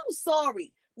like, I'm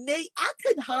sorry, Nate, I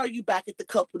couldn't hire you back at the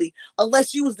company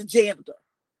unless you was the janitor.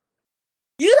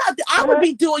 I would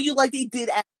be doing you like they did.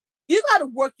 You got to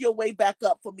work your way back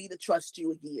up for me to trust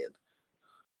you again.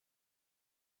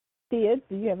 Tia,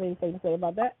 do you have anything to say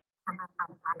about that?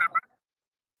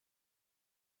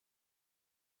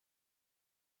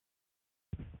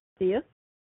 Tia?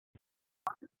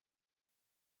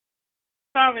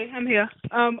 Sorry, I'm here.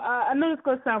 I know it's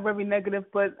going to sound very negative,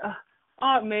 but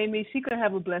Aunt Mamie, she could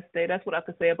have a blessed day. That's what I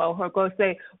could say about her. Go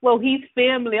say, well, he's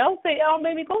family. I'll say, Aunt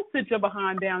Mamie, go sit your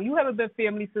behind down. You haven't been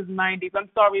family since the 90s. I'm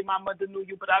sorry my mother knew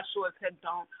you, but I sure as heck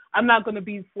don't. I'm not going to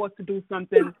be forced to do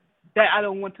something that I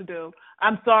don't want to do.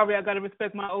 I'm sorry. I got to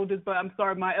respect my elders, but I'm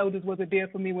sorry my elders wasn't there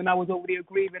for me when I was over there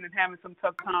grieving and having some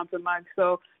tough times in life.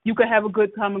 So you could have a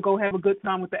good time and go have a good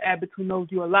time with the Abbotts who knows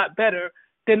you a lot better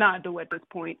than I do at this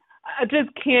point. I just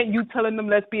can't you telling them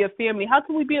let's be a family. How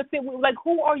can we be a family? Like,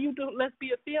 who are you to let's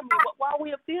be a family? Why are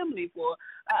we a family for?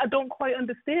 I don't quite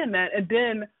understand that. And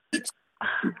then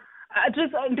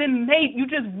then Nate, you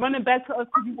just running back to us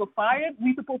because you were fired?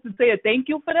 We supposed to say a thank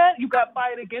you for that? You got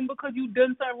fired again because you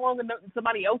done something wrong and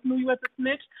somebody else knew you as a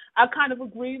snitch? I kind of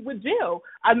agree with Jill.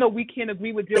 I know we can't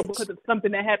agree with Jill because of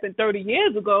something that happened 30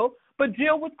 years ago, but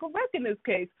Jill was correct in this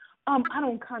case. I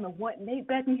don't kind of want Nate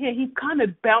back in here. He's kind of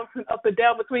bouncing up and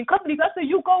down between companies. I said,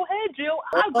 you go ahead, Jill.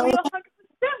 I agree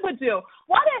 100% with Jill.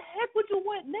 Why the heck would you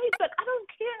want Nate back? I don't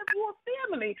care if you're a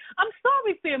family. I'm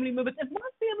sorry, family members. If my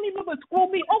family members screw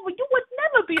me over, you would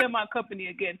never be in my company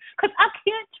again because I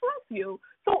can't trust you.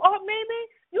 So, Mamie,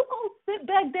 you go sit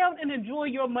back down and enjoy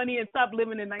your money and stop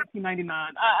living in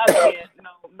 1999. I can't.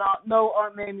 No,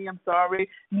 Aunt Mamie, I'm sorry.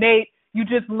 Nate, you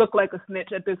just look like a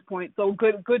snitch at this point. So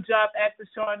good job, actor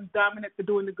Sean Dominic, for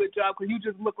doing a good job because you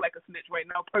just look like a snitch right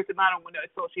now. Person I don't want to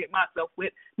associate myself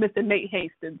with, Mr. Nate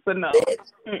Hastings. So no.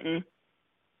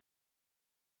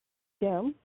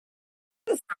 Kim?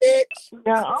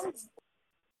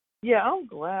 I'm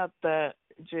glad that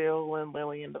Jill and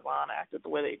Lily and Devon acted the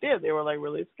way they did. They were like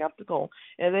really skeptical,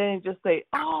 and then just say,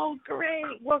 "Oh,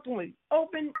 great, welcome with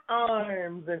open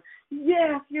arms," and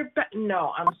yes, you're back.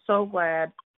 No, I'm so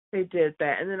glad they did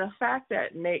that. And then the fact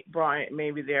that Nate Bryant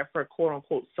may be there for quote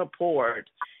unquote support,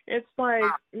 it's like,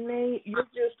 Nate,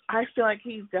 I feel like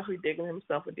he's definitely digging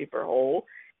himself a deeper hole.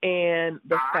 And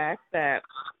the fact that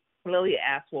Lily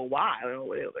asked, well, why?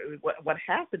 What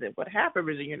happened? What happened?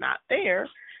 Reason you're not there,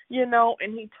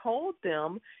 and he told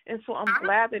them. And so I'm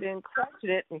glad they didn't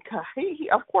question it. And he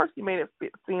of course, he made it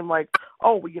seem like,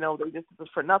 they just did this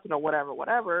for nothing or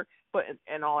whatever. But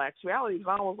in all actuality,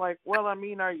 Vaughn was like, well, I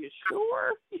mean, are you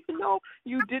sure?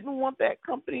 You didn't want that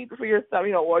company for yourself,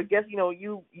 or I guess,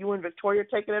 you and Victoria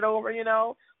taking it over,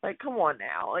 like, come on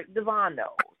now. Like, Devon knows.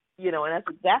 And that's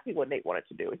exactly what Nate wanted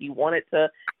to do. He wanted to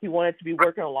be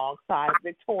working alongside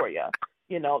Victoria.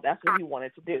 That's what he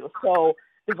wanted to do. So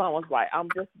Devon was right. I'm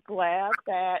just glad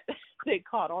that they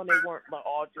caught on. They weren't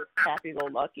all just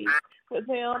happy-go-lucky with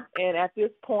him. And at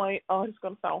this point, it's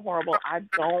going to sound horrible.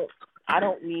 I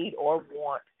don't need or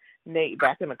want Nate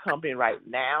back in the company right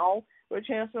now with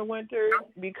Chancellor Winters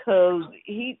because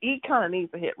he kind of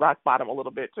needs to hit rock bottom a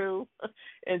little bit too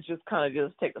and just kind of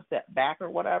just take a step back or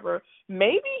whatever.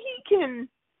 Maybe he can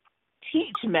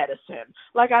teach medicine.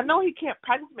 Like, I know he can't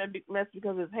practice medicine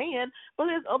because of his hand, but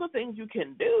there's other things you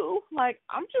can do. Like,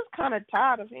 I'm just kind of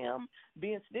tired of him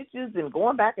being snitches and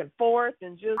going back and forth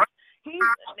and just,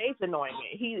 Nate's annoying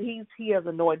me. He has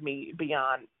annoyed me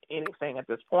beyond anything at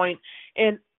this point.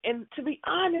 And to be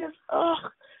honest,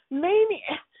 Mamie,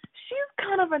 she's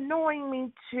kind of annoying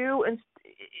me too,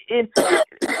 and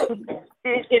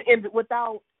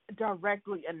without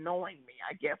directly annoying me,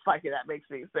 I guess, like that makes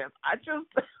any sense. I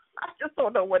just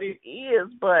don't know what it is,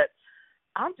 but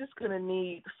I'm just gonna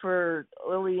need for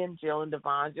Lily and Jill and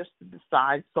Devon just to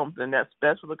decide something that's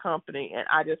best for the company, and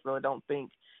I just really don't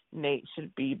think Nate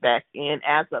should be back in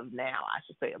as of now. I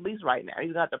should say, at least right now,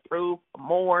 he's gonna have to prove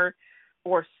more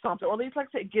or something, or at least, like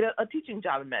I said, get a teaching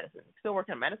job in medicine. Still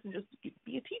working in medicine, just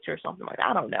be a teacher or something like that.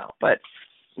 I don't know, but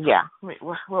yeah, I mean,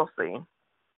 we'll see.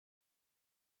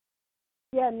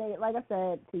 Yeah, Nate, like I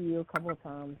said to you a couple of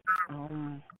times,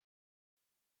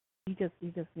 you just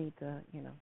need to,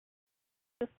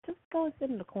 just go and sit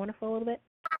in the corner for a little bit,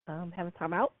 have a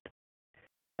time out,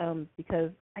 because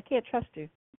I can't trust you.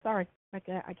 Sorry, I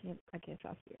can't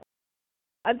trust you.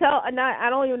 I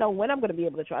don't even know when I'm going to be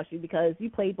able to trust you, because you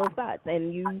played both sides,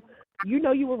 and you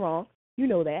know you were wrong. You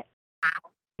know that.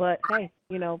 But hey,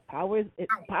 power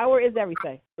is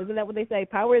everything. Isn't that what they say?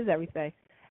 Power is everything.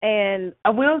 And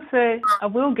I will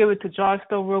give it to Josh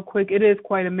though real quick. It is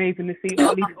quite amazing to see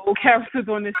all these old characters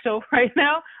on this show right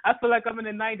now. I feel like I'm in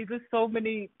the 90s. There's so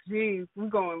many, geez, we're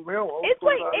going real old. It's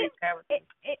like,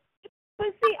 but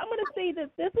see, I'm going to say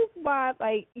that this is why,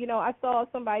 I saw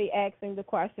somebody asking the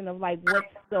question of, what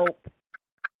soap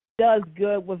does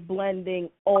good with blending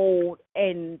old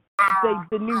and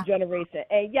the new generation.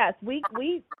 And yes, we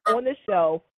on this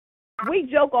show, we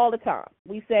joke all the time.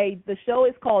 We say the show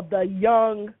is called The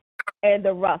Young and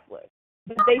the Rustlers,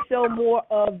 but they show more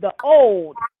of the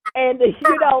old and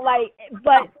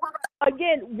but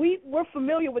again, we're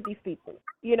familiar with these people.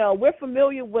 We're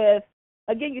familiar with,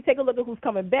 again, you take a look at who's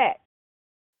coming back.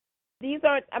 These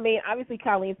aren't, obviously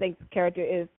Colleen thinks character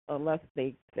is, unless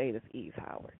they say this Eve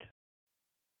Howard.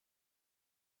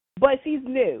 But she's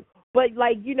new. But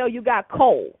you got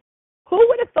Cole. Who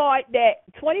would have thought that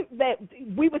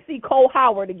we would see Cole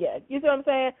Howard again? You see what I'm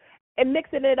saying? And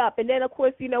mixing it up. And then, of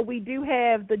course, we do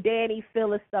have the Danny,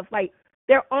 Phyllis stuff.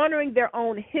 They're honoring their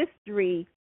own history.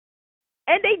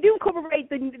 And they do incorporate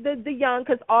the young,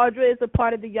 because Audra is a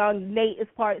part of the young, Nate is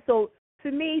part. So,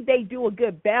 to me, they do a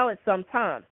good balance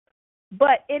sometimes.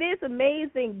 But it is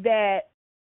amazing that,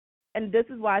 and this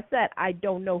is why I said I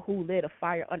don't know who lit a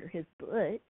fire under his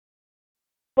butt,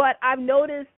 but I've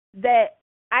noticed that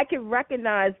I can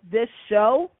recognize this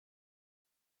show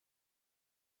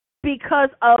because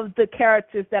of the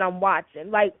characters that I'm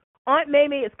watching. Aunt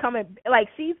Mamie is coming,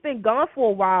 she's been gone for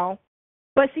a while,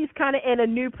 but she's kind of in a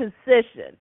new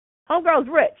position. Homegirl's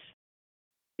rich.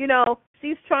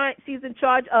 She's in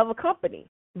charge of a company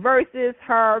versus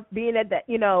her being at that,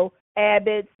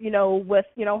 Abbott's, with,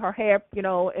 her hair,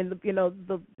 and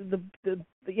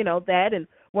that, and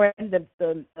wearing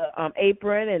the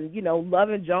apron and,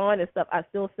 loving John and stuff. I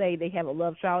still say they have a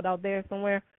love child out there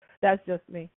somewhere. That's just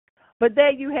me. But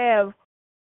then you have,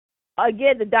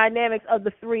 again, the dynamics of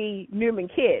the three Newman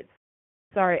kids.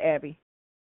 Sorry, Abby.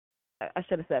 I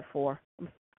should have said 4.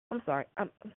 I'm sorry.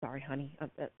 I'm sorry, honey.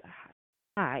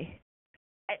 Hi.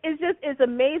 It's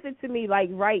amazing to me,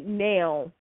 right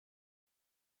now,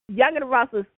 Young and the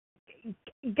Rustlers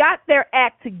got their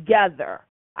act together.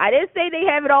 I didn't say they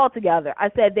have it all together. I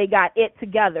said they got it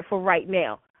together for right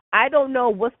now. I don't know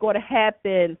what's going to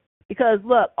happen because,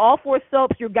 look, all 4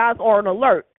 soaps, you guys are on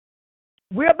alert.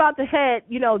 We're about to head,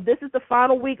 this is the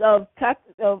final week of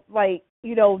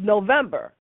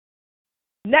November.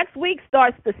 Next week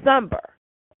starts December.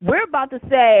 We're about to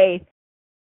say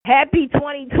happy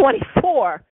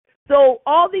 2024. So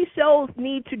all these shows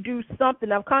need to do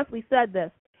something. I've constantly said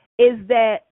this. Is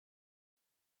that,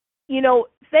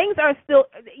 things are still,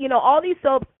 all these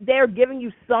soaps, they're giving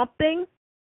you something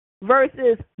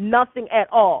versus nothing at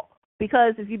all.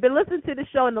 Because if you've been listening to the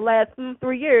show in the last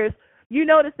 3 years, you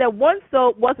notice that one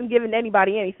soap wasn't giving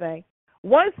anybody anything.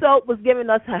 One soap was giving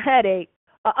us a headache.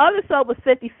 The other soap was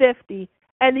 50-50.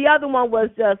 And the other one was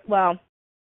just, well,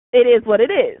 it is what it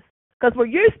is. Because we're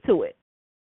used to it.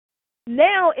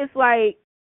 Now it's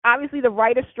obviously the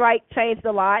writer's strike changed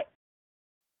a lot.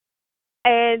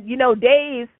 And,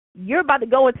 Days, you're about to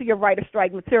go into your writer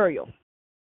strike material,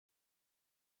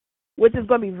 which is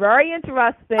going to be very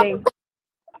interesting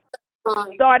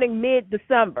starting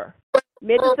mid-December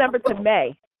to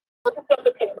May.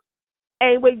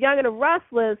 And with Young and the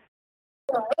Rustlers,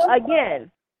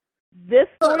 again, this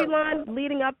storyline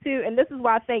leading up to, and this is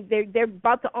why I think they're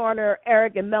about to honor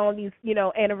Eric and Melanie's,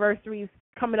 anniversaries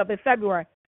coming up in February.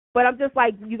 But I'm just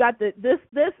you got the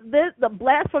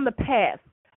blast from the past.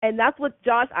 And that's what,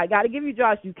 Josh, I got to give you,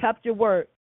 Josh, you kept your word.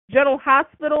 General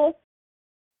Hospital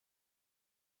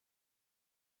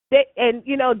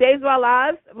Days of Our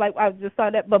Lives, like I just saw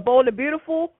that, but Bold and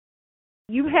Beautiful,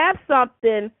 you have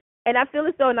something, and I feel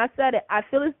as though, and I said it, I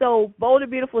feel as though Bold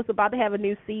and Beautiful is about to have a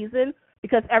new season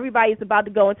because everybody's about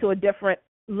to go into a different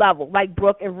level, like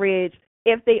Brooke and Ridge.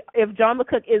 If John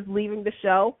McCook is leaving the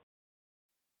show,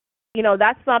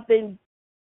 that's something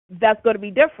that's going to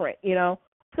be different,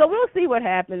 So we'll see what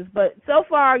happens. But so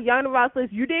far, Young and the Restless,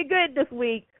 you did good this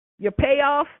week. Your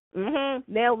payoff,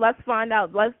 now let's find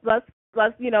out. Let's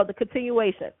the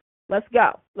continuation. Let's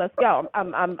go.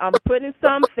 I'm putting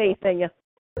some faith in you.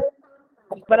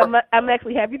 But I'm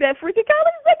actually happy that freaking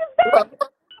Collins is back.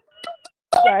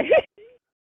 Right.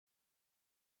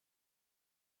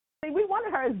 See, we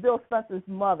wanted her as Bill Spencer's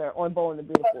mother on Bold and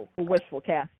the Beautiful for wishful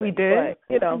casting. We did.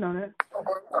 But, I know that.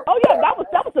 Oh yeah, that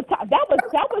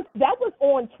was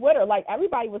on Twitter. Like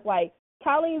everybody was like,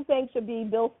 Colleen Zink should be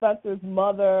Bill Spencer's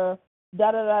mother.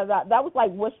 Da da da da. That was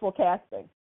like wishful casting.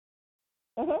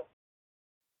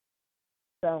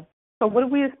 So what are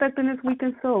we expecting this week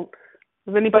in soaps?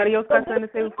 Does anybody else got something to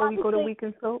say before we go to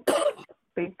weekend soaps?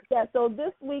 Yeah. So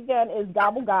this weekend is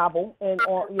Gobble Gobble and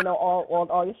all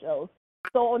your shows.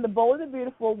 So on the Bold and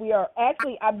Beautiful, we are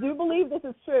actually, I do believe this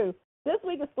is true. This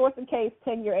week is Thornton K's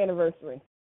 10-year anniversary.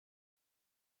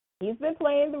 He's been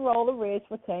playing the role of Ridge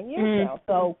for 10 years now.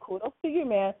 So kudos to you,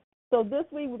 man. So this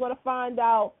week we're going to find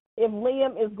out if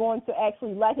Liam is going to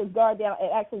actually let his guard down and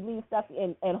actually leave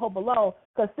Steffi and Hope alone.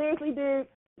 Because seriously, dude,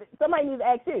 somebody needs to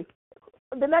ask you.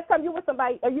 The next time you're with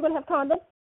somebody, are you going to have condoms?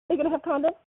 Are you going to have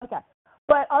condoms? Okay.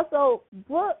 But also,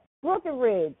 Brooke and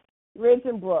Ridge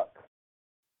and Brooke.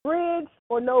 Bridge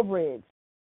or no bridge?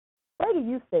 Where do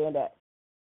you stand at?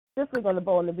 This week on the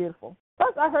Bold and the Beautiful.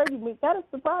 Plus, I heard you got a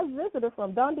surprise visitor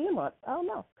from Don Diamont. I don't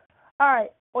know. All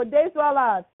right. On Days of Our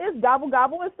Lives, it's Gobble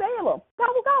Gobble and Salem.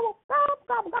 Gobble Gobble, gobble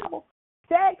gobble gobble.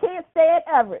 Chad can't stand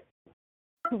Everett.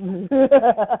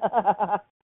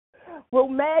 Will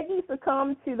Maggie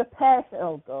succumb to the passion?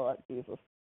 Oh God, Jesus.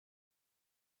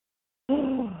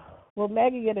 Will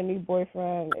Maggie get a new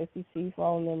boyfriend if she's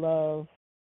falling in love?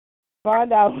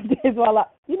 Find out Days of Our Lives.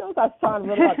 I was trying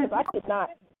really hard because I could not.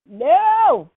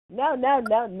 No.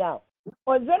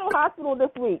 On General Hospital this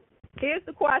week, here's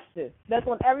the question that's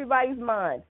on everybody's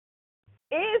mind.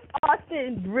 Is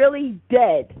Austin really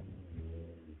dead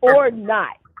or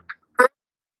not?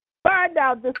 Find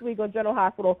out this week on General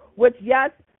Hospital, which, yes,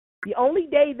 the only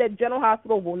day that General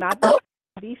Hospital will not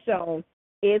be shown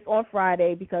is on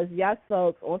Friday because, yes,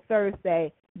 folks, on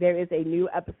Thursday, there is a new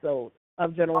episode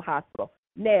of General Hospital.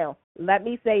 Now, let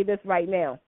me say this right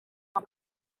now.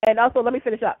 And also, let me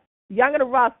finish up. Young and the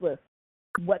Restless,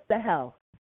 what the hell?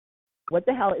 What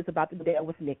the hell is about to deal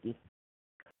with Nikki?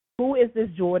 Who is this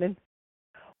Jordan?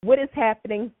 What is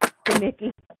happening to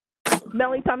Nikki?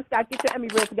 Melanie Thomas Scott, get your Emmy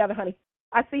reel together, honey.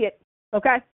 I see it,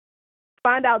 okay?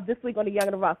 Find out this week on the Young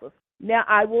and the Restless. Now,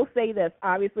 I will say this.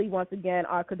 Obviously, once again,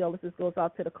 our condolences goes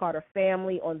out to the Carter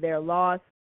family on their loss.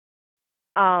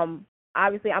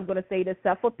 Obviously, I'm going to say this,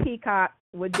 except for Peacock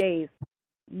with Days.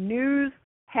 News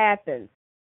happens.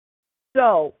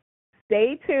 So,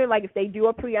 stay tuned. Like, if they do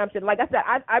a preemption, like I said,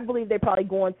 I believe they're probably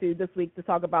going to this week to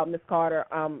talk about Miss Carter.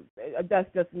 That's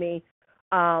just me.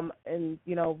 And,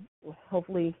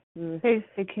 hopefully. They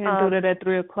can't do that at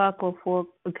 3 o'clock or 4,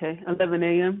 11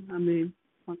 a.m. I mean,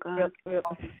 my God. Yep.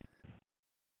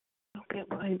 Okay,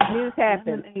 well, news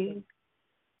happens.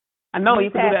 I know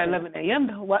you can do that at 11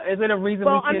 a.m. What, is it a reason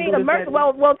we can't do this?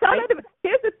 Well, tell me.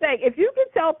 Here's the thing. If you can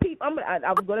tell people,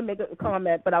 I was going to make a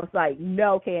comment, but I was like,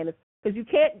 no, Candace, because you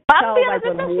can't tell like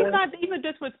when it's not even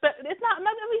disrespect. It's not.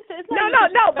 It's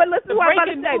not. No. But listen to what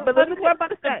I'm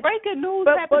about to say. Breaking news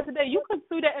happened today. You could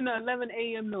do that in the 11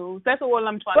 a.m. news. That's all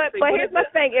I'm trying to say. But here's my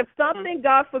thing. If something,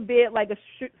 God forbid, like a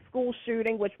school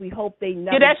shooting, which we hope they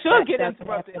never. Yeah, that should get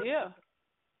interrupted. Yeah.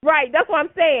 Right, that's what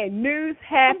I'm saying. News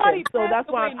happens, so that's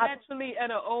why I'm naturally at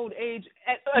an old age,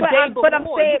 day before. But I'm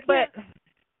saying,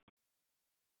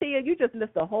 Tia, you just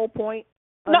missed the whole point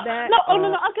of that. No.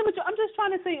 I get what you. I'm just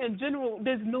trying to say in general,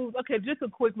 this news. Okay, just a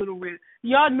quick little rant.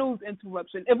 Y'all news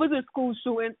interruption. If it's a school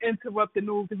shooting, interrupt the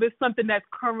news. If it's something that's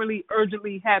currently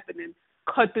urgently happening,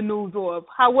 cut the news off.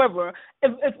 However,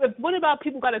 if one of our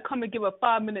people got to come and give a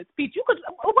 5-minute speech, you could.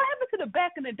 What happened to the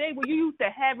back in the day where you used to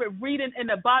have it reading in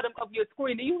the bottom of your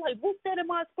screen and you like, what's that in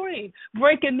my screen?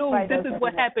 Breaking news. Right, this is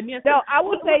what happened yesterday. No, I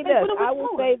will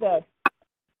say this.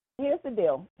 Here's the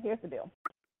deal.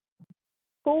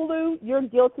 Hulu, you're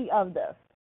guilty of this.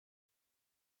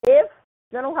 If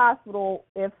General Hospital,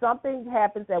 if something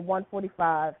happens at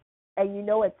 1:45 and you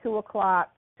know at 2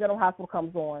 o'clock General Hospital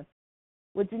comes on,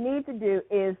 what you need to do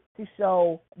is to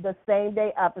show the same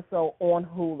day episode on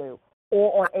Hulu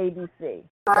or on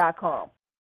ABC.com.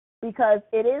 because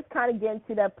it is kind of getting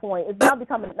to that point. It's now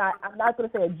becoming, I'm not going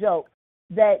to say a joke,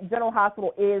 that General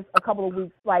Hospital is a couple of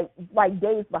weeks, like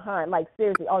days behind, like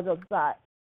seriously, all jokes aside.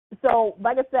 So,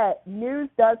 like I said, news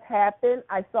does happen.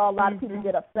 I saw a lot of people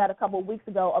get upset a couple of weeks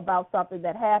ago about something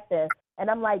that happened. And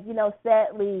I'm like,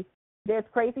 sadly, there's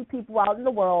crazy people out in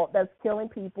the world that's killing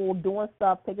people, doing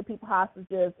stuff, taking people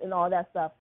hostages and all that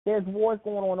stuff. There's wars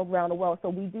going on around the world, so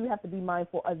we do have to be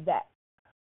mindful of that.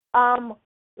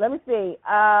 Let me see. You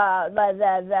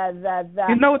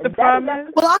know what the problem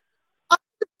is? Well,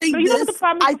 you know what the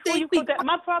problem is? I think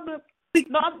my problem.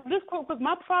 No, this quote, because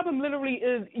my problem literally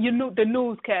is the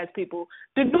newscast people.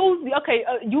 The news, okay,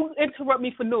 you interrupt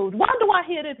me for news. Why do I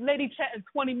hear this lady chatting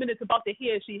 20 minutes about the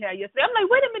hair she had yesterday? I'm like,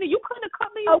 wait a minute, you couldn't have cut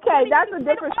me off. Okay, that's a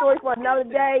different story for another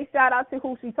day. Shout out to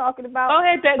who she's talking about. Go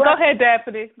ahead, Daphne. Go ahead,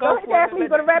 Daphne. You're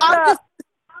going to wrap it up.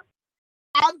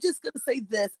 I'm just going to say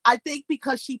this. I think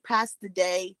because she passed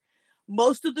today,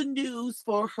 most of the news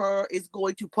for her is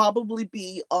going to probably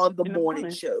be on the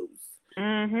morning shows.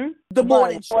 The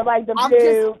morning show. Or like The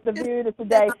View, the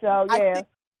Today Show, yeah.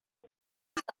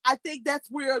 I think that's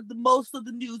where most of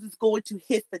the news is going to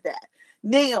hit for that.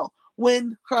 Now,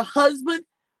 when her husband,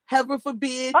 heaven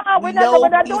forbid, we're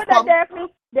not doing that,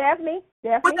 Daphne.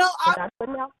 But no,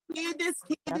 Candace,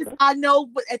 I know,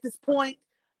 but at this point,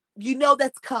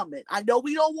 that's coming. I know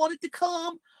we don't want it to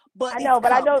come, but I know,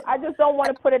 but I just don't want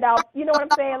to put it out. You know what I'm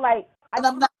saying? Like,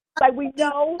 I'm not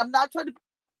trying to be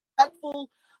respectful.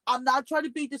 I'm not trying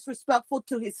to be disrespectful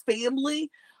to his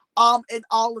family, and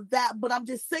all of that. But I'm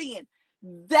just saying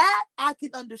that I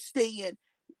can understand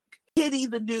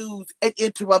hitting the news and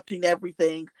interrupting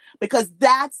everything, because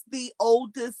that's the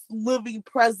oldest living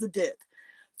president.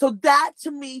 So that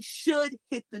to me should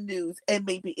hit the news and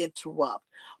maybe interrupt.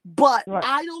 But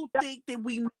I don't think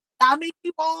that I may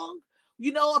be wrong,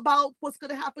 about what's going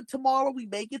to happen tomorrow. We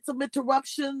may get some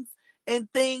interruptions and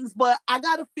things, but I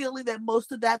got a feeling that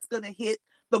most of that's going to hit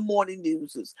the morning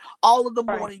newses, all of the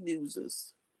morning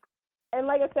newses. And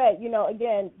like I said,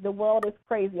 again, the world is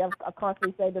crazy. I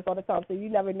constantly say this all the time, so you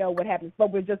never know what happens.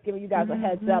 But we're just giving you guys a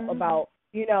heads up about,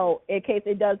 in case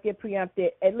it does get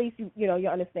preempted, at least you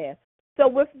understand. So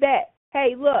with that,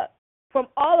 hey, look, from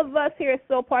all of us here at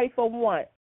Soul Party for One,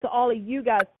 to all of you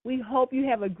guys, we hope you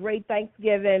have a great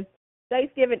Thanksgiving.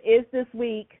 Thanksgiving is this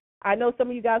week. I know some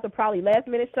of you guys are probably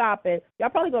last-minute shopping. Y'all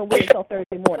probably going to wait until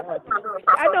Thursday morning.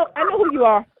 I know who you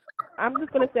are. I'm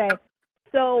just going to say.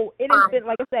 So it has been,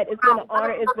 like I said, it's been an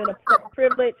honor. It's been a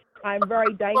privilege. I'm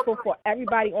very thankful for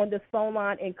everybody on this phone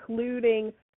line,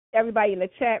 including everybody in the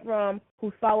chat room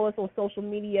who follow us on social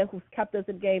media, who's kept us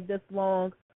in the game this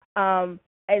long. And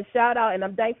shout out, and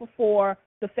I'm thankful for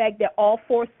the fact that all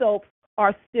 4 soaps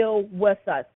are still with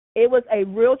us. It was a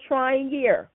real trying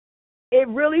year. It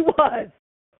really was.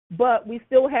 But we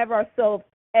still have our soaps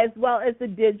as well as the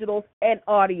digitals and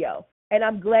audio. And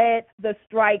I'm glad the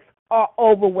strikes are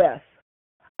over with.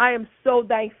 I am so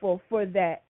thankful for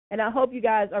that. And I hope you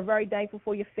guys are very thankful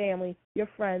for your family, your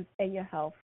friends, and your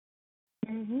health.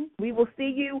 We will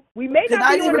see you. We may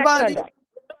not be on next Sunday.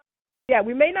 Yeah,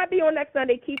 we may not be on next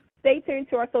Sunday. Stay tuned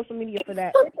to our social media for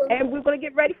that. And we're going to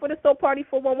get ready for the Soul Party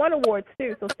 411 Awards,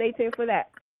 too. So stay tuned for that.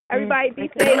 Everybody be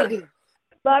safe.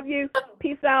 Love you.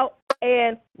 Peace out.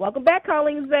 And welcome back,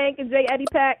 Colleen Zank and J. Eddie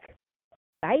Pack.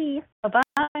 Bye.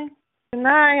 Bye-bye. Good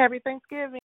night. Happy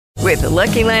Thanksgiving. With the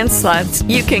Lucky Land Slots,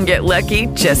 you can get lucky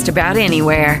just about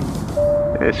anywhere.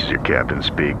 This is your captain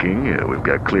speaking. We've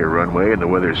got clear runway and the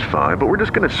weather's fine, but we're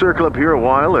just going to circle up here a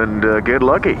while and get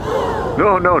lucky.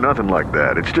 No, nothing like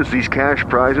that. It's just these cash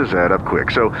prizes add up quick.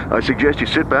 So I suggest you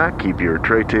sit back, keep your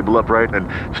tray table upright, and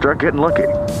start getting lucky.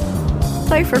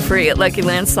 Play for free at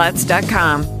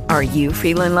LuckyLandSlots.com. Are you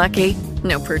feeling lucky?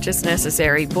 No purchase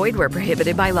necessary. Void where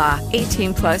prohibited by law.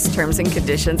 18+ terms and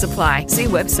conditions apply. See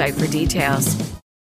website for details.